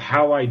part of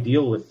how I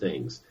deal with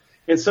things.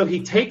 And so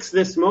he takes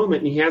this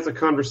moment and he has a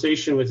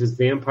conversation with his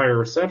vampire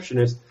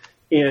receptionist.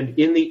 And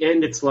in the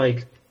end, it's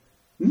like,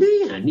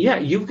 man, yeah,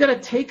 you've got to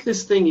take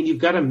this thing and you've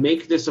got to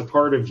make this a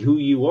part of who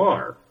you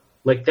are.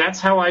 Like, that's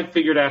how I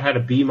figured out how to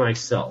be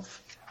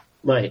myself.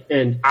 Like,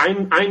 and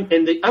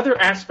and the other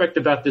aspect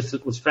about this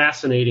that was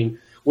fascinating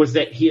was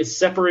that he is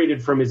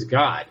separated from his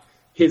God.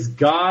 His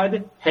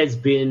God has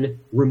been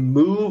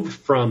removed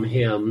from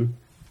him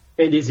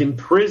and is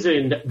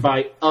imprisoned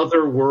by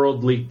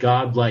otherworldly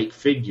godlike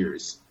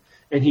figures.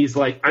 And he's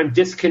like, I'm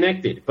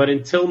disconnected, but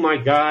until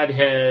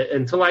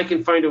I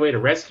can find a way to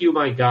rescue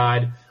my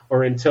God,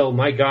 or until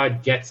my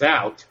God gets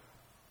out,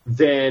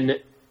 then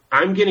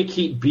I'm going to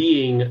keep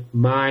being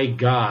my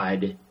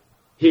God,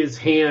 his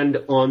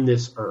hand on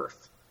this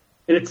earth.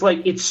 And it's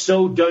like, it's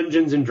so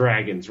Dungeons and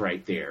Dragons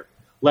right there.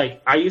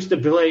 Like, I used to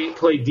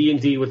play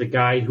D&D with a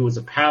guy who was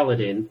a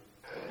paladin,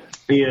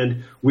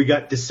 and we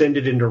got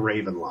descended into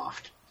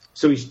Ravenloft.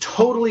 So he's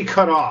totally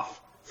cut off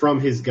from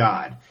his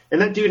God.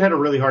 And that dude had a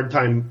really hard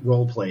time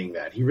role-playing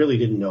that. He really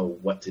didn't know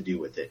what to do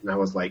with it. And I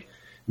was like,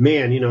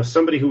 man,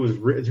 somebody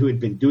who had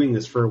been doing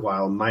this for a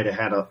while might have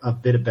had a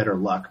bit of better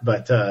luck.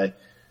 But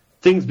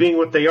things being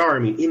what they are, I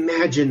mean,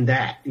 imagine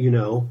that,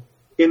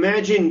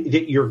 Imagine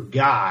that your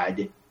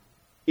God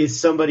is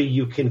somebody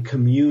you can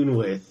commune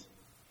with,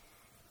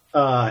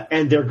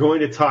 and they're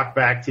going to talk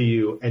back to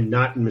you and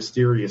not in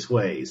mysterious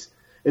ways.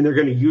 And they're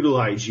going to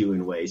utilize you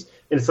in ways.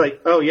 And it's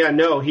like, oh, yeah,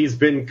 no, he's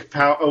been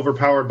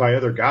overpowered by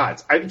other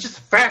gods. Just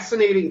a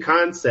fascinating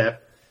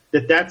concept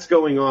that's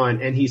going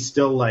on. And he's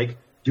still like,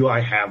 do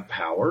I have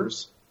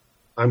powers?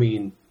 I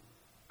mean,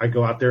 I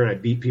go out there and I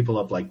beat people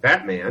up like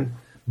Batman.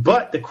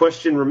 But the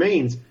question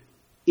remains,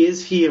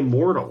 is he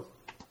immortal?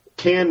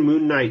 Can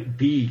Moon Knight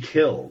be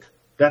killed?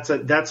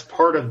 That's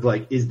part of,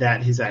 like, is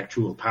that his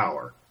actual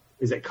power?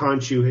 Is that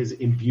Khonshu has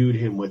imbued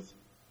him with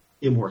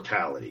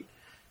immortality?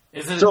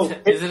 Is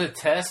it a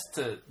test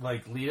to,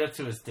 like, lead up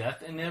to his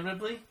death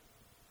inevitably?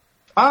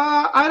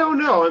 I don't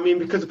know. I mean,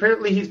 because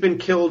apparently he's been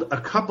killed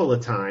a couple of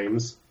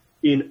times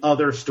in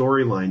other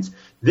storylines.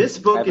 This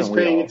book is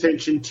paying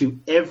attention to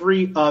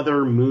every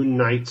other Moon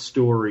Knight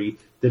story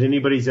that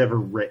anybody's ever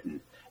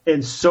written.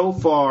 And so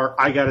far,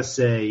 I gotta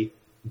say,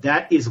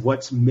 that is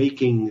what's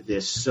making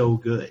this so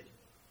good.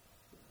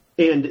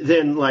 And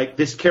then, like,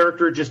 this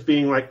character just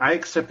being like, I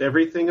accept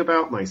everything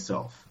about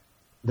myself.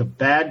 The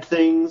bad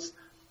things,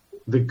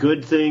 the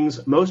good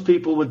things. Most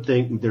people would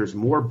think there's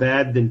more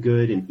bad than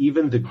good, and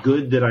even the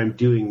good that I'm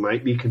doing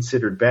might be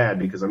considered bad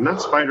because I'm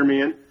not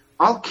Spider-Man.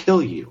 I'll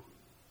kill you.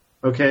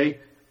 Okay?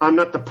 I'm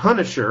not the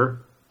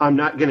Punisher. I'm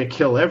not going to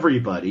kill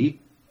everybody.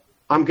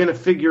 I'm going to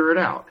figure it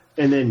out.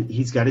 And then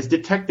he's got his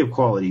detective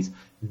qualities.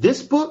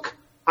 This book,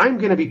 I'm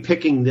going to be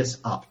picking this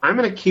up. I'm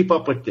going to keep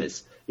up with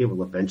this. It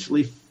will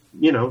eventually,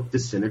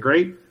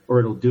 disintegrate, or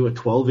it'll do a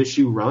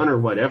 12-issue run or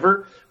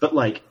whatever. But,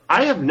 like,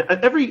 I have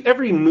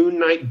every Moon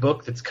Knight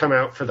book that's come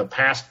out for the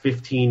past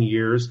 15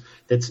 years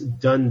that's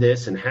done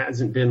this and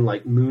hasn't been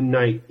like Moon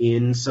Knight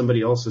in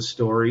somebody else's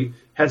story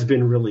has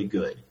been really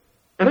good.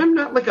 And I'm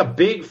not like a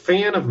big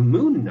fan of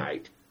Moon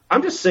Knight.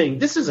 I'm just saying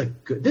this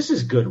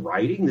is good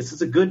writing. This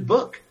is a good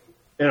book.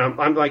 And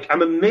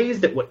I'm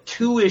amazed at what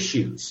 2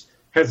 issues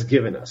has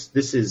given us.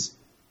 This is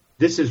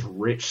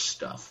rich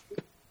stuff.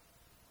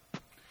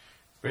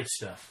 Rich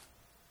stuff.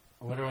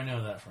 Where do I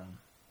know that from?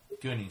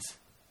 Goonies.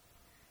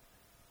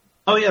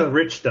 Oh, yeah, the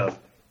rich stuff.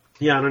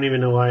 Yeah, I don't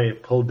even know why I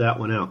pulled that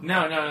one out.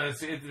 No,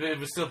 it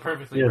was still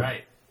perfectly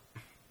right.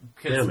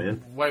 Yeah,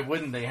 man. Why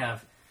wouldn't they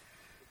have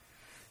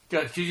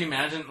God, could you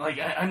imagine? Like,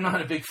 I'm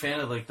not a big fan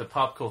of like the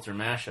pop culture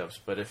mashups,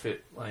 but if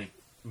it like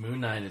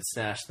Moon Knight had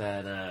stashed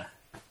that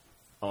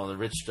all the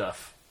rich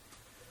stuff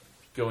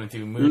going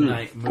through Moon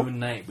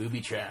Knight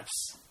booby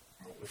traps,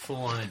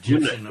 full on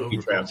Egyptian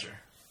overculture.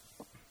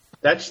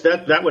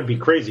 That would be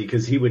crazy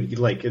because he would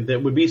like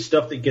that would be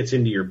stuff that gets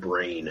into your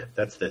brain.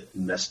 That's the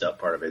messed up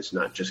part of it. It's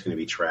not just going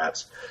to be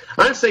traps.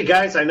 Honestly,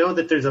 guys, I know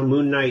that there's a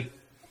Moon Knight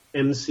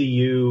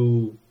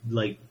MCU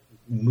like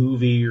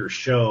movie or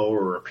show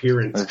or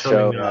appearance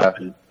coming up,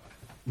 and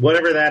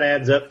whatever that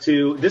adds up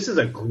to. This is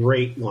a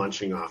great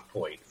launching off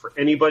point for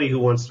anybody who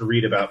wants to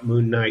read about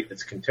Moon Knight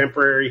that's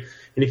contemporary.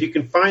 And if you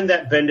can find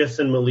that Bendis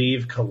and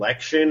Malieve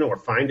collection or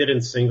find it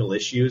in single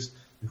issues,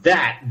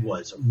 that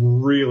was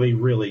really,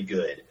 really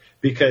good.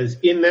 Because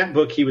in that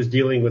book, he was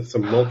dealing with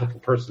some multiple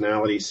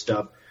personality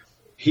stuff.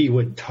 He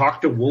would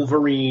talk to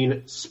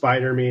Wolverine,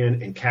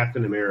 Spider-Man, and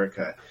Captain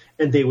America,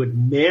 and they would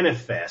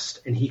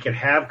manifest, and he could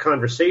have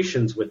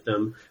conversations with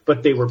them,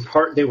 but they were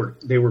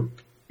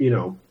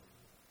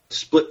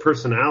split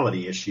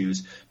personality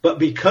issues. But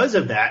because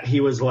of that, he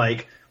was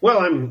like, well,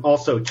 I'm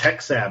also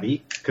tech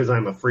savvy because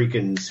I'm a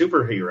freaking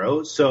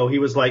superhero. So he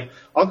was like,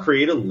 I'll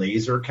create a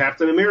laser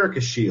Captain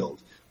America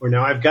shield, or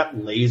now I've got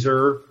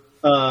laser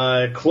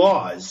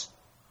claws.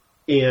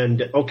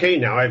 And okay,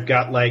 now I've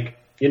got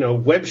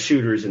web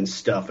shooters and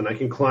stuff, and I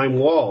can climb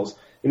walls.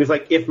 And it's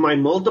like, if my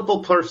multiple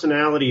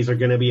personalities are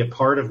going to be a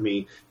part of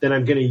me, then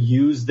I'm going to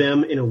use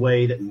them in a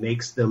way that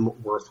makes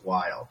them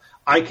worthwhile.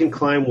 I can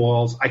climb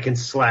walls. I can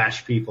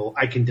slash people.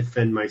 I can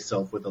defend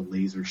myself with a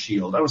laser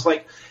shield. I was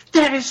like,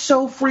 that is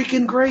so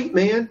freaking great,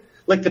 man.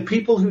 Like, the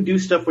people who do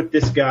stuff with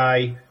this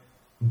guy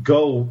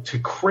go to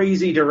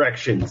crazy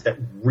directions that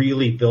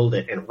really build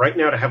it. And right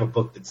now to have a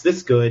book that's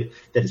this good,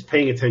 that is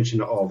paying attention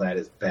to all that,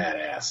 is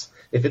badass.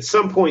 If at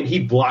some point he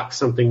blocks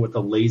something with a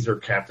laser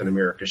Captain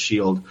America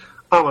shield,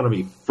 I'm going to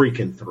be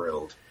freaking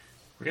thrilled.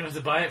 We're going to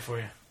have to buy it for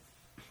you.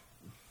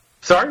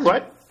 Sorry,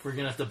 what? We're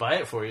going to have to buy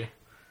it for you.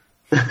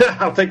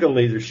 I'll take a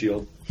laser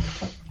shield.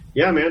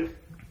 Yeah, man.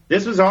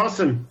 This was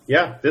awesome.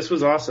 Yeah, this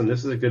was awesome.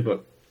 This is a good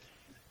book.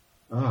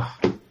 Ah.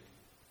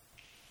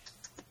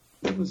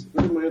 Where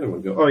did my other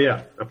one go? Oh,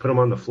 yeah. I put them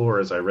on the floor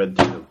as I read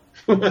through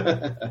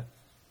them.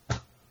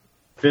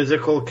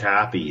 Physical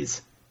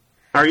copies.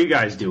 How are you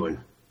guys doing?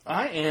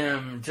 I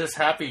am just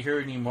happy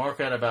hearing you mark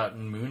out about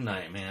Moon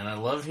Knight, man. I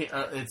love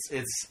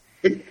it's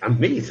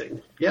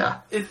amazing.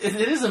 Yeah, it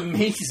is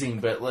amazing,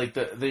 but like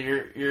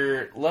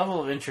your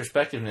level of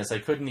introspectiveness, I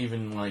couldn't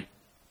even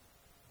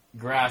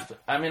grasp.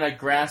 I mean, I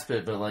grasp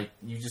it, but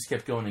you just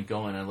kept going and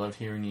going. I love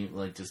hearing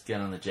you just get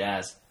on the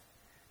jazz.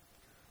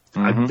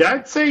 Mm-hmm.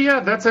 I'd say,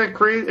 yeah, that's a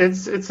crazy.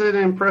 It's an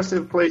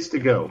impressive place to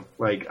go.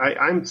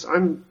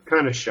 I'm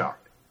kind of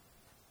shocked.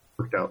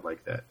 Worked out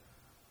like that.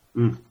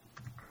 Mm.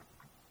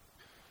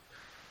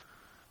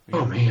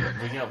 Oh man,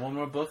 we got one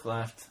more book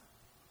left.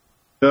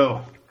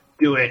 Go,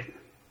 do it.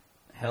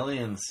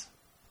 Hellions.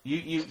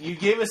 You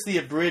gave us the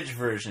abridged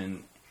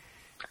version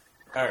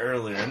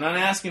earlier. I'm not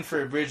asking for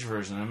a abridged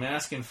version. I'm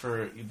asking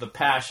for the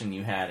passion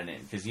you had in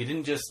it, because you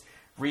didn't just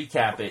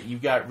recap it. You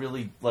got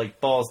really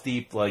balls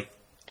deep,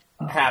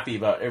 happy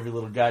about every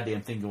little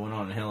goddamn thing going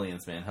on in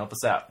Hellions, man. Help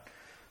us out.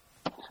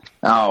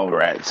 All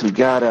right, so we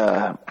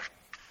got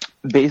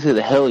basically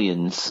the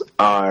Hellions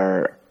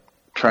are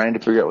trying to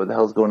figure out what the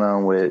hell's going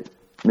on with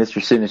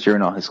Mr. Sinister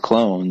and all his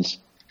clones.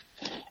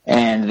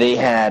 And they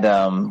had,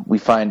 we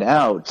find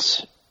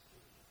out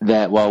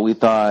that while we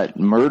thought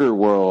Murder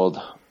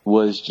World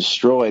was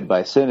destroyed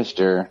by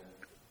Sinister,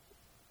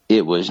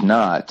 it was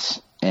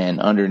not. And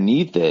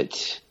underneath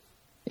it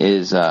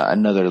is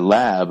another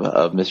lab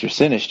of Mr.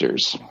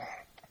 Sinister's.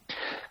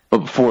 But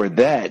before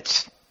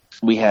that,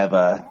 we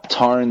have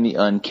Tarn the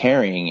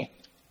Uncaring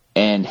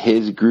and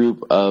his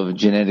group of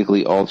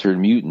genetically altered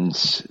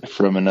mutants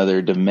from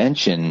another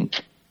dimension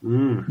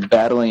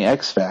battling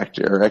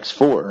X-Factor, or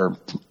X4, or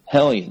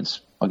Hellions.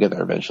 I'll get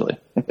there eventually.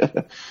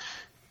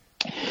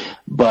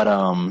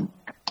 But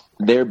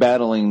they're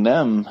battling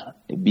them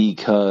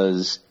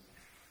because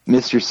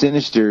Mr.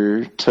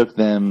 Sinister took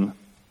them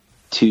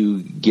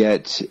to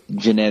get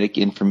genetic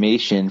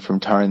information from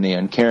Tarn the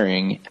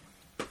Uncaring,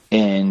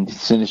 and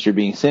Sinister,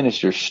 being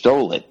Sinister,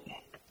 stole it.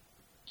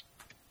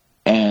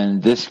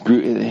 And this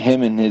group,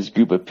 him and his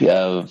group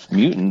of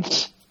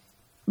mutants,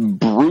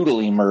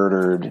 brutally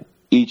murdered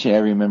each and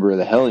every member of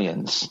the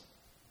Hellions.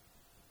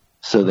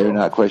 So they're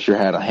not quite sure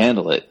how to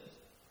handle it.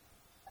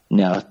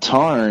 Now,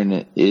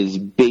 Tarn is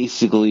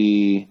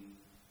basically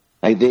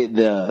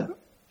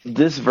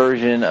this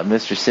version of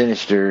Mr.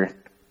 Sinister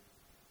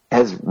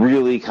has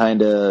really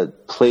kind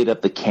of played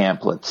up the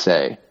camp, let's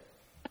say.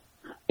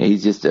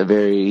 He's just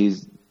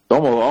he's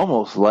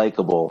almost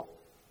likable,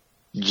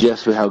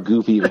 just for how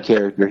goofy of a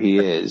character he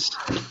is.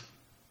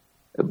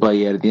 But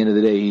yet, at the end of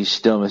the day, he's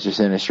still Mr.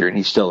 Sinister, and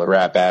he's still a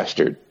rat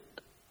bastard.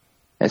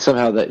 And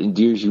somehow that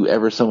endears you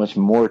ever so much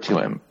more to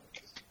him.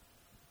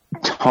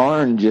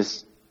 Tarn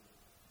just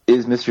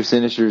is Mr.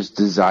 Sinister's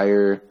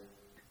desire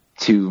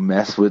to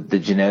mess with the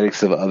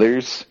genetics of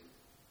others,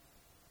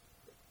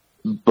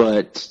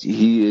 but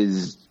he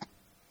is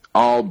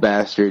all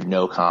bastard,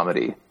 no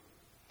comedy.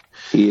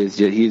 He's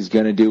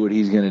going to do what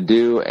he's going to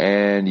do,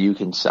 and you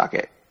can suck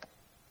it.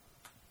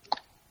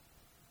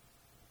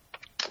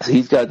 So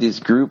he's got this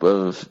group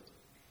of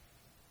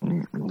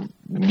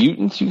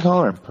mutants, you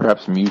call them, or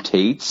perhaps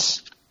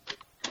mutates,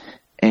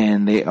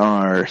 and they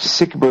are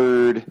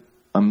Sickbird,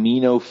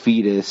 Amino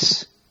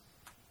Fetus,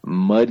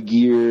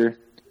 Mudgear,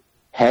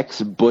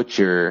 Hex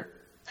Butcher,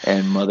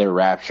 and Mother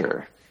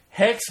Rapture.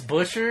 Hex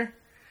Butcher?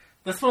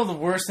 That's one of the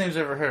worst names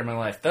I've ever heard in my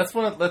life. That's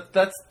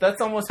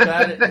that's almost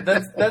bad.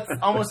 That's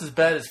almost as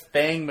bad as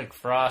Fang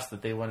McFrost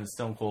that they wanted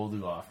Stone Cold to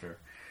go after.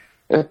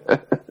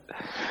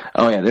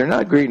 Oh yeah, they're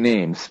not great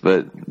names,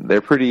 but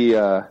they're pretty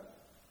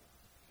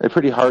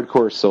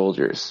hardcore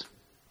soldiers.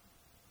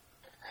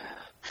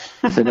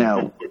 So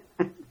now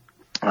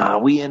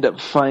we end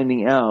up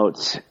finding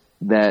out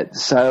that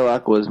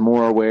Psylocke was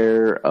more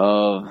aware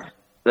of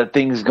the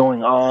things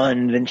going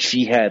on than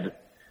she had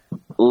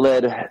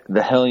led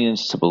the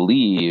Hellions to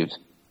believe,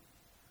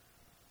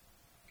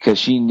 because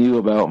she knew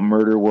about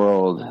Murder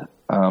World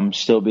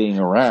still being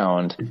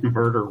around.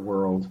 Murder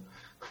World.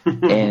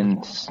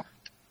 And,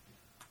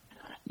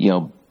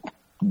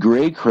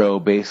 Grey Crow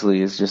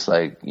basically is just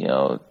like,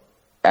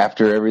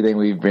 after everything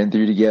we've been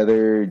through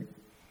together,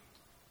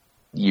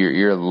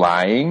 you're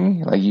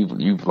lying? Like,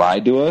 you've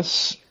lied to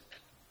us?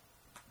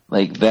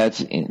 Like, that's,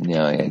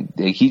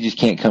 he just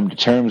can't come to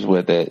terms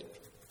with it.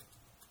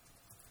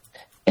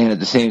 And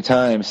at the same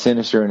time,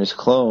 Sinister and his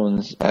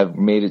clones have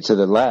made it to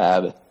the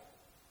lab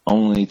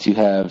only to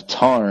have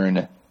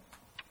Tarn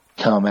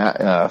come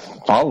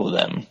follow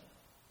them.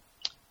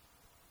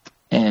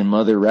 And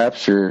Mother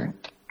Rapture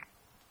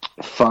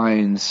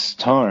finds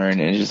Tarn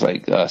and is just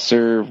like,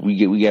 sir,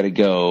 we got to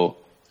go.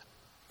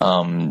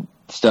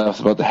 Stuff's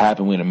about to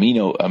happen with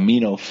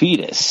Amino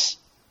Fetus.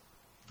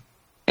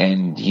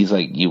 And he's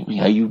like,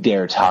 you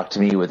dare talk to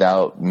me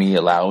without me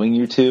allowing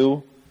you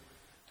to?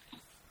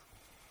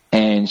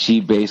 And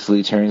she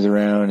basically turns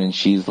around and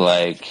she's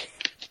like,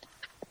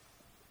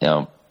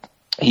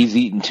 he's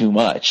eating too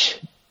much.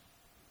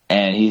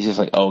 And he's just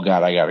like, oh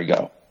God, I gotta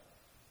go.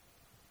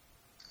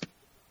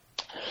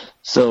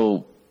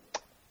 So,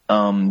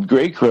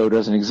 Grey Crow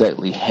doesn't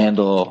exactly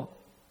handle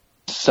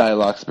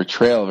Psylocke's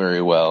betrayal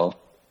very well.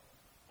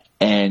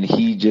 And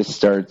he just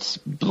starts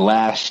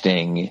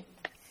blasting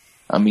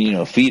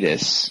Amino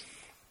Fetus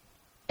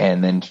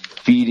and then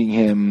feeding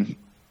him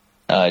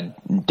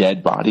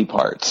dead body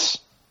parts.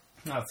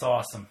 That's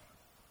awesome.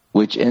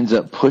 Which ends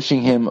up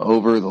pushing him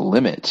over the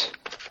limit.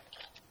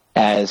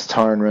 As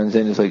Tarn runs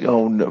in, it's like,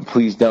 oh, no,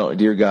 please don't,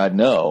 dear God,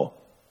 no.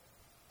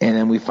 And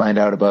then we find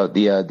out about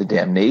the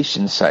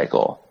damnation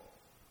cycle.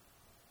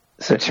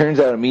 So it turns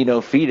out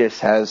Amino Fetus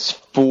has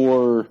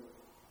 4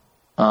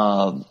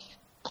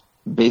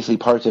 basically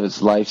parts of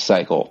its life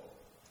cycle.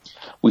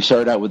 We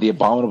start out with the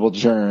abominable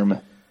germ,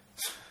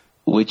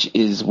 which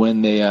is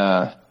when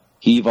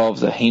he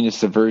evolves a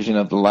heinous version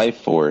of the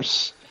life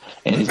force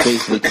and is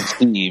basically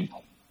conceived.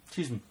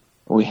 Excuse me.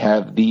 We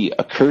have the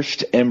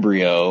accursed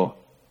embryo,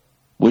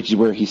 which is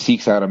where he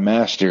seeks out a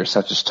master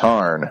such as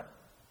Tarn.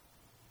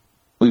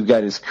 We've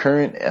got his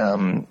current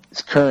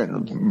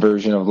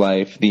version of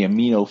life, the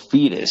Amino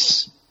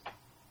Fetus,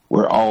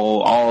 where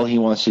all he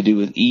wants to do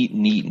is eat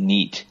and eat and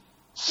eat,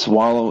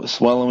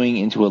 swallowing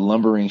into a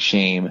lumbering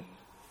shame.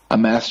 A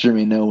master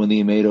may know when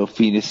the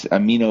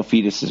Amino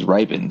Fetus is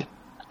ripened.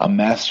 A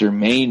master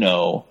may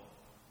know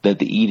that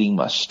the eating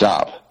must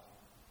stop.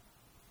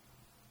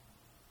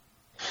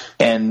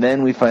 And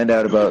then we find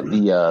out about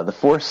the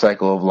 4th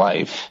cycle of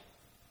life,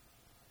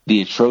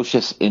 the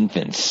atrocious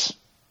infants.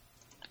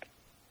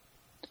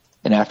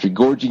 And after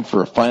gorging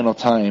for a final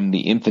time,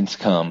 the infants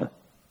come.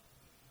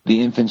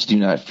 The infants do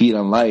not feed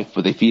on life,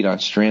 but they feed on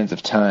strands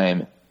of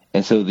time,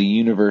 and so the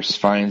universe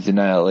finds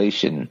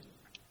annihilation.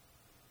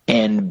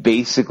 And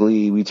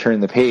basically, we turn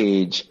the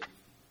page,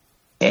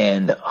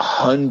 and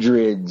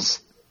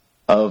hundreds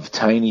of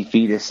tiny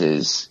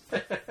fetuses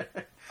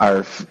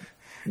are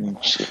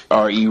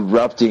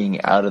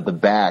erupting out of the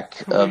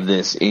back of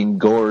this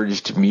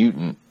engorged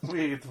mutant. We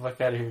gotta get the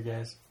fuck out of here,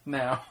 guys.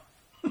 Now.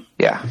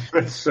 Yeah.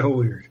 That's so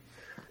weird.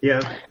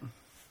 Yeah.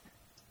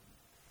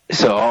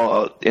 So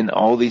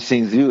all these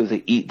things do is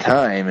they eat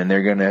time, and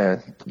they're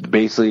gonna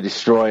basically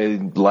destroy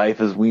life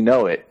as we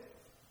know it.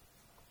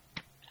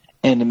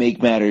 And to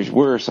make matters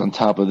worse, on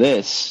top of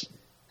this,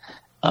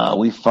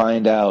 we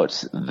find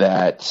out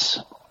that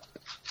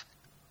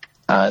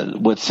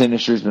what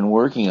Sinister's been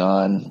working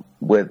on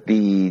with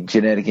the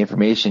genetic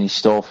information he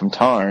stole from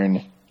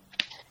Tarn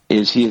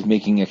is he is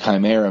making a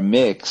chimera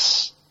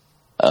mix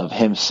of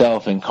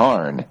himself and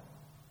Karn.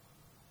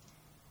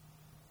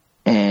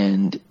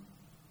 And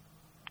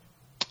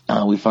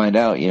we find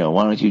out,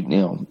 why don't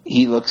you,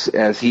 he looks,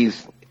 as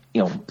he's,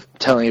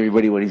 telling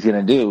everybody what he's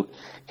going to do,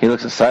 he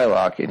looks at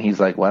Psylocke and he's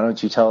like, why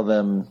don't you tell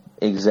them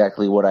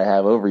exactly what I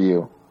have over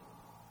you?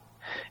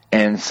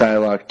 And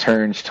Psylocke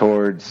turns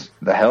towards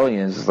the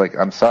Hellions, is like,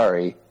 I'm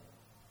sorry,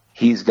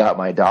 he's got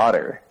my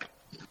daughter.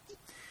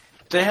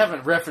 They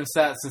haven't referenced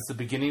that since the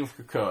beginning of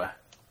Krakoa.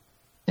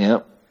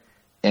 Yep.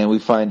 and we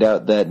find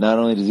out that not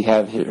only does he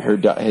have her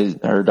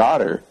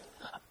daughter,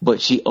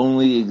 but she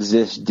only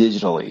exists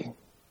digitally.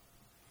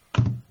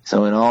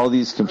 So in all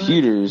these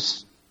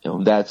computers,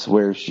 that's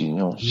where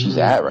she's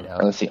at right now.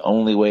 That's the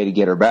only way to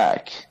get her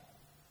back.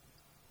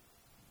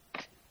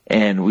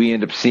 And we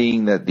end up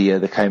seeing that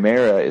the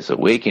Chimera is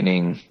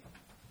awakening,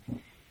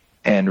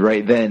 and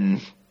right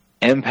then,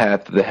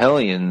 Empath, the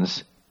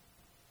Hellions,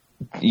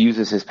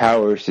 uses his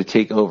powers to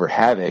take over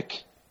Havoc,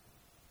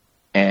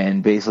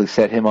 and basically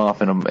set him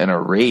off in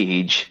a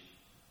rage.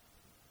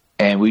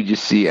 And we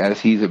just see, as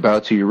he's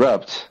about to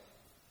erupt,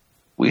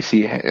 we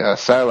see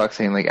Psylocke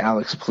saying, like,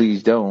 Alex,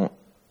 please don't.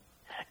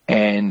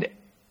 And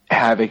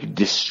Havoc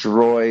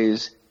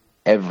destroys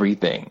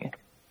everything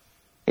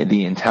in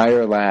the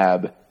entire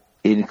lab,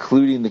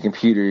 including the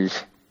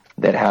computers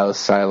that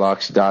house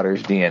Psylocke's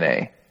daughter's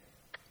DNA.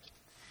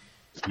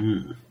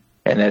 And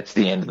that's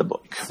the end of the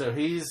book. So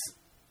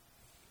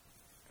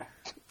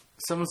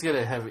someone's got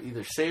to have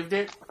either saved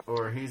it,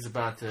 or he's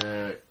about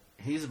to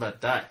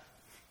die.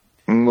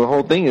 And the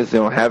whole thing is,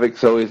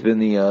 Havoc's always been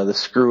the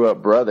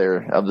screw-up brother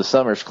of the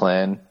Summers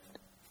clan,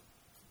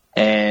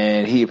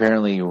 and he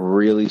apparently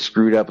really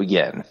screwed up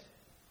again.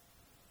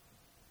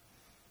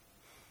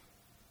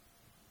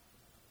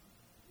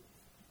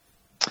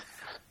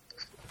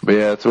 But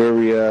yeah,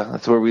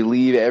 that's where we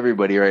leave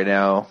everybody right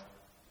now.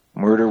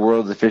 Murder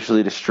World's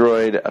officially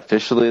destroyed.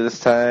 Officially this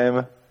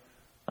time,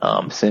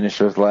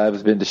 Sinister's lab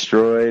has been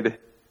destroyed.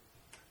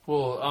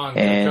 Well,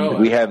 and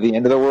we have the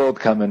end of the world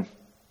coming.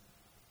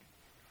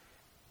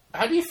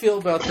 How do you feel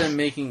about them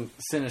making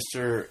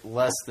Sinister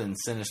less than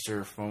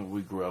Sinister from what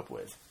we grew up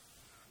with?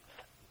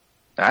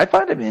 I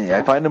find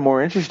him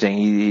more interesting.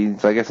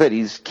 He's like I said,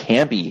 he's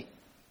campy.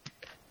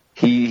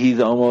 He's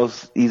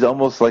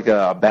almost like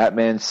a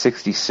Batman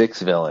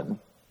 66 villain.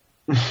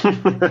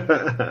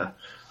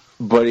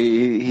 But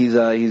he's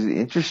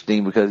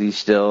interesting because he's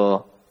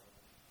still,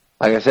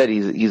 like I said,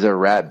 he's a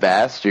rat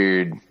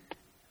bastard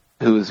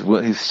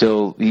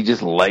he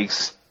just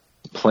likes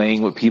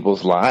playing with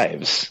people's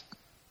lives,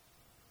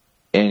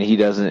 and he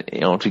doesn't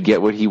to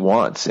get what he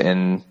wants.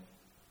 And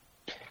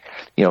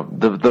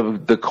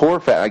the core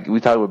fact, like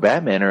we talked about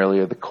Batman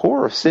earlier, the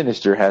core of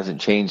Sinister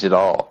hasn't changed at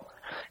all.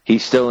 He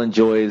still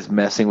enjoys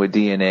messing with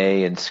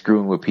DNA and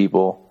screwing with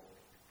people,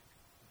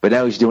 but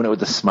now he's doing it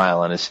with a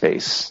smile on his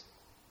face.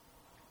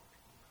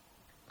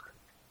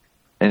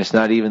 And it's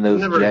not even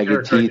those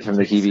jagged teeth from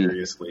the TV.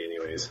 Seriously,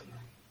 anyways.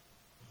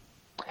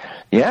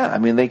 Yeah, I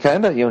mean, they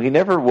kind of,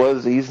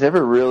 he's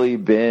never really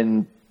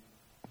been,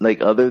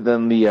 like, other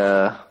than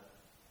the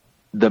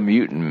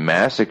Mutant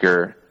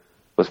Massacre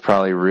was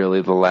probably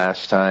really the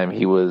last time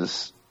he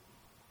was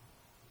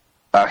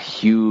a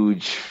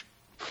huge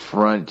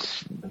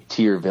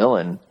front-tier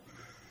villain.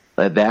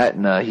 Like that,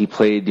 and he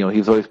played, he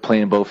was always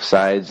playing both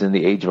sides in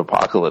the Age of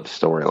Apocalypse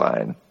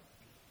storyline.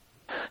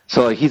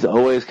 So like he's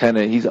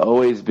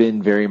always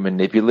been very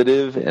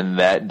manipulative, and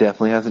that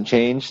definitely hasn't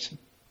changed.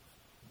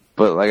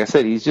 But like I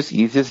said, he's just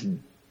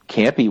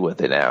campy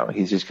with it now.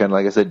 He's just kind of,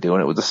 like I said,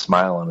 doing it with a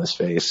smile on his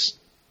face.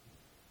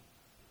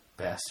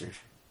 Bastard.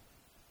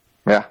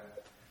 Yeah.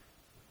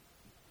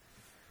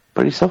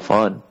 But he's so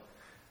fun.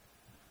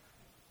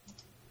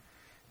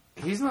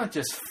 He's not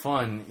just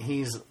fun.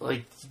 He's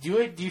like, do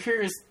you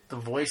hear the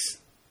voice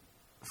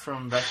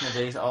from back in the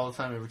days all the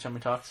time every time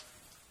he talks?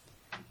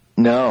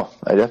 No,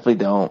 I definitely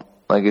don't.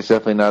 Like, it's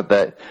definitely not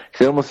that.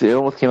 It almost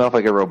came off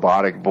like a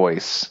robotic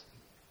voice,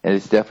 and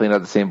it's definitely not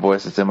the same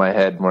voice that's in my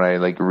head when I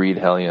like read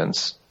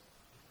Hellions.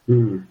 I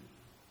don't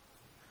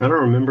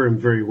remember him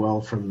very well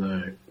from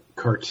the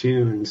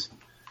cartoons.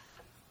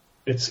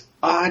 It's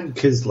odd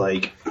because,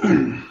 like,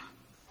 I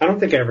don't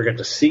think I ever got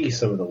to see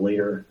some of the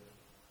later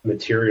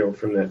material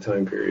from that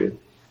time period.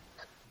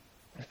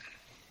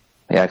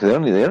 Yeah, because they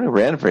only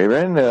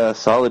ran a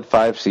solid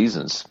 5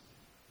 seasons.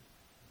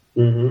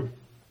 Mm-hmm.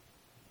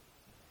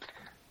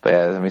 But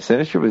yeah, I mean,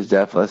 Sinister was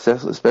definitely,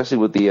 especially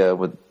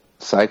with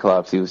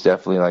Cyclops, he was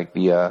definitely like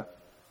a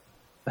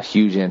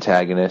huge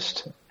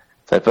antagonist.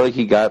 So I feel like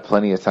he got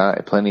plenty of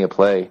time, plenty of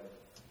play.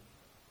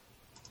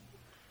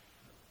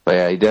 But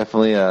yeah, he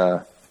definitely.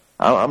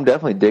 I'm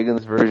definitely digging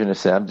this version of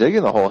Sam. I'm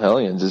digging the whole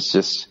Hellions. It's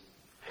just,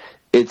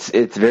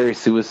 it's very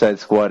Suicide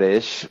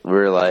Squad-ish.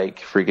 Where like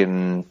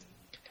freaking,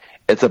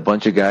 it's a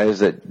bunch of guys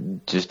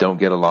that just don't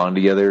get along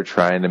together,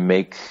 trying to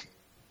make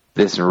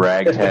this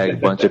ragtag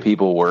bunch of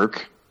people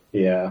work.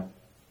 Yeah.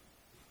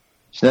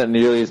 It's not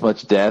nearly as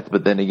much death,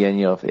 but then again,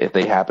 if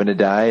they happen to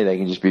die, they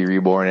can just be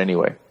reborn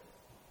anyway.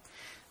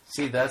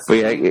 See, that's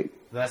the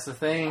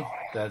thing.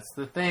 That's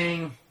the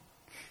thing.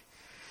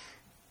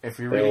 If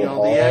you're reading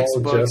all the X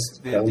books,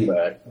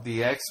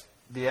 the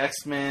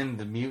X-Men,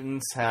 the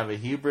mutants have a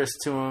hubris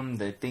to them.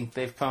 They think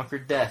they've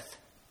conquered death.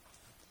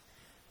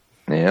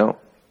 Yeah.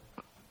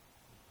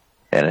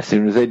 And as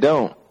soon as they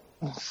don't,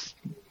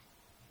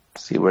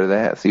 see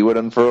what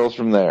unfurls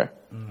from there.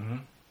 Mm-hmm.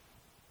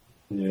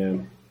 Yeah.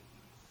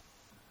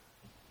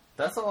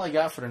 That's all I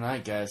got for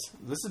tonight, guys.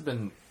 This has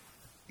been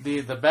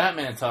the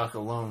Batman talk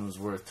alone was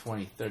worth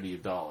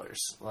 $20-$30.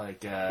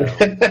 Like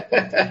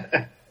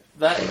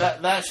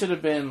That should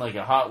have been like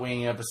a hot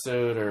wing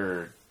episode,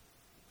 or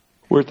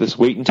Worth this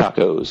weight in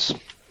tacos.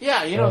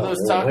 yeah, you know those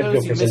I'd go tacos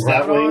for you some missed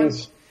hot out on,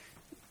 wings.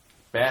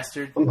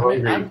 bastard. I'm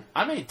hungry.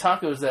 I made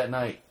tacos that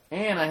night,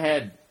 and I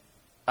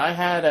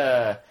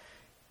had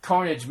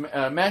Carnage,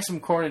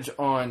 Maximum Carnage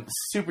on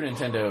Super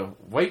Nintendo,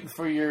 waiting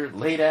for your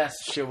late ass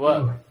to show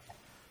up.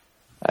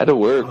 I had to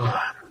work.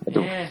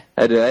 Yeah,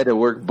 I had to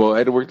work. Boy, I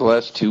had to work the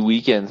last 2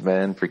 weekends,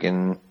 man.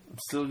 Freaking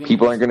still gonna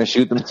people aren't going to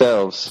shoot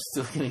themselves.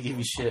 Still gonna give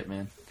you shit,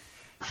 man.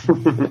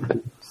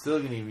 Still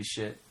gonna give you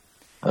shit.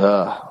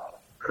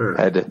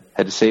 Had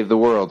to save the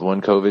world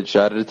one COVID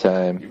shot at a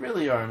time. You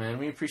really are, man.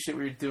 We appreciate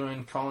what you're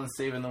doing. Colin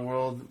saving the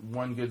world,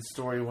 one good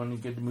story, one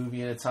good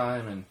movie at a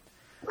time, and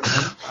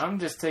I'm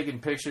just taking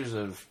pictures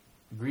of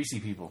greasy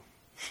people.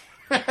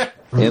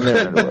 In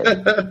their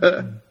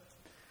underwear.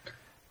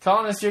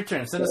 Colin, it's your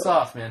turn. Send us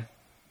off, man.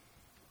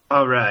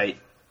 All right.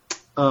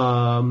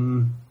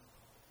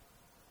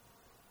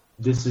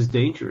 This is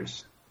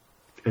dangerous,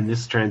 and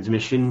this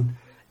transmission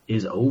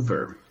is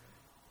over.